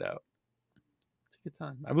check it out. It's a good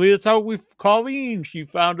time. I believe that's how Colleen, she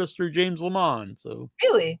found us through James Lamont. So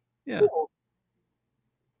really? Yeah. Cool.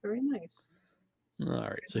 Very nice. All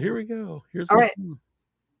right. So here we go. Here's all right. One.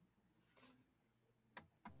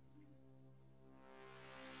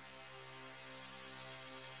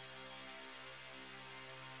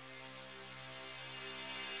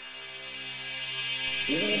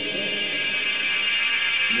 Yeah.